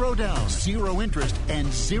 0 down, 0 interest, and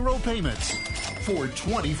 0 payments for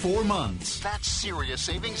 24 months. That's serious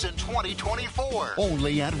savings in 2024.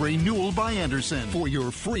 Only at Renewal by Anderson. For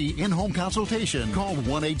your free in-home consultation, call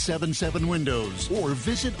 1-877-WINDOWS or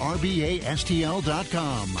visit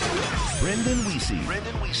rbastl.com. Brendan Weesey.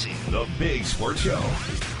 The Big Sports Show.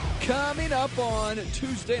 Coming up on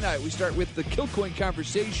Tuesday night, we start with the Kilcoyne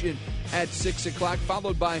Conversation at 6 o'clock,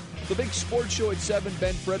 followed by the Big Sports Show at 7,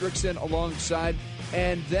 Ben Fredrickson alongside.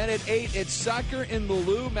 And then at 8, it's Soccer in the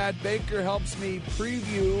Lou. Matt Baker helps me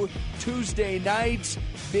preview Tuesday night's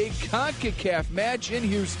big CONCACAF match in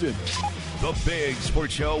Houston. The Big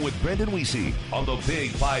Sports Show with Brendan Weesey on the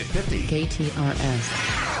Big 550.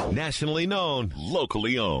 KTRS. Nationally known,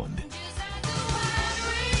 locally owned.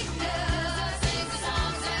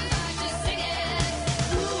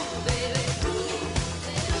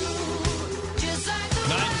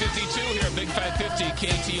 9:52 here, Big 550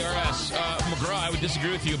 KTRS. McGraw, I would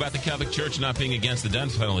disagree with you about the Catholic Church not being against the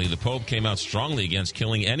death penalty. The Pope came out strongly against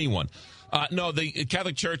killing anyone. No, the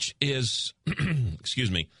Catholic Church is,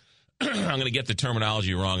 excuse me, I'm going to get the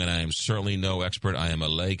terminology wrong, and I am certainly no expert. I am a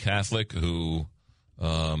lay Catholic who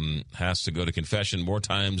has to go to confession more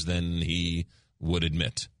times than he would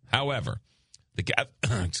admit. However, the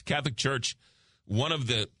Catholic Church, one of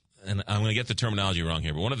the, and I'm going to get the terminology wrong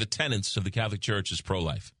here, but one of the tenets of the Catholic Church is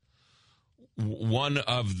pro-life. One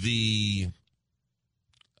of the,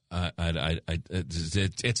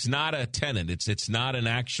 it's not a tenet. It's not an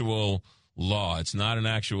actual law. It's not an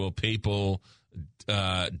actual papal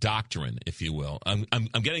doctrine, if you will. I'm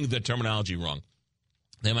getting the terminology wrong.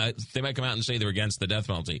 They might come out and say they're against the death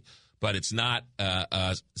penalty, but it's not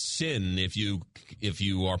a sin if you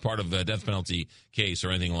are part of a death penalty case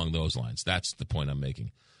or anything along those lines. That's the point I'm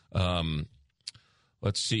making.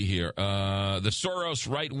 Let's see here. The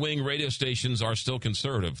Soros right-wing radio stations are still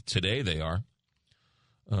conservative. Today they are.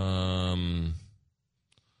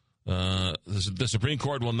 The Supreme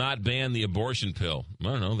Court will not ban the abortion pill. I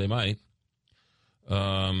don't know. They might.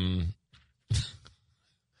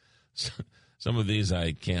 Some of these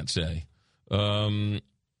I can't say. I'm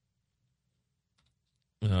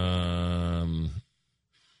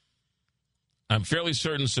fairly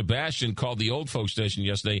certain Sebastian called the old folks station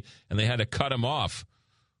yesterday, and they had to cut him off.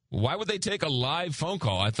 Why would they take a live phone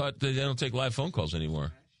call? I thought they don't take live phone calls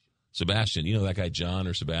anymore. Sebastian, you know that guy John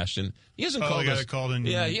or Sebastian? He hasn't called us.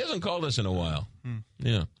 Yeah, he hasn't called us in a while.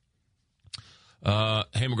 Yeah.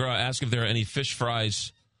 Hey, McGraw, ask if there are any fish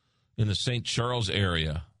fries in the St. Charles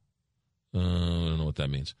area. I don't know what that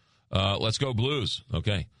means. Let's go Blues.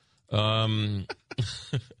 Okay. All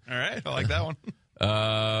right, I like that one.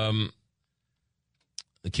 I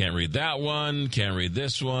can't read that one. Can't read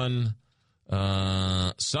this one.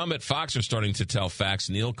 Some at Fox are starting to tell facts.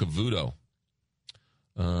 Neil Cavuto.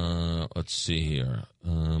 Let's see here.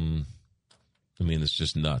 It's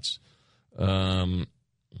just nuts.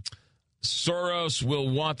 Soros will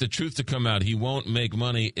want the truth to come out. He won't make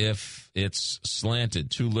money if it's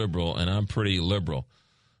slanted, too liberal, and I'm pretty liberal.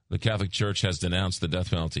 The Catholic Church has denounced the death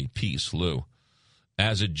penalty. Peace, Lou.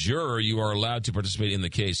 As a juror, you are allowed to participate in the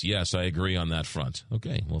case. Yes, I agree on that front.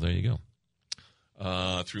 Okay, well, there you go.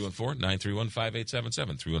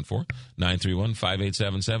 314-931-5877.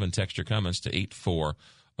 314-931-5877. Text your comments to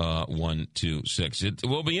 84126. It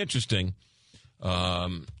will be interesting.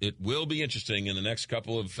 It will be interesting in the next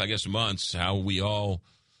couple of, I guess, months how the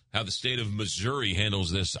state of Missouri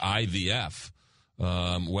handles this IVF,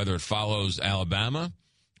 whether it follows Alabama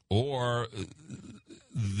or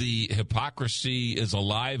the hypocrisy is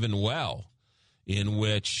alive and well, in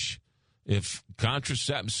which if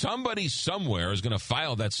somebody somewhere is going to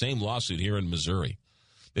file that same lawsuit here in Missouri.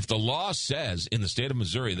 If the law says in the state of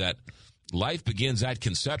Missouri that life begins at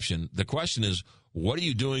conception, the question is, what are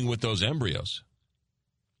you doing with those embryos?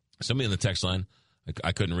 Somebody on the text line,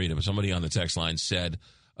 I couldn't read it, but somebody on the text line said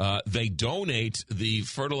they donate the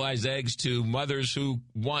fertilized eggs to mothers who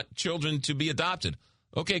want children to be adopted.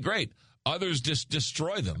 Okay, great. Others just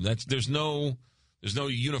destroy them. There's no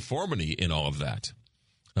uniformity in all of that.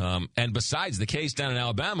 And besides, the case down in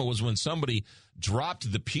Alabama was when somebody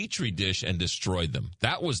dropped the Petri dish and destroyed them.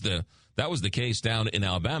 That was the case down in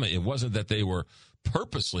Alabama. It wasn't that they were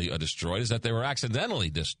purposely destroyed; it's that they were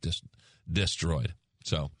accidentally destroyed.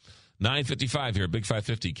 So, 9:55 here, Big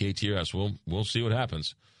 550 KTRS. We'll see what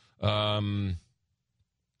happens.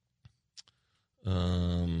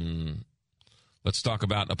 Let's talk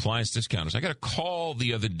about appliance discounters. I got a call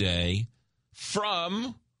the other day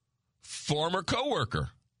from former coworker.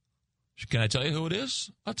 Can I tell you who it is?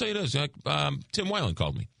 I'll tell you this. Tim Weiland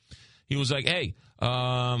called me. He was like, hey,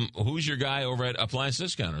 Who's your guy over at Appliance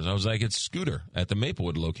Discounters? I was like, it's Scooter at the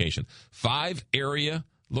Maplewood location. 5 area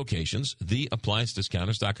locations,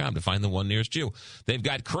 theappliancediscounters.com to find the one nearest you. They've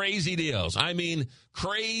got crazy deals. I mean,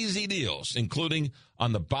 crazy deals, including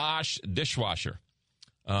on the Bosch dishwasher.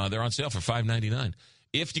 They're on sale for $5.99.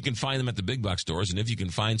 If you can find them at the big box stores, and if you can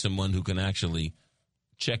find someone who can actually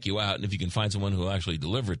check you out, and if you can find someone who will actually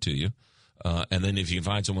deliver it to you, and then if you can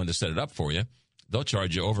find someone to set it up for you, they'll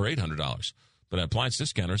charge you over $800. But at Appliance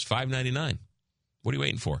Discounters, $5.99. What are you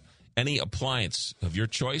waiting for? Any appliance of your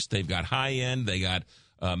choice. They've got high-end. They got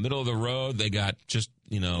middle of the road. They got just,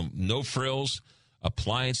 no frills.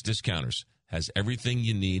 Appliance Discounters has everything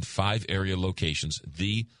you need. 5 area locations.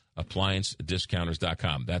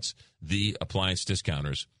 TheApplianceDiscounters.com. That's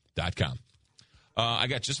TheApplianceDiscounters.com. I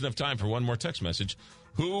got just enough time for one more text message.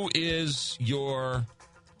 Who is your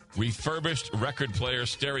refurbished record player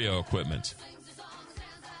stereo equipment?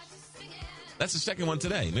 That's the second one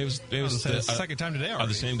today. Maybe it was the second time today already.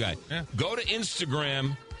 The same guy. Yeah. Go to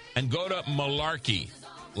Instagram and go to malarkey.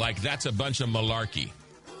 Like, that's a bunch of malarkey.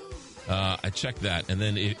 I checked that. And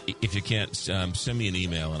then if you can't, send me an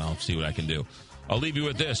email and I'll see what I can do. I'll leave you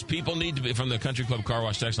with this. People need to be, from the Country Club Car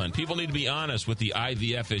Wash text line, people need to be honest with the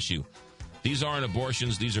IVF issue. These aren't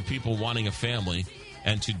abortions. These are people wanting a family.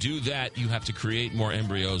 And to do that, you have to create more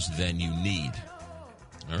embryos than you need.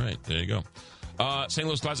 All right, there you go. St.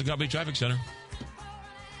 Louis Classic Company Traffic Center.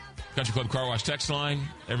 Country Club Car Wash text line.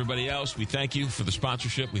 Everybody else, we thank you for the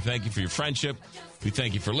sponsorship. We thank you for your friendship. We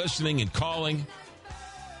thank you for listening and calling.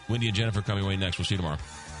 Wendy and Jennifer coming away next. We'll see you tomorrow.